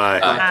aye.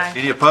 Aye.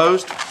 Any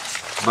opposed?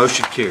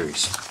 Motion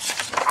carries.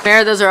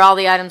 Mayor, those are all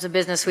the items of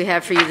business we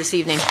have for you this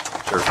evening.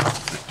 Sure.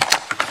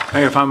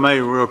 Hey, if I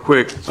may, real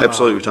quick.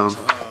 Absolutely, Tom.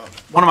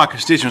 One of my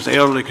constituents,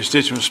 elderly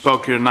constituents,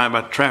 spoke here tonight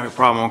about the traffic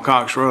problem on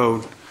Cox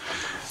Road.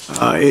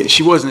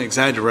 She wasn't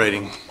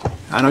exaggerating.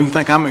 I know you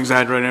think I'm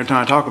exaggerating every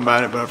time I talk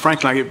about it, but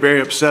frankly, I get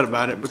very upset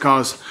about it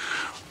because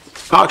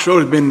Cox Road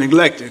has been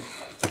neglected.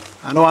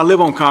 I know I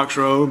live on Cox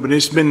Road, but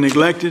it's been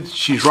neglected.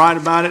 She's right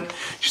about it.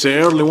 She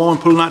said, elderly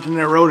woman pulling out on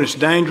that road, it's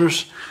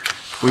dangerous.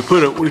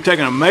 We've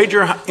taken a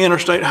major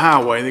interstate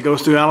highway that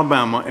goes through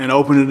Alabama and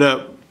opened it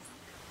up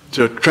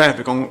to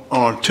traffic on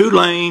a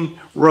 2-lane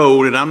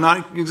road, and I'm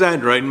not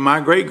exaggerating. My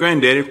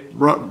great-granddaddy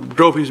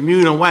drove his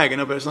mule and wagon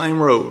up that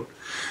same road.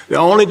 The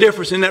only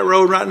difference in that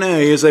road right now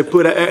is they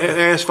put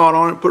asphalt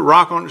on it, put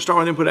rock on it to start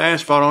with, then put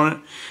asphalt on it.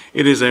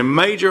 It is a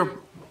major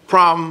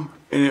problem,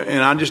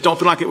 and I just don't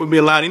feel like it would be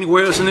allowed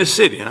anywhere else in this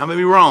city. And I may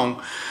be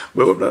wrong,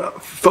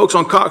 but folks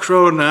on Cox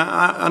Road, and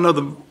I know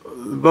the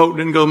vote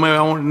didn't go the way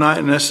I wanted tonight,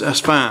 and that's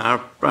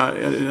fine.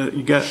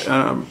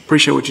 I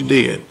appreciate what you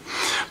did.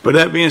 But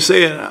that being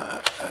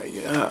said,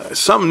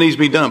 something needs to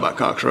be done about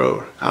Cox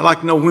Road. I'd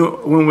like to know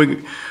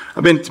when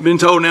I've been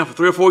told now for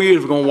 3 or 4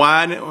 years we're going to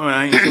widen it.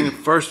 I ain't seen the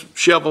first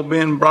shovel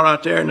being brought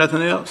out there,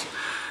 nothing else.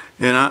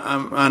 And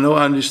I know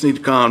I just need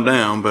to calm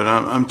down, but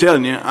I'm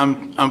telling you,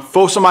 I'm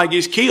before somebody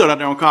gets killed out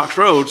there on Cox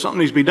Road, something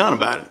needs to be done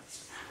about it.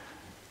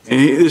 And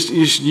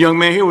this young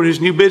man here with his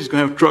new business is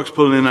going to have trucks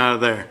pulling in and out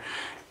of there.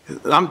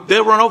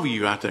 They'll run over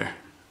you out there.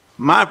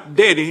 My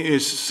daddy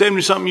is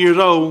 70-something years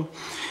old,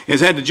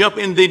 has had to jump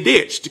in the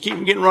ditch to keep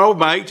from getting run over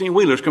by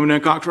 18-wheelers coming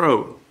down Cox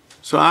Road.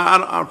 So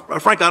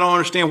frankly, I don't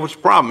understand what the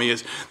problem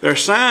is. There are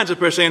signs up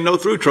there saying no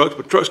through trucks,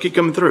 but trucks keep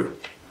coming through.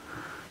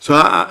 So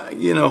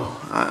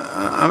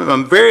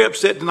I'm very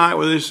upset tonight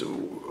with this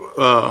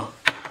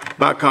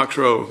about Cox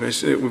Road.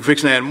 We're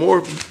fixing to add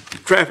more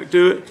traffic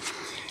to it,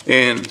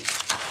 and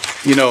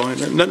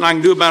nothing I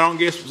can do about it. I don't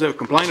guess except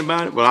complain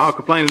about it. But I'll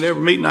complain at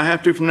every meeting I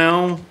have to from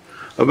now on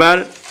about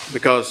it,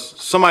 because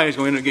somebody's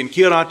going to end up getting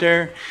killed out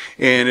there,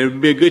 and it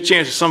would be a good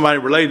chance that somebody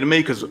related to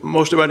me, because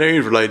most of out there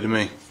is related to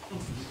me.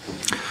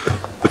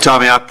 But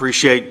Tommy, I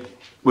appreciate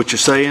what you're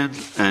saying,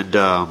 and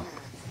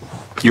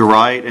you're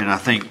right. And I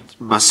think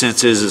my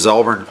sense is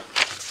Auburn,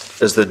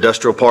 as the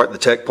industrial park, the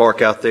tech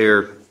park out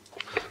there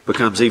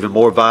becomes even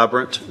more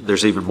vibrant,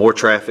 there's even more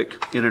traffic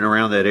in and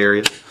around that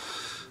area.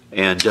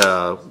 And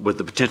with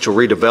the potential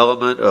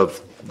redevelopment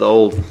of the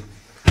old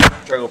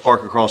trailer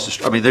park across the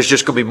street, I mean, there's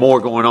just going to be more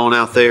going on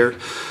out there.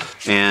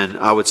 And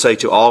I would say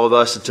to all of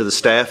us and to the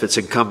staff, it's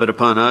incumbent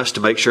upon us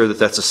to make sure that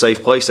that's a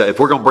safe place. If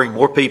we're going to bring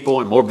more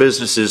people and more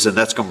businesses, and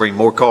that's going to bring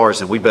more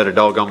cars, and we better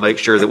doggone make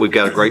sure that we've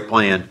got a great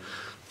plan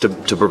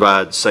to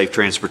provide safe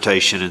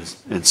transportation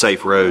and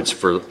safe roads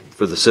for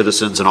the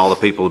citizens and all the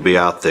people to be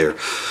out there.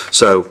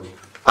 So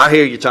I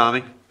hear you,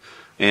 Tommy,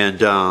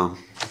 and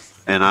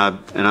I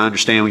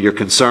understand your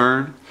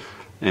concern,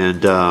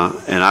 and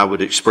I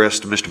would express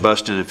to Mr.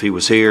 Buston, if he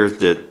was here,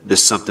 that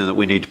this is something that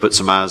we need to put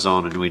some eyes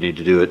on, and we need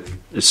to do it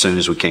as soon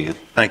as we can.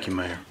 Thank you,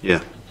 Mayor.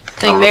 Yeah. I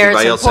think, Mayor,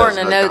 it's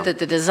important to note that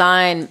the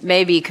design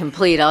may be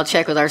complete. I'll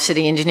check with our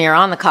city engineer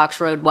on the Cox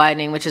Road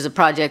widening, which is a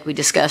project we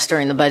discussed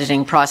during the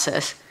budgeting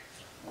process.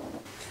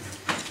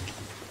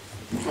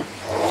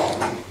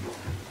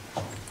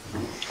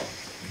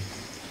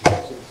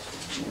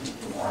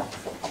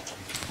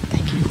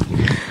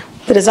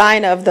 The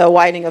design of the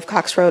widening of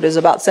Cox Road is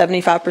about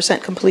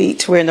 75%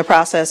 complete. We're in the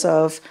process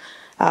of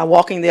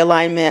walking the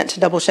alignment,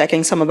 double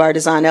checking some of our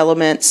design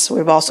elements.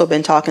 We've also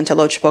been talking to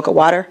Lochapoka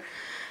Water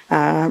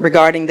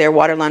regarding their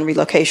water line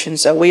relocation.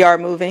 So we are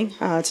moving.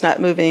 It's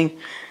not moving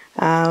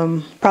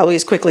probably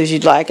as quickly as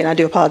you'd like, and I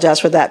do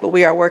apologize for that, but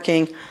we are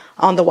working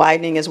on the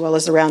widening as well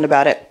as the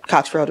roundabout at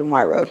Cox Road and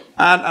White Road.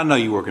 I know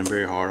you're working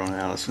very hard on it,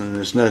 Allison, and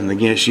there's nothing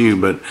against you,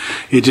 but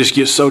it just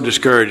gets so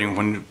discouraging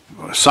when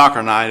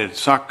soccer night at the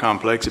soccer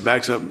complex, it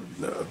backs up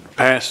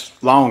past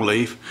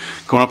Longleaf,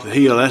 going up the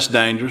hill, that's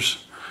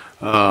dangerous.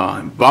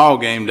 Ball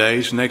game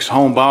days, next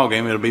home ball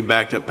game, it'll be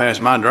backed up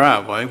past my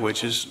driveway,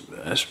 which is,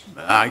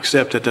 I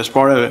accept that that's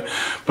part of it.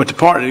 But the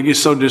part that gets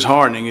so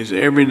disheartening is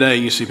every day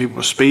you see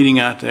people speeding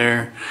out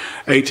there,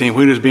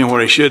 18-wheelers being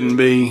where they shouldn't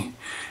be,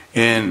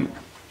 and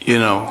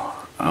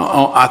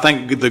I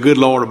think the good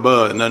Lord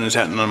above, nothing has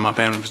happened to my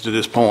family to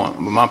this point.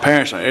 But my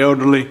parents are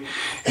elderly,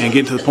 and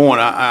getting to the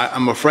point,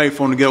 I'm afraid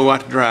for them to go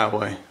out the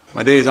driveway.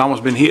 My dad's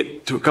almost been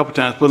hit a couple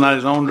times pulling out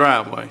his own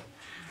driveway.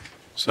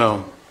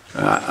 So,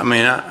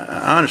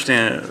 I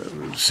understand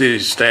the city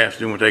staff's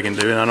doing what they can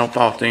do, and I don't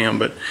fault them,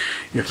 but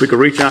if we could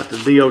reach out to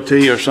DOT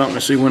or something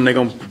to see when they're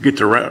going to get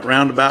the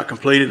roundabout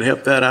completed to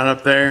help that out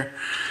up there,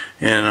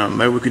 and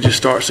maybe we could just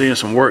start seeing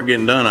some work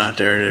getting done out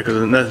there,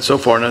 because so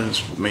far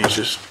nothing's, it's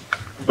just,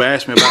 they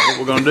asked me about what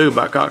we're going to do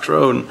about Cox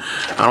Road, and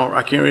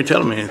I can't really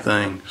tell them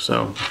anything.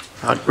 So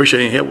I'd appreciate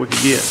any help we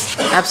could get.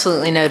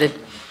 Absolutely noted.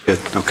 Good.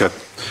 Okay.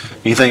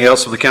 Anything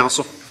else from the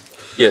council?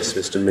 Yes,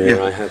 Mr.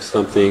 Mayor, I have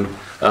something.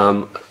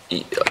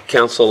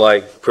 Council,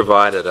 I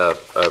provided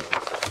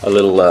a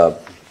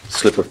little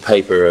slip of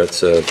paper.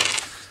 It's a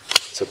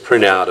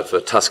printout of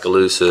a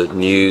Tuscaloosa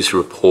news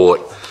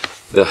report.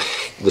 The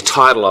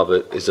title of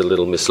it is a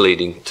little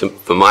misleading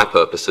for my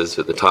purposes,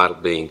 but the title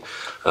being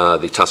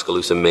the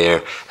Tuscaloosa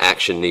Mayor,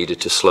 Action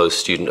Needed to Slow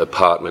Student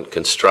Apartment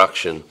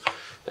Construction.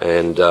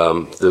 And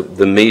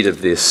the meat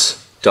of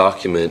this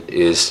document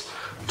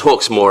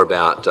talks more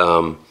about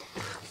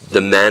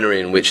the manner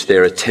in which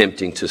they're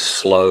attempting to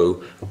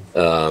slow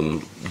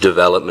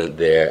development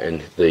there,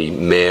 and the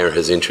mayor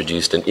has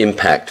introduced an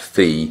impact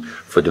fee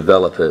for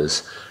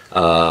developers.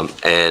 I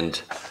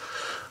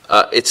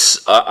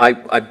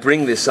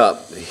bring this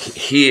up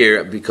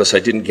here because I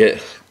didn't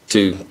get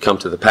to come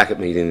to the packet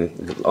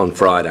meeting on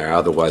Friday.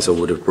 Otherwise, I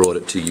would have brought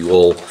it to you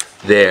all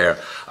there.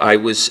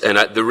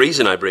 The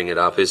reason I bring it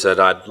up is that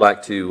I'd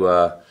like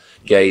to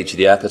gauge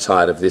the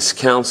appetite of this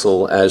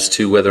council as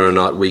to whether or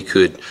not we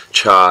could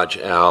charge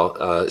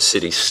our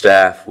city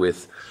staff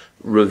with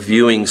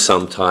reviewing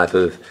some type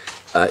of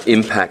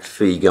impact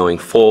fee going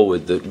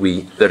forward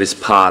that is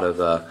part of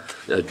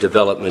a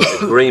development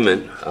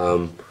agreement,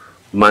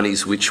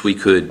 monies which we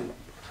could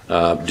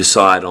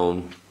decide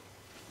on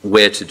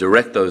where to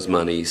direct those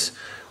monies,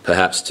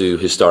 perhaps to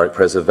historic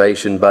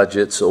preservation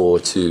budgets or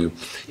to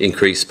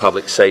increase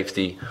public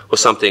safety or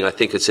something. I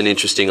think it's an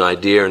interesting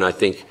idea, and I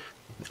think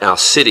our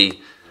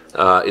city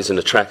is an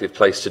attractive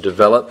place to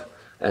develop,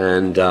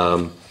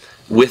 and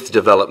with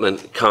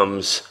development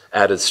comes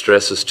added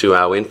stresses to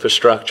our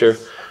infrastructure,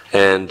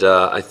 and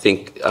I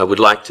think I would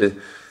like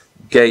to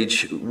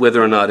gauge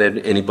whether or not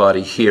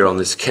anybody here on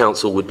this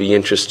council would be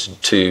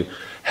interested to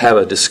have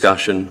a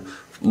discussion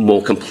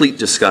more complete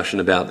discussion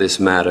about this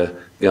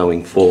matter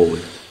going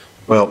forward.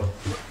 Well,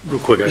 real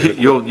quick,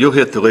 you'll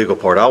hit the legal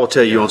part. I will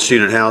tell you on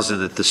student housing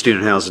that the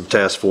Student Housing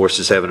Task Force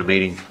is having a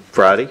meeting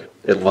Friday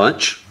at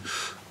lunch,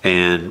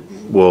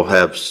 and we'll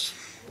have,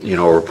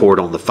 a report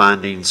on the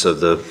findings of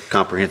the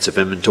comprehensive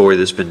inventory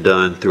that's been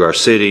done through our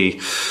city,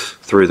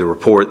 through the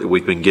report that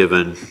we've been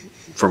given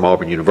from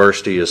Auburn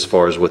University as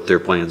far as what their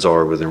plans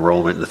are with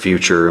enrollment in the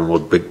future, and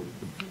we'll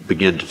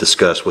begin to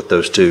discuss what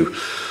those two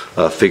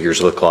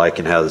figures look like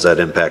and how does that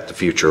impact the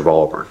future of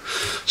Auburn.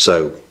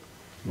 So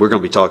we're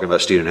going to be talking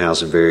about student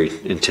housing very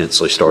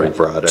intensely starting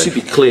Friday. To be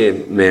clear,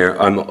 Mayor,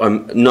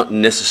 I'm not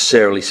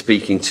necessarily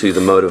speaking to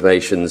the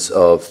motivations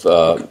of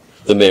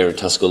the mayor in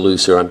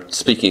Tuscaloosa. I'm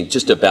speaking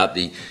just about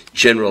the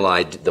general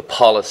idea, the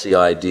policy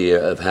idea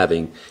of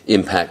having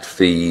impact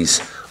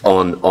fees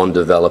on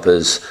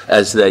developers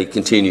as they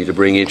continue to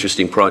bring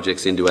interesting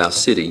projects into our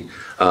city.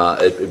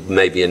 It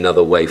may be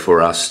another way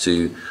for us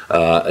to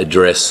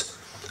address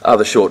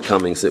other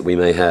shortcomings that we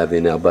may have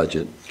in our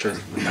budget. Sure.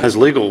 Has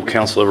legal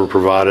counsel ever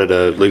provided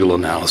a legal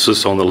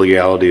analysis on the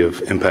legality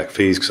of impact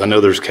fees? Because I know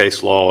there's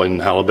case law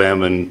in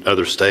Alabama and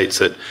other states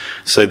that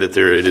say that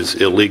it is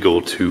illegal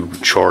to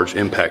charge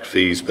impact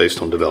fees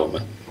based on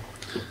development.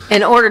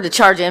 In order to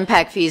charge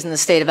impact fees in the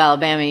state of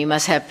Alabama, you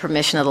must have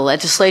permission of the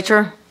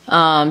legislature.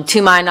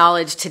 To my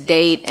knowledge to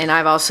date, and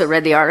I've also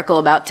read the article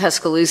about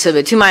Tuscaloosa,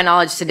 but to my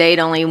knowledge to date,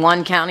 only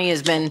one county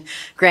has been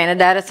granted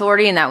that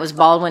authority, and that was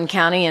Baldwin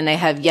County, and they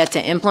have yet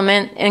to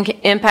implement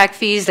impact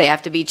fees. They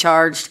have to be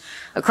charged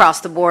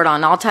across the board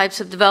on all types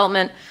of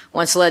development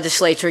once the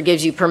legislature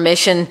gives you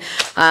permission.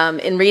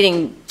 In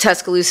reading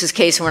Tuscaloosa's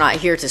case, and we're not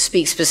here to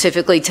speak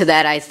specifically to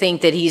that, I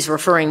think that he's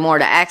referring more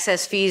to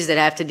access fees that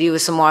have to do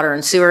with some water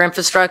and sewer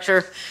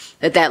infrastructure.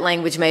 That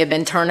language may have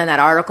been turned in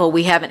that article.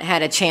 We haven't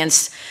had a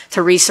chance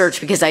to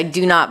research because I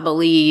do not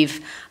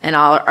believe, and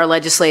our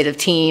legislative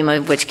team,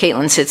 of which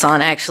Caitlin sits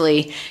on,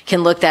 actually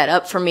can look that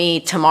up for me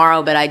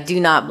tomorrow, but I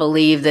do not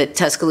believe that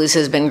Tuscaloosa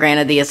has been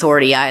granted the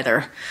authority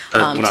either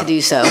to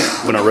do so.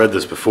 When I read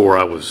this before,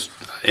 I was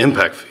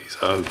impact fees.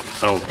 I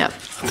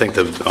think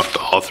the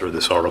author of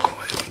this article.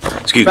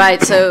 Excuse me.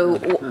 Right, so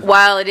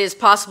while it is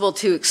possible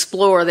to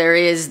explore, there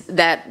is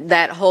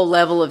that whole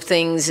level of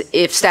things.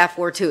 If staff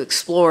were to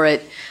explore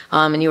it,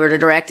 and you were to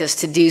direct us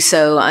to do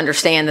so,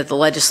 understand that the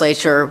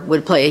legislature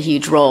would play a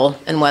huge role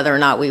in whether or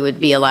not we would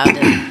be allowed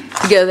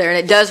to go there. And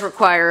it does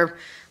require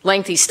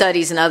lengthy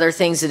studies and other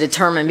things to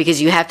determine,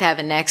 because you have to have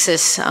a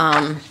nexus.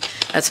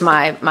 That's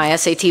my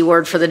SAT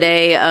word for the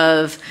day,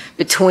 of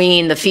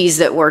between the fees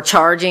that we're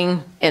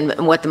charging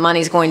and what the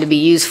money's going to be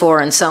used for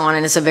and so on,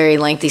 and it's a very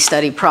lengthy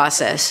study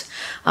process.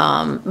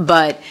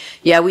 But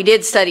yeah, we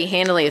did study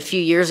handily a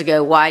few years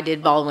ago, why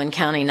did Baldwin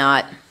County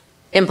not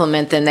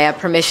implement them? They have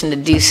permission to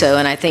do so,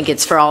 and I think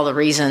it's for all the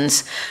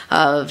reasons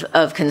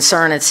of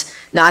concern. It's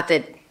not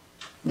that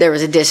there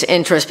was a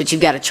disinterest, but you've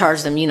got to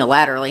charge them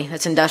unilaterally.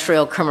 That's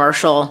industrial,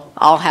 commercial,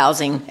 all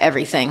housing,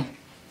 everything.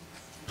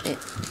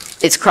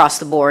 It's across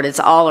the board. It's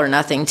all or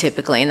nothing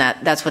typically, and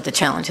that's what the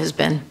challenge has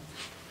been.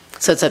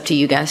 So it's up to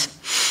you guys.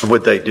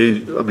 Would they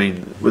do,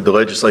 would the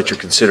legislature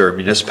consider a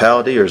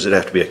municipality, or does it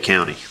have to be a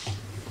county?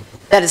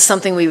 That is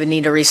something we would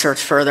need to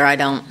research further. I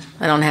don't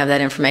have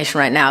that information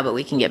right now, but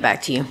we can get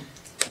back to you.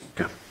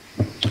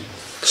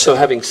 So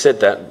having said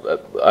that,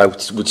 I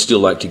would still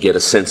like to get a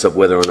sense of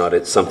whether or not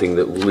it's something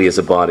that we as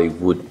a body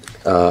would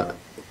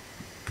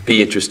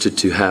be interested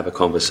to have a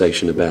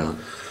conversation about.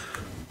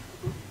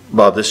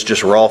 Bob, this is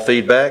just raw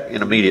feedback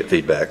and immediate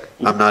feedback.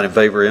 I'm not in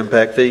favor of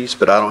impact fees,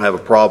 but I don't have a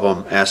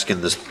problem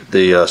asking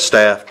the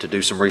staff to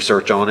do some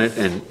research on it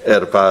and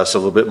edify us a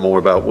little bit more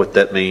about what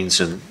that means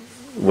and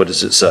what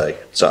does it say.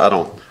 So I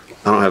don't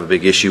have a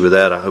big issue with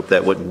that. I hope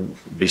that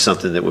wouldn't be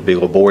something that would be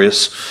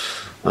laborious.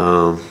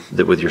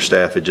 That with your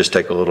staff, it'd just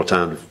take a little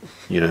time,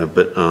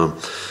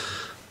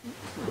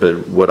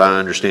 but what I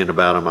understand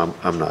about them,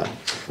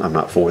 I'm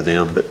not for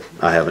them, but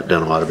I haven't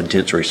done a lot of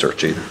intense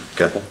research either.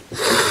 Okay.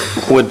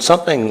 Would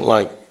something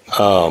like,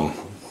 some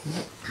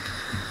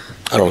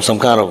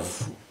kind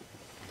of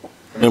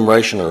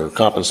remuneration or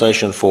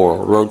compensation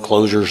for road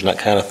closures and that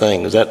kind of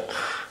thing,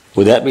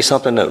 would that be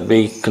something that would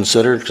be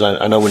considered? Because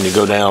I know when you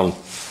go down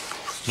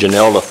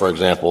Janelda, for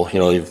example,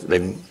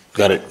 they've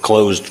got it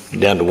closed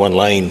down to one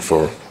lane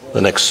for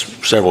the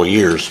next several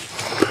years.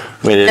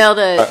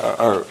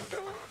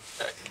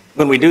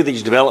 When we do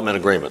these development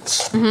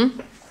agreements,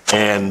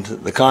 and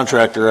the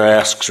contractor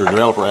asks or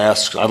developer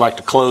asks, I'd like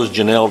to close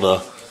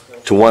Janelda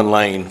to one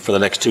lane for the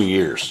next 2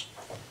 years.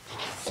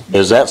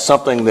 Is that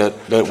something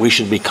that we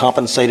should be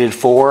compensated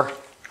for,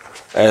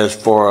 as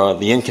for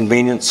the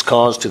inconvenience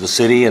caused to the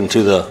city and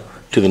to the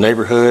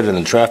neighborhood and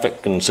the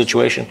traffic and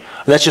situation?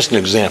 That's just an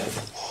example.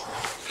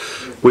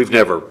 We've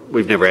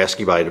never asked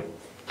anybody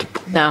to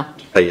No.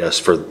 pay us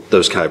for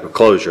those type of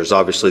closures.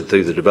 Obviously,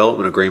 through the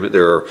development agreement,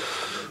 there are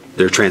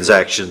there are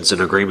transactions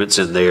and agreements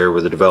in there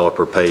where the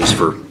developer pays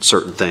for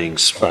certain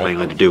things,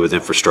 mainly to do with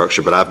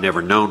infrastructure, but I've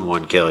never known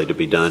one, Kelly, to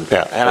be done.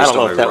 Yeah, and I don't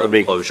know if that would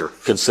be closure.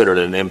 considered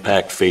an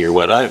impact fee or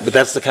what, but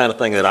that's the kind of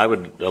thing that I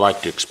would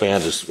like to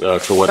expand as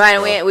for what.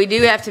 Brian, we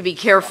do have to be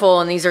careful,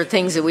 and these are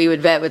things that we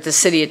would vet with the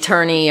city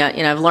attorney.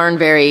 I've learned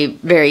very,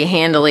 very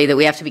handily that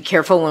we have to be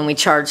careful when we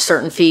charge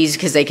certain fees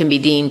because they can be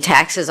deemed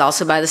taxes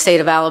also by the state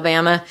of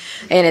Alabama,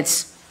 and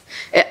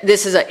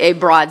this is a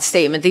broad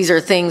statement. These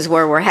are things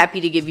where we're happy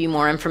to give you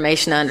more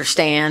information to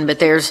understand, but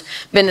there's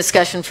been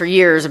discussion for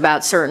years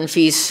about certain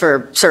fees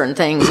for certain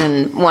things,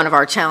 and one of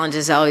our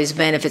challenges has always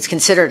been if it's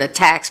considered a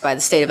tax by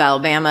the state of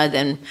Alabama,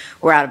 then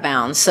we're out of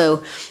bounds.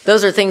 So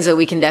those are things that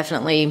we can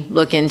definitely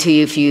look into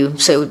if you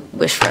so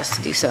wish for us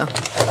to do so.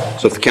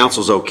 So if the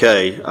council's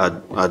okay,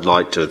 I'd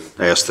like to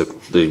ask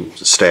the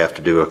staff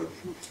to do a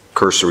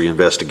cursory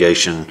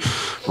investigation,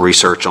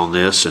 research on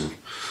this, and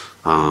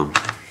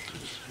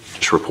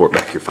just report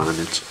back your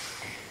findings.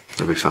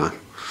 That'll be fine.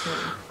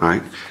 All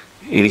right.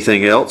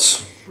 Anything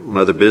else?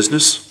 Other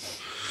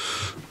business?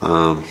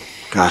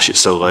 Gosh, it's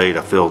so late.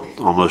 I feel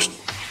almost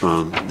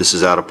this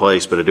is out of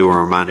place, but I do want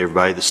to remind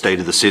everybody the State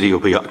of the City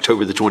will be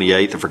October the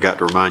 28th. I forgot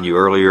to remind you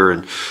earlier,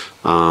 and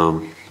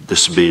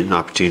this will be an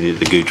opportunity at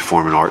the Gooch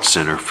Performing Arts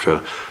Center.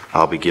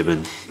 I'll be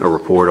giving a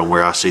report on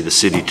where I see the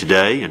city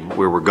today and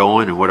where we're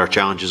going and what our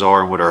challenges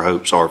are and what our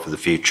hopes are for the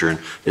future. And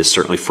it's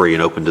certainly free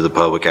and open to the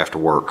public after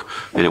work.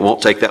 And it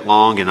won't take that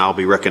long, and I'll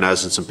be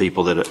recognizing some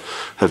people that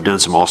have done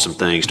some awesome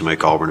things to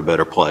make Auburn a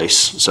better place.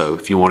 So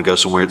if you want to go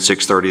somewhere at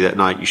 6:30 that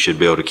night, you should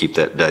be able to keep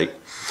that date.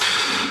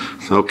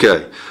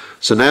 Okay.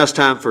 So now it's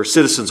time for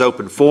Citizens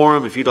Open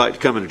Forum. If you'd like to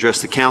come and address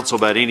the council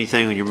about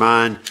anything on your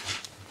mind,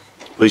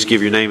 please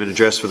give your name and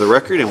address for the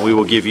record, and we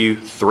will give you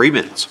 3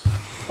 minutes.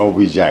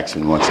 O.B.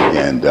 Jackson once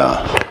again.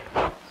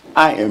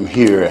 I am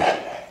here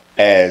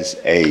as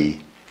a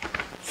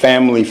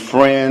family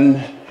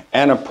friend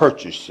and a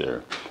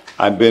purchaser.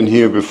 I've been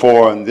here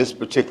before on this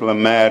particular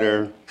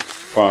matter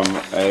from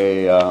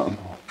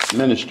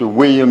Minister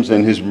Williams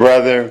and his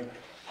brother,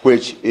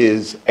 which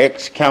is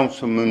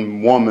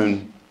ex-councilman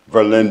woman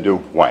Verlinda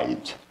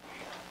White.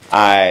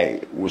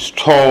 I was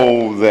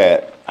told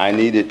that I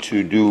needed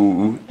to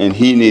do, and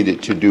he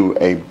needed to do,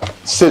 a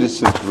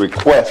citizen's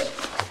request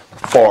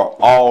for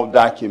all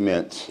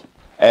documents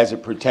as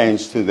it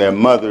pertains to their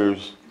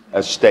mother's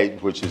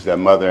estate, which is their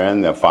mother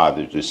and their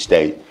father's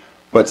estate.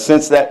 But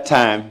since that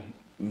time,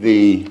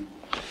 the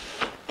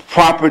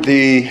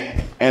property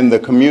and the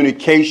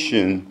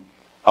communication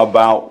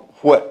about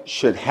what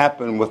should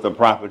happen with the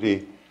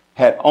property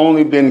had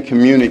only been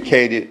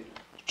communicated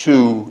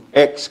to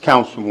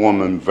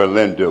ex-councilwoman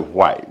Verlinda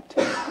White.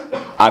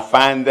 I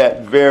find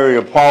that very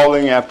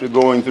appalling after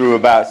going through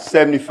about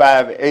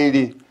 $75,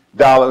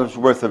 $80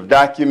 worth of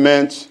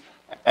documents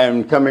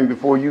and coming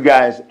before you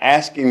guys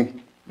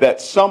asking that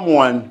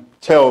someone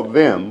tell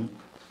them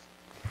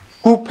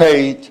who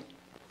paid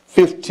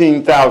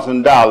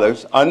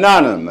 $15,000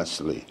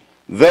 anonymously.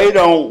 They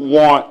don't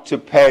want to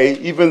pay,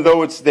 even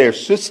though it's their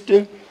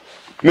sister.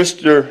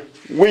 Mr.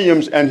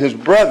 Williams and his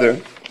brother,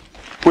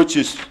 which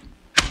is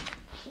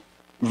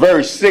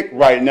very sick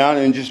right now,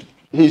 and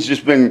he's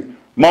just been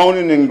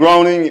moaning and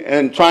groaning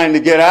and trying to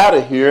get out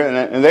of here,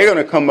 and they're going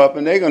to come up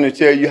and they're going to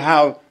tell you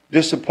how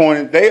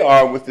disappointed they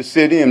are with the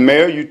city. And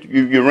Mayor,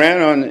 you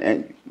ran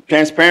on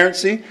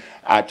transparency.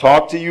 I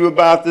talked to you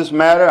about this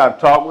matter. I've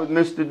talked with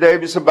Mr.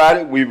 Davis about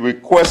it. We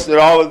requested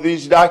all of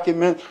these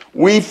documents.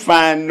 We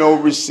find no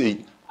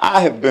receipt.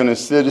 I have been a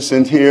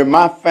citizen here.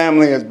 My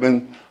family has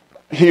been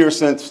here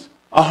since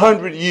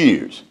 100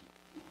 years.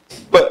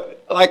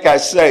 But like I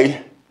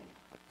say,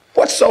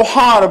 what's so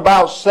hard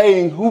about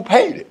saying who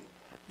paid it?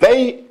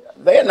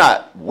 They're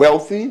not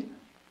wealthy.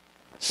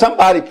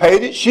 Somebody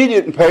paid it. She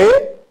didn't pay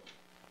it.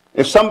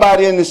 If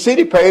somebody in the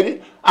city paid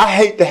it, I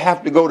hate to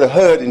have to go to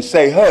HUD and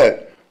say,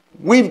 HUD,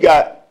 we've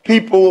got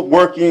people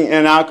working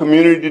in our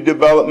community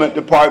development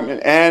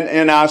department and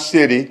in our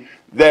city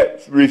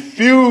that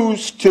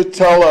refuse to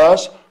tell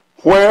us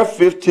where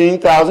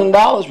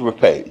 $15,000 were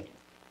paid.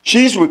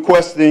 She's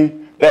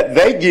requesting that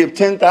they give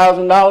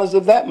 $10,000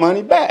 of that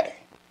money back.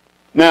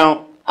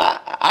 Now,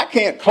 I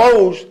can't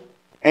close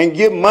and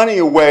give money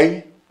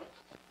away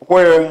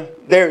where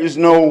there is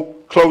no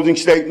closing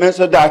statements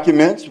or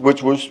documents,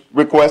 which was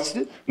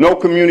requested, no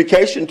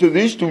communication to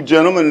these two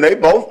gentlemen. They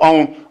both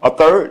own a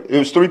third. It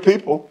was 3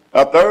 people,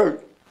 a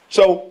third.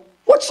 So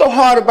what's so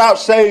hard about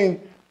saying,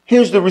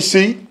 here's the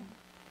receipt,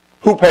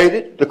 who paid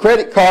it, the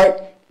credit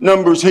card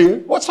number's here?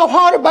 What's so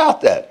hard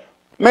about that?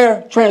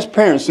 Mayor,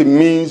 transparency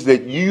means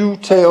that you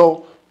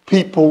tell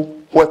people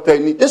what they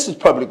need. This is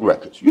public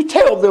records. You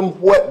tell them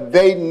what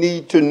they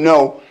need to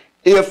know.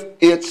 If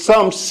it's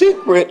some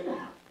secret,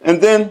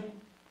 and then,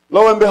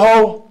 lo and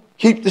behold,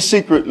 keep the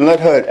secret and let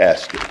HUD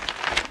ask it.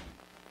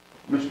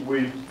 Mr.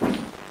 Williams.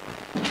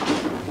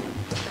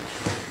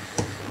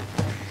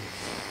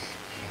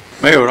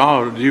 Mayor, with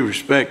all due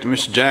respect to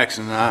Mr.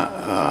 Jackson,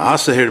 I'll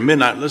sit here at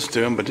midnight and listen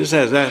to him, but this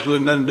has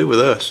absolutely nothing to do with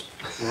us.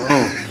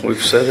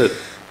 We've said it.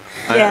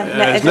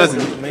 There's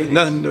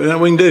nothing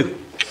we can do.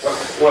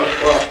 Well,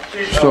 I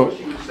wish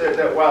you would have said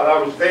that while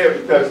I was there,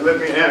 because let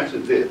me answer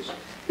this.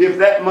 If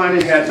that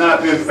money had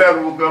not been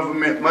federal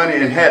government money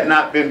and had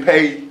not been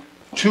paid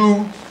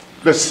to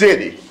the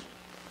city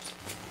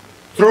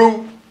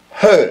through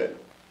HUD,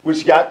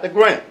 which got the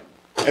grant,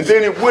 and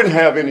then it wouldn't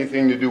have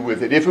anything to do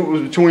with it if it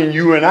was between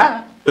you and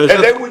I.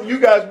 And you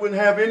guys wouldn't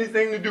have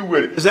anything to do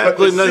with it. But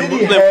the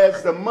city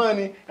has the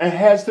money and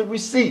has the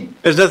receipt.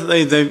 There's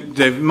nothing,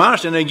 they've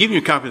monitored and they give you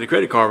a copy of the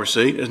credit card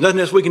receipt. There's nothing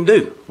else we can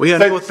do. We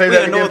have no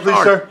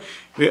authority.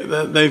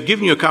 They've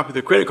given you a copy of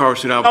the credit card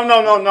receipt. No.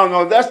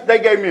 They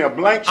gave me a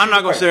blank sheet. I'm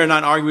not going to sit there and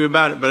not argue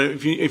about it, but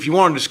if you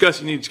want to discuss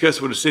it, you need to discuss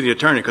it with the city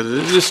attorney, because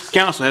this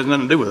council has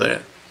nothing to do with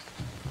that.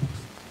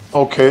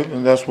 Okay,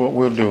 and that's what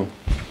we'll do.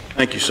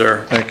 Thank you,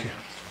 sir. Thank you.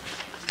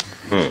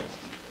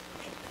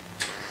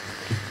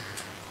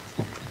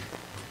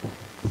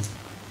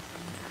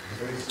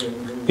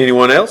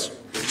 Anyone else?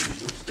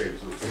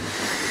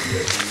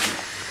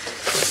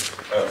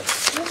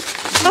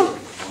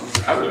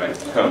 I would like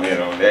to comment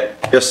on that.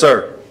 Yes,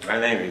 sir. My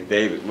name is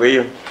David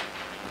Williams,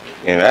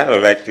 and I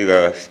would like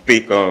to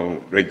speak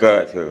on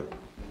regard to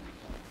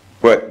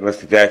what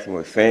Mr. Jackson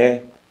was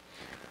saying.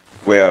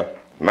 Well,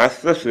 my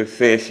sister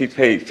said she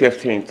paid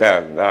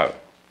 $15,000.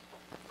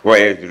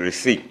 Where's the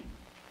receipt?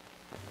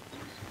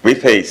 We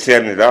paid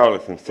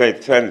 $70 and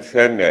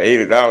 $70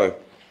 or $80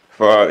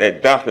 for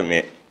that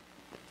document,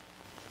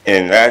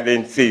 and I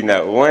didn't see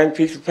not one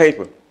piece of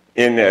paper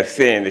in there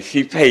saying that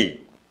she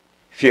paid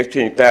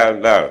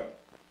 $15,000.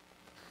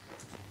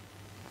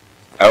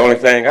 The only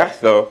thing I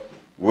saw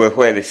was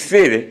where the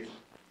city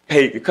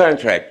paid the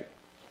contractor.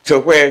 So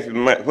where's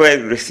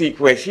the receipt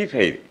where she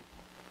paid it?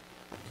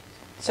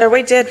 Sir,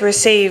 we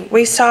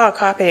saw a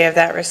copy of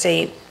that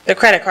receipt, the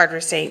credit card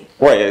receipt.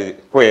 Where is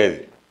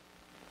it?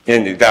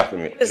 In the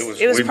document?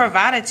 It was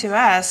provided to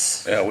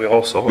us. Yeah, we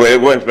all saw it. Well,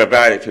 it wasn't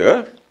provided to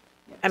us.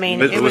 I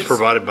mean, It was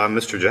provided by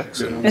Mr.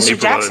 Jackson. Mr.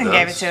 Jackson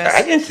gave it to us.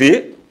 I didn't see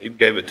it. He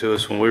gave it to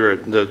us when we were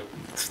at the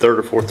third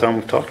or fourth time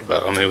we talked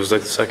about it. I mean, it was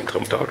like the second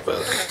time we talked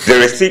about it. The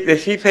receipt that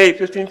she paid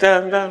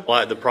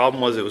 $15,000? The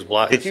problem was it was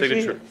black. Did you see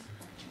it?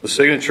 The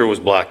signature was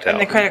blacked out.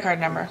 And the credit card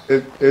number.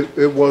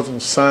 It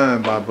wasn't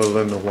signed by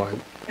Belinda White.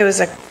 It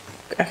was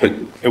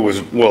It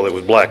was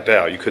blacked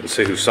out. You couldn't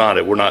see who signed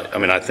it.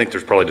 I think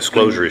there's probably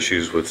disclosure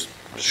issues with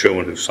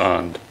showing who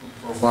signed.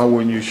 Why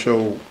wouldn't you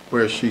show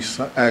where she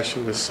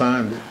actually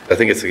signed it? I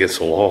think it's against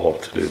the law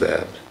to do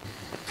that.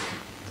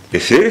 The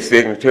city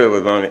signature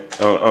was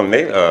on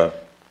their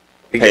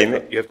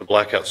payment. You have to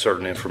black out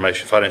certain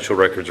information. Financial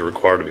records are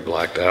required to be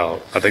blacked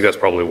out. I think that's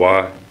probably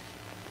why.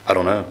 I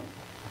don't know.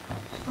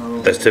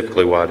 That's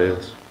typically why it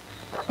is.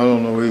 I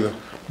don't know either.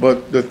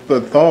 But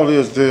the thought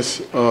is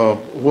this,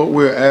 what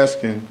we're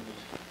asking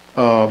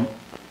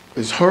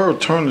is her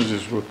attorneys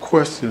is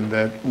requesting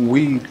that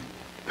we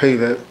pay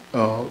that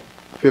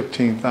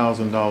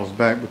 $15,000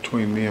 back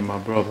between me and my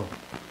brother,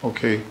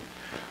 okay?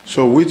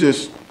 So we're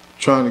just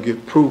trying to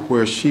get proof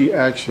where she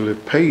actually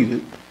paid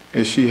it,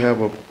 and she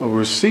have a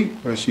receipt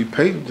where she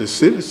paid it. The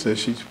city says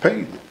she's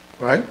paid it,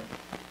 right?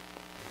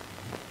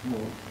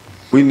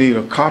 We need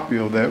a copy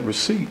of that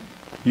receipt.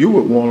 You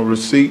would want a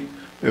receipt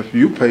if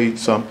you paid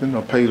something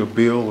or paid a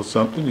bill or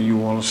something, and you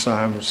want a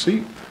signed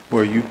receipt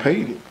where you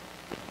paid it.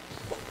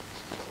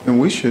 And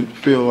we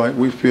feel like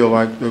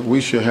that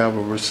we should have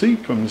a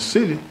receipt from the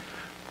city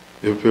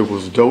if it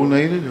was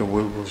donated,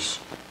 or it was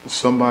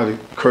somebody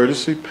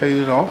courtesy paid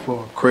it off,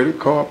 or a credit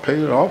card paid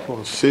it off, or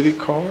a city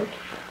card,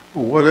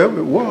 or whatever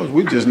it was.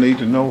 We just need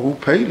to know who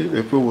paid it.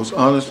 If it was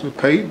honestly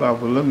paid by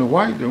Belinda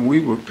White, then we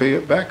would pay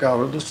it back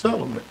out of the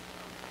settlement.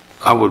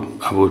 I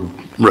would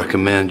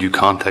recommend you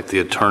contact the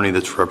attorney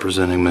that's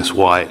representing Ms.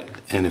 White,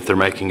 and if they're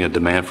making a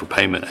demand for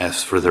payment,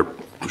 ask for their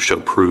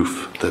show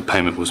proof that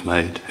payment was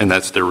made, and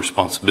that's their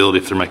responsibility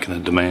if they're making a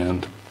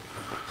demand.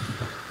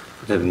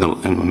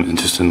 And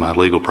just in my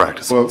legal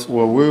practice,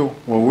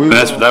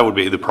 that would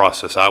be the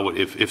process. I would,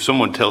 if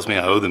someone tells me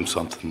I owe them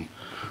something,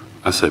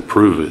 I say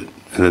prove it,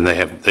 and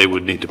then they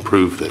would need to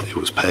prove that it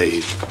was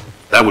paid.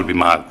 That would be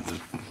the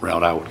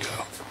route I would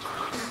go.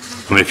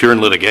 I mean, if you're in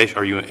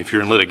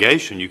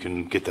litigation, you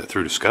can get that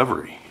through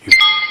discovery. You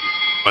can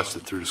request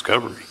it through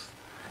discovery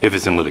if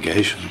it's in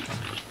litigation.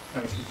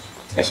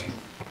 Thank you.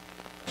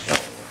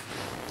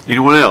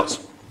 Anyone else?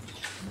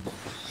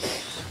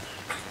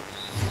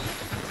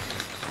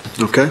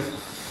 Okay.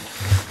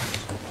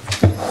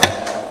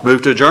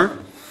 Move to adjourn?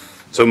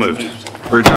 So moved. We're adjourned.